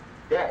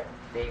 that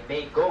they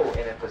may go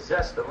and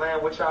possess the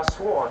land which I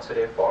swore unto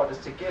their fathers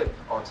to give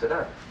unto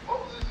them.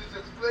 Moses is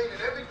explaining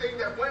everything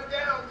that went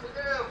down to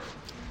them.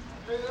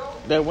 You know?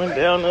 That went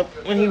down up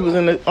when he was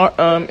in the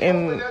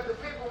and that the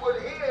people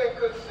would hear and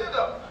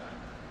consider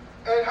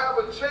and have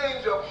a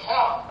change of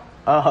heart.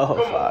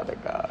 Oh, Father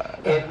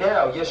God. And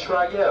now,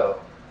 Yashar'el,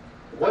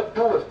 what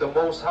doeth the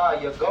Most High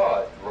your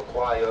God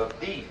require of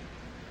thee,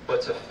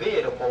 but to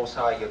fear the Most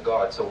High your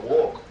God, to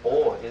walk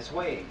all his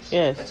ways,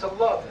 yes, and to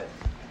love him,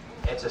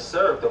 and to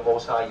serve the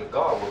Most High your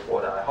God with all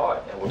thy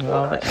heart and with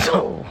all thy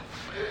soul.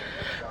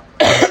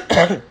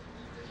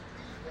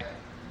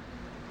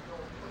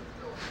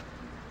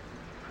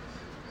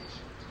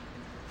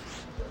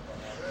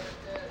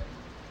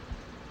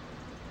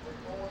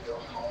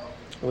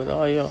 With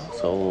all your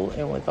soul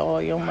and with all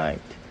your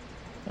might.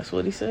 That's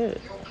what he said.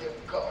 You give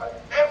God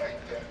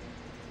everything.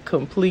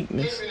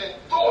 Completeness. Even in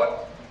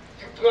thought,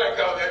 you blank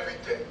out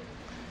everything.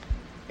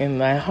 In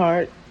thy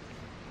heart,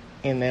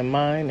 in thy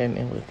mind,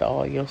 and with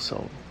all your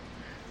soul.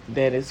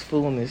 That is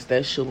fullness.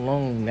 That's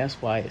shalom. That's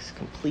why it's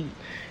complete.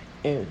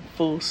 In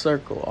full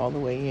circle, all the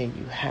way in.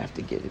 You have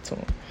to give it to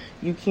him.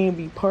 You can't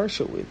be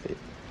partial with it.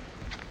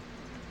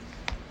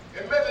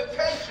 In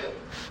meditation,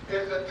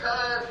 there's a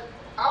time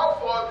our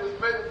fathers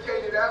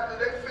meditated after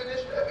they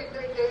finished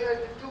everything they had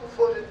to do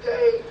for the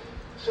day,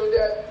 so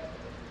that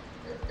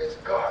it's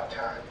God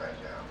time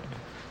right now.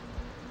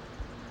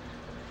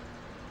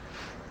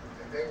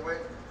 And they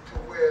went to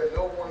where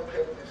no one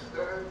can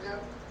disturb them,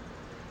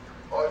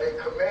 or they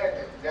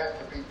commanded not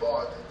to be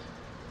bothered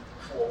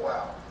for a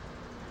while.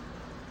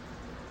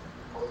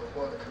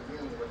 want to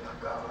commune with my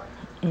God.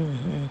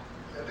 Mm-hmm.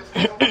 And this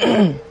is what I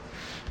mean.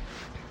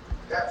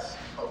 That's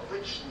a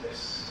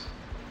richness.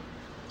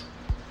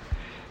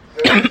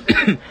 You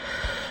understand?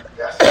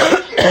 That's a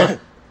gift.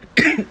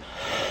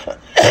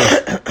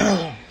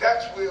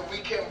 That's where we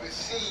can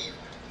receive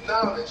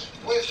knowledge,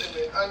 wisdom,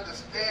 and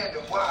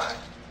understanding. Why?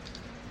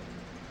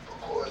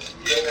 Because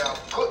in our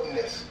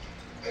goodness,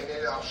 and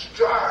in our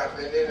strive,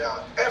 and in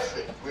our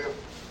effort, we're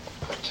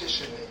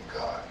petitioning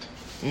God.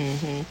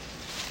 Mm-hmm.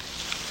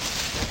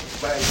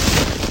 Might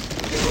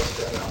give us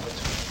that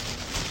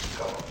opportunity.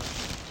 Come on.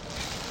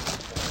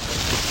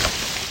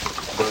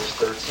 Verse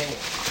 13.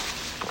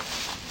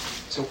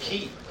 To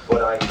keep for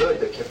thy good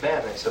the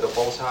commandments of the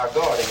Most High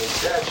God and his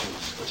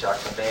statutes, which I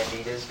command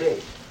thee this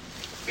day.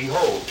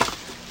 Behold,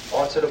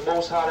 unto the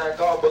Most High thy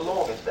God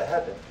belongeth the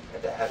heaven,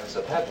 and the heavens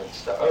of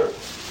heavens, the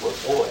earth,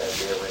 with all that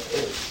therein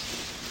is.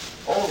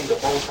 Only the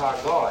Most High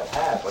God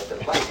hath but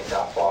delight in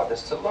thy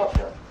fathers to love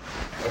them,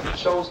 and he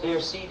chose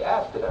their seed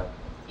after them,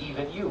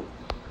 even you,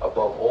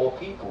 above all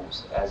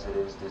peoples, as it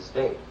is this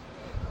day.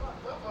 God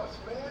love us,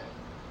 man.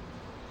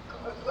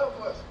 God love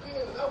us. Be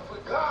in love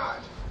with God.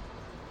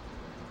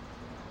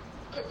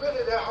 Get rid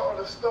of that heart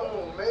of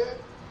stone, man.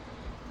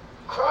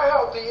 Cry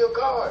out to your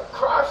God.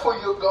 Cry for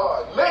your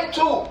God. Men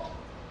too.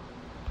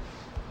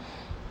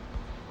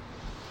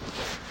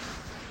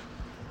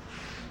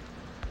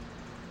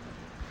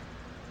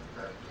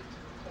 Gotta get to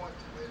the point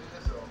where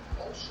there's an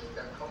emotion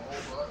that come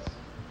over us.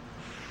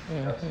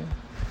 Mm-hmm.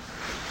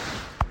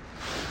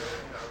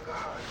 Now,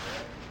 God,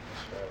 man.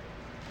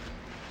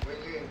 When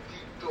you're in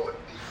deep thought,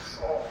 deep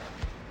song,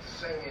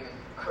 singing and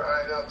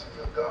crying out to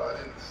your God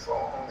in the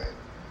song, and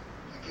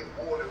you get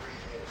watery,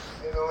 and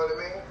you know what I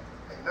mean?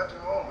 Ain't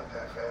nothing wrong with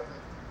that, family.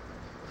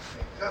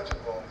 Ain't nothing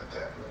wrong with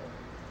that.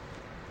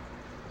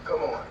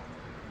 Come on.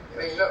 It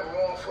ain't nothing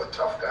wrong for a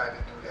tough guy to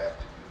do that.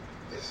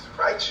 It's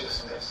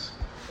righteousness.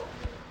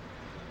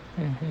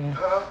 Mm-hmm.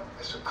 Huh?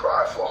 It's a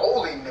cry for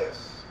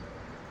holiness.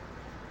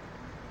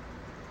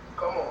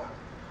 Come on.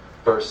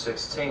 Verse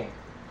 16.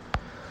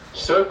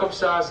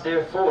 Circumcise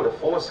therefore the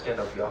foreskin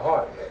of your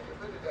heart, Yeah, get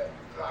rid of that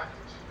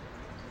blockage.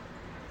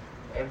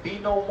 and be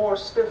no more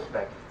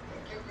stiff-necked.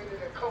 And get rid of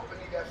the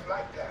company that's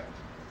like that.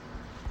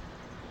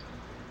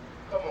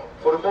 Come on.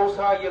 For the Most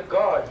High your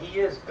God, he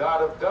is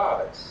God of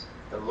gods,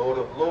 the Lord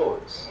of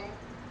lords,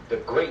 the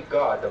great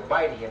God, the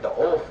mighty and the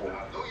awful,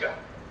 Hallelujah.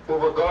 who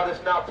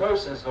regardeth not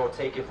persons nor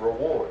taketh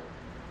reward.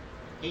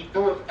 He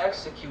doeth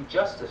execute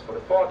justice for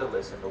the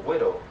fatherless and the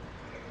widow.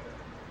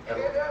 You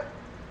hear that?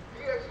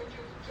 He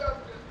executes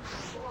justice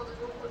for the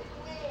widow. What do you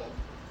mean?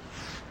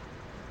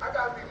 I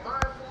gotta be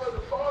mindful of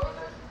the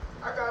fatherless?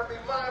 I gotta be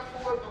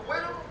mindful of the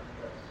widow?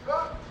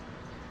 Huh?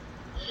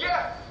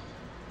 Yes.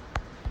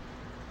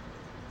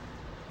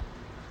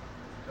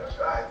 That's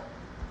right.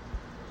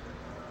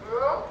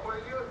 Well,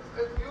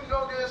 if you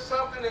know there's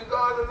something in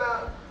God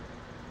allowed,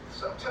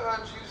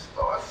 sometimes you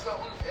start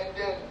something and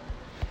then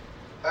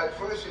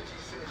adversity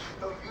says,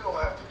 you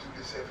don't have to do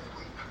this every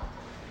week.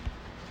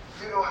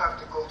 You don't have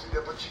to go through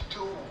that, but you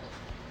do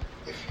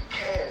if you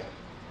can.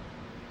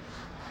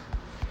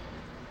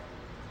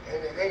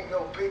 And it ain't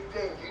no big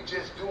thing. You're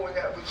just doing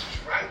that which is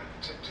right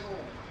to do.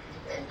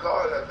 And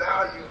God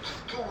allow you to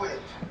do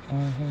it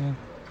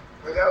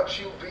without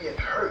you being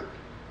hurt.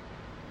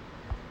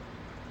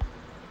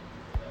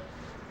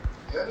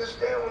 You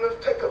understand? When they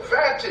take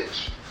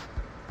advantage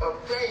of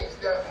things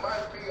that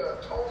might be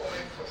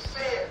atonement for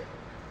sin.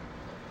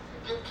 You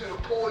give to the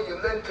poor, you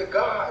lend to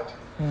God.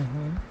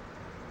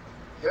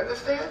 You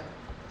understand?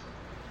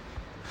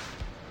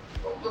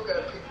 Don't look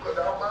at people because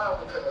our mind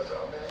will tell us,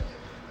 oh man,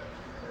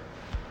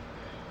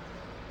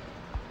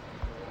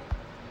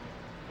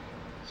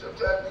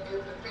 sometimes you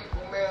give to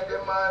people, man,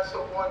 their mind so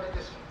one that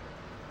this.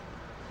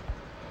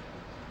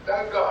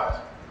 Thank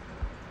God.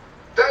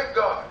 Thank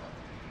God.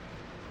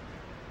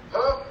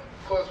 Huh?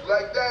 Because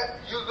like that,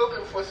 you're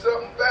looking for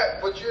something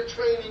back, but you're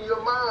training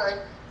your mind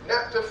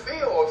not to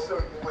feel a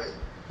certain way.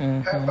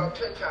 Have about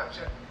 10 times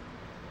that.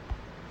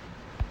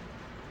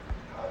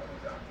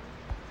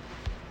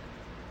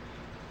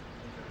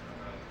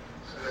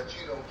 So that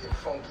you don't get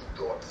funky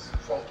thoughts,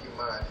 funky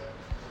mind.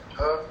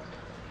 Huh?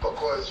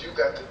 Because you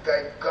got to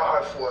thank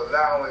God for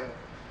allowing,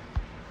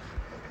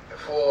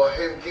 for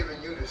him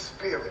giving you the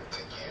spirit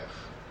to give.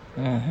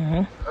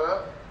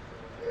 Huh?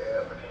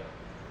 Yeah, man.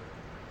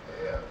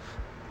 Yeah.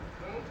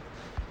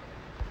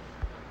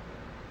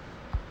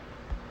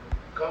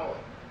 Come on.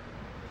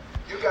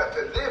 You got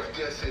to live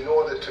this in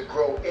order to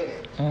grow in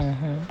it.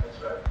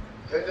 That's right.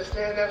 You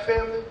understand that,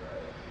 family?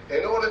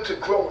 In order to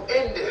grow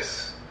in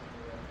this,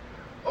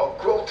 or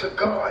grow to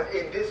God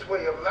in this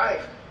way of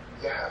life,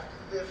 you have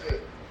to live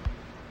it.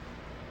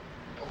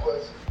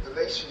 Because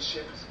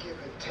relationship is give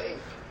and take.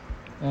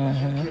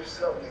 You give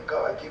something and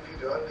God give you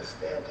the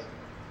understanding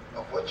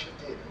of what you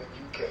did when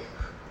you gave.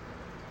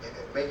 And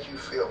it make you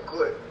feel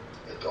good.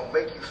 It don't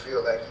make you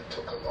feel like you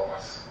took a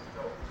loss.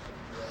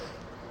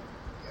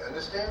 You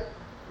understand?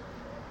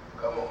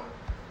 Come on.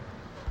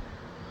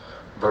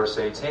 Verse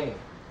 18.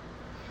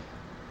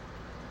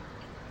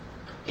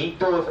 He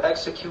doeth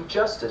execute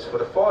justice for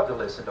the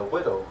fatherless and the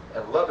widow,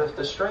 and loveth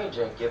the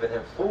stranger, and giveth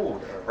him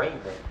food and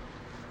raiment.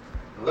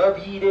 Love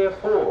ye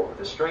therefore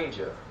the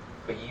stranger,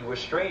 for ye were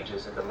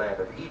strangers in the land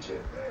of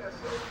Egypt. Yeah,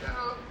 so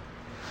now,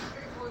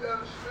 people that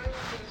are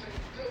strangers in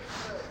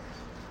different.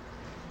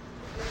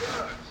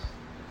 Yes.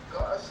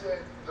 God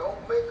said,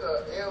 don't make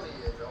an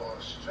alien or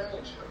a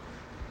stranger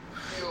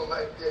feel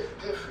like they're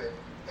different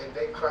and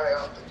they cry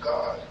out to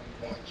God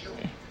on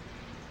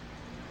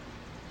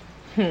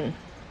you.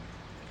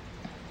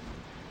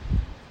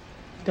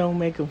 Don't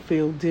make them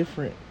feel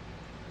different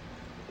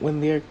when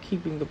they're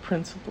keeping the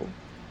principle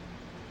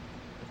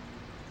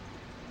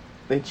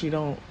that you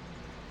don't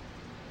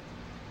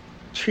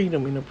treat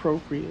them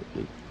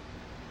inappropriately.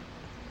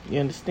 You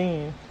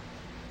understand?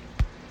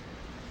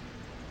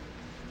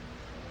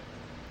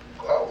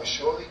 God will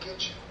surely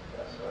get you.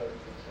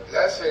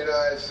 That's in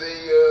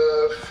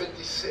Isaiah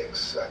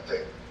 56, I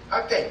think.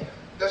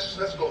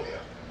 Let's go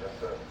there.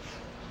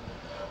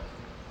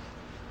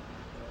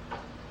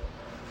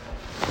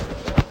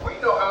 We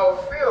know how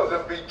it feels to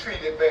be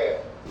treated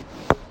bad.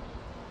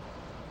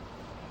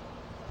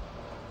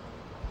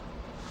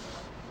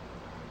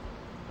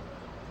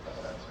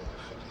 Isaiah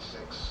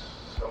 56.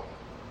 So.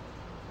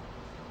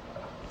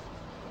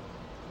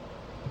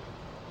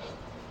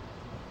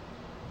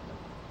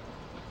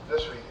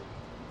 Let's read it.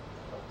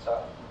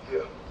 Yeah,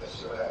 let's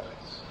see what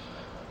happens.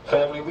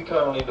 Family, we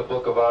currently in the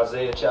book of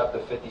Isaiah chapter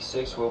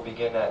 56. We'll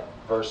begin at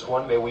verse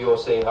 1. May we all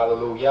say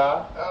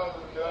hallelujah.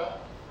 Hallelujah.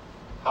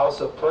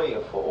 House of prayer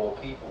for all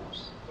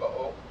peoples.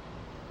 Uh-oh.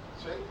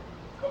 See?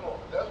 Come on.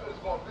 That's what it's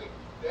going to be.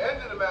 The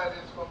end of the matter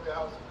is going to be a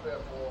house of prayer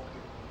for all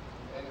people.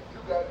 And if you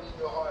got it in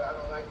your heart, I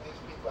don't like these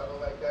people, I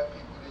don't like that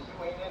people, then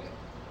you ain't in it.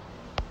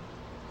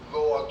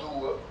 Lord,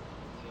 doer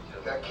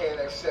that can't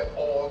accept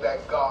all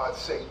that God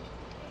say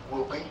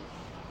will be.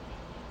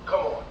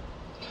 Come on.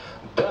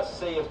 Thus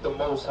saith the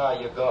Most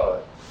High your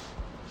God,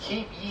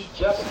 keep ye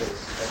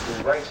justice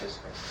and do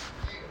righteousness.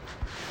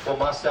 For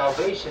my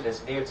salvation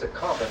is near to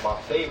come, and my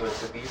favor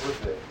to be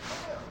revealed.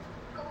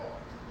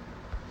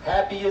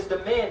 Happy is the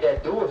man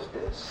that doeth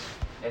this,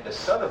 and the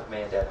Son of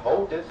Man that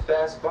holdeth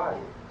fast by it,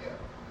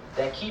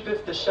 that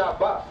keepeth the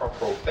Shabbat from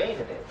profaning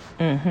it,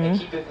 and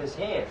keepeth his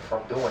hand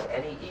from doing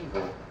any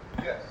evil.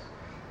 Yes.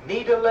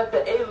 Neither let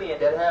the alien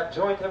that have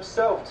joined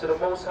himself to the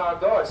Most High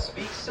God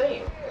speak,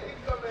 saying, Yeah, he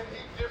come in,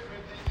 he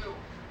different than you.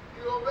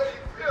 He already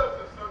feels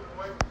a certain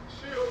way.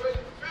 She already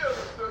feels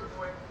a certain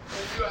way,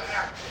 and you're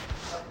acting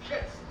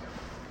against him.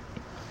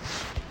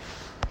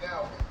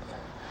 Now,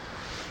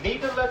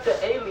 neither let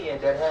the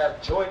alien that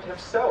have joined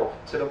himself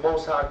to the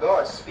Most High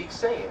God speak,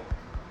 saying,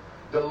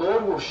 the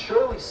Lord will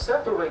surely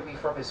separate me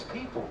from his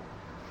people.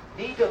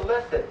 Neither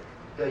let the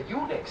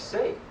eunuch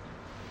say,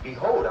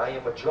 behold, I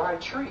am a dry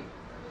tree.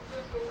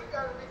 so we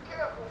got to be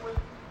careful when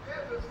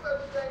there's a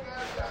such thing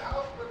as the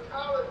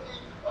hospitality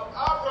of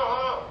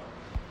Abraham.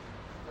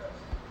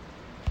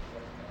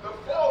 The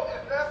fault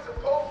is not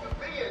supposed to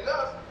be in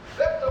us.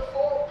 Let the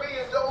fault be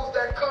in those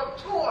that come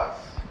to us.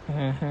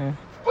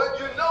 But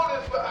you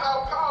notice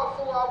how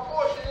powerful our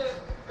portion is.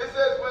 It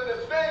says when the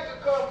stranger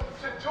comes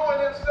to join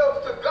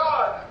himself to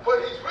God, but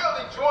he's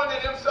really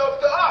joining himself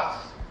to us.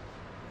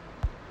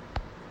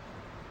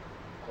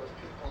 Because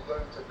people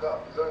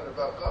learn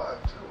about God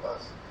through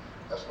us.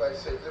 That's why he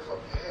said, lift up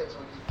your heads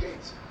on your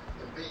gates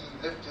and be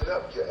lifted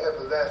up your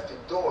everlasting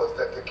doors,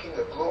 that the King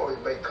of glory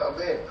may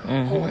come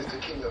in. Who is the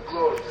King of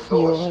glory? The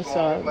Lord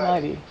strong and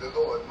mighty. The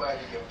Lord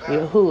mighty in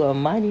battle. Yahuah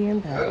mighty in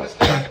You battle.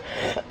 understand?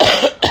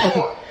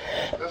 Come on.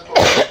 Let's go.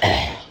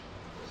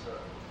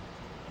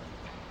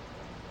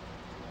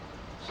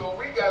 So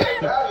we got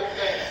a lot of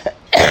things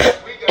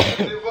we got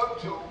to live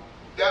up to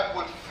that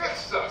would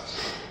fix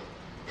us.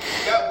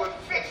 That would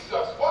fix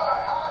us.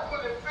 Why? How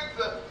could it fix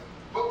us?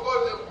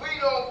 Because if we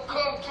don't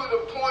come to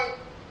the point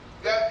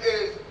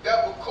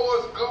that will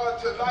cause God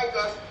to like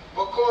us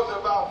because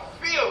of our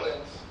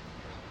feelings,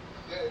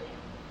 then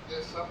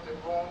there's something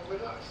wrong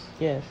with us.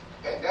 Yes.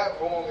 And that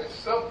wrong is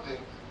something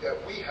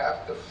that we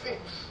have to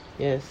fix.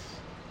 Yes.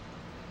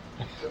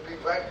 To be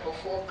right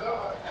before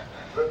God,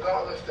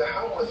 regardless to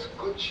how much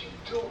good you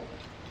do.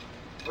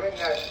 When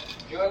that,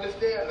 you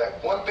understand,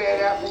 like one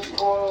bad apple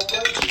spoil a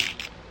bunch.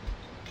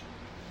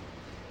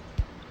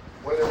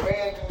 When a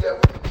man do that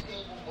with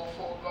his evil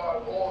before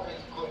God, all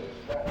his good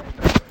is not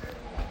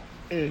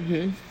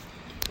anymore.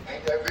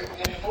 Ain't that written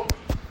in the book?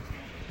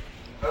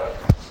 Huh?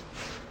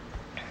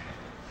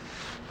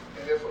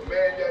 And if a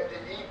man that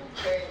did evil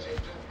change and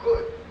do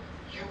good,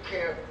 you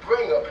can't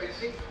bring up his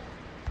evil.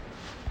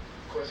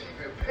 Because he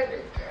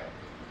repented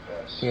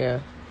that. Yeah.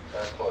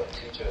 that's what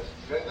teachers.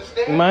 You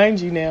understand? Mind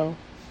you now,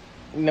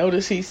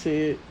 notice he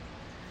said,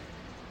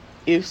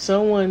 if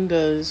someone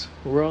does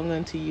wrong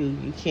unto you,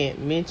 you can't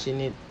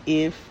mention it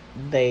if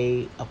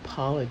they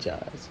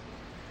apologize.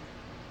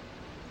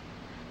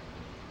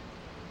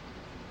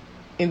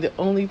 And the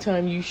only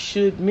time you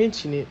should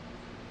mention it,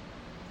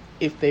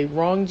 if they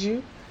wronged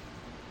you,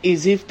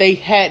 is if they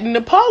hadn't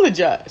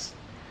apologized.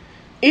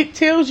 It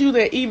tells you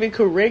that even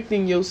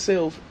correcting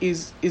yourself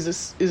is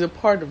a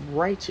part of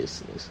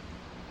righteousness.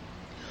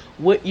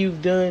 what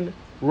you've done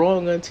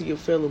wrong unto your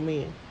fellow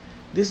men.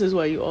 This is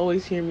why you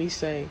always hear me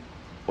say,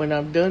 when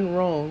I've done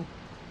wrong,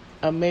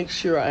 I make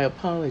sure I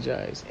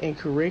apologize and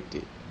correct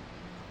it,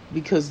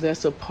 because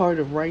that's a part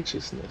of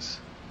righteousness.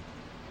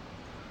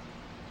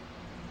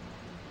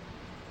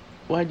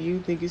 Why do you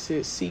think it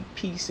says seek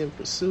peace and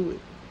pursue it?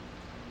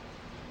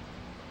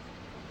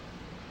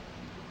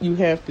 You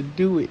have to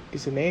do it.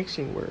 It's an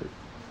action word.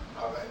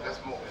 All right, let's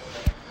move.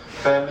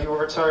 Family, we'll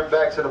return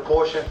back to the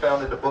portion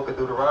found in the book of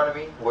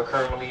Deuteronomy. We're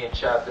currently in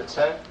chapter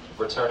 10,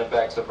 returning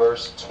back to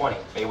verse 20.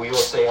 May we all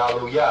say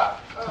hallelujah.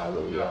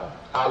 Hallelujah.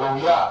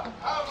 Hallelujah.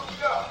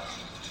 Hallelujah.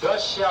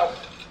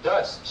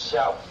 Thus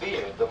shalt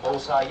fear the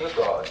Most High your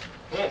God.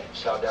 Him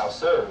shalt thou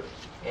serve,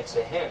 and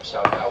to him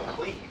shalt thou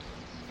cleave,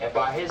 and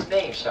by his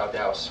name shalt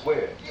thou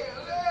swear.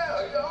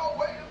 Yeah, y'all,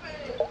 wait a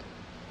minute.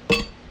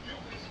 You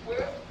can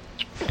swear.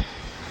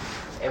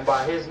 And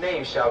by his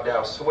name shalt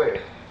thou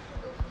swear.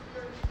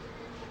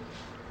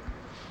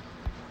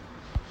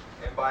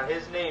 And by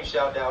his name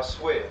shalt thou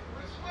swear.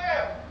 We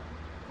swear.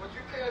 But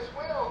you can't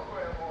swear on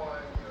grandma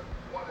and your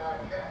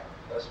one-eyed cat.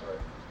 That's right.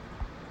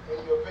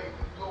 And your baby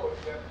daughter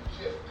that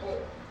you just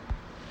born.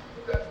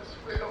 You got to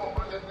swear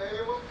on the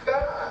name of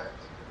God.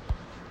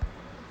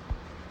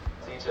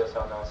 Teach us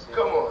how not to.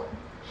 Come on.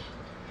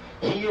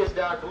 He is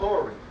thy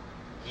glory.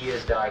 He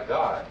is thy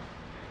God,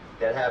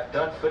 that have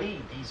done for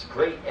thee these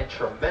great and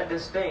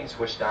tremendous things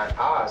which thine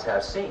eyes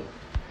have seen.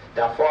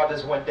 Thy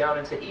fathers went down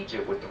into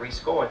Egypt with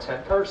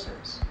 70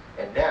 persons,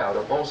 and now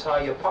the Most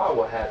High your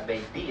power hath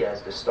made thee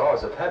as the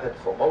stars of heaven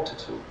for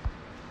multitude.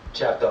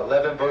 Chapter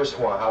 11, verse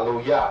 1.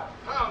 Hallelujah.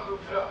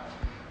 Hallelujah.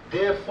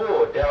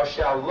 Therefore thou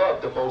shalt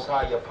love the Most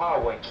High your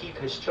power and keep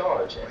his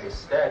charge and his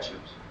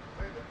statutes.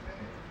 Wait a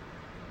minute.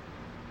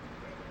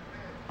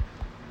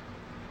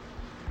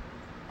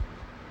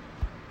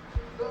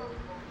 The love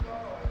of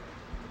God,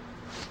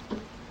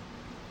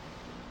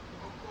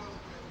 because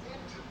we're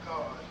into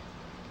God,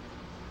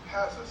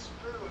 has a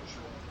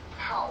spiritual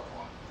power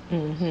that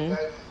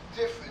is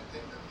different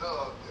than the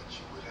love that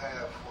you would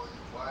have for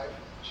your wife,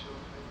 your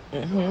children,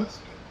 your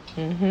husband.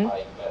 Amen.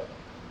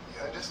 You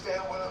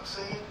understand what I'm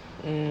saying?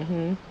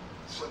 Mm-hmm.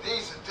 So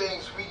these are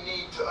things we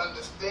need to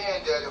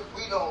understand, that if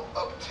we don't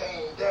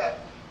obtain that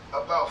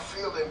about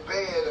feeling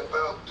bad,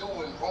 about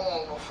doing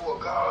wrong before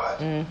God,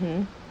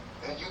 Mm-hmm.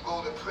 and you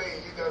go to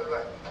pray, you gotta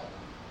like,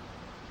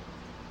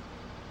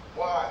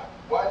 why?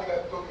 Why do you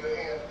gotta throw your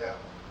hands down?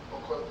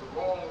 Because the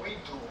wrong we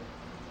do,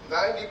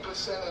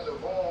 90% of the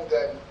wrong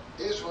that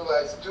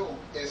Israelites do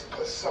is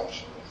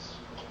presumptuous.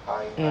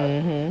 Amen.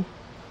 Mm-hmm.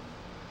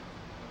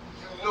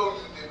 You know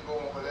you did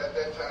wrong, but at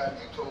that time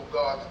you told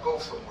God to go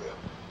somewhere.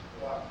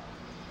 Wow.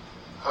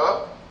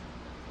 Huh?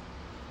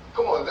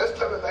 Come on, let's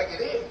tell it like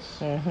it is.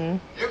 Mm-hmm.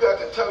 You got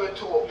to tell it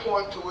to a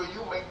point to where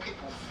you make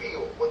people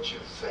feel what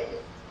you're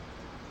saying.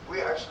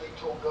 We actually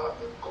told God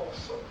to go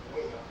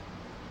somewhere.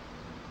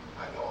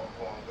 I know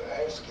I'm wrong, but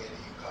I ain't scared of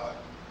you, God.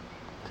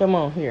 Come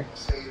on here. I'll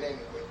say it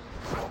anyway.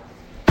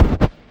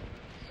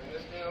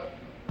 Understand?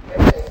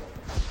 And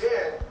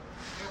then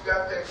you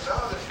got to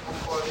acknowledge,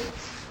 because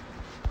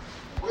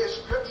we're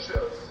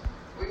scriptures.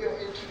 We're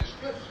getting into the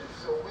scriptures,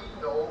 so we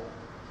know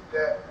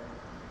that,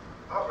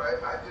 all right,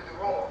 I did it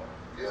wrong.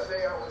 Just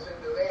say I was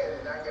in the land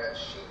and I got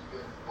sheep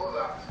and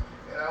bullocks,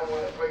 and I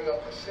want to bring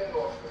up a sin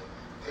offering.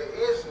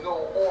 There is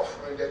no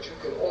offering that you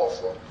can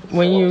offer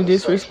When you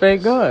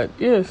disrespect God,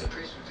 yes. The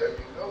priest will tell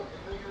you, no, you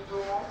knew you were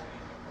doing wrong,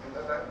 and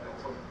nothing I can do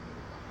for you.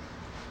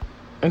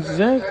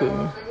 Exactly. You understand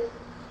what I'm saying?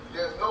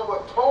 There's no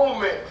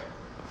atonement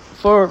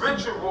For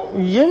ritual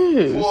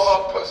yes. for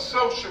a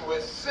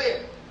presumptuous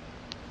sin.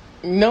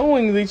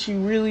 Knowing that you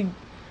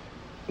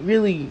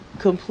really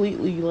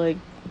completely like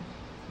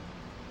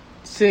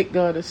set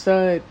God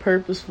aside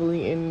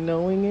purposefully, and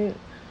knowing it,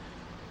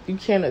 you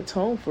can't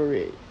atone for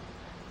it,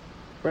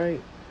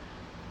 right?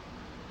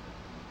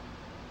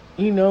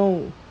 You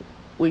know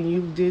when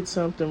you did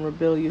something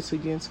rebellious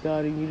against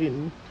God and you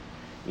didn't,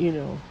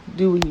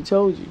 do what he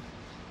told you,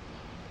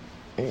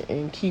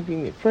 and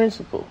keeping the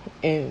principle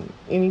and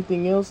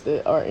anything else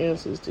that our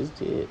ancestors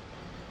did.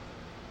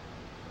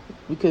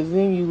 Because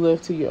then you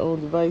left to your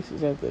own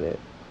devices after that.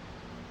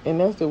 And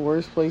that's the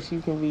worst place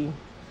you can be.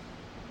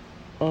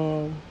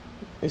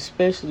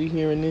 Especially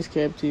here in this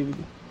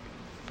captivity.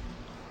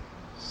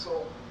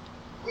 So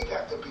we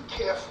got to be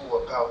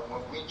careful about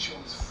when we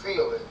choose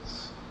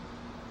feelings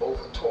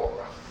over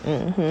Torah.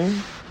 Mm-hmm.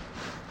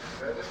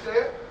 You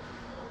understand?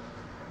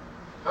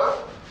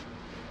 Huh?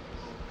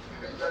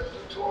 You got to do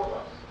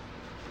Torah.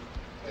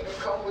 And it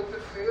come with the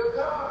fear of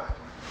God.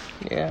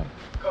 Yeah.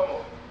 Come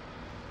on.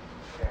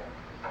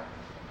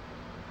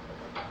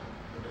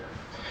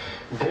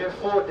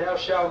 Therefore thou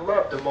shalt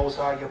love the Most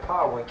High your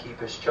power and keep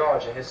his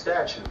charge and his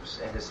statutes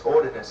and his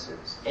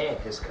ordinances and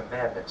his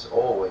commandments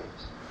always.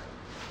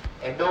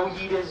 And know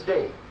ye this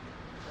day,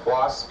 for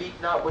I speak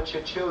not with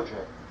your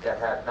children that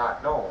have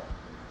not known,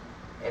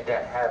 and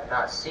that have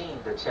not seen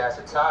the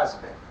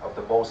chastisement of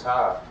the Most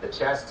High, the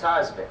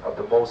chastisement of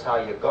the Most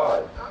High your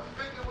God. I'm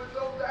speaking with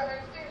those that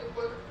ain't seen it,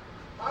 but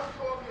I'm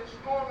talking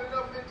strong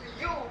enough into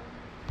you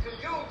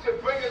to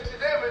bring it to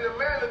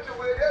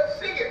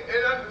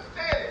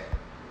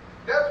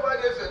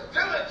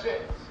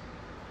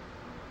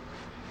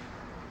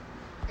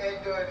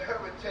and the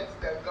inheritance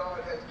that God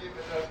has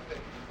given us to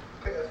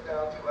pass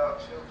down to our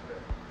children.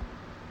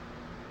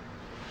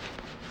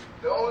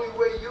 The only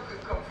way you can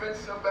convince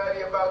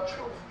somebody about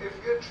truth if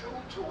you're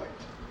true to it.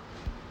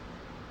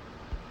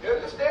 You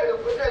understand?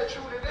 If we're not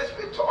true to this,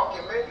 we're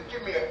talking, man. You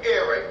give me an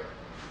earring.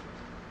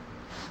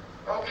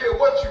 I don't care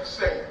what you're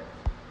saying.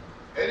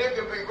 And it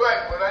can be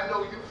right, but I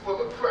know you're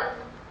full of crap.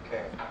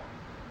 Okay.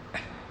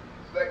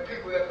 It's like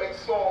people that make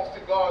songs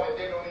to God and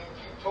they don't even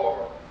keep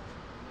Torah.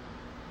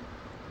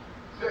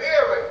 It's an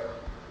earring.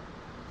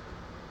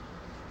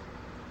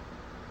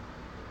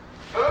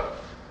 Huh?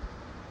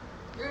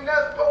 You're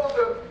not supposed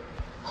to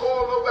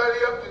call nobody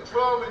up to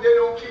drum and they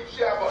don't keep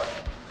Shabbat.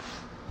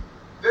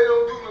 They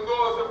don't do the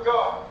laws of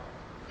God.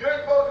 You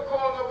ain't supposed to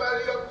call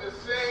nobody up to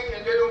sing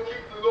and they don't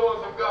keep the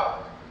laws of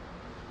God.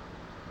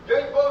 You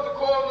ain't supposed to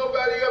call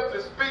nobody up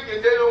to speak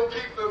and they don't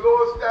keep the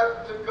laws,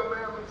 statutes, and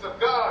commandments of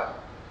God.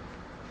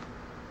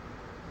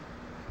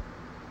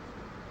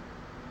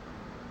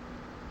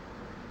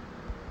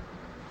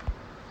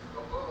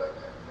 Don't go like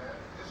that, man.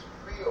 It's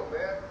real,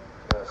 man.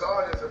 Yes.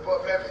 God is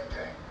above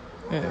everything.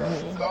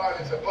 Mm-hmm.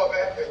 God is above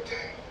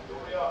everything.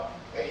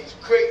 And he's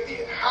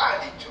greatly and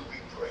highly to be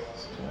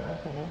praised.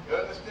 You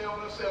understand what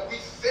I'm saying? We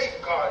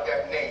safeguard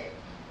that name.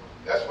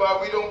 That's why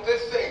we don't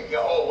just say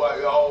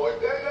Yahuah, Yahuah.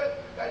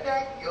 That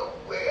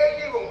ain't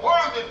even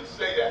worthy to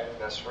say that.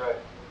 That's right.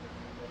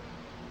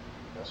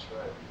 That's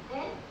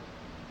right.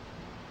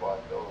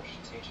 But those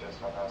teach us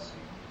how to see.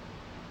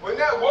 We're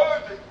not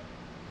worthy.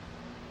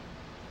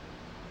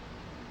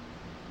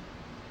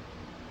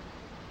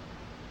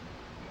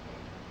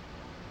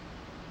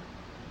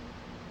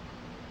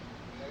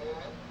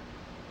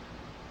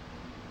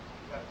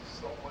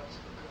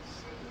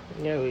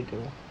 Yeah, we do.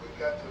 We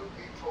got to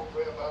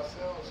reprogram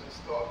ourselves and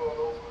start all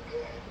over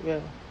again. Yeah.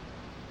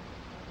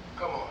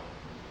 Come on.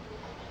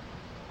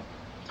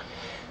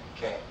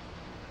 Okay.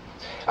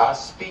 I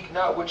speak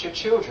not with your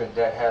children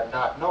that have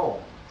not known,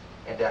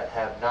 and that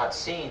have not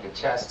seen the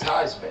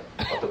chastisement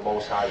of the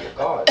Most High your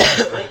God,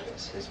 his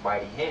greatness, his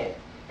mighty hand,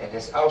 and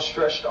his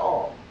outstretched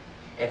arm,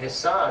 and his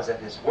signs and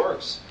his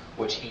works,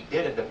 which he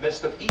did in the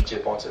midst of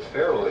Egypt unto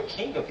Pharaoh, the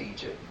king of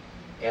Egypt,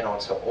 and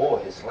unto all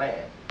his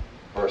land.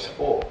 Verse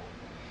 4.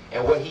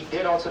 And what he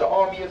did unto the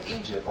army of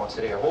Egypt, unto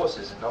their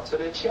horses and unto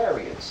their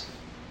chariots,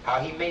 how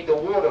he made the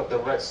water of the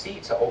Red Sea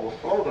to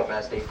overflow them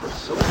as they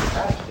pursued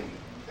after you.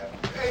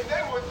 Hey,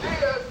 they were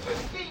there to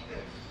see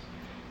this.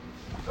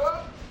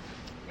 Huh?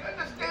 You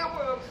understand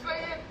what I'm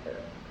saying?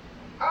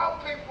 Our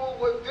people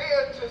were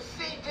there to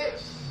see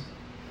this.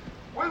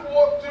 We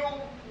walked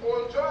through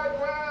on dry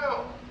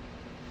ground.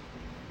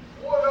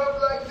 Water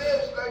up like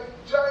this, like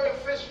giant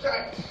fish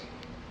tanks.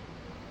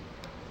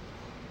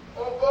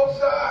 On both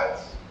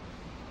sides.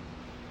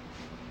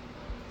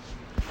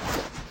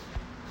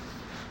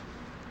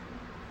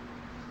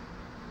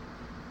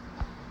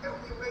 And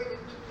we made it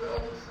to the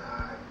other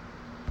side.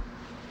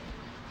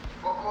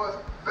 Because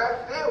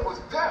back there was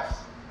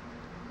death.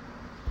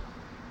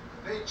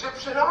 The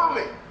Egyptian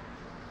army.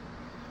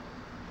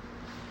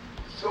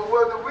 So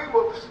whether we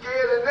were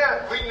scared or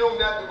not, we knew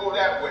not to go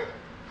that way.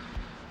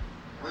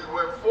 We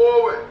went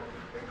forward,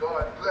 and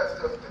God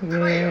blessed us to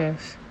clear.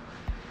 Yes.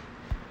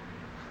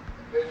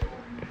 And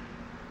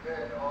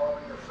then the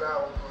army of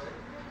Pharaoh did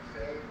the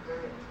same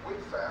thing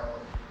with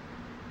Pharaoh,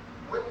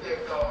 with their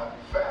God,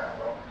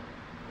 Pharaoh.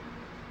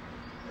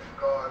 And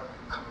God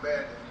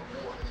commanded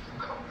the waters to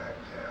come back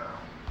down.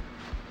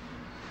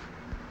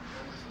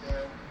 You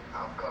understand?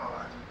 Our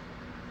God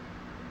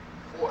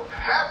fought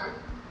heaven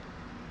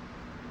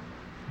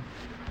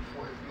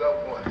for his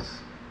loved ones,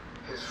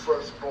 his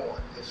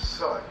firstborn, his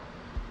son,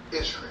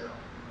 Israel.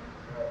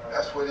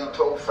 That's what he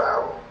told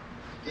Pharaoh.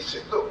 He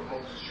said, look,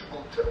 Moses, you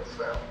go tell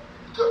Pharaoh,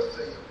 thus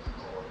saith the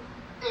Lord,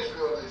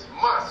 Israel is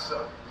my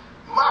son,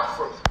 my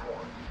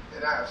firstborn,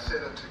 and I have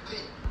said unto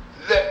thee,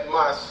 let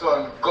my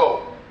son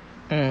go.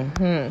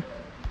 Mm-hmm.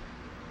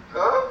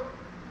 Huh?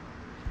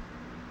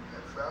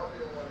 And Pharaoh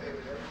didn't want to hear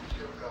that. He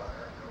killed God.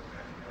 I know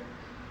that.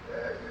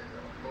 That is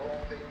a long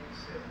thing he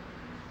said.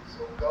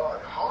 So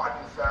God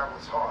hardened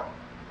Pharaoh's heart.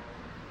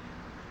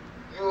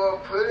 You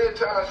know, plenty of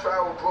times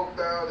Pharaoh broke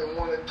down and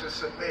wanted to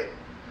submit,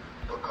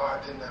 but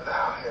God didn't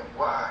allow him.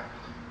 Why?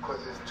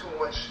 Because there's too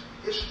much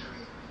history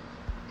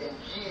in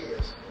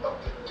years of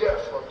the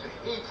death of the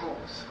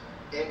Hebrews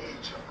in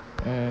Egypt.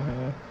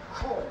 Mm-hmm.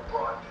 Cruel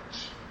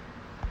bondage.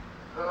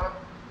 Huh?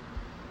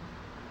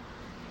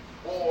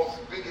 Walls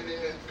bigger than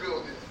this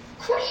building,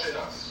 crushing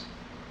us.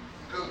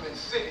 Building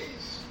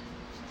cities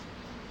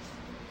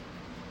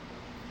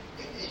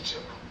in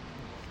Egypt.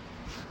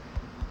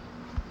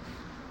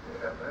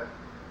 Yeah, man.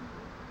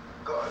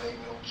 God ain't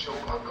no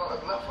joke. Our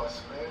God love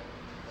us, man.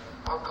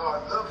 Our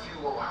God loves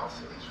you, O house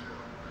of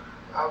Israel.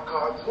 Our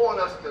God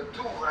wants us to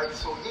do right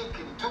so he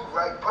can do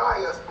right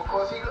by us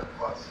because he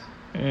loves us.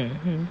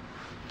 Mm-hmm.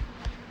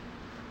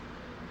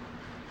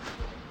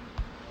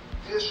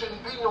 There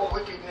shouldn't be no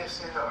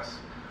wickedness in us.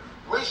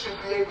 We should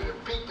be able to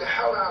beat the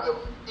hell out of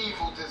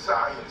evil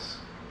desires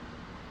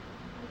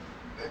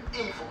and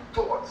evil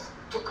thoughts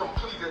to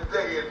complete a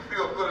day and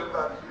feel good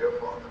about it, dear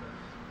Father.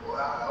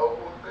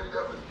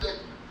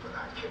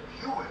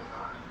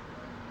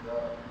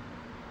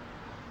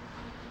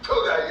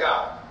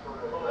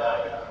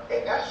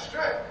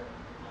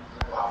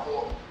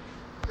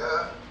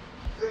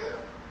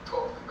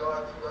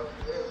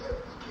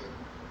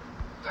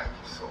 Thank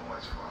you so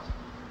much, Father.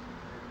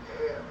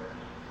 Yeah, man.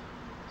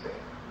 Yeah.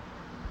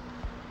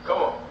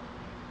 Come on.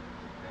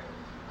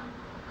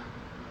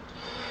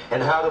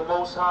 And how the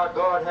Most High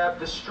God have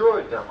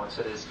destroyed them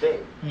unto this day.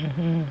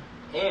 Mm-hmm.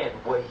 And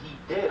what he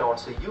did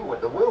unto you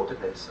in the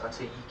wilderness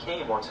until ye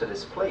came unto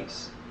this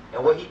place.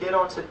 And what he did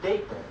unto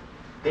Dathan,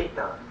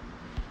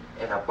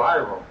 and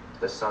Abiram,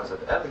 the sons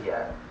of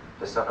Eliab,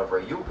 the son of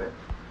Reuben,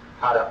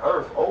 how the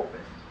earth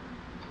opened.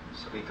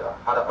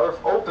 How the earth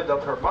opened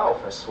up her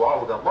mouth and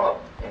swallowed them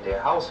up, and their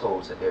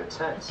households and their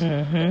tents,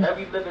 and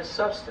every living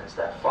substance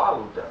that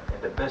followed them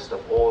in the midst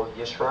of all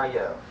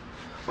Yisrael.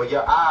 For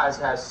your eyes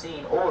have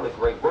seen all the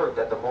great work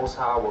that the Most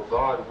High our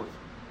God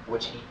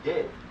which he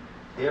did.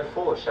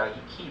 Therefore shall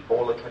ye keep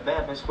all the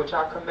commandments which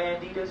I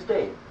command thee this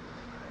day.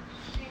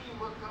 See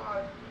what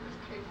God is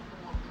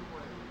capable of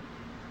doing.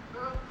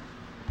 Huh?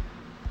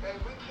 And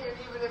we can't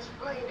even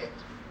explain it.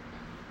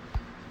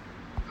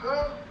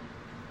 Huh?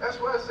 That's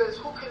why it says,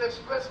 who can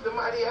express the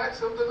mighty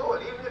acts of the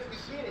Lord? Even if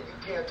you've seen it, you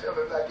can't tell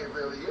it like it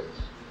really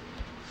is.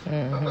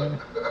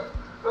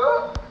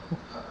 Huh?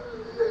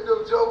 Ain't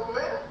no joke,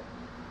 man.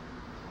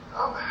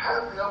 I'm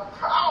happy. I'm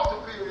proud to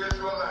be an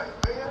Israelite,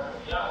 man.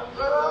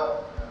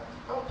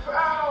 I'm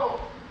proud.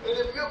 And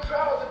if you're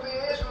proud to be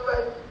an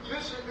Israelite,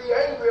 you should be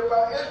angry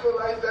about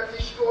Israelites that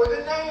destroy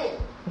the name.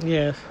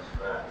 Yes.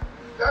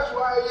 That's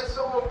why it's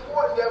so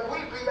important that we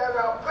be at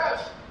our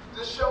best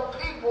to show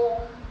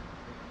people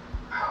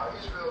how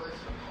Israel is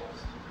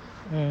supposed to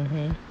be.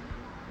 Mm-hmm.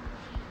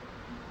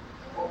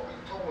 What we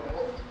do and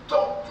what we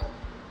don't do.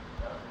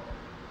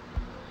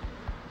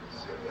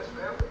 Serious,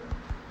 family?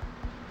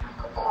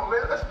 Come on,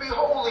 man. Let's be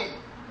holy.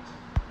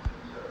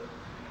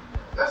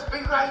 Let's be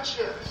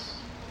righteous.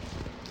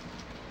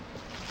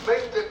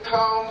 Make the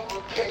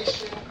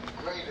convocation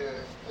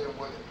greater than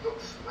what it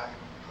looks like,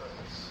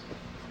 brothers.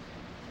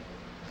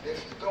 And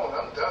if you don't,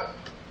 I'm done.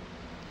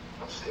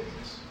 I'm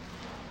serious.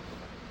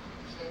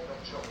 This ain't no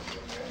joke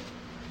here, man.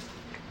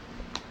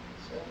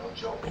 This ain't no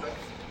joke, man.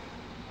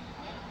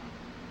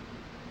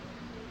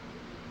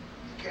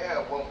 You can't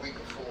have 1 week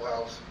of Full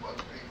House, a bunch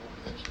of people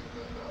that you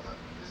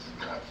this is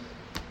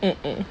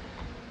constant.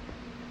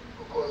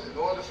 Because in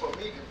order for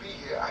me to be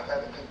here, I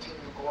got to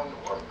continue going to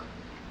work.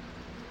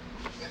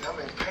 And I'm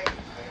in pain,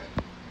 man.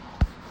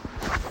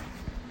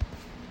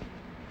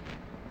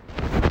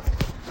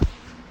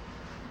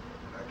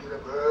 I get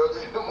up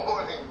early in the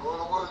morning, go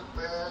to work,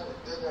 man, and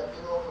then I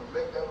get off and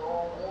make that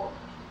long walk.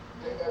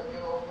 Then I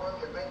get off work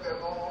and make that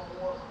long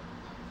walk.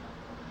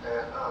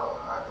 And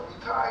I can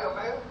retire,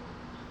 man.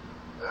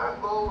 And I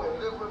go and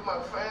live with my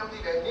family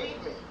that need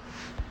me.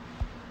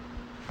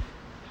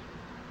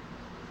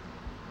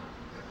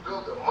 And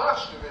build a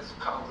monstrous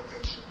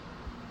congregation.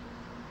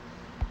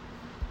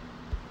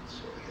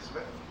 So it is,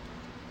 man.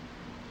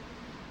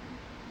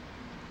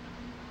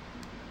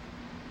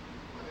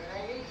 But it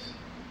ain't easy.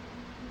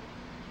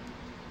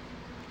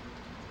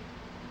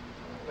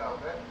 No,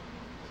 man.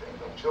 This ain't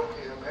no joke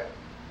here, man.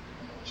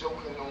 I'm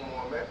joking no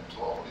more, man. It's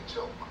all a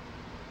joke.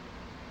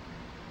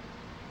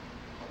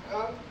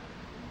 Huh?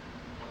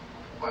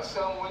 My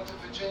son went to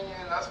Virginia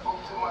and I spoke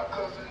to my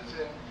cousins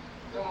and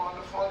them on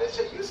the phone. They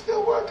said, "You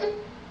still working?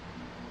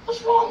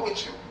 What's wrong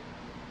with you?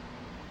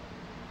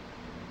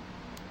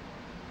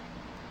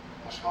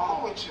 What's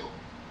wrong with you?"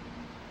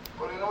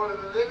 But in order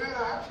to live here,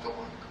 I have to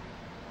work.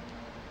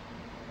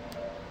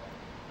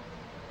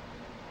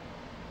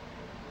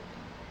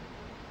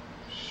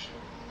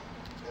 Sure.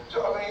 The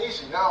job ain't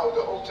easy. Now,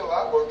 the hotel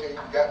I work in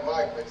got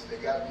migrants. They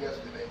got them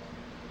yesterday.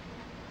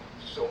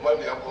 So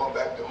Monday, I'm going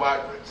back to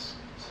migrants.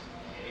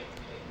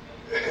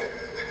 Yeah,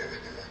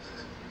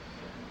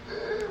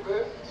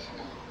 man.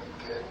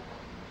 Okay.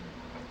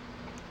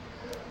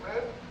 Yeah,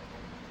 man.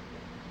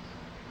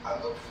 I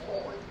look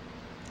forward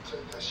to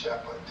the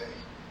Shabbat day.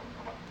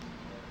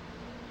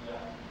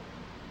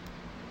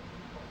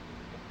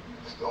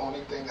 It's the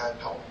only thing I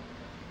know.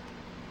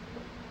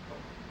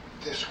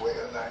 This way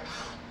of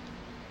life.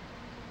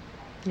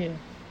 Yeah.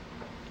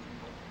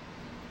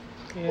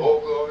 Yeah. All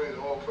glory and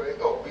all praise.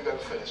 Oh, we got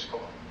to finish. Come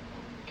on.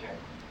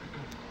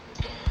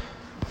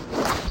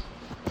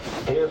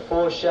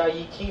 Therefore shall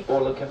ye keep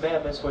all the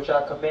commandments which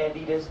I command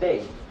thee this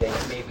day, that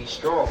ye may be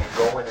strong and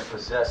go in and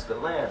possess the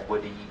land,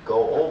 whither ye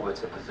go over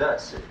to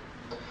possess it,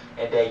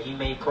 and that ye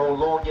may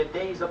prolong your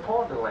days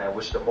upon the land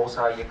which the Most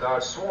High your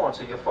God swore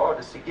unto your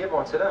fathers to give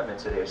unto them and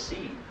to their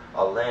seed,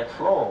 a land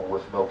flowing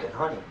with milk and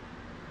honey.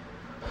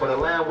 For the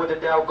land whither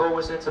thou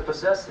goest in to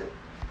possess it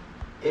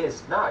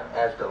is not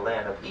as the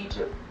land of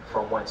Egypt,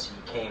 from whence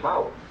ye came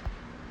out,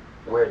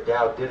 where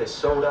thou didst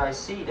sow thy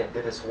seed and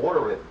didst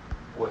water it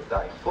with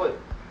thy foot,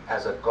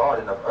 as a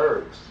garden of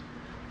herbs.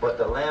 But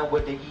the land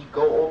whither ye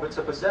go over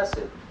to possess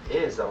it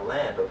is a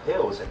land of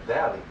hills and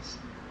valleys,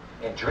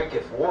 and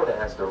drinketh water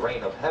as the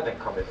rain of heaven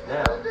cometh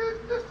down. This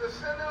is the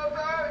center of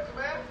the earth,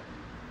 man.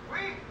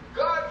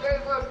 God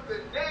gave us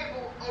the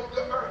navel of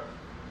the earth,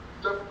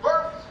 the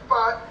birth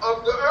spot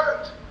of the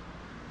earth.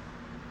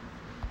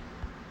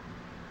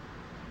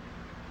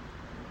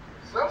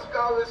 Some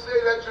scholars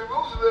say that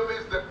Jerusalem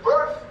is the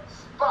birth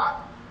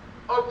spot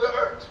of the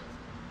earth.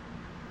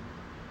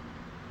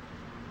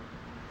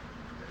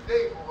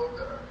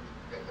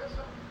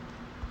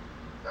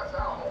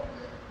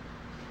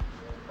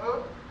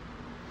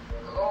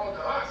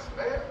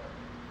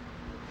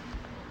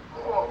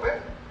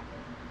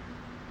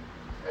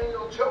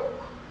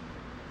 joke.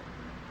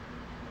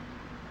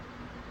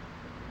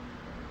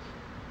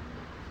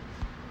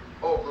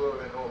 All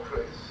glory and all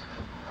praise.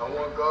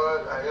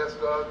 I ask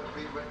God to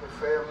be with the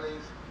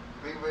families,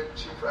 be with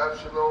Chief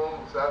Absalom,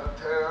 who's out of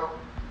town,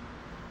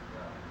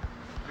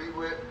 be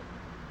with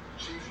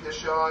Chief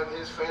Yashar'el and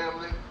his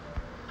family,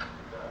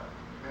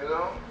 you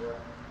know,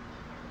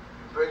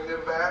 bring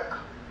them back.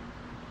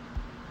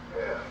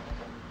 Yeah.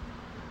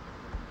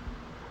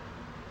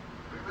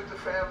 Be with the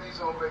families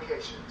on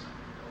vacations.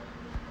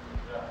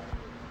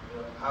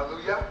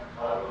 Hallelujah.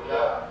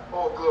 Hallelujah.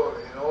 All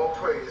glory and all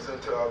praise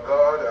unto our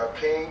God, our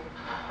King.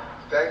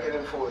 Thanking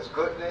him for his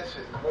goodness,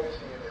 his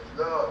mercy, and his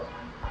love.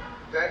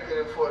 Thanking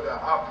him for the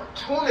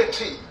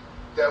opportunity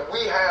that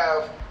we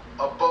have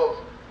above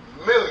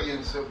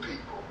millions of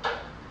people.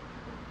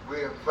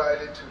 We're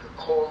invited to the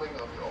calling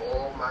of the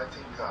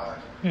Almighty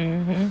God.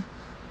 Mm-hmm.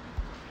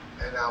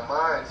 And our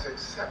minds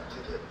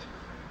accepted it.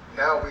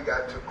 Now we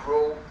got to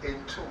grow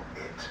into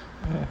it.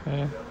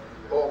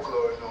 Mm-hmm. All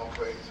glory and all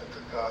praise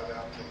unto God,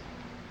 our King.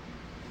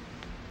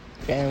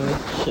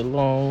 Family,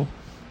 shalom,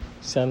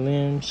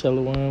 salim,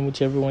 shalom,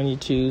 whichever one you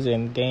choose,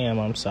 and damn,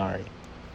 I'm sorry.